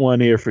will get one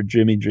here for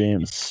Jimmy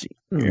Jam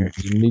Sr.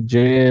 Jimmy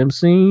Jam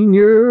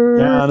Sr.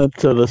 Down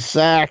into the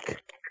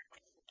sack.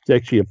 It's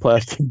actually a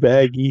plastic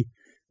baggie.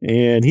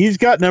 And he's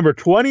got number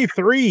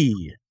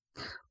 23.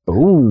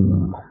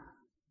 Boom.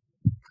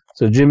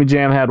 So Jimmy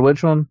Jam had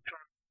which one?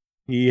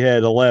 He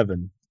had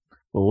 11.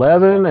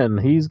 11, and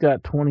he's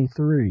got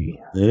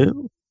 23. Yeah,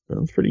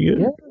 sounds pretty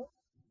good. Yeah.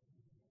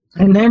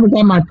 I never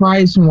got my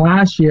prize from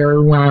last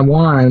year when I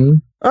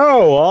won.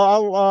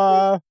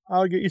 Oh,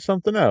 I'll get you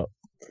something out.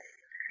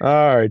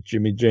 All right,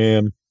 Jimmy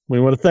Jam.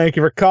 We want to thank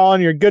you for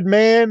calling. You're a good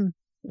man,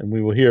 and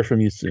we will hear from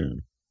you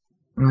soon.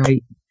 All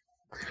right.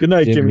 Good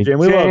night, Jimmy Jam.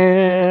 We love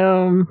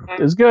you.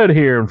 It's good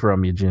hearing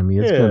from you, Jimmy.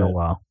 It's been a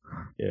while.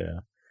 Yeah.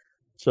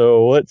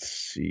 So let's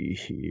see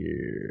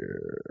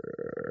here.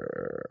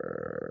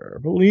 I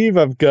believe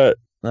I've got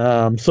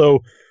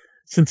so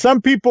since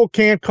some people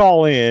can't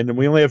call in and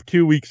we only have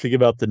 2 weeks to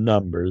give out the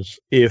numbers,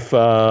 if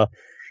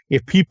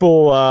if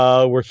people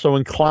were so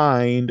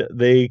inclined,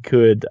 they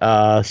could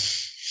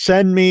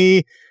send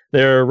me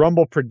their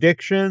Rumble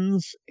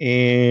predictions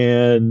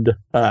and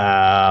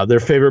their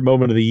favorite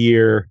moment of the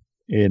year,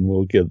 and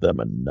we'll give them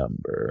a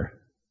number.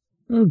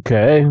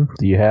 Okay.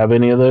 Do you have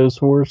any of those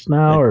for us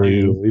now?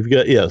 We've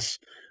got, yes.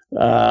 Mr.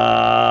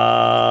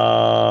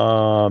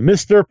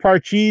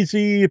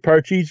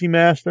 Parcheesi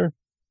Master.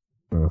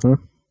 Mm-hmm.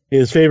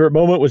 His favorite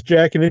moment was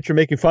Jack and Itcher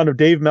making fun of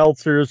Dave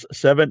Meltzer's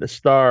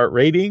 7-star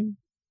rating.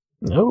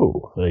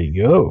 Oh, there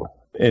you go.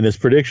 And his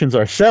predictions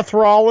are Seth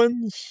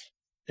Rollins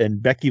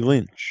and Becky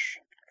Lynch.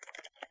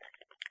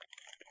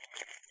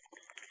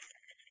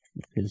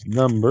 His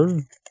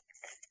number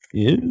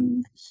is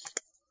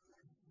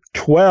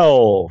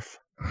 12.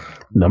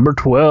 Number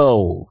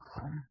 12.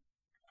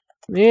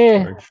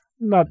 Yeah,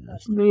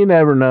 you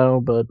never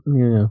know, but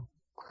yeah.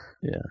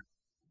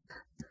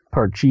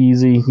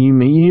 Parcheesi,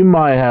 you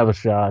might have a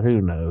shot. Who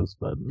knows?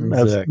 But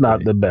that's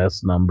not the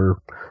best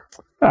number.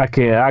 I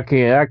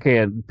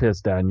can't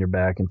piss down your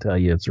back and tell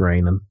you it's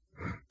raining.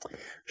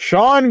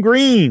 Sean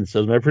Green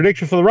says, my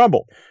prediction for the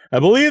Rumble. I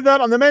believe that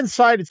on the men's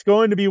side, it's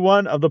going to be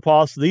one of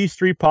these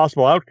three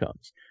possible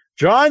outcomes.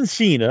 John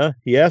Cena,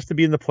 he has to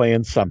be in the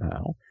plan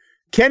somehow.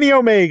 Kenny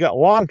Omega,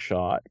 long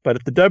shot, but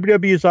if the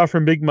WWE is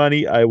offering big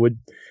money, I would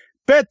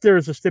bet there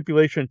is a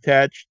stipulation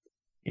attached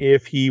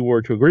if he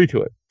were to agree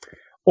to it.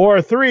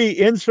 Or 3,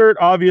 insert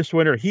obvious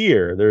winner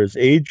here. There's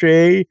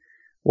AJ.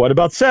 What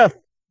about Seth?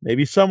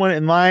 Maybe someone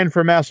in line for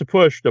a massive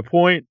push. The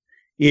point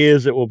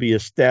is it will be a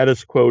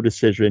status quo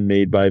decision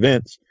made by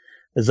Vince,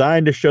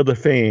 designed to show the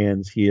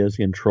fans he has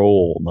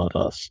control, not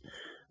us.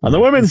 On the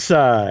women's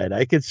side,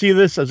 I could see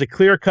this as a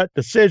clear-cut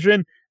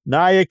decision.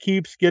 Nia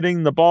keeps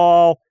getting the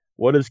ball.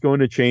 What is going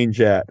to change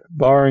that?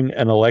 Barring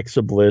an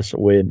Alexa Bliss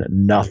win,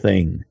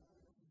 nothing.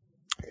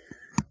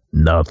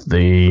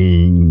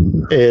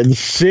 Nothing. And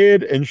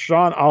Sid and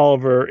Sean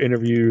Oliver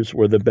interviews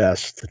were the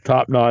best.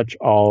 Top-notch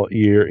all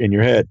year in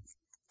your head.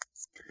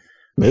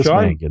 This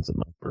man gets a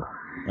number.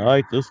 I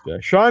like this guy.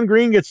 Sean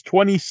Green gets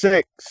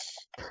 26.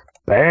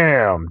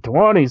 Bam!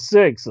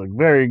 26. A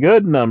very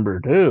good number,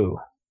 too.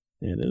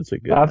 It is a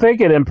good I think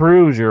it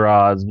improves your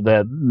odds,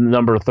 that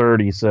number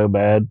 30 so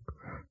bad,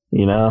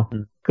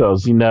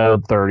 because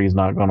 30 is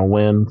not going to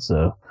win.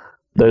 So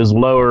those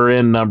lower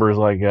end numbers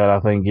like that, I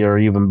think are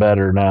even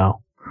better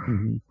now,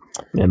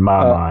 in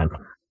my mind.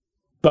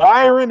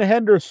 Byron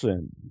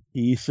Henderson,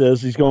 he says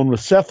he's going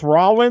with Seth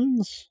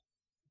Rollins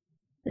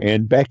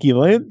and Becky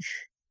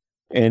Lynch.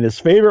 And his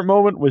favorite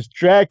moment was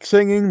Jack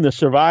singing the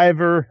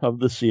Survivor of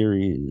the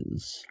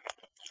Series.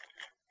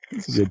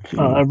 That's a good team.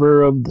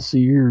 Survivor of the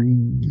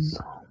Series.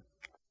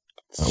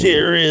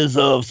 Series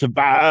of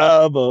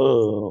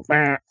Survivor.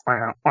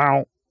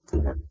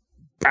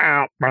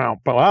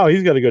 Wow,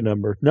 he's got a good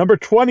number. Number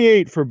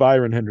 28 for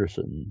Byron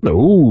Henderson.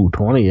 Oh,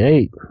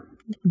 28.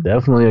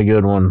 Definitely a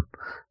good one.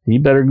 He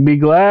better be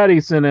glad he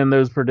sent in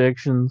those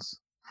predictions.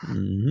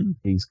 Mm-hmm.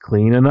 He's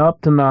cleaning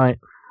up tonight.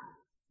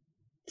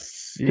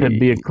 Could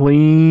be a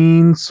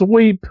clean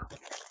sweep.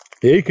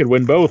 He could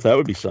win both. That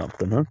would be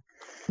something, huh?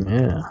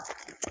 Yeah.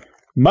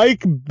 Mike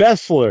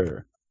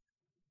Bessler.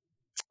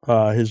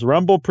 His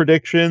Rumble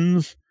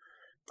predictions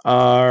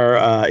are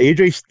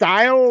AJ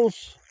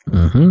Styles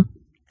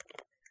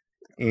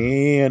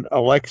and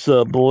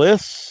Alexa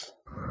Bliss.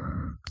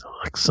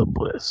 Alexa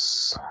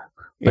Bliss.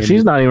 But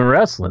she's not even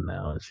wrestling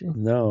now, is she?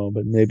 No,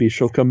 but maybe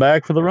she'll come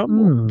back for the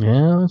Rumble.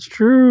 Yeah, that's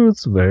true.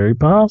 It's very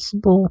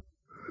possible.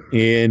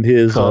 And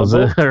his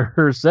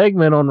her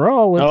segment on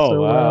Raw went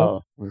so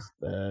wow. well. That's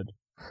bad.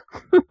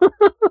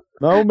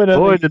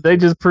 Boy, did they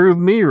just prove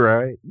me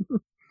right.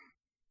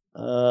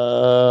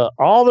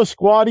 All the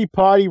Squatty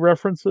Potty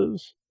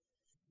references.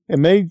 It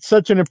made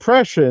such an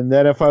impression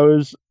that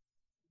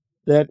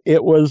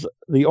it was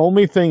the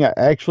only thing I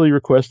actually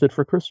requested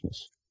for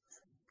Christmas.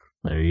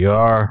 There you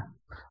are.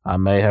 I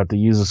may have to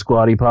use a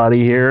Squatty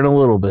Potty here in a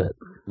little bit.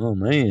 Oh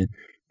man!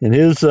 And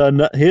his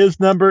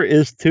number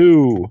is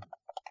 2.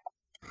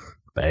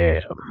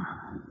 Bam.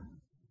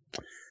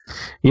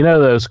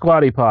 Though,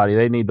 Squatty Potty,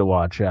 they need to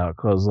watch out,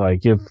 because,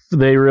 if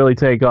they really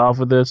take off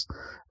with this,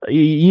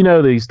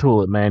 these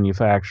toilet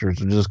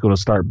manufacturers are just going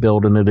to start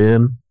building it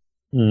in.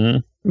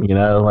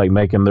 Mm-hmm.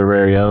 Making their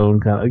very own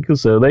kind of.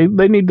 So they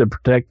need to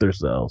protect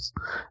themselves.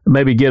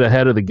 Maybe get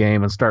ahead of the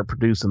game and start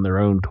producing their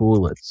own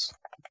toilets.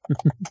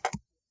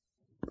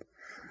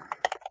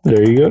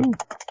 There you go.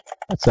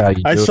 That's how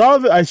you. I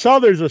saw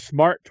there's a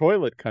smart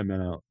toilet coming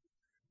out.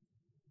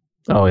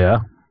 Oh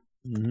yeah.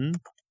 Mm-hmm.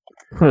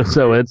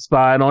 So it's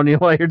spying on you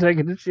while you're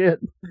taking a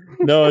shit.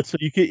 No,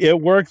 it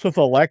works with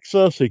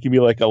Alexa, so you can be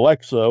like,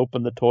 Alexa,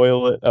 open the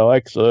toilet.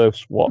 Alexa,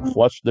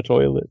 flush the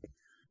toilet.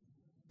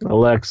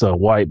 Alexa,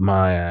 wipe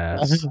my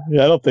ass.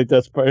 Yeah, I don't think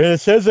that's part. It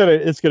says that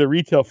it's going to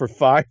retail for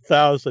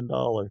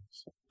 $5,000.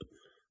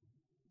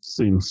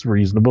 Seems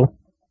reasonable.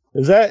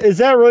 Is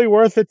that really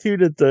worth it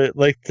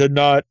to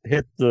not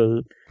hit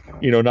the,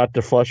 not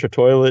to flush a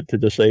toilet, to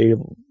just say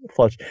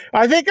flush?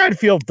 I think I'd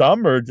feel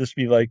dumber just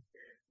be like,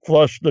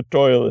 flush the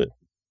toilet,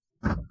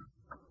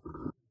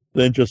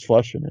 than just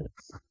flushing it.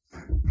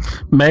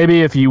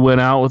 Maybe if you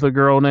went out with a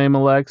girl named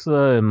Alexa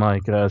and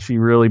like she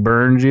really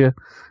burns you,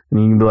 and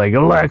you can be like,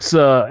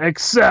 Alexa,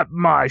 accept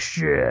my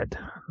shit.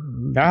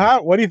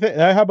 Now, what do you think?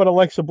 How about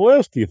Alexa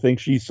Bliss? Do you think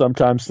she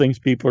sometimes thinks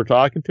people are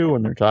talking to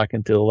when they're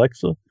talking to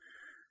Alexa?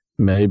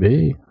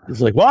 Maybe.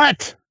 It's like,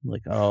 what? I'm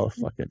like, oh,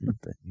 fucking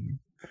thing.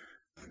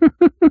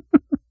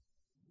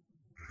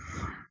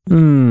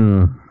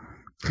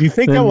 Do you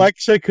think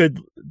Alexa could?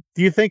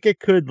 Do you think it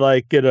could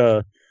like get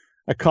a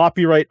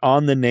copyright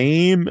on the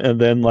name,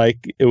 and then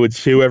like it would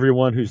sue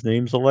everyone whose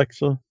name's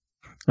Alexa?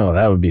 Oh,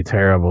 that would be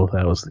terrible if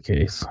that was the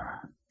case.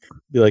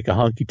 Be like a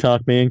honky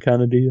tonk man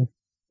kind of deal.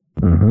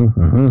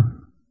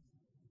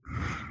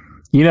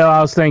 You know,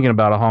 I was thinking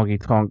about a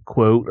honky tonk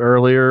quote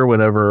earlier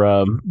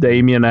whenever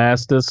Damien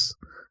asked us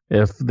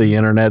if the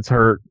internet's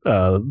hurt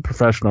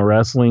professional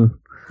wrestling.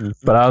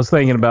 But I was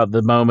thinking about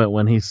the moment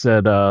when he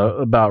said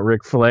about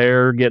Ric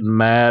Flair getting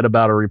mad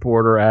about a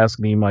reporter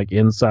asking him like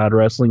inside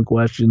wrestling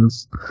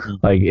questions,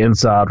 like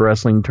inside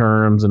wrestling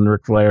terms, and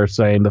Ric Flair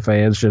saying the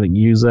fans shouldn't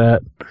use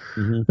that.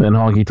 Then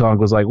Honky Tonk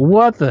was like,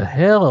 what the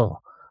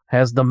hell?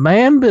 Has the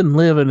man been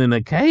living in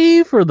a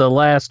cave for the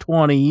last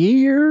 20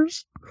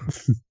 years?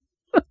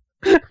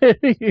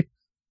 He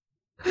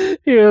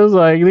was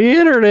like, the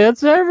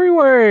internet's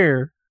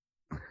everywhere.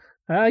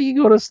 How you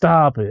going to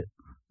stop it?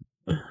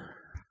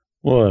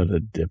 What a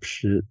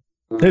dipshit.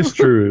 It's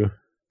true.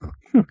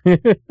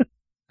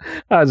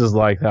 I just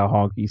like how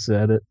Honky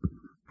said it.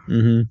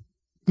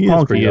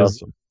 Honky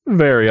is a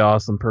very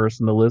awesome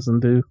person to listen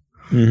to.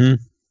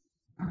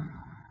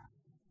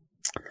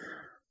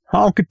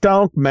 Honky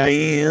Tonk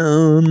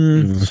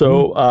Man.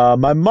 So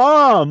my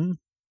mom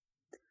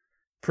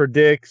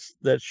predicts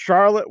that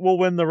Charlotte will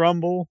win the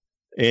Rumble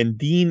and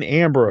Dean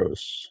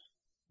Ambrose.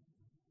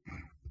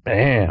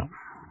 Bam.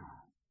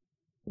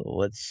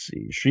 Let's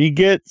see. She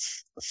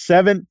gets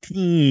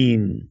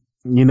 17.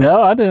 You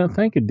know, I didn't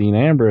think of Dean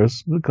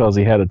Ambrose because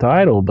he had a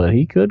title, but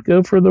he could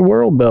go for the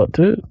world belt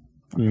too.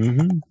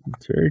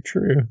 That's very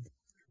true.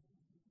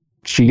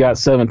 She got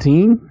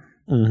 17.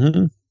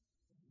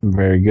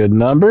 Very good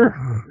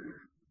number.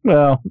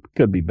 Well,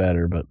 could be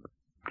better, but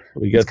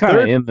we got kind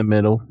of in the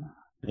middle.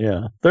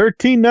 Yeah,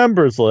 13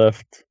 numbers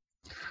left.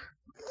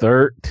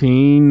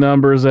 13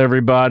 numbers,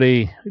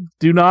 everybody.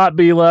 Do not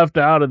be left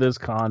out of this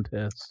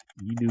contest.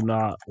 You do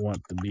not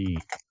want to be.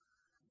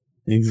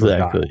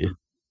 Exactly.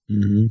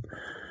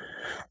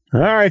 All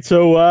right,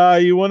 so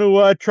you want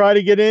to try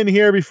to get in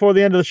here before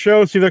the end of the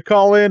show, so either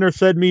call in or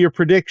send me your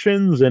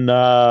predictions, and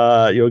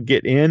you'll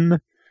get in.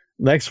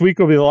 Next week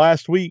will be the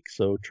last week,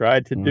 so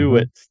try to do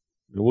it.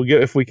 We'll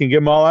get, if we can get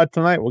them all out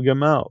tonight, we'll get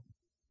them out.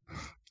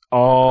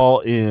 All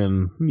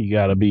in. You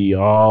got to be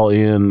all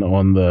in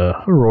on the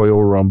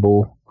Royal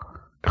Rumble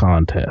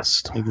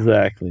contest.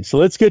 Exactly. So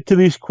let's get to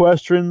these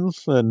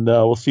questions, and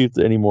we'll see if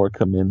any more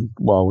come in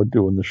while we're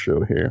doing the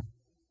show here.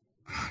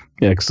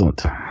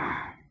 Excellent.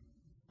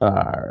 All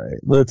right.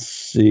 Let's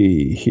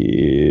see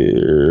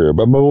here.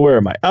 Where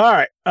am I? All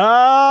right.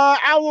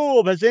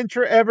 Owl, has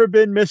Intra ever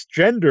been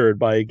misgendered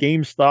by a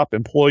GameStop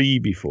employee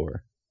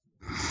before?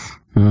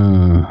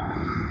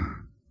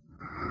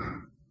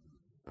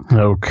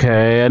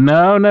 Okay.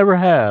 No, never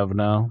have.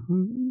 No.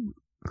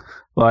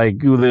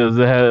 Like, was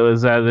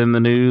that in the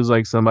news?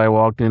 Like somebody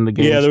walked into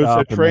GameStop? Yeah, there was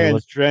a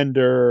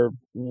transgender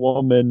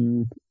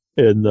woman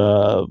in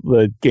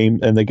the game,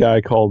 and the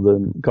guy called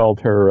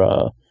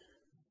her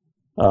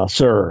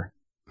sir.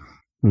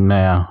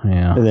 No,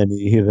 yeah. And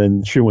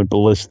then she went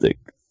ballistic.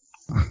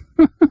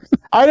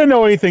 I didn't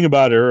know anything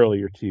about it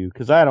earlier too,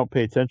 because I don't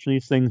pay attention to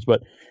these things.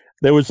 But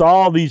there was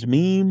all these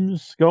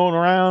memes going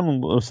around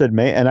and said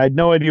 "man," and I had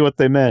no idea what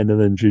they meant. And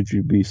then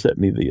Jujubee sent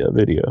me the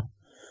video.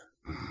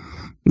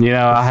 You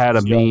know, I had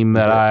a meme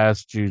that I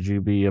asked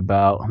Jujubee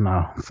about, and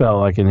I felt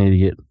like an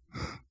idiot.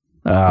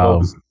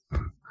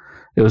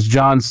 It was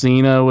John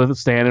Cena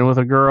standing with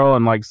a girl,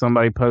 and like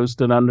somebody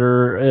posted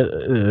under it.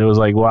 It was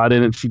like, why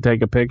didn't she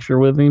take a picture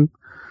with him?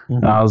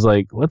 And I was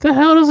like, what the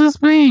hell does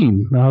this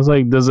mean? And I was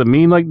like, does it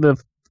mean like the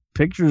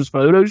picture's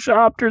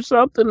photoshopped or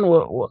something?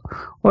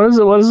 What is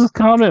it? What does this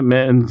comment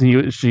mean?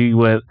 And she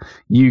went,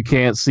 you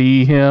can't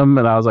see him.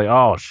 And I was like,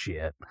 oh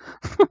shit.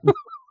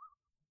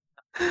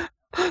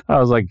 I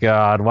was like,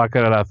 God, why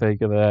couldn't I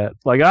think of that?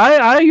 Like,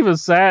 I even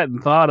sat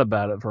and thought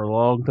about it for a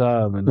long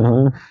time,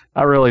 and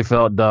I really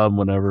felt dumb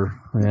whenever,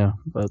 yeah.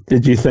 But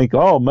did you think,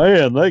 oh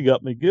man, they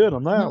got me good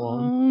on that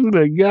one?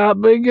 They got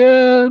me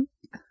good.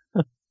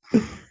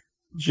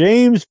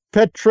 James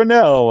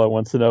Petronell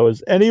wants to know,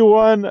 is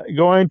anyone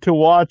going to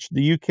watch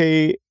the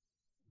UK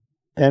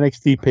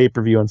NXT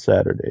pay-per-view on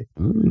Saturday?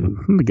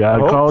 The guy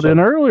called in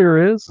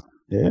earlier is.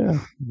 Yeah.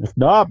 If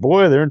not,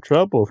 boy, they're in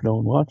trouble if no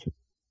one watches.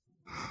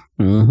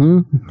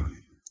 No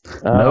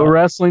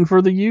wrestling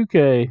for the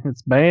UK.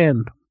 It's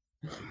banned.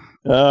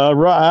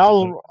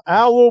 Al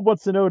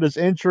wants to know, does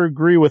Intra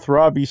agree with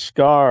Robbie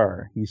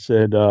Scar? He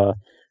said,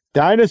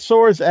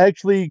 dinosaurs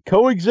actually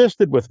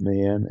coexisted with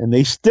man, and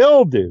they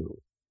still do.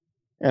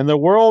 And the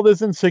world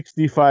isn't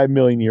 65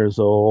 million years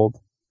old,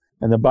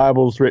 and the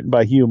Bible's written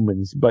by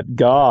humans, but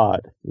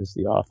God is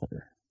the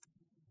author.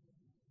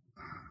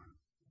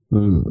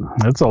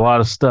 That's a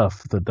lot of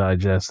stuff to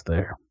digest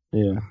there.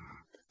 Yeah.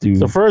 Dude.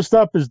 So first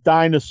up is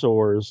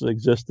dinosaurs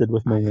existed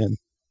with man.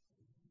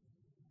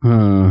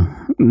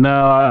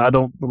 No, I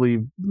don't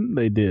believe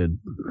they did.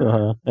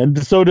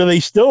 And so do they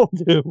still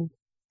do?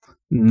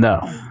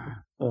 No.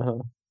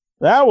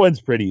 That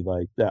one's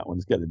that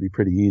one's got to be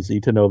pretty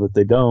easy to know that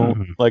they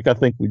don't. Like, I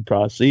think we'd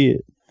probably see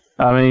it.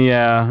 I mean,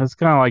 yeah, it's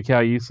kind of like how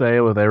you say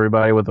it with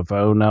everybody with a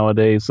phone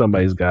nowadays.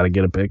 Somebody's got to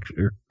get a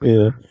picture.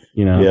 Yeah.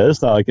 Yeah,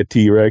 it's not like a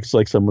T-Rex,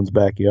 like someone's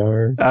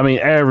backyard. I mean,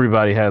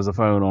 everybody has a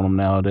phone on them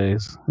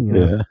nowadays.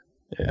 Yeah.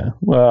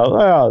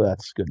 Well,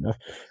 that's good enough.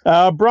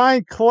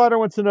 Brian Clutter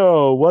wants to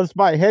know, was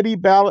my heady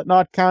ballot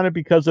not counted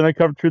because of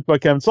Uncovered Truth by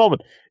Kevin Sullivan?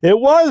 It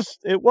was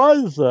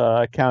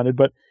counted,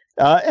 but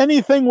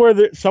anything where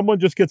someone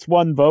just gets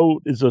one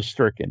vote is a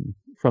stricken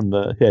from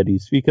the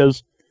headies,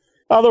 because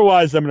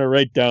otherwise I'm going to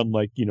write down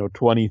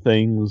 20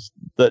 things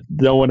that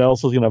no one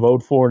else is going to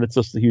vote for, and it's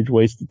just a huge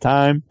waste of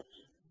time.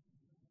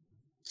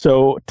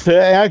 So to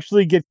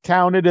actually get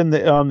counted on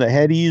the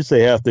headies,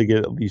 they have to get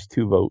at least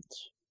 2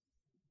 votes.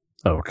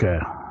 Okay.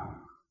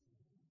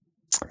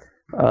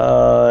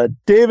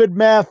 David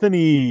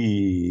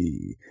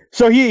Matheny.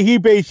 So he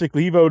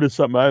basically voted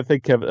something. I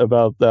think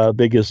about the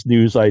biggest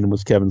news item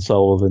was Kevin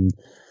Sullivan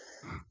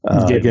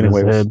getting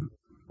away with.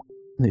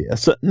 Yeah.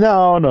 So,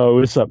 no,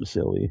 it was something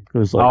silly. It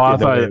was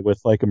getting away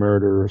with a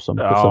murder or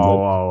something.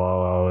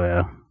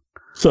 Yeah.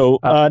 So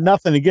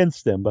nothing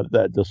against him, but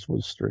that just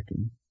was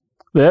stricken.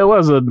 There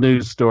was a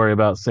news story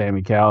about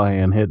Sammy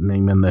Callahan hitting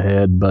him in the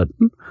head, but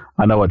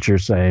I know what you're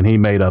saying. He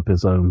made up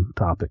his own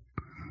topic.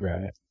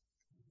 Right.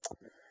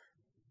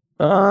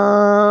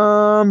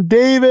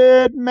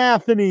 David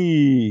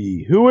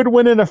Matheny. Who would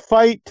win in a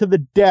fight to the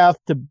death,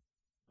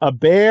 a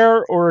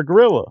bear or a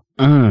gorilla?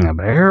 A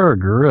bear or a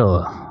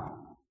gorilla?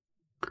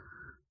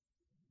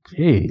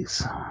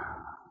 Jeez.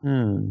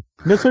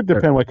 This would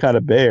depend what kind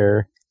of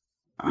bear.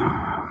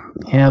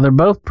 Yeah, they're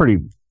both pretty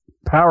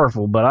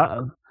powerful, but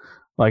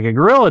a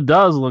gorilla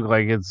does look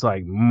like it's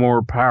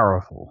more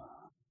powerful.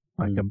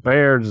 Like a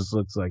bear just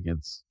looks like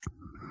it's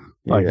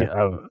a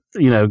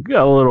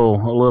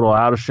little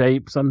out of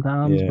shape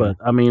sometimes. Yeah. But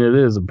I mean, it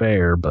is a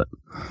bear. But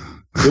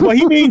well,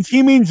 he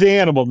means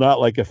animal,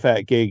 not like a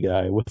fat gay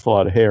guy with a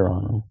lot of hair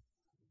on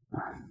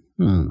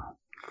him.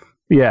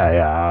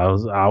 Yeah,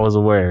 I was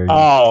aware.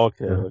 Oh,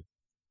 okay.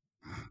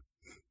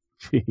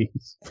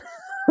 Jeez.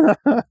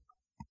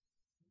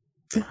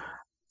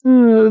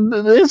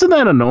 Isn't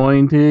that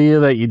annoying to you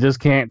that you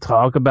just can't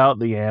talk about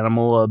the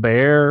animal, a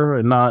bear,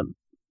 and not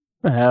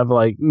have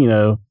I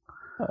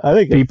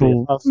think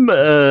people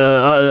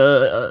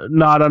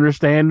not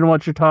understanding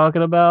what you're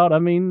talking about? I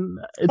mean,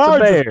 it's a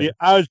bear.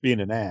 I was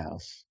being an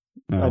ass.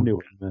 I knew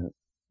what it meant.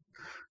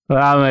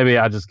 Well, maybe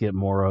I just get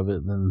more of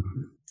it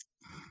than.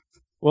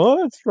 Well,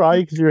 that's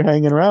right, because you're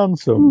hanging around,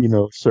 so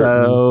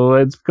certain. No,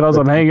 it's because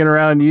I'm hanging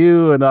around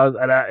you, and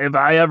if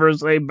I ever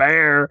say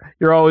bear,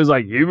 you're always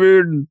like, you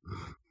mean.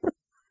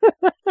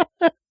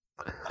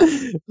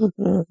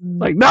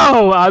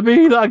 No, I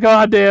mean a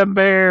goddamn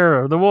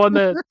bear, the one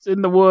that's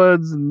in the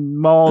woods and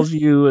mauls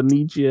you and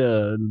eats you.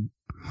 And,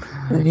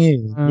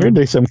 you're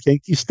into some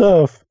kinky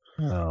stuff.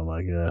 Oh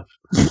my gosh!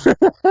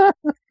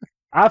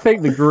 I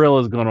think the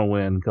gorilla's gonna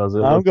win because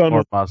it's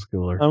more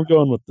muscular. I'm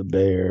going with the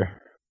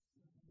bear.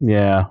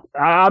 Yeah,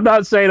 I'm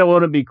not saying it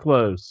wouldn't be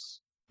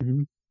close,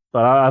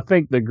 but I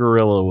think the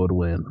gorilla would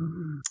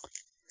win.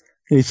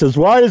 He says,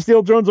 why does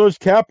Neil Jones always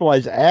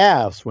capitalize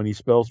ass when he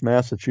spells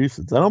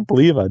Massachusetts? I don't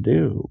believe I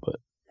do, but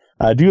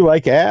I do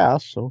like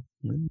ass. So,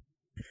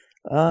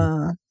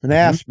 an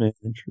ass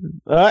manager.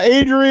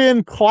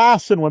 Adrian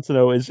Klassen wants to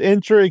know, is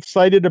Incher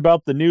excited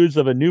about the news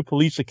of a new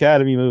Police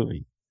Academy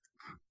movie?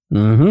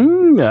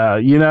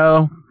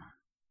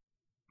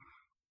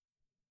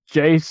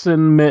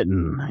 Jason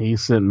Mitten, he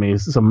sent me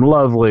some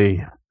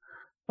lovely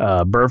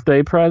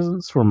birthday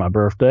presents for my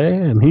birthday,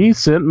 and he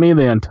sent me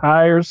the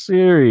entire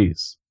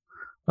series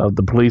of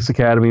the Police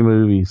Academy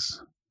movies.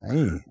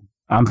 Hey.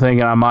 I'm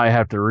thinking I might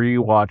have to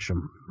rewatch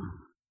them.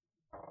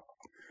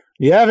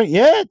 You haven't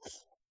yet?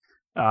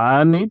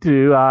 I need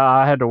to.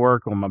 I had to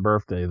work on my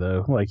birthday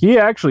though. He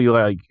actually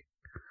I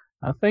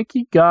think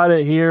he got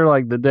it here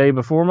the day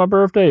before my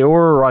birthday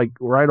or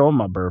right on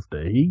my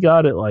birthday. He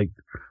got it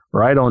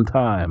right on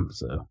time.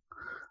 So,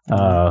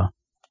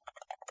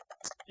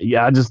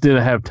 yeah, I just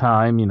didn't have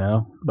time,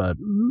 but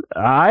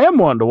I am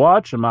wanting to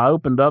watch them. I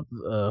opened up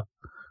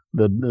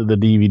the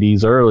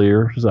DVDs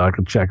earlier so I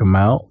could check them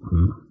out.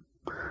 And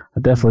I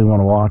definitely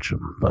want to watch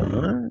them. But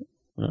all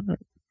right.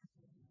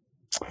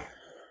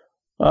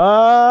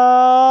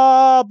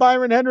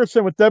 Byron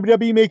Henderson, with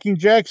WWE making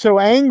Jack so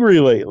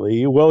angry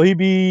lately, will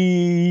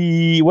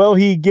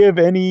he give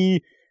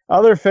any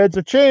other feds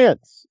a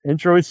chance?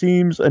 Intro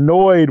seems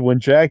annoyed when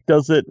Jack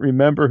doesn't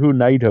remember who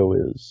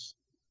Naito is.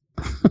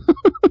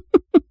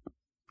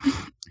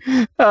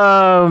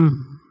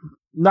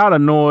 Not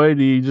annoyed.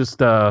 He just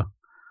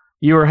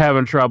you were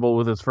having trouble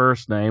with his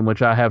first name,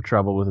 which I have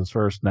trouble with his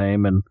first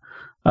name, and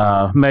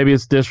maybe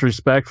it's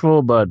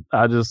disrespectful, but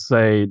I just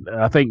say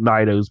I think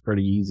Naito's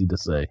pretty easy to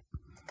say.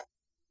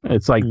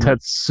 It's like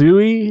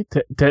Tetsui.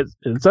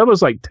 It's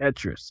almost like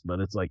Tetris, but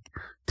it's like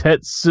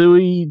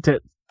Tetsui.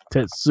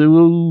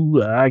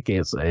 Tetsuo. I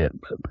can't say it,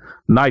 but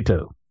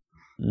Naito.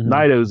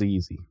 Naito's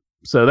easy.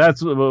 So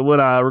that's when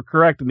I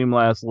corrected him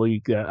last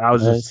week. I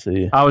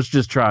was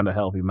just trying to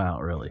help him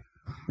out, really.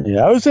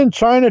 Yeah, I was in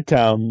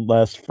Chinatown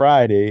last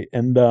Friday,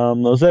 and I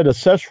was at a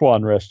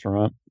Szechuan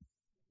restaurant.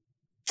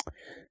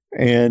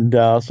 And so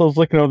I was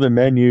looking over the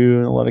menu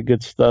and a lot of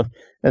good stuff.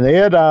 And they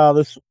had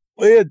the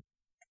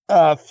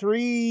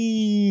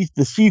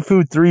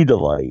seafood 3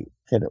 delight.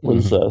 And it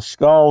was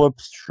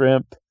scallops,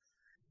 shrimp,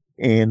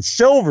 and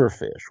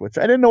silverfish, which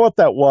I didn't know what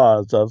that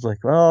was. I was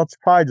like, well, it's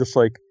probably just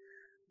like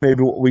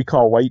maybe what we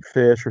call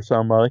whitefish or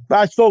something. But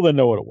I still didn't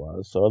know what it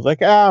was. So I was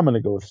like, I'm going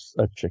to go with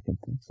a chicken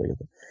thing.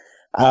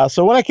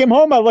 So when I came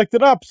home, I looked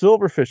it up,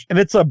 silverfish. And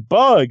it's a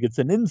bug. It's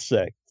an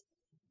insect.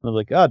 I was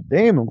like, God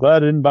damn, I'm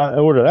glad I didn't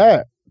order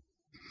that.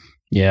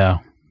 Yeah.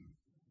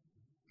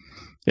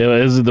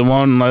 Is it the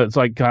one that's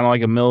like kind of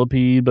like a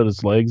millipede, but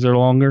its legs are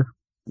longer?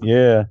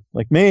 Yeah.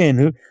 Like,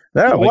 man,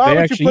 why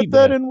would you put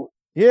that in?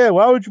 Yeah,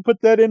 why would you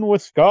put that in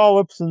with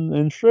scallops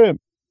and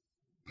shrimp?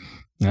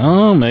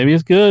 Oh, maybe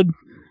it's good.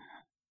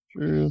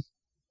 True.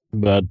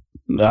 But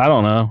I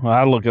don't know.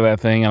 I look at that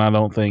thing and I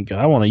don't think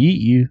I want to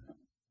eat you.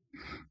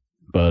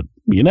 But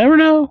you never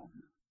know.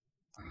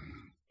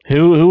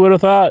 Who would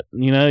have thought?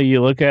 You know,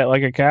 you look at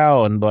like a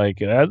cow and like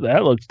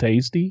that looks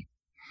tasty.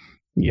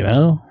 You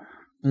know,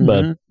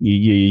 but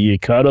you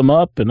cut them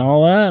up and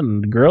all that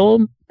and grill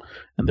them,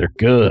 and they're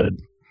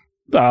good.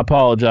 I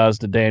apologize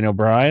to Daniel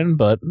Bryan,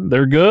 but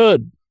they're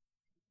good.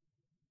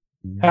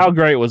 How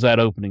great was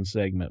that opening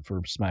segment for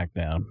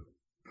SmackDown,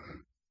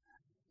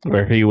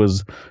 where he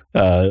was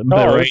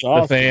berating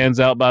the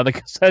fans out by the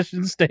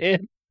concession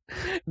stand,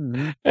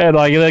 and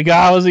like the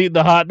guy was eating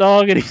the hot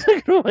dog and he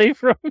took it away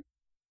from him.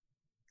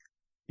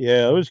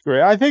 Yeah, it was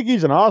great. I think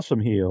he's an awesome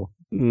heel.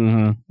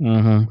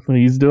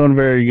 He's doing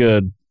very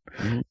good.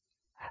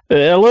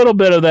 A little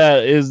bit of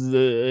that is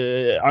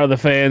are the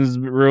fans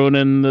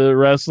ruining the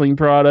wrestling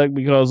product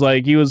because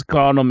like he was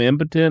calling them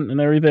impotent and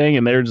everything,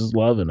 and they're just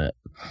loving it.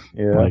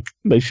 Yeah, like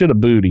they should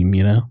have booed him,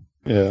 you know.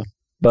 Yeah,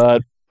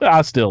 but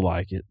I still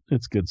like it.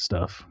 It's good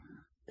stuff.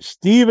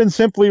 Steven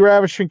Simply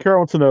Ravishing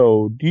Carroll to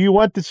know: do you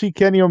want to see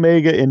Kenny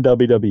Omega in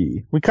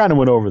WWE? We kind of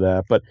went over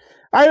that, but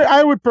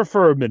I would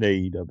prefer him in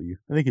AEW.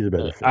 I think he's a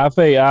better fit. I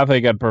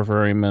think I'd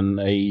prefer him in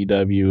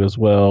AEW as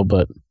well,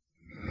 but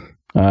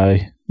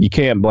you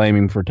can't blame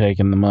him for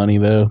taking the money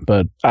though.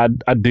 But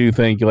I do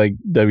think like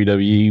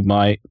WWE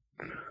might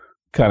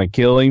kind of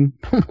kill him,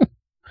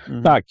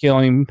 not kill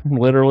him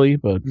literally,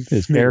 but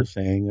his character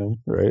saying him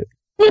right.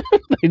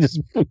 They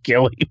just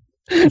kill him.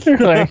 They're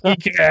like, you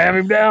can't have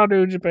him down,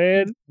 New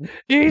Japan.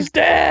 He's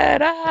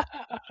dead.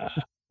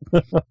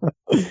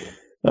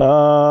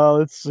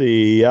 Let's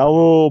see.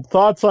 Our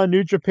thoughts on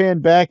New Japan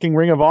backing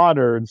Ring of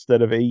Honor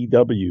instead of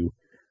AEW.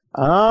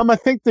 I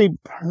think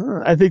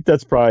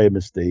that's probably a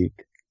mistake.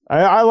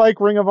 I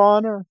like Ring of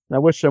Honor. I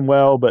wish them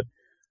well, but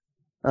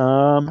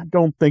I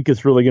don't think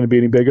it's really going to be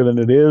any bigger than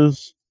it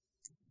is.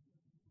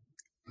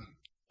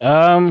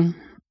 I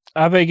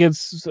think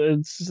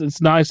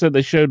it's nice that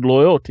they showed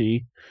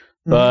loyalty,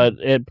 but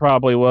it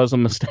probably was a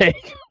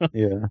mistake.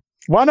 Yeah.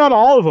 Why not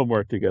all of them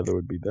work together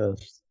would be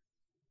best.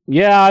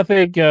 Yeah, I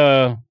think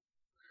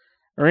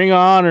Ring of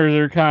Honor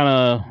they're kind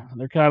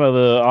of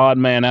the odd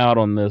man out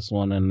on this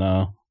one, and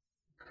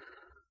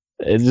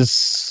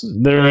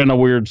they're in a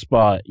weird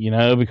spot, you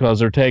know, because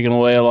they're taking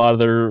away a lot of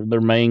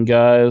their main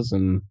guys,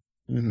 and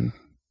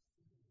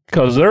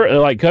because they're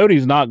like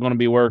Cody's not going to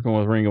be working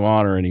with Ring of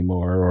Honor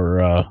anymore,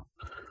 or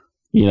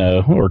you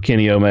know, or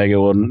Kenny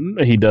Omega when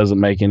he doesn't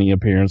make any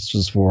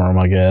appearances for him,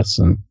 I guess,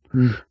 and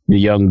the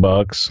Young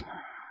Bucks.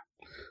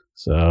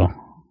 So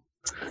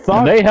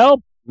and they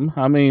help.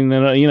 I mean,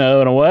 you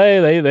know, in a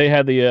way, they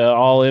had the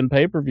All In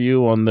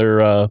pay-per-view on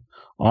their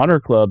Honor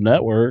Club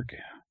network,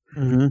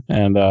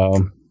 and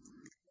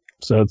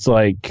so it's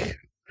like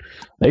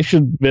they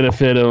should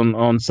benefit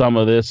on some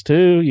of this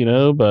too, you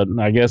know. But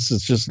I guess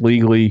it's just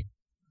legally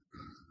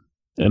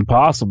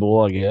impossible,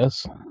 I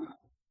guess.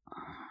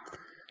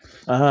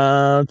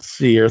 Let's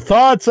see. Your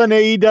thoughts on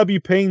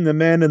AEW paying the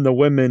men and the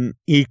women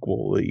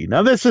equally?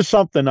 Now, this is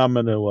something I'm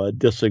going to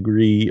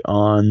disagree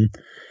on.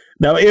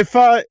 Now, if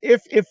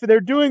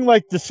they're doing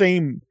like the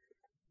same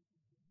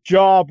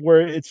job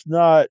where it's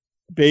not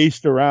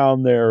based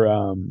around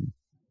their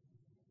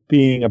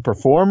being a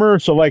performer,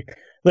 so like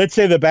let's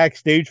say the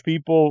backstage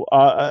people,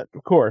 of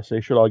course they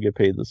should all get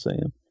paid the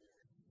same.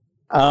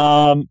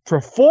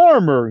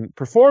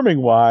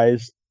 Performing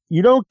wise,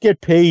 you don't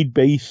get paid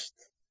based.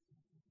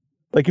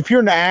 Like if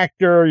you're an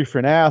actor, or if you're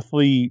an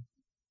athlete,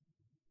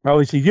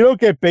 obviously you don't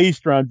get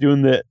based around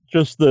doing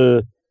just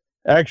the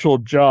actual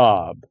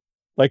job.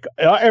 Like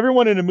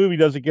everyone in a movie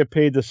doesn't get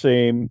paid the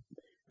same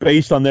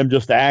based on them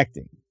just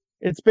acting.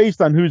 It's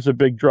based on who's a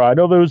big draw. I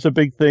know there was a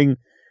big thing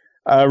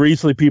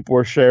recently. People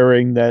were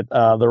sharing that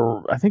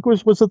I think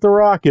was it The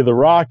Rock? Yeah, The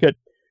Rock at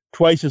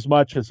twice as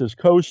much as his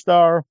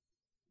co-star,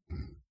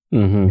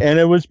 and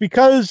it was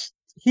because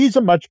he's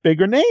a much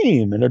bigger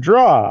name and a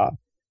draw.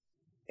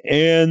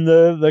 And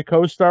the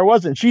co-star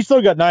wasn't. She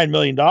still got $9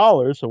 million,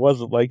 so it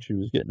wasn't like she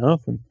was getting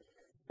nothing.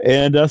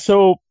 And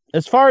so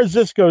as far as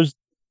this goes,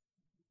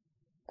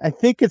 I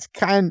think it's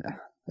kind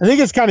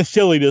of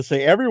silly to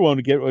say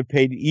everyone would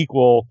pay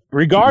equal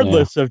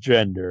regardless of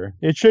gender.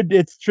 It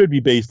should be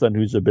based on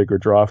who's a bigger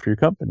draw for your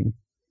company.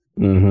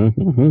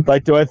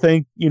 Like, do I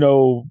think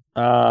some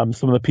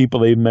of the people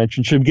they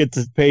mentioned should get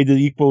paid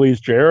equally as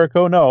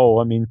Jericho? No,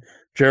 I mean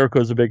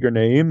Jericho's a bigger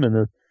name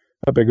and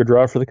a bigger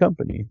draw for the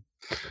company.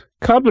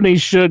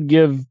 Companies should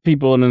give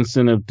people an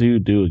incentive to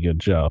do a good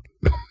job.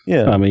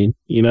 Yeah. I mean,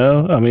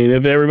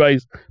 if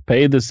everybody's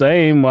paid the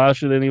same, why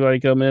should anybody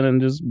come in and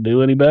just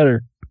do any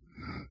better?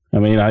 I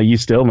mean, you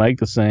still make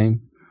the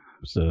same.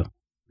 So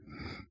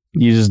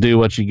you just do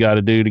what you got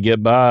to do to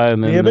get by.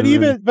 And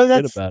then, but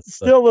that's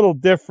still a little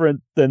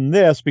different than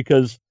this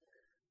because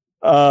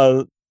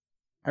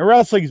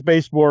wrestling is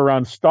based more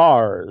around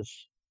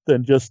stars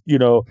than just,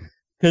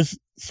 because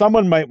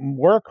someone might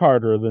work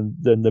harder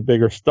than the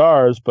bigger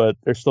stars, but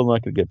they're still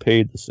not going to get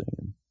paid the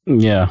same.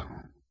 Yeah.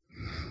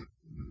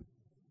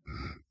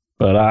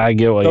 But I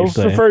get what you're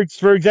saying.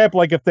 For example,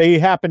 like if they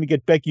happen to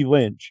get Becky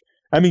Lynch,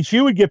 I mean,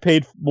 she would get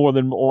paid more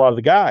than a lot of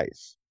the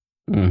guys.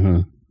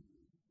 Mm-hmm.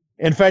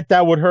 In fact,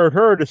 that would hurt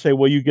her to say,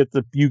 well, you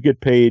get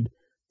paid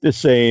the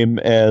same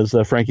as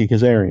Frankie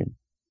Kazarian.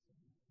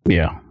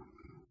 Yeah.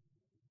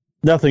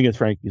 Nothing against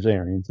Frankie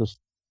Kazarian. Just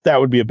that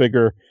would be a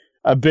bigger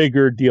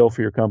deal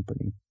for your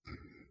company.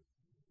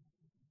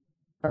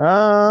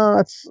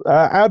 That's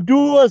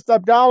Abdullah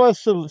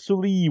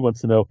Suli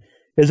wants to know: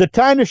 is it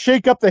time to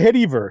shake up the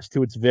Hittyverse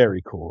to its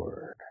very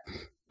core?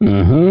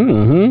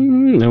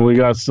 And we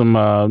got some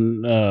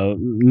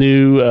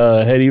new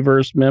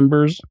Hittyverse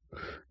members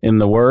in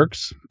the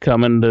works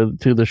coming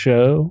to the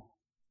show.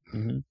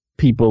 Mm-hmm.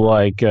 People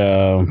like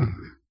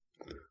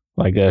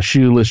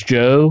Shoeless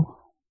Joe.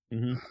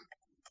 Mm-hmm.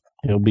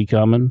 He'll be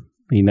coming.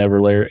 He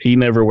never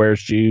wears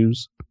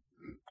shoes.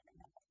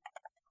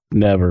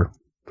 Never.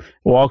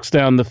 Walks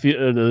down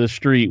the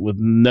street with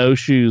no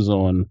shoes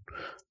on.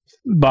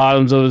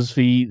 Bottoms of his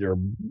feet are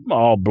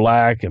all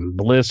black and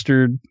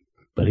blistered,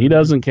 but he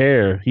doesn't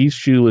care. He's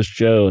Shoeless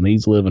Joe, and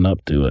he's living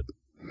up to it.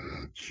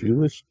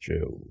 Shoeless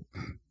Joe.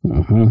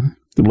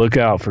 Look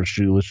out for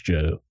Shoeless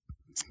Joe.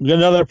 We got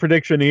another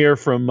prediction here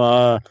from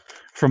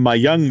my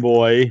young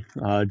boy,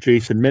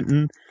 Jason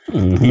Minton.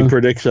 He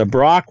predicts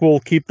Brock will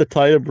keep the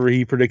title.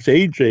 He predicts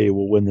AJ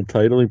will win the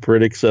title. He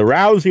predicts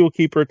Rousey will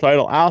keep her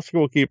title. Asuka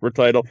will keep her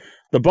title.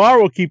 The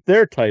Bar will keep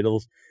their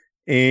titles.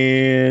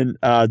 And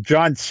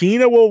John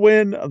Cena will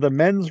win the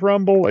Men's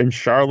Rumble, and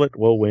Charlotte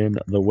will win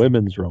the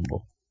Women's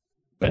Rumble.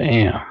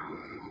 Bam.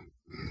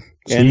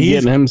 And he's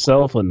getting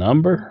himself a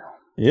number?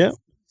 Yeah.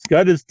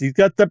 He's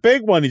got the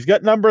big one. He's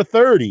got number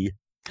 30.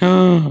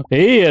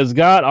 He has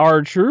got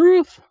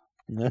R-Truth.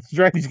 That's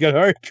right. He's got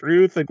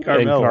R-Truth and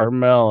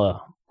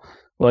Carmella.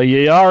 Well,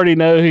 you already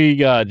know who you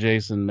got,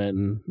 Jason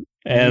Minton.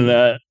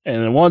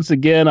 And once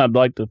again, I'd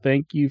like to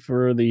thank you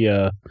for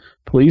the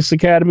Police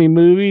Academy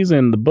movies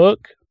and the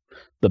book,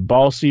 The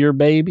Bossier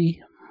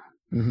Baby.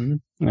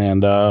 And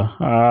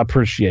I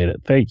appreciate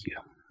it. Thank you.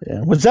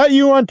 Yeah. Was that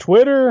you on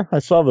Twitter? I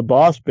saw the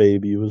Boss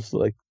Baby was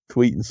like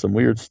tweeting some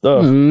weird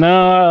stuff.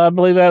 No, I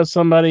believe that was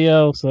somebody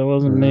else. That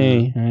wasn't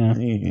me.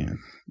 Yeah.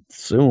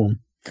 Sue him.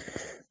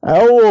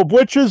 Oh,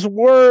 which is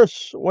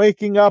worse,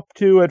 waking up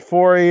at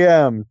 4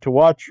 a.m. to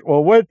watch?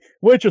 Well,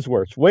 which is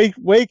worse,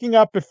 waking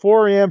up at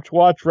 4 a.m. to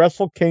watch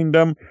Wrestle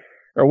Kingdom,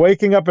 or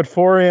waking up at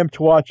 4 a.m.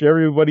 to watch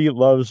Everybody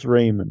Loves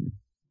Raymond?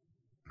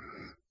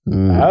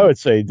 I would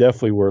say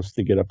definitely worse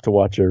to get up to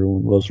watch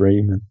Everyone Loves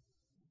Raymond.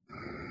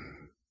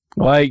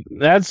 Like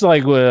that's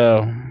like,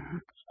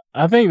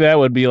 I think that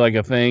would be like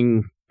a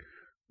thing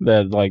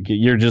that like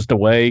you're just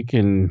awake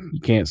and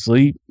you can't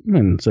sleep,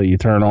 and so you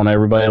turn on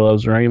Everybody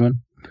Loves Raymond.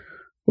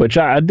 Which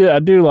I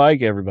do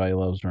like Everybody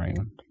Loves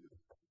Raymond.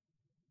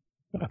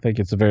 I think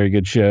it's a very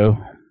good show.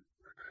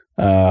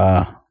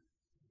 But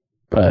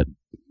I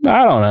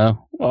don't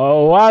know.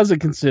 Oh, why is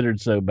it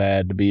considered so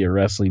bad to be a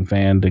wrestling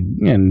fan?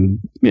 And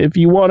if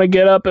you want to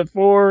get up at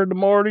 4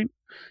 a.m.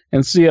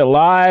 and see it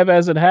live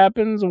as it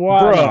happens,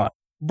 why not?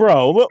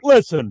 Bro,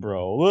 listen,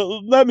 bro.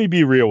 Let me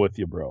be real with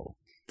you, bro.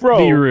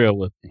 Be real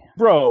with me.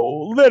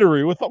 Bro,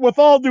 literally, with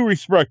all due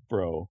respect,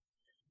 bro.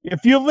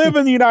 If you live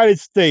in the United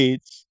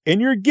States and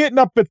you're getting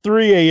up at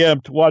 3 a.m.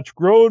 to watch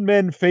grown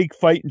men fake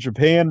fight in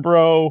Japan,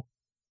 bro,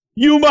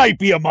 you might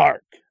be a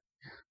mark.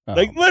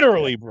 Like,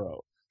 literally,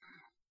 bro.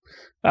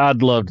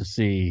 I'd love to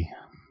see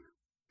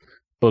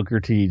Booker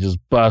T just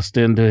bust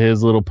into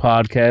his little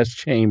podcast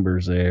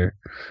chambers there.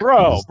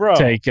 Bro.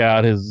 Take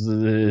out his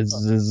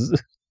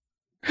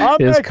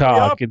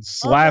cock and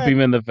slap him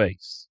in the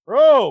face.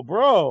 Bro.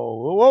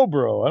 Whoa,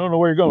 bro. I don't know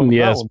where you're going with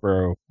yes, that one.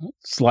 bro.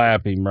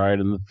 Slap him right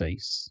in the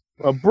face.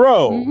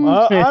 Bro,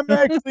 I'm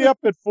actually up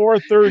at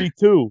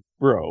 4:32,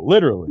 bro,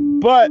 literally.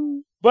 But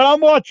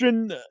I'm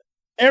watching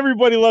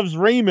Everybody Loves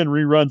Raymond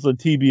reruns on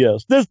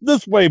TBS.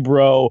 This way,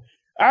 bro,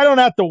 I don't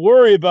have to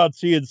worry about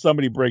seeing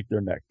somebody break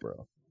their neck,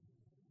 bro.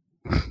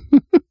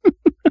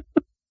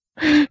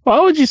 Why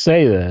would you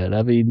say that?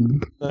 I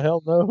mean, the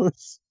hell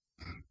knows.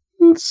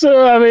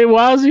 So I mean,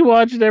 why is he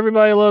watching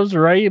Everybody Loves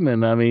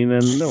Raymond? I mean,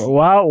 and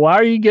why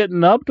are you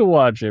getting up to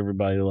watch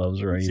Everybody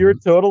Loves Raymond? You're a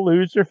total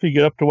loser if you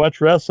get up to watch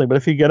wrestling, but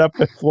if you get up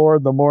at 4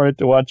 in the morning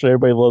to watch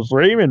Everybody Loves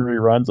Raymond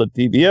reruns on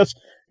TBS,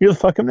 you're the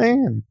fucking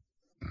man.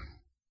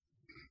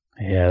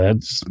 Yeah,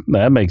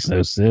 that makes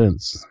no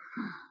sense.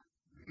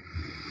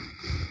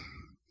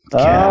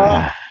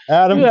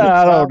 Adam,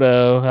 I don't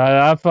know.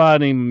 I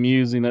find him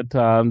amusing at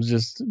times,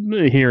 just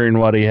hearing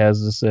what he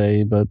has to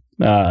say. But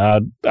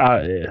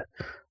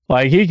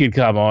like he could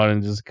come on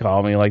and just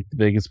call me like the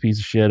biggest piece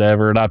of shit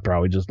ever, and I'd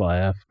probably just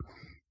laugh.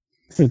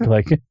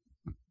 Like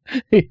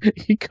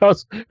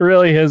because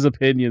really his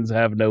opinions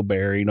have no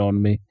bearing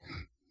on me.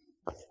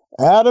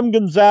 Adam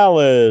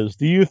Gonzalez,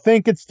 do you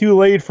think it's too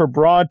late for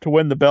Braun to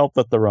win the belt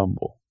at the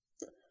Rumble?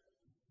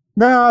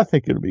 No, I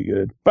think it'll be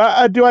good.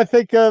 But I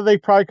think they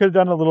probably could have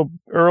done it a little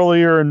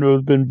earlier and it would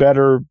have been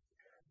better.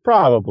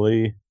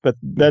 Probably. But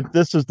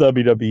this is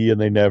WWE and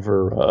they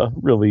never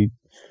really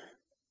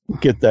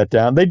get that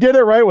down. They did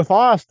it right with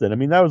Austin. I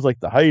mean, that was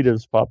like the height of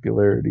his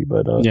popularity.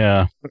 But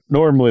yeah,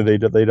 normally they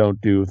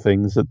don't do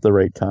things at the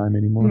right time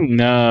anymore.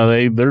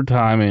 No, their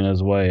timing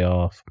is way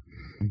off.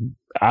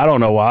 I don't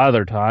know why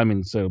their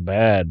timing's so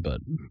bad,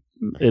 but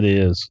it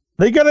is.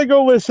 They got to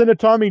go listen to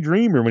Tommy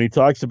Dreamer when he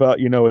talks about,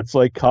 it's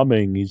like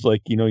coming. He's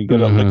like, you got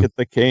to look at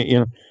the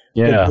cane,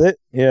 Yeah.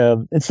 Yeah.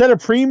 Instead of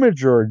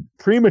premature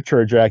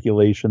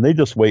ejaculation, they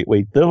just wait.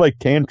 They're like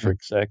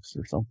tantric sex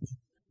or something.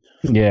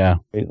 Yeah.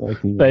 They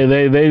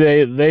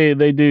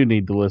do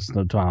need to listen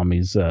to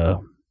Tommy's,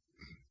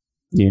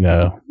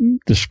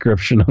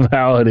 description of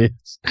how it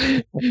is.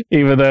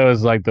 Even though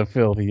it's like the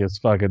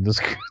filthiest fucking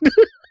description.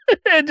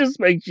 It just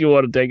makes you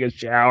want to take a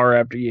shower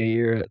after you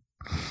hear it.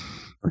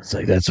 It's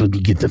like, that's when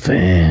you get the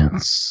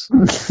fans.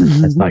 That's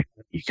like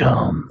when you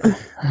come.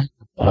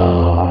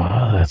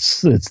 Oh,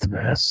 it's the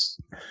best.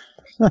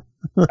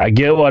 I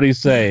get what he's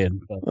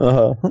saying,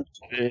 but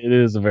it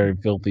is a very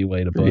filthy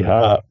way to put it.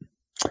 Hot.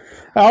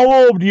 How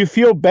old do you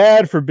feel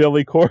bad for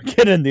Billy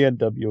Corgan in the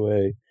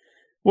NWA?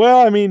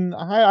 Well, I mean,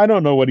 I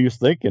don't know what he was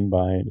thinking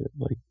behind it.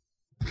 Like,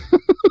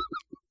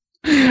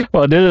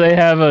 well, did they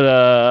have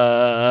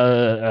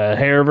a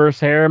hair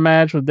versus hair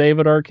match with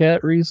David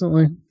Arquette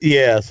recently?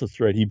 Yes, that's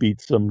right. He beat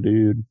some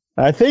dude.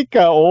 I think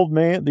the old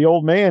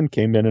man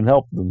came in and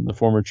helped them, the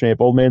former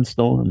champ, Old Man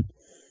Storm.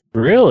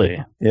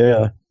 Really?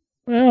 Yeah.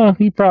 Well,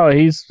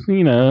 he's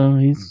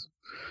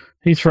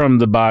from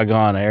the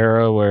bygone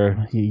era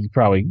where he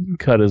probably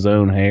cut his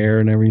own hair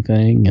and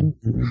everything, and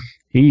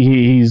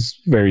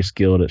he's very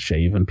skilled at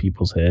shaving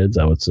people's heads,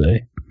 I would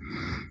say.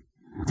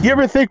 Do you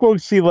ever think we'll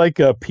see like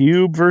a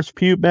pube versus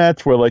pube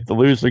match where like the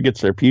loser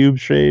gets their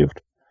pubes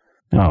shaved?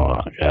 Oh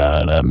my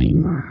God! I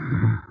mean,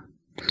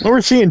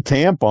 we're seeing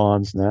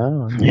tampons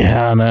now.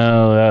 Yeah, I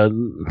know.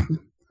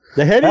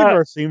 The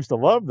Headyverse seems to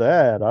love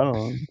that. I don't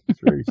know. It's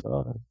very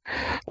solid.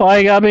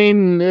 Like, I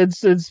mean,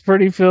 it's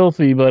pretty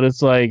filthy, but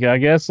it's like, I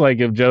guess, like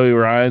if Joey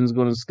Ryan's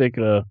going to stick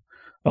a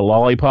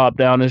lollipop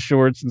down his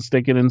shorts and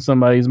stick it in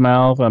somebody's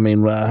mouth, I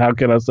mean, how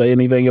can I say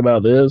anything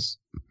about this?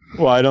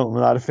 Well, I'm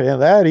not a fan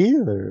of that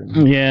either.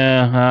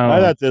 Yeah,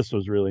 I thought this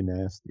was really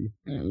nasty.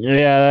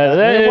 Yeah,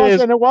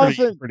 it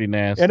wasn't pretty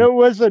nasty, and it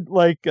wasn't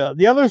like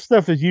the other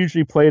stuff is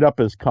usually played up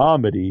as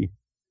comedy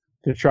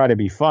to try to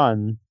be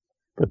fun,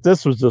 but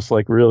this was just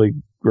like really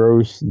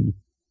gross and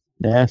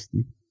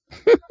nasty.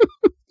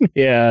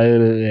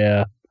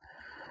 Yeah.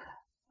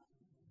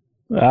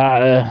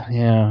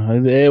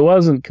 It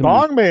wasn't.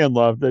 Songman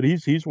loved it.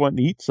 He's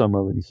wanting to eat some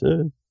of it. He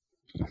said.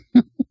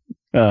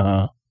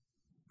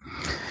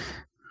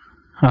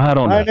 I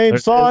don't know. My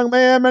name's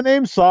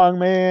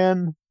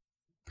Songman.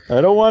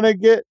 I don't want to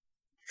get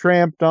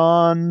tramped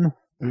on.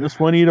 I just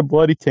want to eat a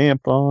bloody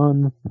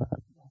tampon.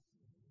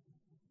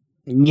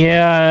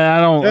 Yeah, I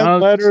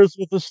don't. Letters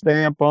with a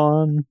stamp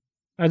on.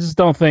 I just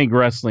don't think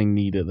wrestling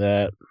needed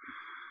that.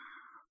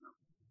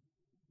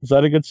 Is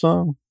that a good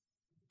song?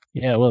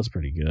 Yeah, it was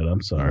pretty good.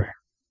 I'm sorry.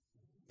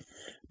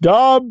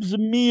 Dobbs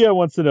Mia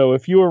wants to know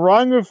if you were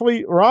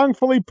wrongfully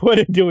put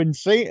into an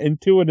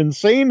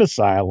insane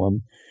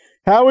asylum.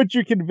 How would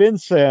you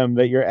convince them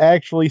that you're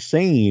actually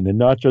sane and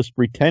not just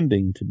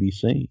pretending to be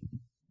sane?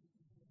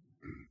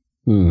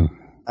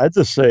 I'd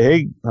just say,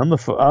 hey, I'm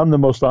the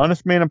most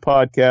honest man in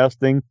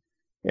podcasting,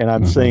 and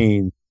I'm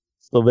sane.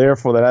 So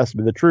therefore, that has to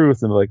be the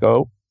truth. And they're like,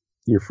 oh,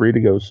 you're free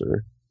to go,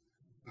 sir.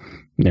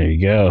 There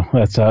you go.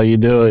 That's how you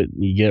do it.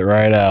 You get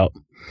right out.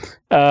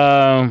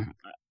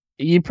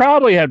 You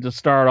probably have to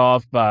start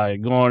off by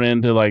going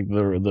into like the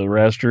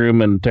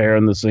restroom and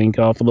tearing the sink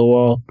off of the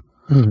wall.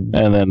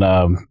 And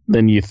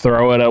then you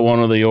throw it at one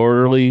of the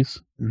orderlies,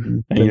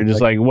 and you're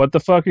just like, "What the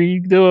fuck are you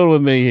doing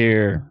with me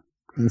here?"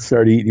 And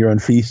start eating your own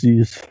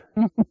feces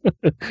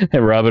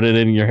and rubbing it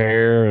in your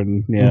hair,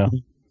 and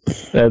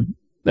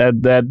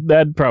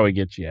that'd probably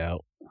get you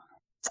out.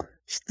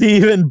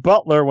 Stephen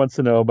Butler wants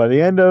to know, by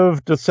the end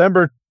of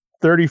December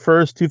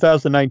 31st,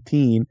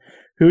 2019,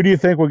 who do you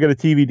think will get a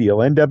TV deal?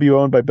 NWO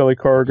owned by Billy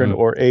Corgan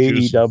or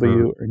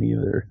AEW or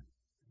neither?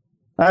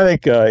 I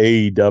think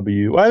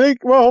AEW. I think,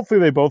 well, hopefully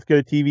they both get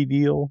a TV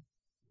deal.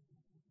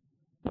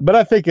 But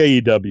I think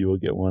AEW will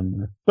get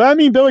one. But I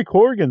mean, Billy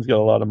Corgan's got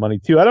a lot of money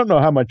too. I don't know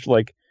how much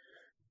like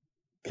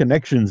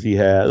connections he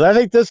has. I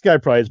think this guy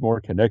probably has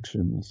more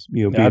connections.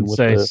 You know, I'd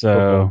say so.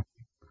 Football.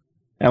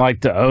 And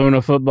like to own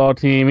a football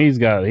team, he's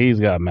got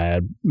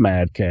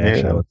mad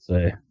cash. Yeah. I would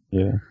say.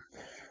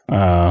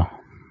 Yeah.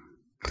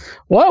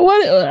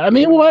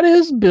 What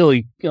is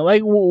Billy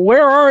like?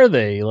 Where are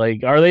they?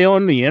 Like, are they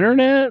on the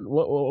internet?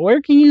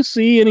 Where can you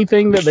see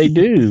anything that they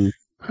do?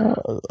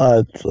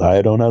 I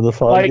don't have the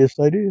foggiest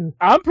idea.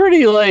 I'm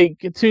pretty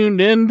like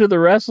tuned into the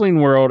wrestling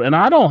world, and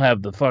I don't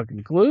have the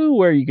fucking clue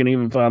where you can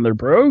even find their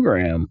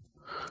program.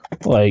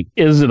 Like,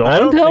 is it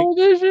on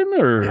television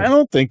or? I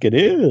don't think it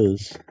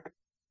is.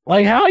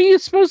 Like, how are you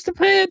supposed to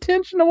pay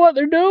attention to what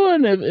they're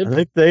doing? If I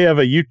think they have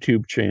a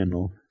YouTube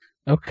channel.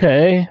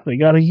 Okay, they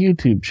got a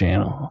YouTube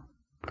channel.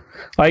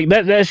 Like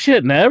that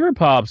shit never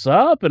pops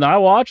up, and I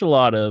watch a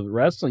lot of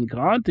wrestling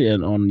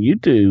content on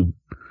YouTube.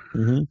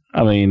 Mm-hmm.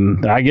 I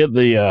mean, I get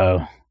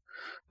the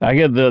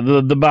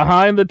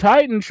behind the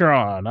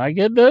Titantron. I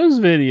get those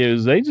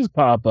videos. They just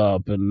pop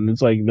up, and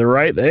it's like they're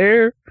right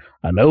there.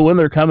 I know when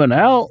they're coming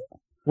out.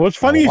 Well, it's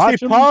funny you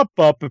say pop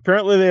up.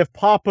 Apparently, they have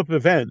pop up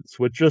events,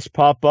 which just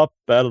pop up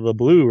out of the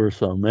blue or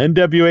something.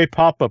 NWA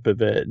pop up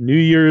event, New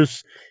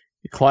Year's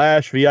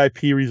Clash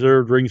VIP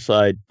reserved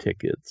ringside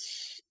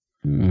tickets.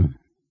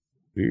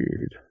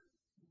 Weird.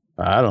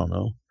 I don't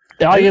know.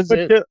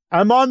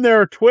 I'm on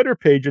their Twitter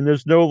page, and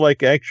there's no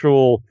like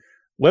actual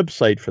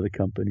website for the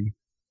company.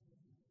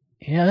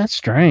 Yeah, that's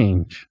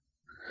strange.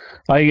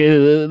 Like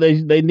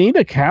they need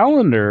a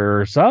calendar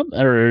or something,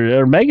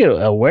 or make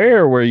it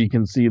aware where you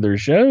can see their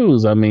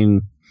shows. I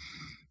mean,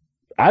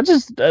 I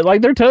just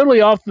like they're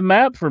totally off the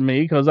map for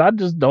me because I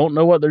just don't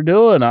know what they're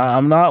doing.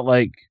 I'm not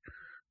like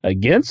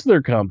against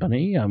their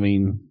company. I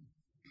mean,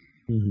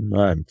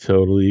 I'm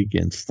totally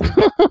against it.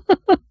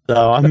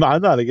 No, I'm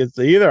not against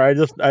it either.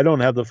 I don't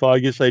have the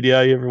foggiest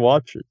idea I ever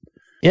watch it.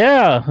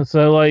 Yeah,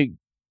 so like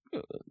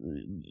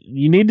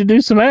you need to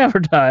do some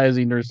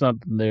advertising or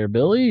something there,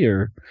 Billy,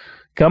 or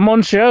come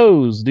on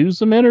shows, do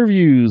some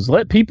interviews,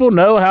 let people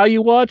know how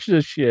you watch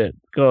this shit.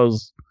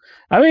 Because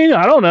I mean,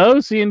 I don't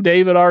know, seeing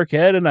David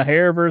Arquette in a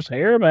hair versus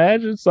hair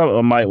match is something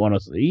I might want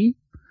to see.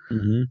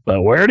 Mm-hmm.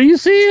 But where do you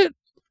see it?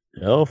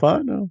 Hell if I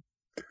know.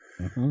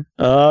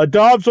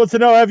 Dobbs wants to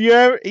know: have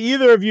you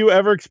either of you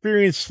ever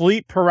experienced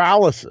sleep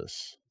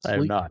paralysis? I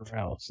have not.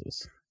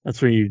 Paralysis. That's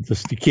where you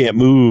can't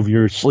move.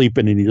 You're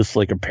sleeping and you just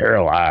like are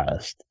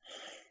paralyzed.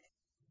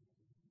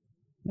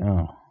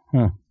 Oh,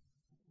 huh.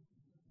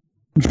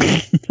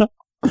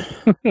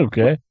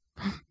 Okay.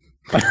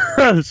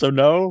 So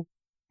no.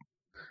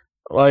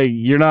 Like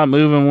you're not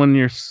moving when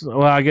you're.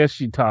 Well, I guess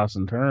you toss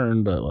and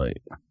turn, but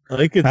like I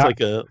think it's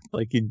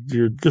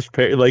you're just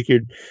like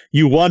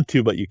you want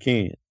to, but you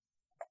can't.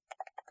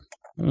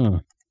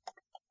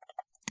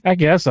 I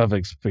guess I've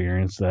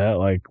experienced that,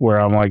 like where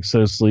I'm like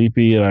so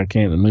sleepy and I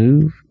can't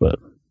move, but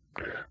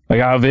like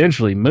I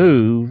eventually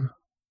move.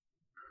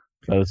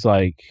 But it's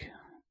like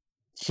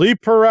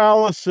sleep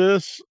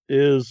paralysis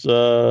is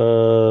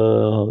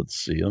let's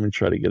see, let me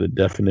try to get a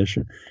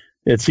definition.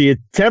 It's the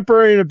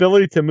temporary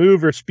inability to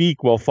move or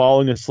speak while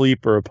falling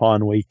asleep or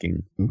upon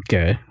waking.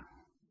 Okay.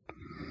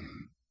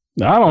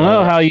 I don't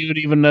know how you would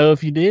even know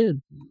if you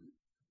did.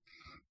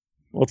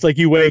 Well, it's like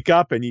you wake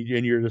up and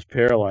you're just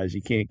paralyzed.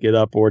 You can't get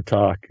up or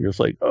talk. You're just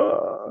like,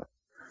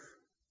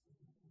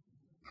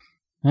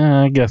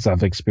 I guess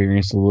I've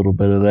experienced a little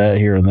bit of that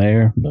here and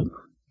there, but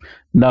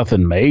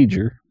nothing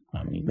major.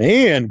 I mean,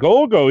 man,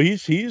 Golgo,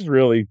 he's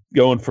really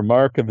going for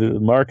mark of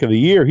the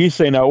year. He's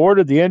saying, I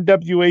ordered the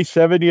NWA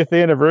 70th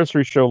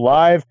anniversary show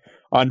live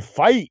on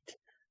Fight,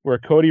 where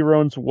Cody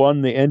Rhodes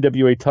won the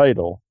NWA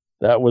title.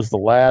 That was the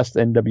last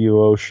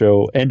NWA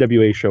show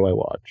I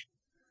watched.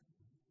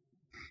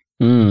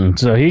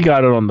 So he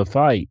got it on the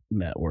Fight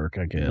network,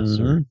 I guess.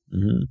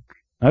 Mm-hmm.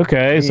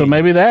 Okay, so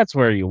maybe that's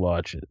where you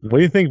watch it. What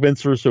do you think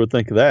Vince Russo would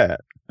think of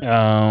that?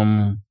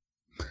 I'm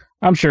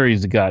sure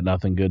he's got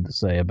nothing good to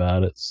say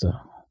about it. So,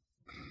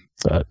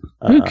 but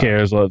who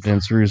cares what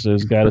Vince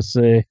Russo's got to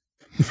say?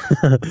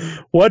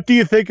 What do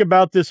you think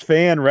about this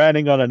fan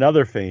ratting on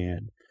another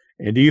fan?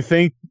 And do you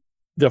think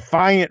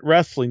Defiant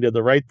Wrestling did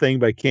the right thing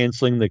by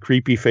canceling the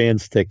creepy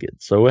fans'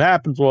 tickets? So what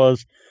happens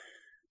was,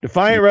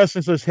 Defiant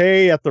Wrestling says,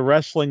 hey, at the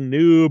Wrestling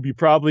Noob, you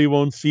probably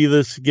won't see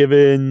this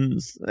given.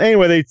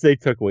 Anyway, they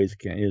took away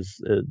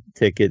his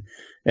ticket.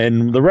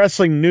 And the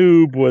Wrestling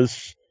Noob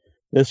was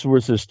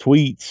his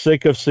tweet.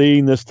 Sick of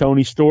seeing this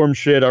Tony Storm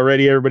shit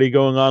already. Everybody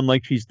going on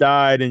like she's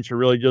died and she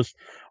really just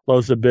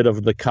loves a bit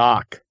of the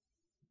cock.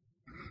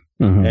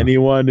 Mm-hmm.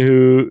 Anyone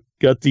who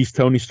got these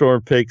Tony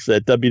Storm pics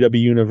at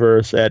WWE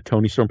Universe at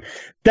Tony Storm.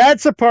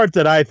 That's the part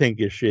that I think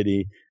is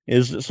shitty.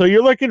 So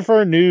you're looking for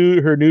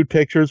her nude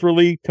pictures were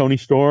leaked, Tony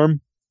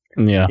Storm.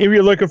 Yeah. If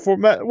you're looking for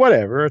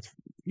whatever, it's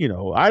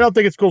I don't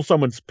think it's cool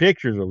someone's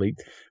pictures are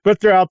leaked, but if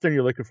they're out there and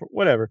you're looking for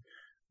whatever.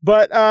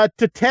 But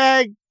to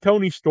tag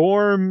Tony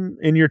Storm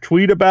in your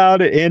tweet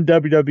about it and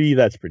WWE,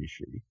 that's pretty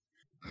shitty.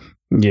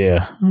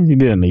 Yeah, you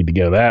didn't need to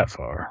go that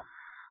far.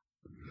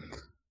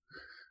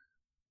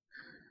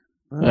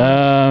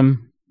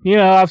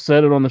 I've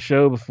said it on the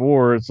show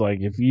before. It's like,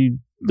 if you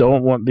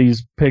don't want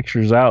these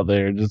pictures out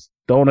there, just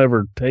don't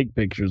ever take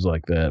pictures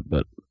like that.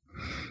 But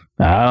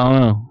I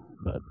don't know.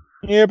 But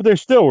yeah, but they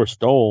still were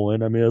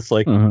stolen. I mean, it's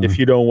like, if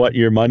you don't want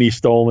your money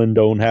stolen,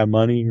 don't have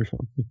money or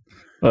something.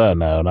 Well,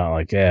 no, not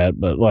like that.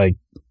 But like,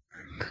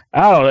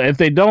 I don't know. If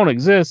they don't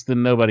exist,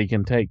 then nobody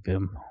can take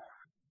them.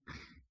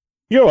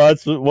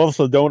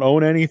 So don't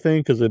own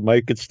anything because it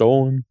might get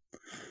stolen.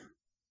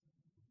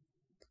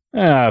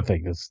 I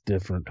think it's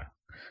different.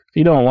 If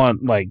you don't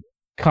want like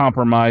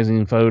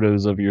compromising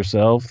photos of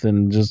yourself,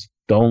 then just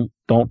don't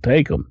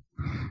take them.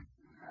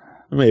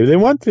 Maybe they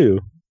want to.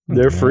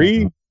 They're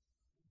free.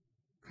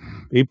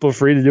 People are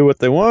free to do what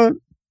they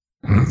want.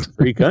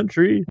 Free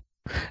country.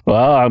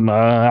 Well,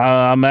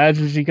 I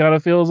imagine she kind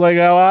of feels like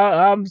how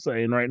I'm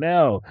saying right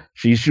now.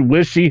 She should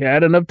wish she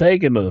hadn't have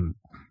taken them.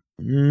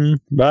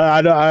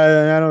 But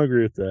I don't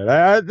agree with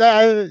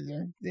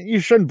that. You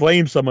shouldn't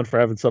blame someone for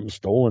having something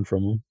stolen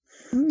from them.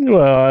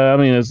 Well, I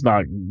mean, it's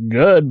not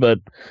good, but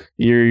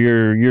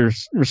your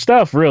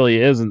stuff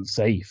really isn't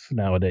safe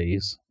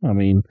nowadays. I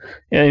mean,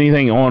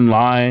 anything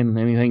online,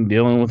 anything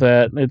dealing with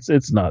that,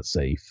 it's not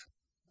safe.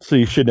 So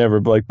you should never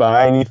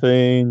buy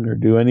anything or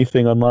do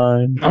anything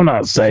online. I'm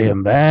not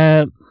saying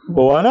that.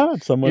 Well, why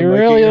not?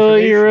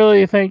 You're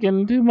really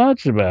thinking too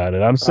much about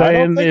it. I'm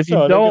saying if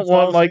you don't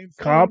want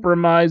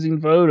compromising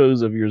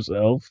photos of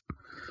yourself,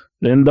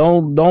 then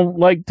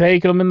don't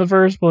take them in the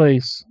first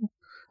place.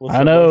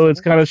 I know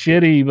it's kind of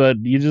shitty, but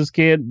you just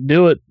can't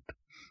do it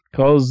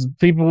because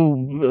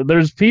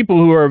there's people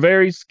who are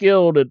very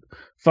skilled at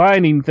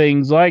finding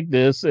things like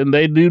this, and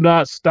they do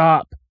not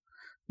stop.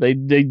 They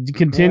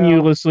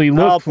continuously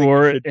look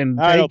for it and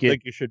take it. I don't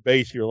think you should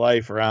base your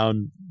life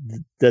around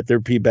that there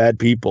be bad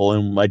people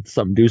and might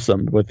do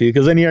something with you,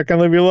 because then you're not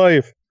gonna live your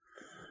life.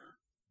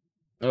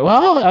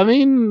 Well, I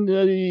mean,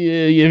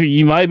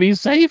 you might be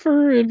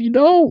safer if you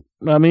don't.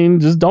 I mean,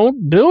 just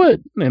don't do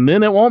it, and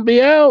then it won't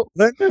be out.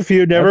 Then if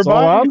you never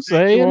buy all anything, I'm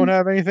saying. you won't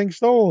have anything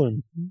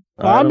stolen.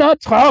 I'm not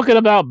talking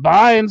about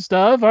buying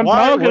stuff. I'm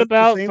talking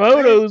about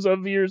photos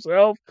of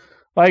yourself.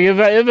 Like if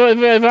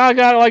I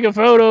got like a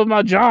photo of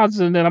my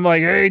Johnson and I'm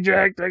like, hey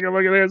Jack, take a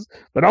look at this,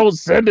 but don't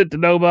send it to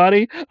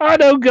nobody. I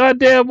know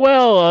goddamn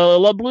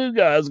well a blue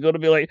guy is going to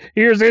be like,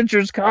 here's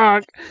Incher's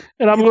cock,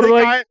 and I'm going to be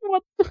like,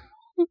 what?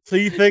 So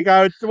you think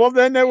I would? Well,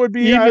 then that would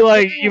be. You'd be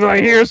like,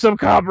 here's some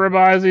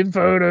compromising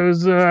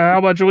photos. How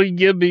much will you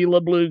give me,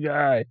 the blue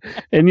guy?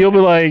 And you'll be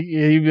like,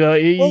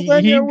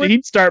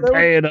 he'd start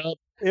paying up.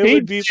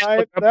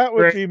 That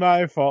would be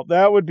my fault.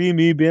 That would be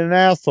me being an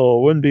asshole.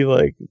 It wouldn't be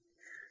like,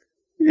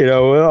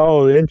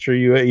 Incher,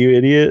 you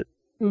idiot.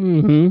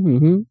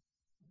 Mm-hmm.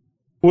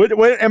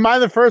 Am I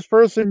the first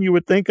person you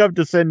would think of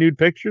to send nude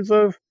pictures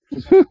of?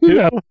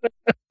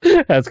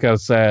 That's kind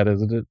of sad,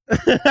 isn't it?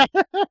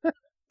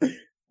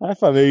 I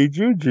thought maybe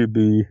Juju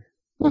be.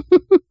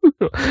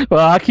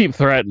 Well, I keep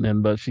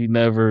threatening, but she's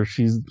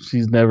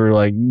never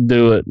like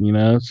do it.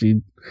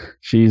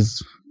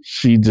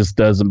 She just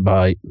doesn't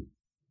bite.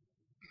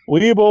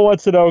 Weeble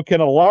wants to know: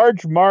 can a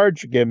large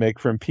Marge gimmick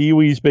from Pee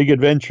Wee's Big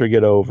Adventure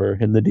get over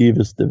in the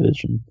Divas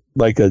division,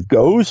 like a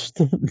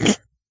ghost?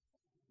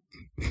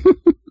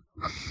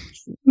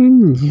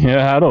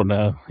 Yeah, I don't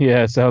know.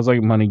 Yeah, it sounds like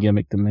a money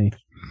gimmick to me.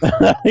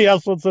 He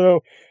also wants to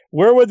know: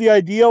 where would the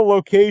ideal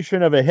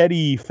location of a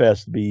Heady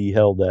Fest be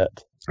held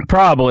at?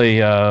 Probably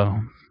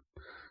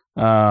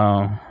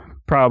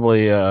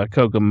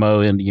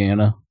Kokomo,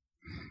 Indiana.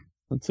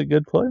 That's a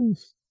good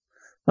place.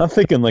 I'm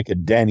thinking like a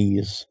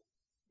Denny's.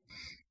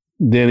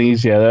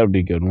 Denny's, yeah, that would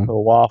be a good one. A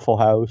Waffle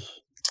House.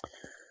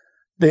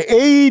 The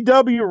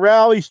AEW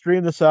rally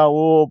stream, the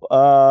Saul,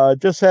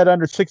 just had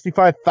under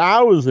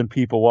 65,000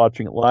 people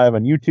watching it live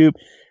on YouTube.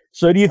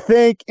 So do you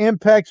think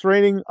Impact's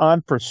rating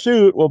on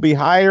Pursuit will be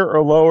higher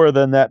or lower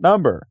than that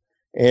number?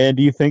 And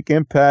do you think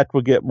Impact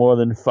will get more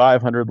than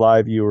 500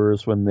 live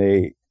viewers when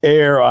they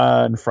air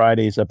on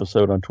Friday's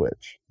episode on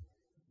Twitch?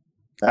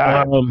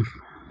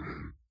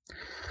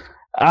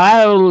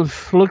 I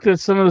looked at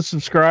some of the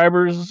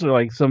subscribers,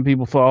 like some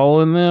people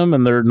following them,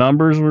 and their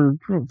numbers were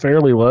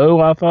fairly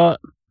low, I thought.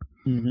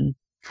 Mm-hmm.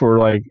 For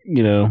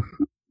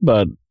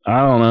but I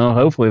don't know.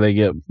 Hopefully they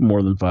get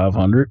more than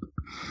 500.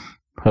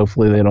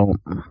 Hopefully they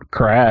don't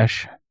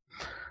crash.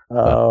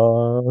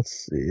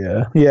 Let's see.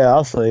 Yeah,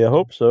 I'll say I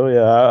hope so.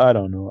 Yeah, I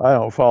don't know. I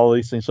don't follow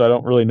these things, so I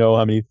don't really know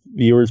how many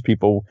viewers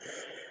people.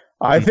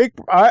 I think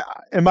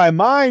in my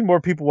mind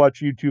more people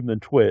watch YouTube than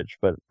Twitch,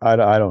 but I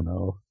don't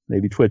know.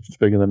 Maybe Twitch is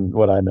bigger than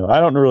what I know. I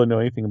don't really know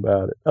anything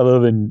about it other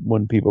than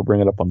when people bring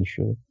it up on the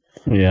show.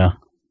 Yeah.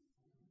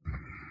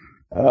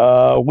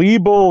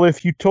 Weeble,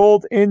 if you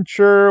told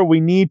Incher we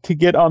need to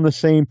get on the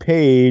same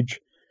page,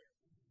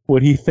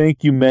 would he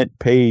think you meant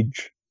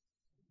Paige?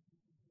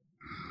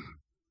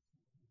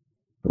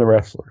 The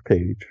wrestler,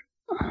 Paige.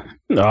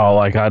 No,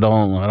 like I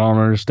don't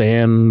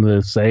understand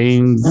the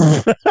saying.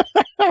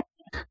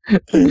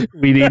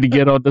 We need to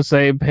get on the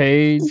same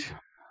page.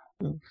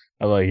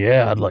 I'm like,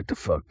 yeah, I'd like to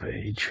fuck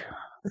Paige.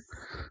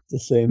 the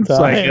same It's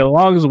time. like as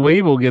long as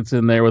Weeble gets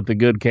in there with the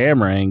good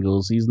camera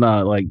angles, he's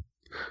not like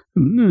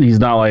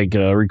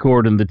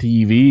recording the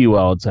TV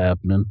while it's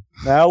happening.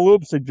 Now,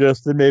 Loop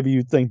suggested maybe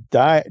you think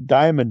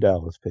Diamond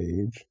Dallas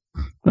Page.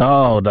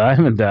 Oh,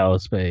 Diamond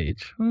Dallas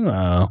Page.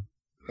 Oh.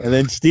 And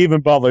then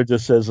Stephen Butler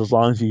just says, as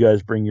long as you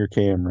guys bring your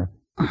camera.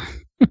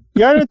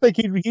 Yeah, I don't think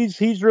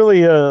he's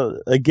really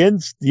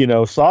against,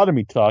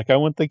 sodomy talk. I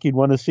wouldn't think he'd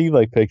want to see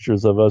like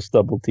pictures of us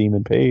double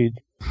teaming Page.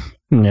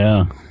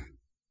 Yeah.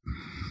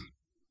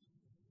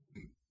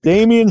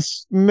 Damian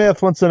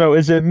Smith wants to know,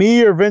 is it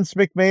me or Vince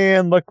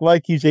McMahon look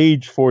like he's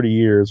aged 40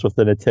 years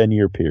within a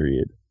 10-year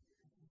period?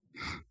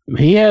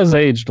 He has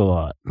aged a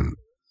lot.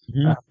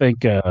 Mm-hmm. I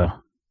think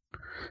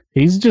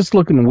he's just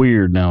looking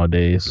weird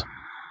nowadays.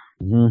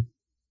 Mm-hmm.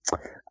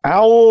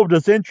 Owl,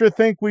 does Intra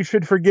think we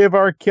should forgive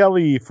R.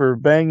 Kelly for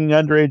banging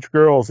underage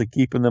girls and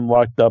keeping them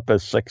locked up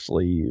as sex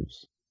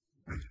slaves?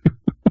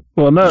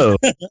 Well, no.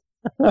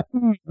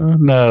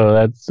 No,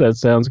 that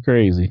sounds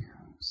crazy.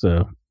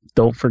 So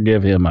don't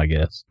forgive him, I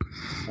guess.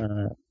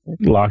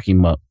 Lock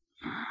him up.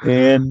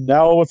 And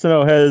now wants to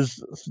know,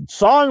 has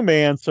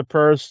Songman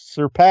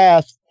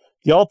surpassed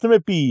the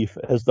Ultimate Beef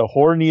as the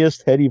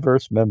horniest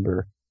Headyverse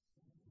member?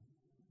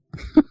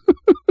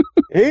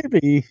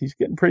 Maybe. He's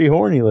getting pretty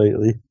horny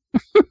lately.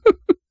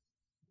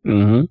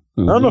 Mm-hmm.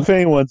 I don't know if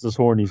anyone's as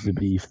horny as the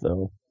Beef,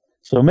 though.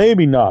 So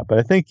maybe not, but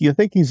I think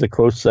he's a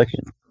close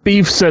second.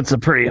 Beef sets a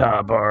pretty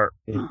high bar.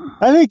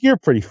 I think you're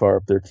pretty far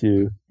up there,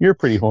 too. You're a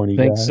pretty horny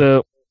guy. Think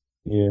so?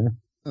 Yeah.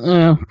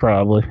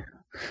 Probably.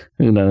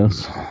 Who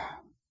knows?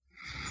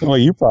 Well,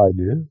 you probably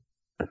do.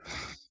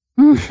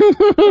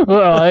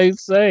 Well, I ain't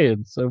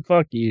saying, so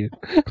fuck you.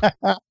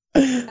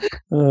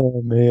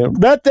 Oh, man.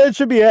 That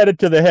should be added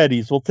to the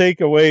Headies. We'll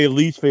take away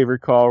least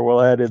favorite caller.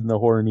 We'll add in the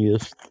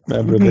horniest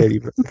member of the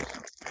Headyverse.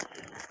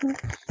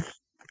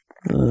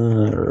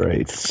 All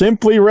right.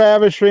 Simply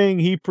Ravishing.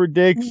 He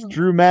predicts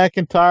Drew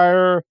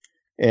McIntyre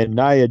and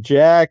Nia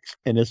Jax.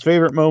 And his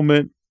favorite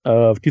moment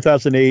of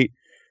 2008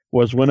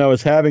 was when I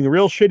was having a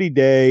real shitty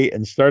day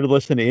and started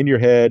listening to In Your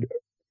Head.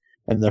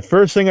 And the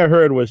first thing I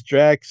heard was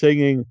Jax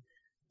singing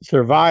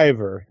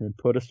Survivor and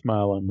put a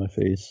smile on my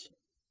face.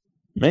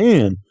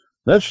 Man,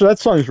 that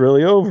song's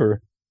really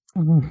over.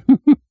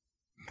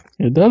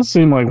 It does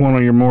seem like one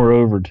of your more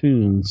over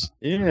tunes.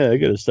 Yeah, I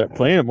gotta start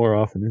playing it more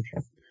often.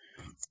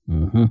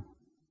 Mm-hmm.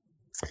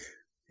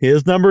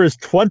 His number is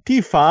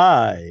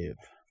 25.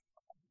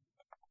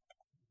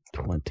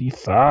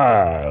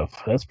 25.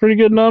 That's a pretty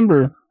good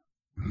number.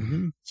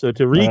 Mm-hmm. So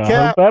to I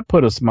recap, hope that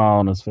put a smile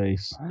on his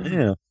face.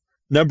 Yeah.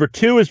 Number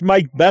 2 is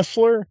Mike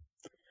Bessler.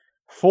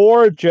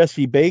 4,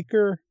 Jesse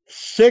Baker.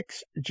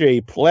 6,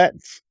 Jay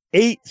Pletz.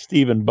 8,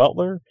 Stephen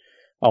Butler.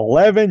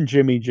 11,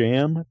 Jimmy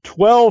Jam.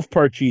 12,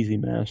 Parcheesi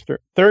Master.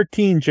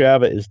 13,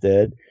 Java is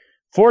Dead.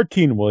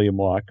 14, William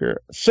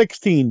Walker.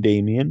 16,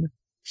 Damien.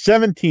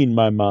 17,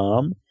 My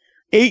Mom.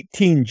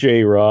 18,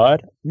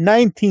 J-Rod.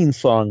 19,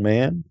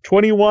 Songman.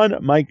 21,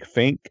 Mike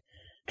Fink.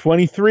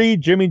 23,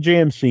 Jimmy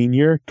Jam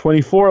Sr.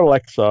 24,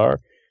 Lexar.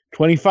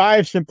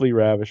 25, Simply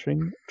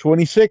Ravishing.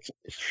 26,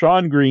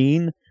 Sean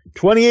Green.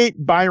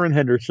 28, Byron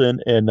Henderson.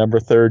 And number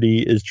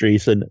 30 is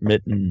Jason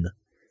Mitten.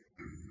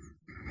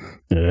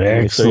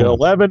 Excellent. So you got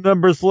 11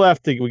 numbers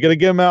left. We got to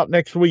get them out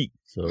next week.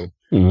 So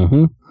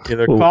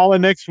either call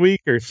in next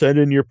week or send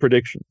in your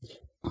predictions.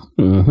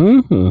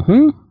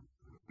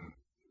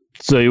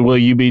 So will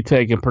you be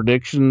taking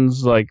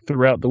predictions like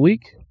throughout the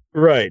week?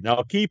 Right. And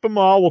I'll keep them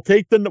all.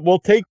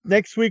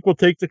 Next week we'll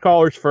take the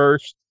callers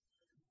first.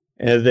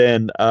 And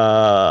then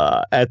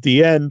at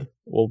the end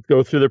we'll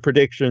go through the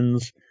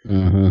predictions.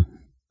 And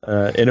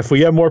if we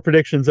have more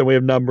predictions than we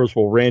have numbers,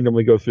 we'll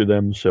randomly go through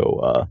them.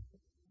 So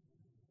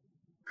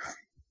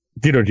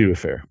dinner do it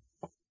fair.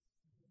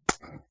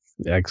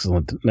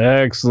 Excellent.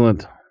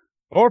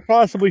 Or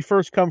possibly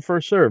first come,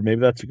 first serve. Maybe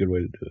that's a good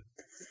way to do it.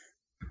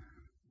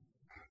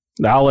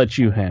 I'll let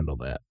you handle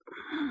that.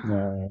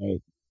 All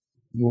right.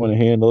 You want to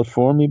handle it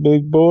for me,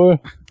 big boy?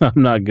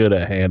 I'm not good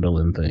at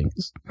handling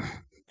things.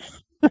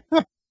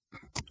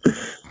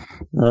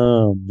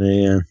 Oh,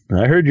 man.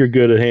 I heard you're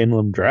good at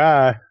handling them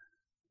dry.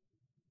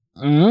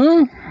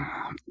 Oh,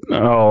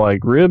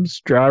 like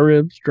ribs, dry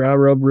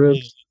rub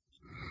ribs.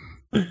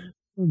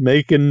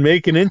 Making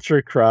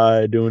Intra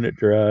cry doing it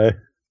dry.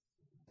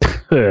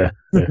 Oh,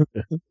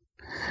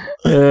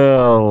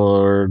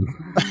 Lord.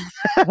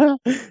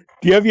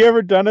 Have you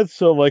ever done it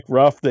so like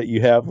rough that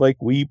you have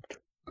like weeped?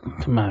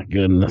 My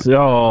goodness.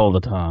 All the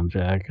time,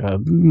 Jack.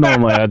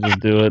 Normally I just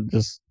do it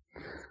just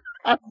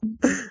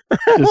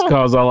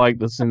cause I like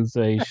the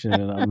sensation.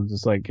 And I'm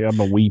just like, I'm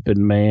a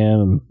weeping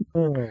man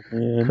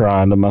and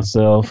crying to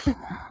myself.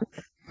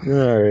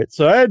 All right.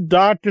 So I had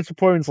doctor's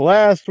appointments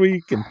last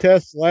week and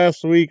tests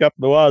last week up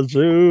the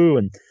wazoo,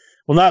 and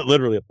well, not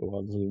literally up the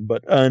wazoo,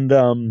 but I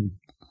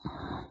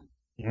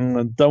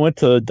went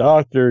to the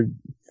doctor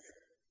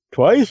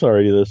twice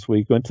already this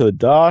week. Went to the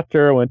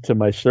doctor, went to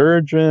my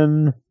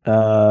surgeon.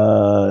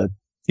 And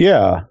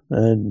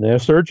their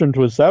surgeon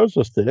was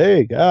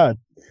today, God.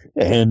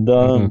 And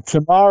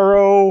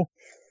tomorrow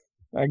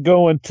I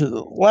go into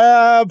the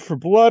lab for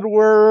blood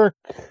work.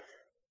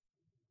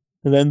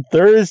 And then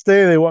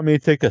Thursday, they want me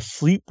to take a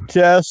sleep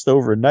test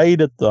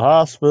overnight at the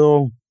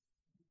hospital.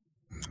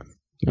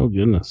 Oh,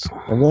 goodness.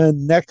 And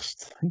then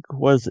next, I think,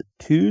 was it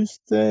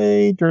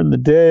Tuesday? During the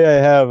day,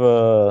 I have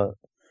a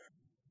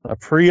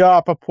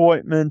pre-op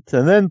appointment.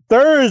 And then next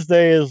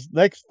Thursday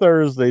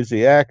is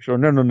the actual,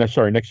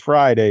 next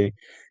Friday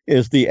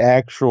is the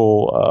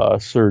actual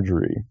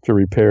surgery to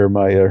repair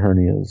my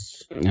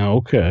hernias.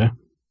 Okay.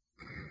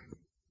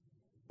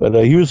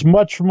 But he was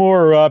much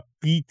more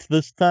upbeat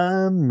this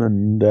time,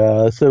 and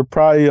so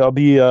I'll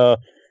be in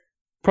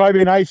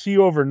ICU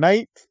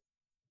overnight,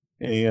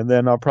 and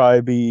then I'll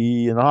probably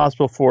be in the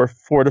hospital for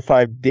 4 to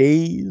 5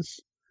 days.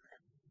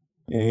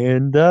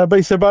 And but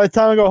he said by the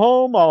time I go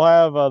home, I'll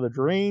have the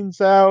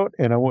drains out,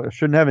 and I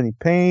shouldn't have any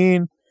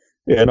pain,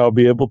 and I'll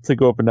be able to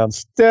go up and down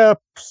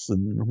steps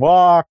and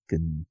walk,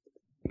 and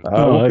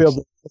I won't be able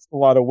to lift a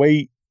lot of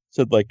weight.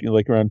 Said like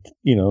around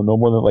no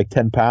more than like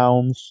 10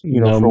 pounds,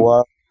 for a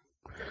while.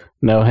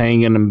 No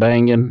hanging and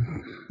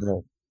banging.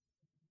 No.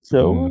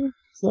 So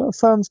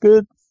sounds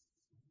good.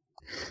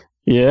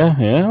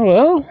 Yeah.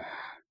 Well,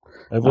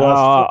 I've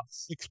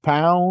lost 6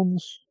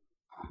 pounds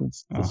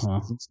since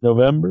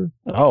November.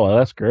 Oh, well,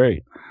 that's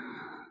great.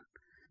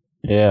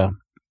 Yeah,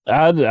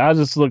 I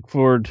just look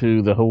forward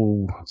to the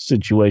whole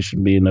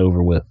situation being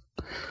over with.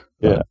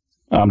 Yeah,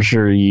 I'm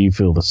sure you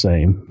feel the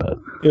same. But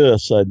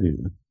yes, I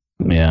do.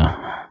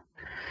 Yeah,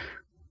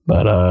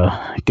 but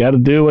you got to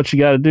do what you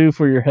got to do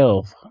for your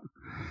health.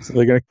 So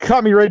they're gonna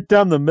cut me right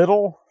down the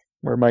middle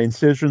where my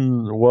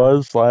incision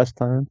was last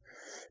time,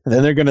 and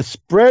then they're gonna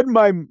spread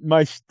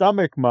my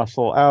stomach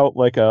muscle out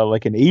like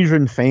an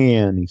Asian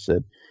fan. He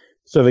said,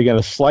 so they're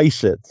gonna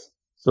slice it,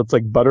 so it's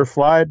like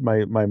butterflied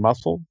my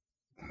muscle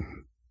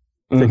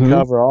to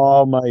cover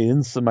all my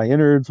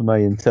innards, my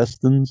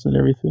intestines, and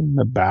everything,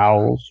 the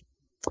bowels,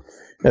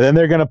 and then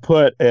they're gonna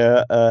put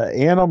a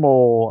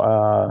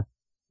animal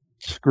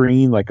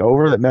screen like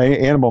over that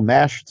animal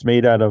mesh. It's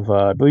made out of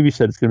I believe he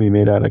said it's going to be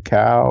made out of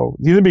cow.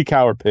 It's either be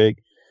cow or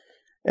pig,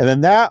 and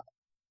then they'll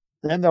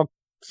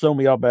sew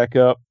me all back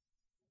up,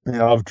 and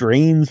I'll have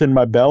drains in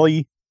my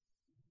belly,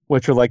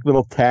 which are like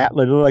little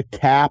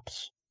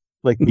taps,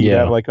 like you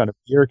have like on a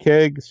beer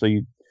keg. So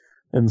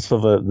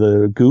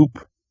the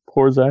goop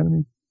pours out of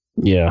me.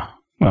 Yeah,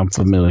 I'm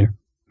familiar.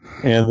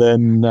 And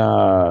then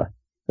that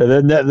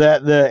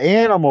the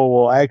animal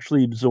will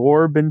actually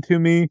absorb into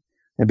me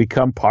and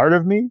become part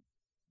of me.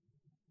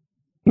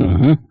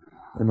 Mm-hmm.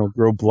 And it'll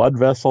grow blood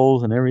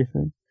vessels and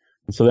everything.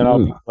 And so then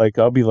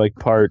I'll be like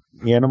part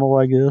animal,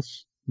 I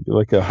guess. Be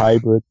like a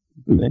hybrid.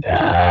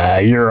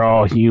 You're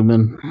all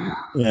human.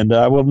 And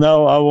I will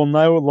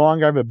no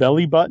longer have a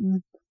belly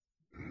button.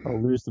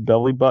 I'll lose the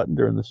belly button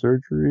during the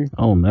surgery.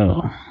 Oh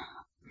no.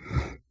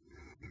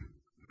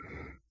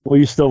 Will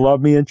you still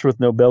love me, Inch, with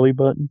no belly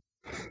button?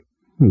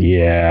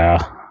 Yeah.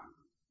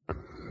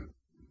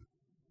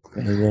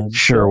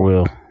 Sure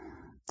will.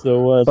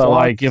 So, but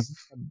like if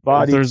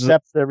body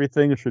accepts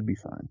everything, it should be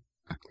fine.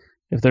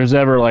 If there's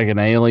ever like an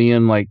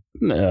alien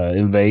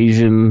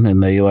invasion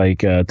and they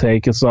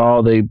take us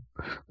all, they'll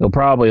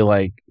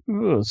probably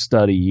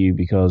study you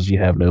because you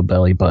have no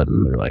belly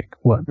button. They're like,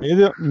 what?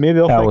 Maybe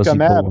they'll think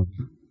I'm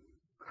Adam.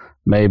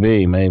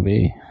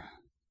 Maybe.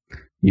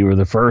 You were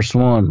the first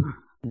one.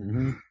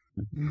 Do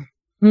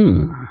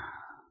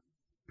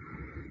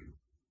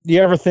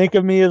you ever think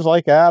of me as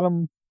like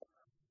Adam?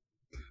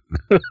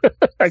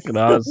 I can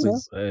honestly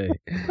say,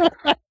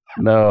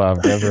 no,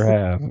 I've never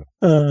have.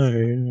 Oh,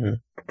 yeah.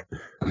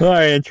 All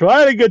right, so I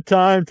had a good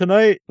time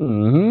tonight.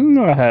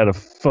 I had a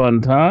fun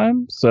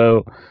time.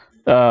 So,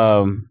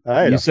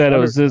 you said it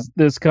was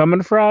this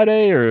coming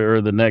Friday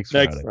or the next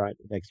Friday?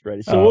 Next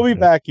Friday. So we'll be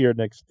back here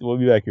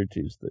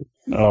Tuesday.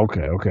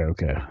 Okay.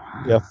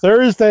 Yeah,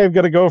 Thursday I've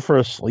got to go for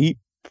a sleep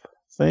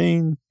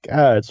thing.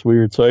 God, it's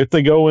weird. So I have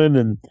to go in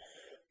and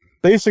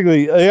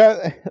basically,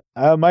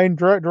 my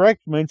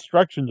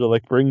instructions are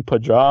like bring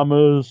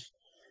pajamas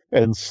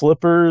and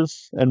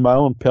slippers and my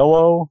own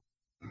pillow.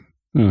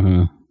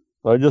 So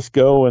I just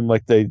go and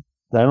they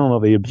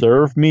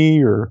observe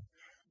me or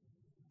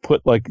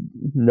put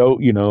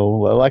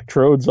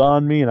electrodes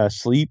on me and I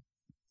sleep.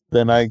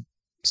 Then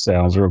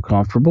sounds real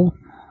comfortable.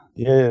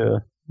 Yeah.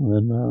 And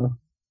then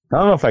I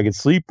don't know if I could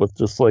sleep with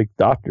just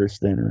doctors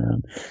standing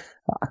around.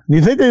 Do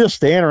you think they just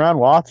stand around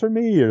watching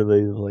me, or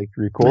they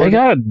record? They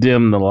gotta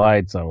dim the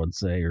lights, I would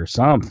say, or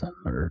something,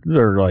 or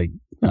they're I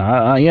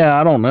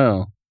don't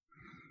know.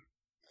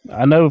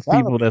 I know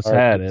people that's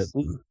had it.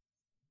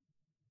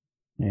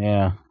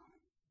 Yeah,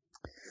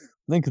 I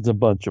think it's a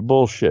bunch of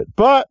bullshit,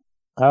 but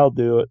I'll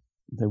do it.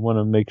 They want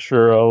to make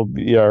sure I'll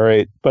be all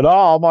right. But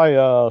all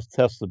my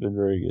tests have been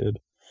very good.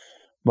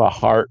 My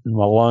heart and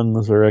my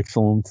lungs are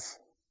excellent.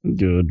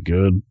 Good.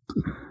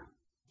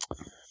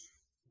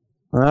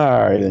 All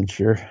right, then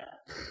sure.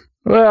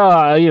 Well,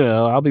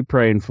 I'll be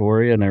praying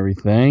for you and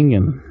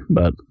everything,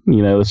 but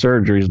the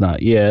surgery's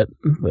not yet,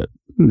 but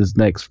this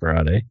next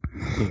Friday.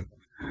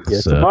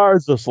 Yeah,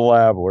 tomorrow's just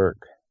lab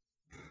work.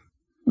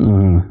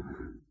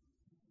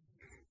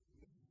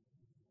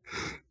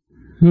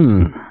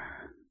 Good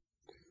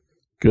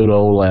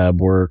old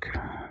lab work.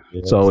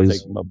 It's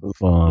always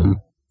fun.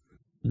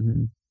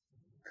 Mm-hmm.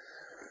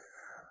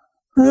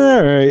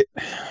 All right.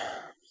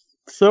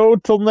 So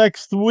till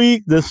next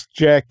week, this is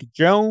Jackie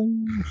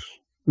Jones.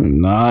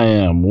 And I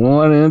am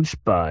 1-inch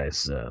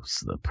biceps,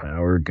 the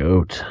power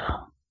goat.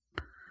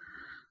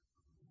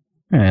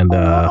 And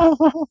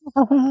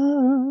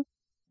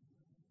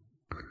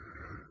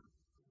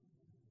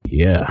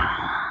yeah.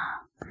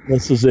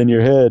 This is in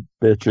your head,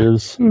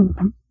 bitches.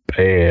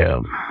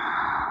 Bam.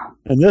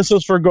 And this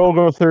is for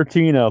GoGo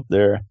 13 out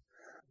there.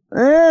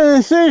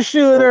 This is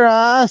Shooter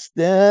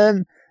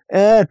Austin,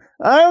 and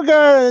I've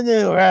got a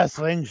new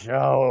wrestling show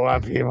I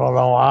want people to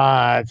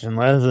watch and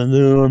listen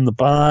to on the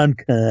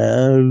podcast.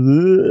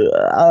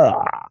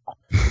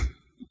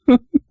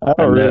 I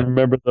don't really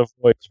remember the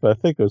voice, but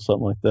I think it was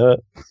something like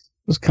that.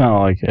 It's kind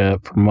of like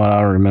that from what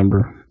I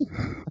remember.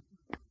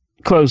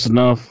 Close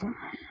enough.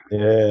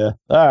 Yeah.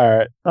 All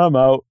right. I'm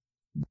out.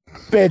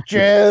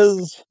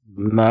 Bitches.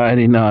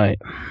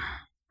 Nighty-night.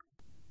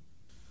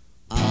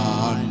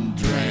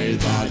 Andre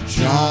the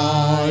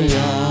Giant.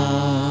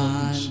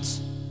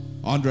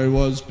 Andre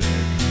was big.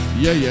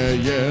 Yeah, yeah,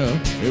 yeah.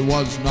 It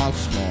was not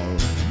small.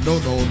 No,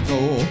 no,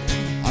 no.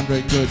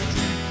 Andre could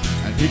drink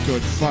and he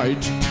could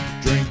fight.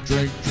 Drink,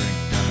 drink, drink.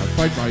 And a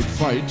fight, fight,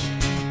 fight.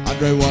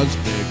 Andre was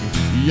big.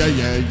 Yeah,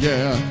 yeah,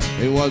 yeah.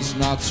 It was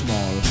not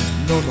small.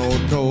 No, no,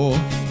 no.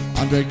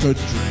 Andre could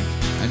drink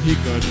and he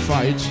could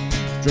fight.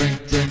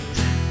 Drink, drink, drink.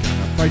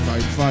 And a fight,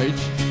 fight, fight.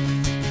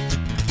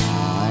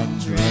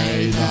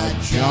 Andre the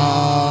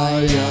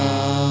Giant.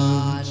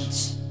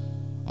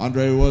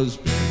 Andre was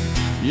big.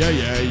 Yeah,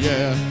 yeah,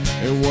 yeah.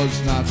 It was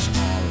not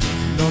small.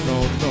 No,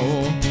 no, no.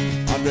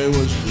 Andre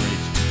was great.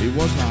 He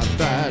was not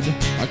bad.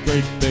 A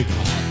great big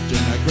heart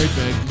and a great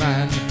big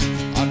man.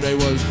 Andre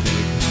was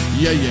big.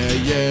 Yeah, yeah,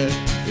 yeah.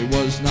 It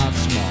was not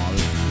small.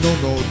 No,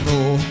 no,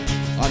 no.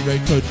 Andre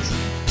could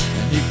drink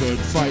and he could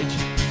fight.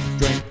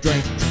 Drink,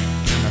 drink, drink.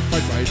 And a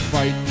fight, fight,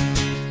 fight.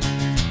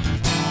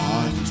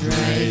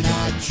 Andre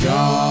the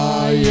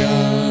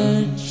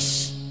Giant.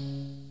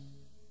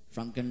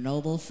 From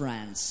Grenoble,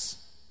 France.